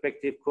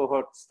retrospective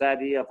cohort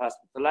study of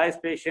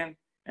hospitalized patients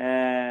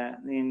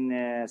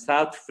in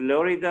South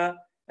Florida,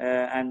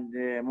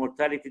 and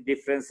mortality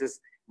differences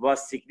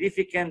was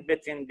significant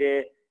between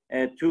the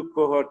two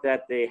cohorts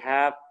that they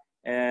have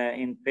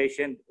in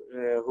patients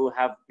who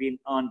have been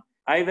on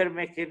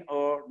ivermectin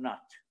or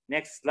not.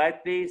 Next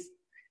slide, please.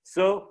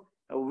 So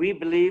we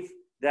believe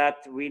that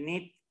we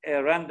need a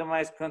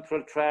randomized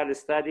controlled trial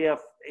study of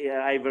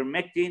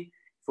ivermectin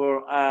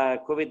for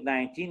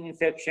COVID-19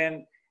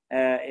 infection,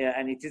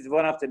 and it is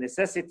one of the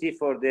necessity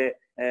for the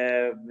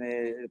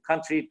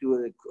country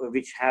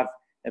which have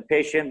a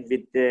patient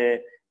with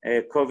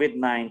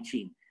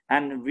COVID-19.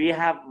 And we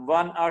have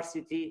one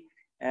RCT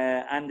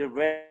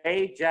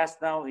underway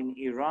just now in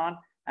Iran,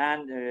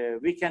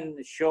 and we can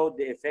show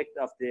the effect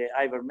of the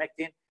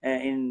ivermectin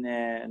in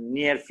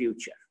near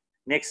future.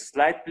 Next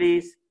slide,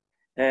 please.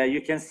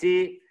 You can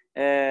see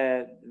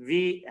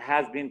we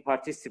have been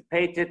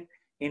participated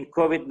in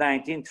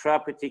COVID-19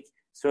 therapeutic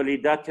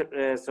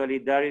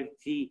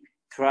solidarity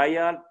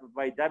trial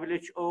by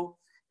WHO.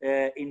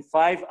 In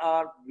 5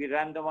 we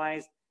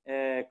randomized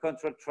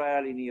controlled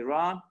trial in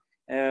Iran.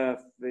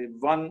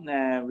 One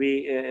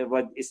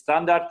with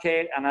standard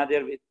care,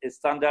 another with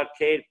standard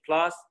care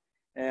plus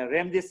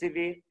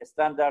remdesivir,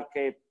 standard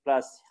care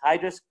plus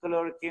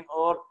hydroxychloroquine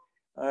or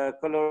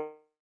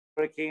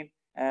chloroquine,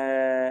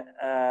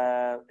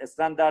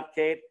 standard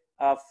care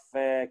of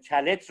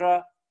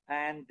Caletra,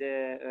 and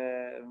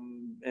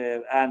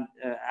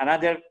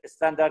another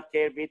standard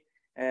care with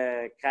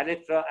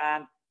Caletra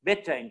and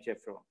beta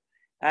interferon.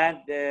 And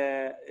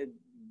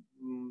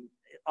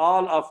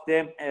all of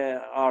them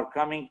are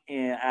coming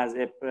as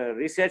a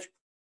research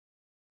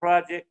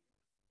project.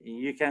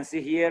 You can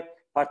see here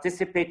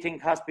participating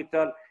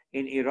hospital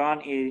in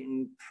Iran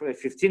in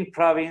 15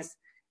 provinces,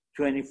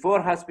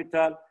 24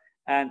 hospitals,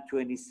 and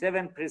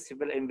 27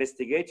 principal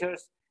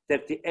investigators,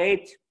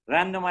 38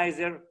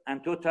 randomizer,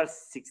 and total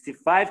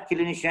 65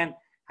 clinicians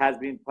has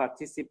been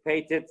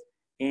participated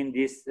in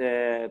this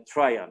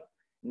trial.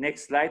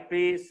 Next slide,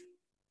 please.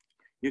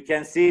 You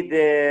can see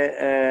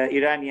the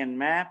Iranian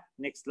map.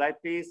 Next slide,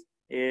 please.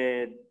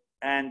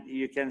 And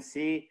you can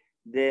see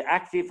the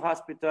active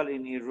hospital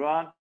in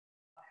Iran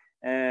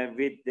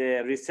with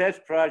the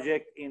research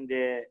project in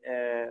the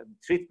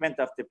treatment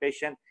of the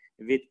patient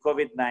with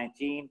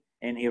COVID-19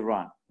 in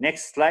Iran.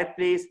 Next slide,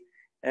 please.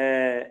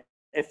 A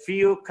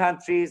few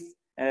countries,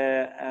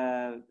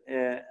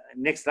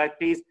 next slide,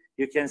 please.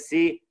 You can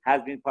see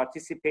has been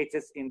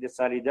participated in the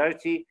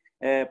solidarity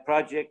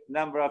project.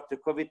 Number of the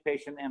COVID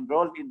patient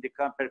enrolled in the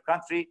per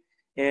country.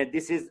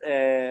 This is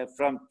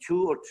from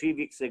 2 or 3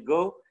 weeks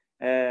ago.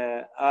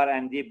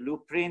 R&D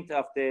blueprint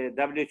of the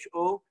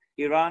WHO.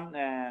 Iran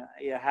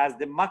has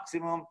the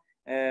maximum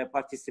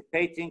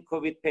participating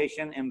COVID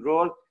patient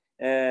enrolled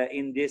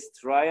in these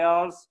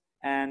trials.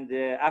 And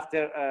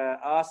after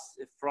us,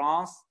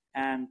 France,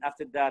 and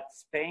after that,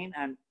 Spain,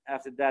 and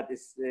after that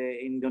is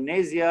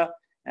Indonesia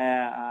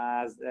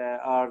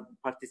are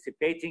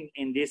participating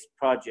in this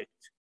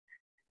project.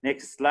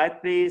 Next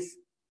slide, please.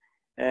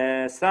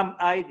 Some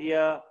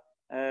idea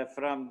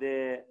from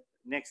the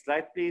next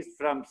slide, please,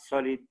 from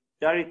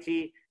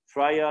solidarity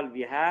trial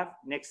we have.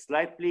 Next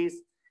slide,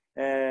 please.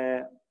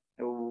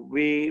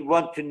 We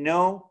want to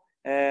know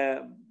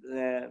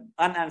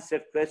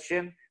unanswered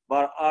question,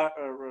 but our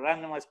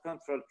randomized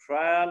control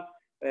trial,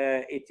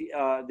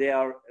 they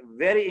are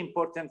very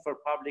important for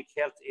public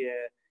health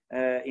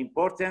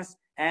importance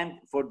and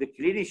for the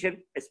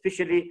clinician,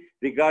 especially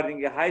regarding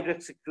the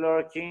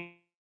hydroxychloroquine.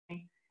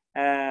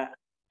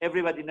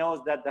 Everybody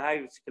knows that the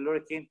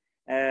hydroxychloroquine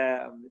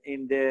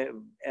in the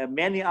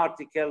many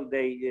articles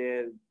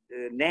they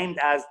named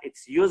as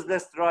it's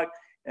useless drug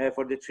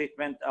for the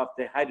treatment of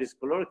the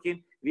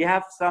hydroxychloroquine. We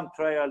have some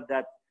trial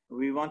that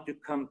we want to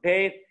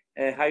compare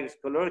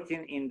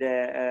hydroxychloroquine in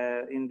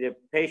the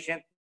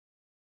patient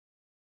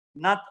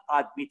not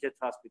admitted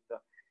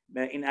hospital.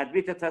 In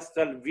admitted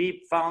hospital,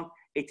 we found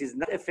it is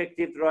not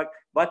effective drug,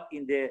 but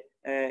in the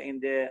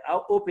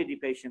OPD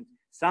patient,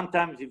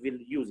 sometimes we will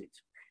use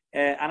it.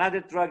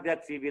 Another drug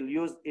that we will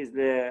use is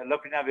the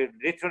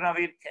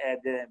lopinavir-ritonavir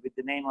with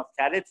the name of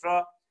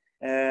Caletra.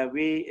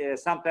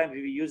 Sometimes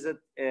we use it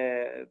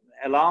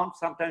alone.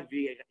 Sometimes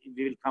we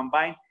will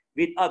combine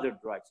with other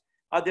drugs.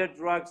 Other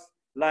drugs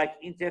like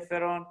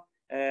interferon,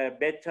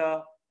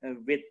 beta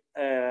with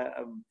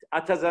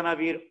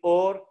atazanavir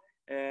or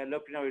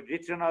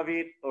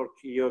lopinavir-ritonavir or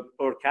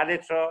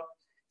Caletra.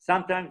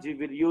 Sometimes we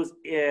will use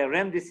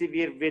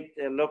remdesivir with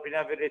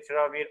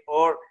lopinavir-ritonavir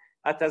or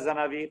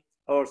atazanavir,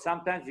 or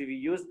sometimes we will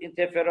use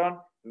interferon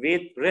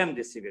with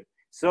remdesivir.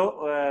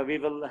 So we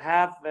will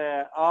have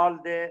all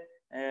the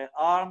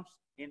arms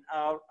in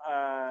our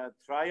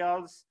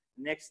trials.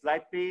 Next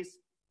slide, please.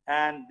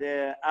 And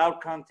our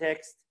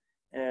context,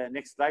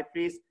 next slide,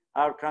 please.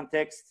 Our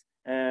context,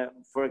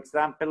 for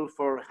example,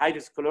 for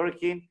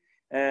hydroxychloroquine,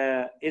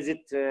 is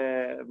it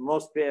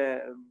most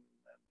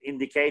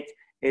indicate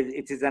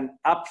it is an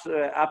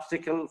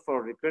obstacle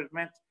for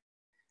recruitment.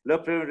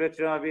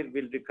 Lopinavir-ritonavir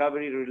will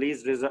recovery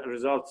release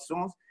results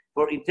soon.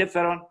 For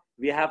interferon,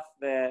 we have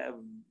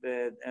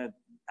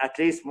at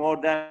least more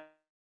than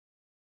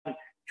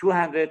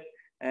 200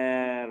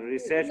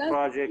 research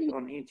projects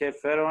on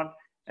interferon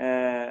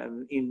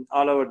in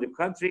all over the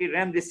country.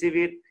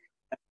 Remdesivir,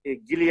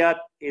 Gilead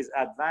is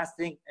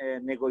advancing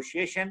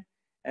negotiation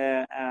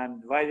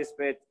and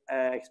widespread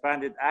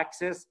expanded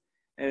access,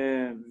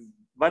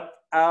 but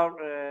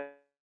our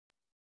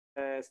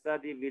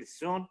study will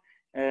soon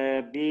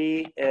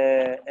be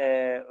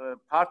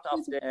part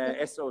of the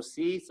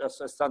SOCs,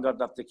 also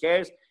standard of the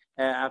care,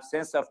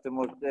 absence of the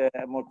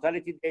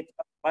mortality data.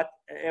 But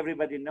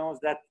everybody knows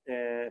that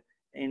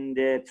in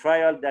the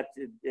trial that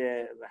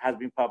has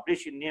been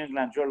published in New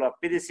England Journal of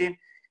Medicine,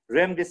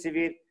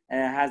 remdesivir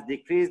has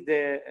decreased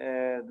the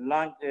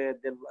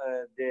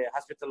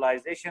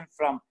hospitalization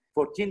from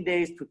 14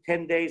 days to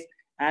 10 days,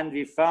 and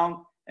we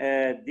found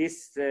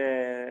this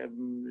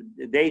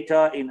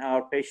data in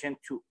our patient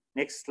too.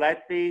 Next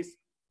slide, please.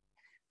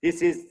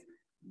 This is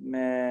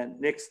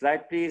next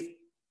slide, please.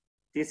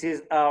 This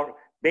is our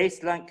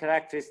baseline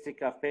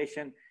characteristic of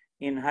patient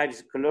in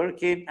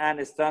hydroxychloroquine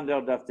and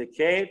standard of the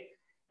care.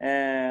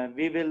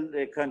 We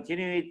will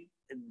continue it.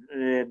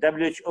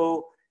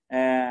 WHO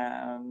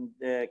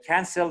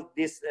canceled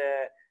this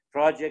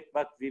project,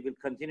 but we will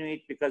continue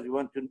it because we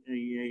want to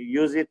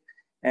use it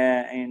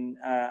in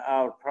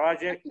our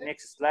project.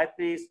 Next slide,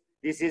 please.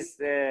 This is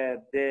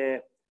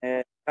the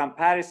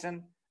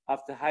comparison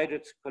of the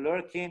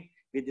hydroxychloroquine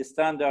with the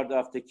standard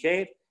of the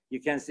care.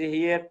 You can see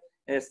here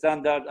a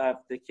standard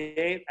of the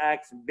care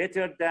acts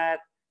better than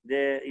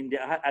in the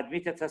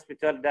admitted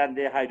hospital than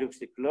the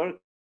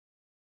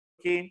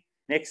hydroxychloroquine.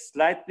 Next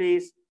slide,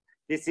 please.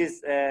 This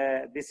is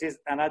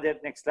another.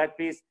 Next slide,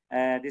 please.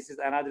 This is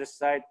another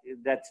slide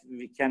that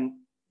we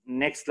can.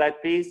 Next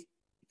slide, please.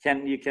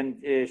 You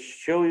can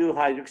show you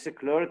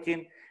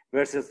hydroxychloroquine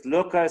versus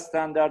local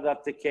standard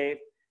of the care.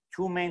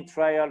 Two main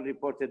trials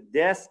reported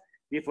deaths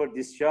before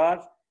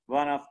discharge.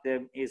 One of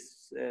them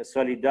is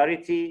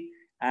Solidarity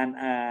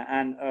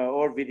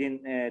or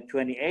within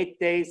 28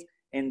 days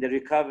in the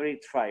recovery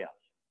trial.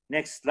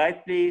 Next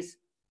slide, please.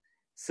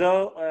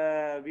 So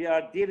we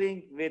are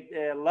dealing with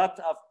a lot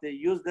of the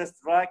useless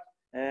drug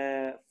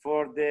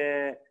for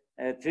the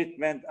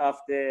treatment of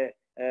the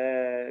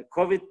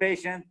COVID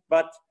patient,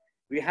 but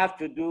we have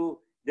to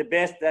do the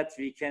best that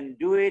we can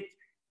do it.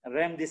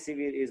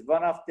 Remdesivir is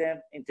one of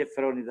them,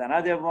 interferon is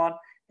another one,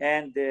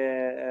 and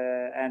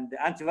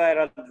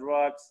antiviral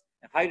drugs,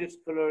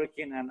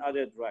 hydroxychloroquine, and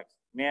other drugs.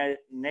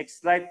 Next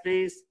slide,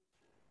 please.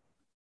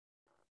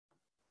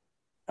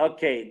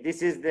 Okay,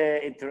 this is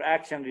the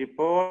interaction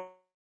report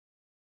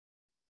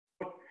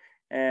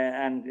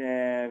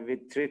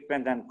with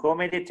treatment and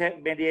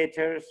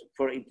co-mediators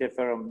for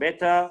interferon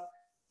beta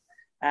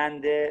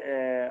and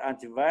the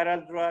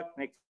antiviral drug.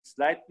 Next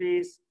slide,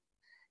 please.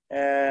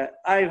 I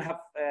have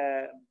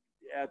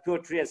 2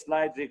 or 3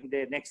 slides.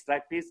 The next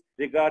slide, please.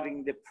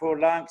 Regarding the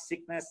prolonged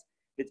sickness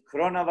with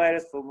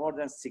coronavirus for more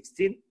than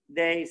 60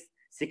 days.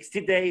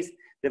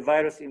 The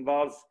virus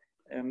involves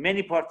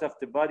many parts of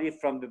the body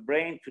from the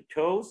brain to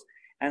toes,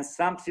 and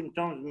some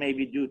symptoms may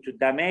be due to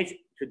damage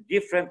to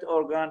different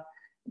organs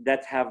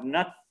that have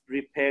not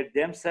repaired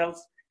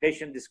themselves.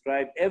 Patient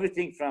described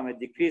everything from a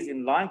decrease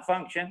in lung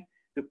function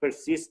to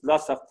persist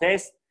loss of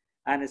taste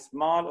and a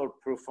small or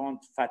profound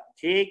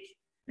fatigue.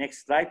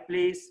 Next slide,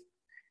 please.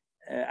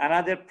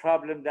 Another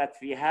problem that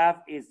we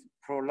have is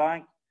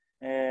prolonged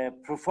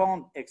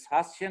profound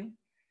exhaustion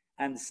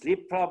and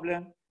sleep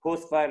problem.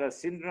 Post-viral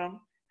syndrome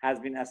has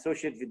been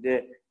associated with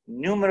the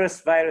numerous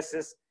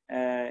viruses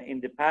in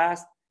the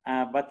past,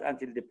 but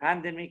until the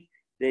pandemic,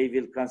 they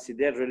will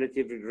consider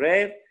relatively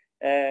rare.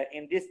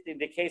 In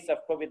the case of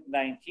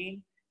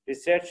COVID-19,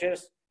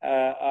 researchers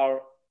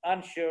are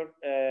unsure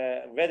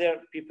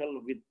whether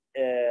people with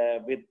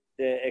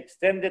the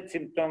extended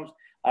symptoms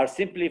are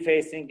simply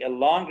facing a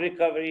long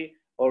recovery,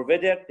 or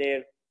whether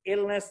their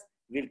illness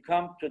will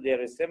come to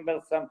resemble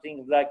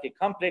something like a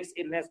complex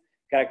illness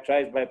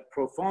characterized by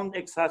profound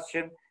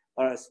exhaustion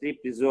or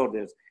sleep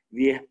disorders.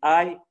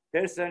 I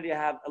personally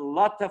have a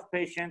lot of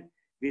patients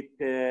with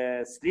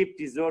sleep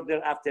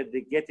disorder after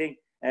they getting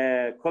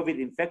COVID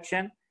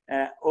infection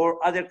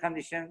or other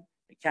conditions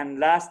can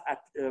last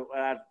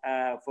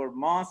for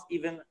months,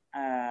 even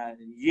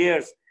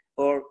years,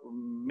 or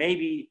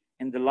maybe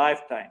in the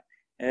lifetime.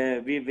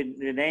 We will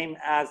name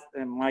as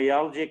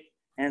myalgic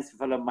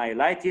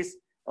encephalomyelitis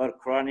or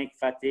chronic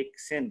fatigue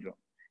syndrome.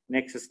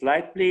 Next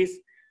slide, please.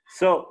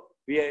 So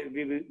we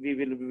will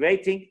be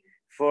waiting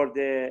for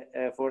a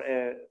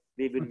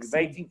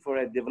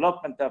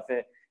development of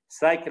a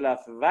cycle of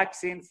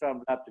vaccine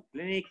from lab to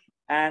clinic,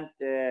 and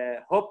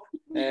hope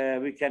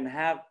we can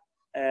have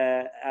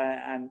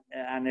an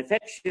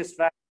infectious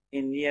vaccine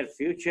in near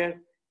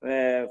future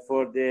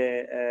for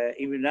the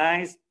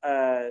immunize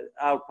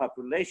our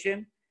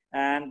population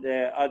and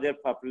other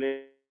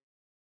population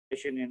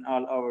in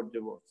all over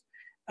the world.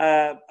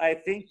 I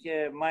think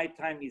my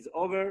time is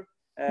over.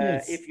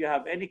 Yes. If you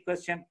have any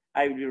question,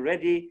 I will be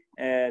ready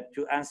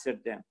to answer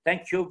them.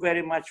 Thank you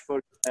very much for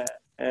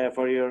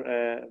your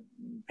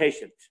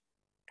patience.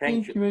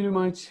 Thank you very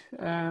much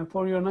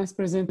for your nice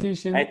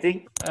presentation. I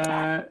think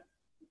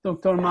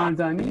Dr.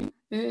 Mardani.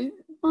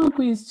 One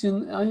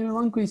question, I have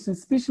one question,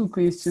 special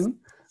question,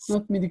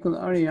 not medical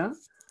area.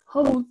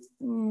 How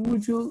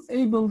would you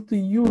able to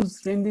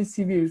use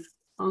remdesivir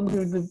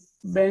under the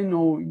ban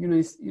of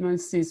United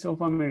States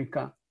of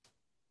America?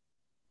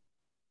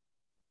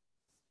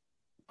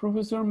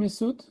 Professor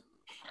Mesut?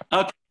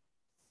 okay.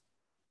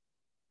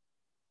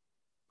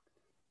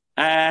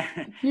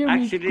 Here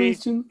Actually,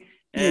 question.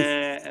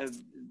 Yes.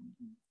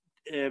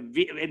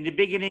 In the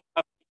beginning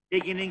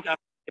of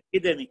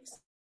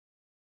epidemics,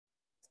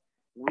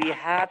 we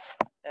had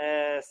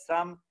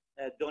some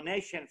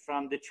donation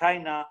from the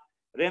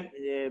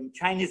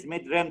Chinese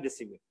made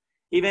remdesivir.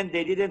 Even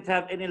they didn't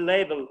have any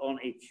label on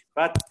it,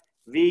 but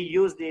we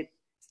used it.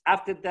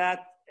 After that,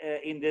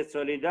 in the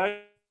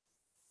solidarity.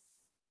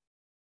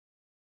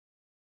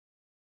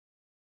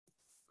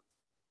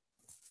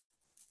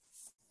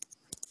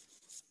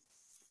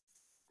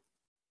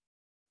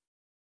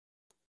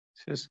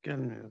 Ses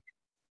gelmiyor.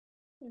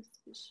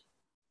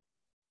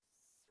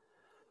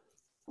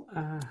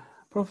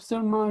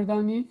 Professor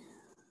Mardani.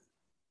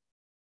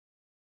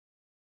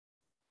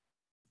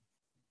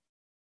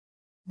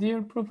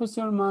 Dear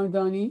Professor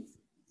Mardani.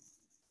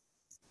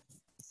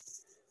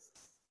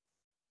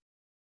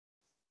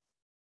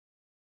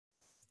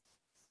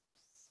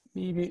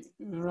 Maybe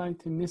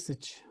write a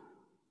message.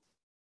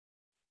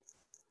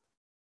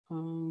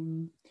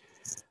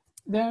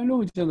 Değerli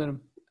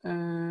hocalarım,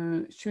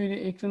 şöyle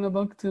ekrana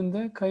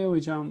baktığımda Kaya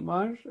hocam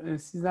var,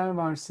 sizler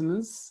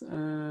varsınız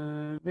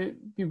ve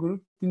bir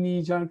grup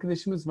dinleyici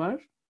arkadaşımız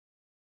var.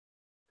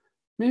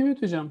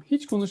 Mehmet hocam,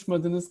 hiç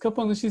konuşmadınız,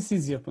 kapanışı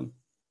siz yapın.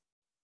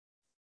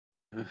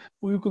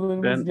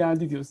 Uykularımız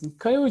geldi diyorsun.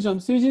 Kaya hocam,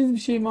 söyleyeceğiniz bir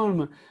şey var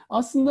mı?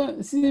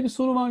 Aslında size bir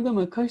soru vardı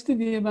ama kaçtı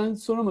diye ben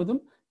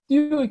soramadım.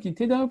 Diyor ki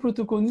tedavi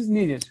protokolünüz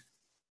nedir?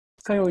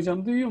 Kaya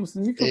hocam, duyuyor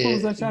musunuz?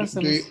 Mikrofonunuzu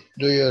açarsanız.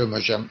 Duyuyorum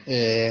hocam.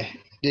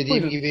 Dediğim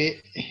Buyurun.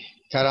 gibi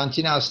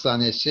karantina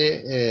hastanesi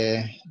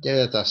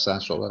devlet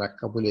hastanesi olarak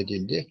kabul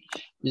edildi.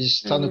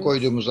 Biz tanı Evet.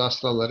 koyduğumuz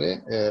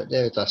hastaları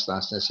devlet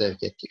hastanesine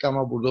sevk ettik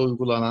ama burada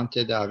uygulanan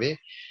tedavi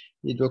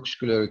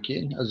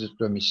hidroksiklorokin,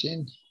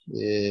 azitromisin,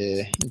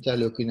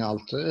 interleukin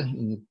 6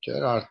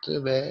 inhibitör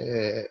artı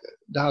ve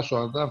daha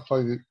sonra da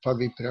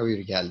favipiravir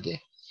geldi.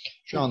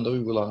 Şu anda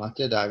uygulanan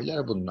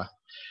tedaviler bunlar.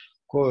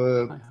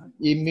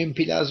 İmmün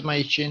plazma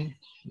için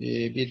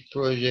bir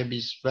proje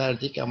biz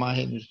verdik ama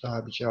henüz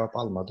daha bir cevap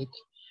almadık.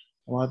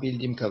 Ama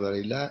bildiğim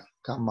kadarıyla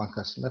kan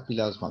bankasında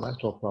plazmalar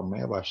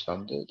toplanmaya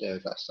başlandı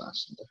devlet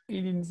hastanesinde.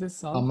 Elinize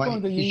sağlık. Ama Bu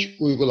arada hiç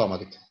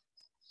uygulamadık.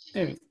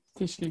 Evet,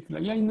 teşekkürler.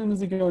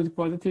 Yayınlarınızı gördük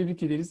bu arada.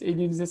 Tebrik ederiz.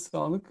 Elinize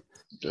sağlık.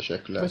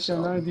 Teşekkürler.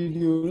 Başarılar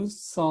diliyoruz.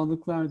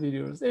 Sağlıklar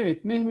diliyoruz.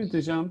 Evet, Mehmet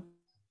hocam.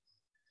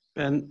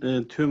 Ben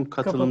tüm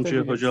katılımcı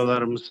Kapatabiliriz.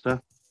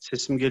 hocalarımızda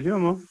sesim geliyor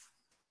mu?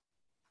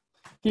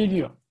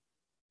 Geliyor.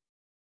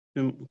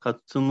 Tüm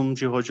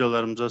katılımcı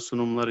hocalarımıza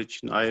sunumlar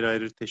için ayrı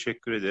ayrı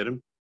teşekkür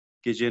ederim.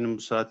 Gecenin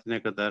bu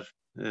saatine kadar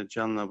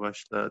canla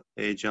başla,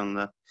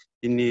 heyecanla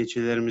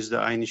dinleyicilerimiz de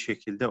aynı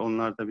şekilde,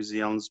 onlar da bizi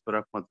yalnız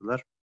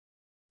bırakmadılar.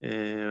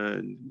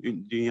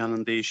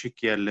 Dünyanın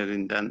değişik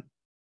yerlerinden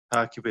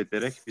takip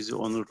ederek bizi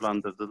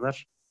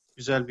onurlandırdılar.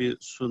 Güzel bir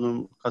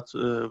sunum,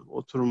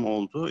 oturum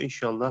oldu.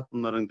 İnşallah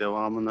bunların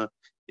devamını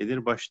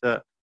gelir.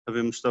 Başta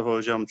tabii Mustafa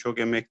hocam çok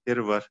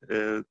emekleri var.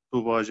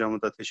 Tuğba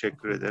hocamı da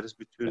teşekkür ederiz.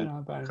 Bütün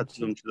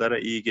katılımcılara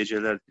iyi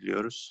geceler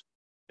diliyoruz.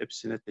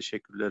 Hepsine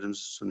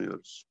teşekkürlerimizi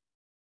sunuyoruz.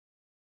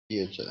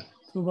 İyi geceler.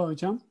 Tuğba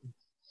hocam.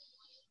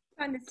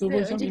 Ben de size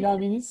Tuğba hocam,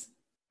 ilaveniz?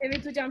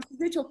 Evet hocam,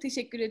 size çok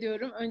teşekkür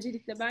ediyorum.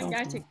 Öncelikle ben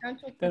gerçekten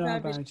çok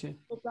güzel bir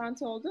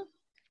toplantı oldu.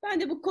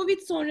 Ben de bu Covid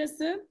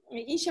sonrası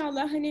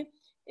inşallah hani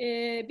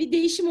bir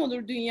değişim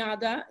olur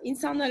dünyada.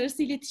 İnsanlar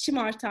arası iletişim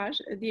artar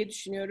diye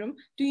düşünüyorum.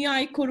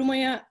 Dünyayı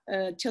korumaya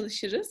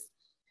çalışırız.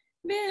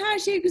 Ve her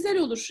şey güzel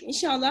olur.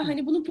 İnşallah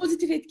hani bunun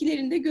pozitif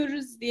etkilerini de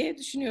görürüz diye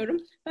düşünüyorum.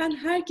 Ben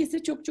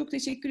herkese çok çok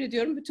teşekkür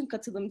ediyorum. Bütün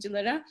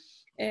katılımcılara.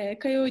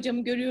 Kaya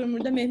hocamı görüyorum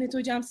burada. Mehmet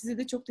hocam, size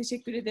de çok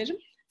teşekkür ederim.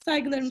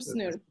 Saygılarımı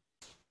sunuyorum.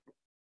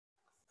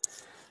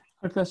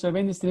 Arkadaşlar,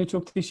 ben de size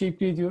çok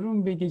teşekkür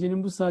ediyorum ve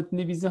gecenin bu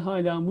saatinde bizi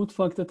hala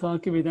mutfakta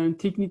takip eden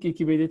teknik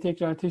ekibe de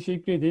tekrar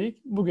teşekkür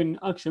ederek bugün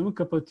akşamı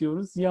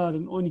kapatıyoruz.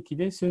 Yarın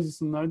 12'de sözlü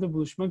sunumlarda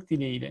buluşmak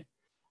dileğiyle.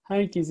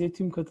 Herkese,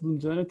 tüm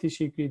katılımcılara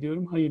teşekkür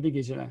ediyorum. Hayırlı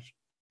geceler.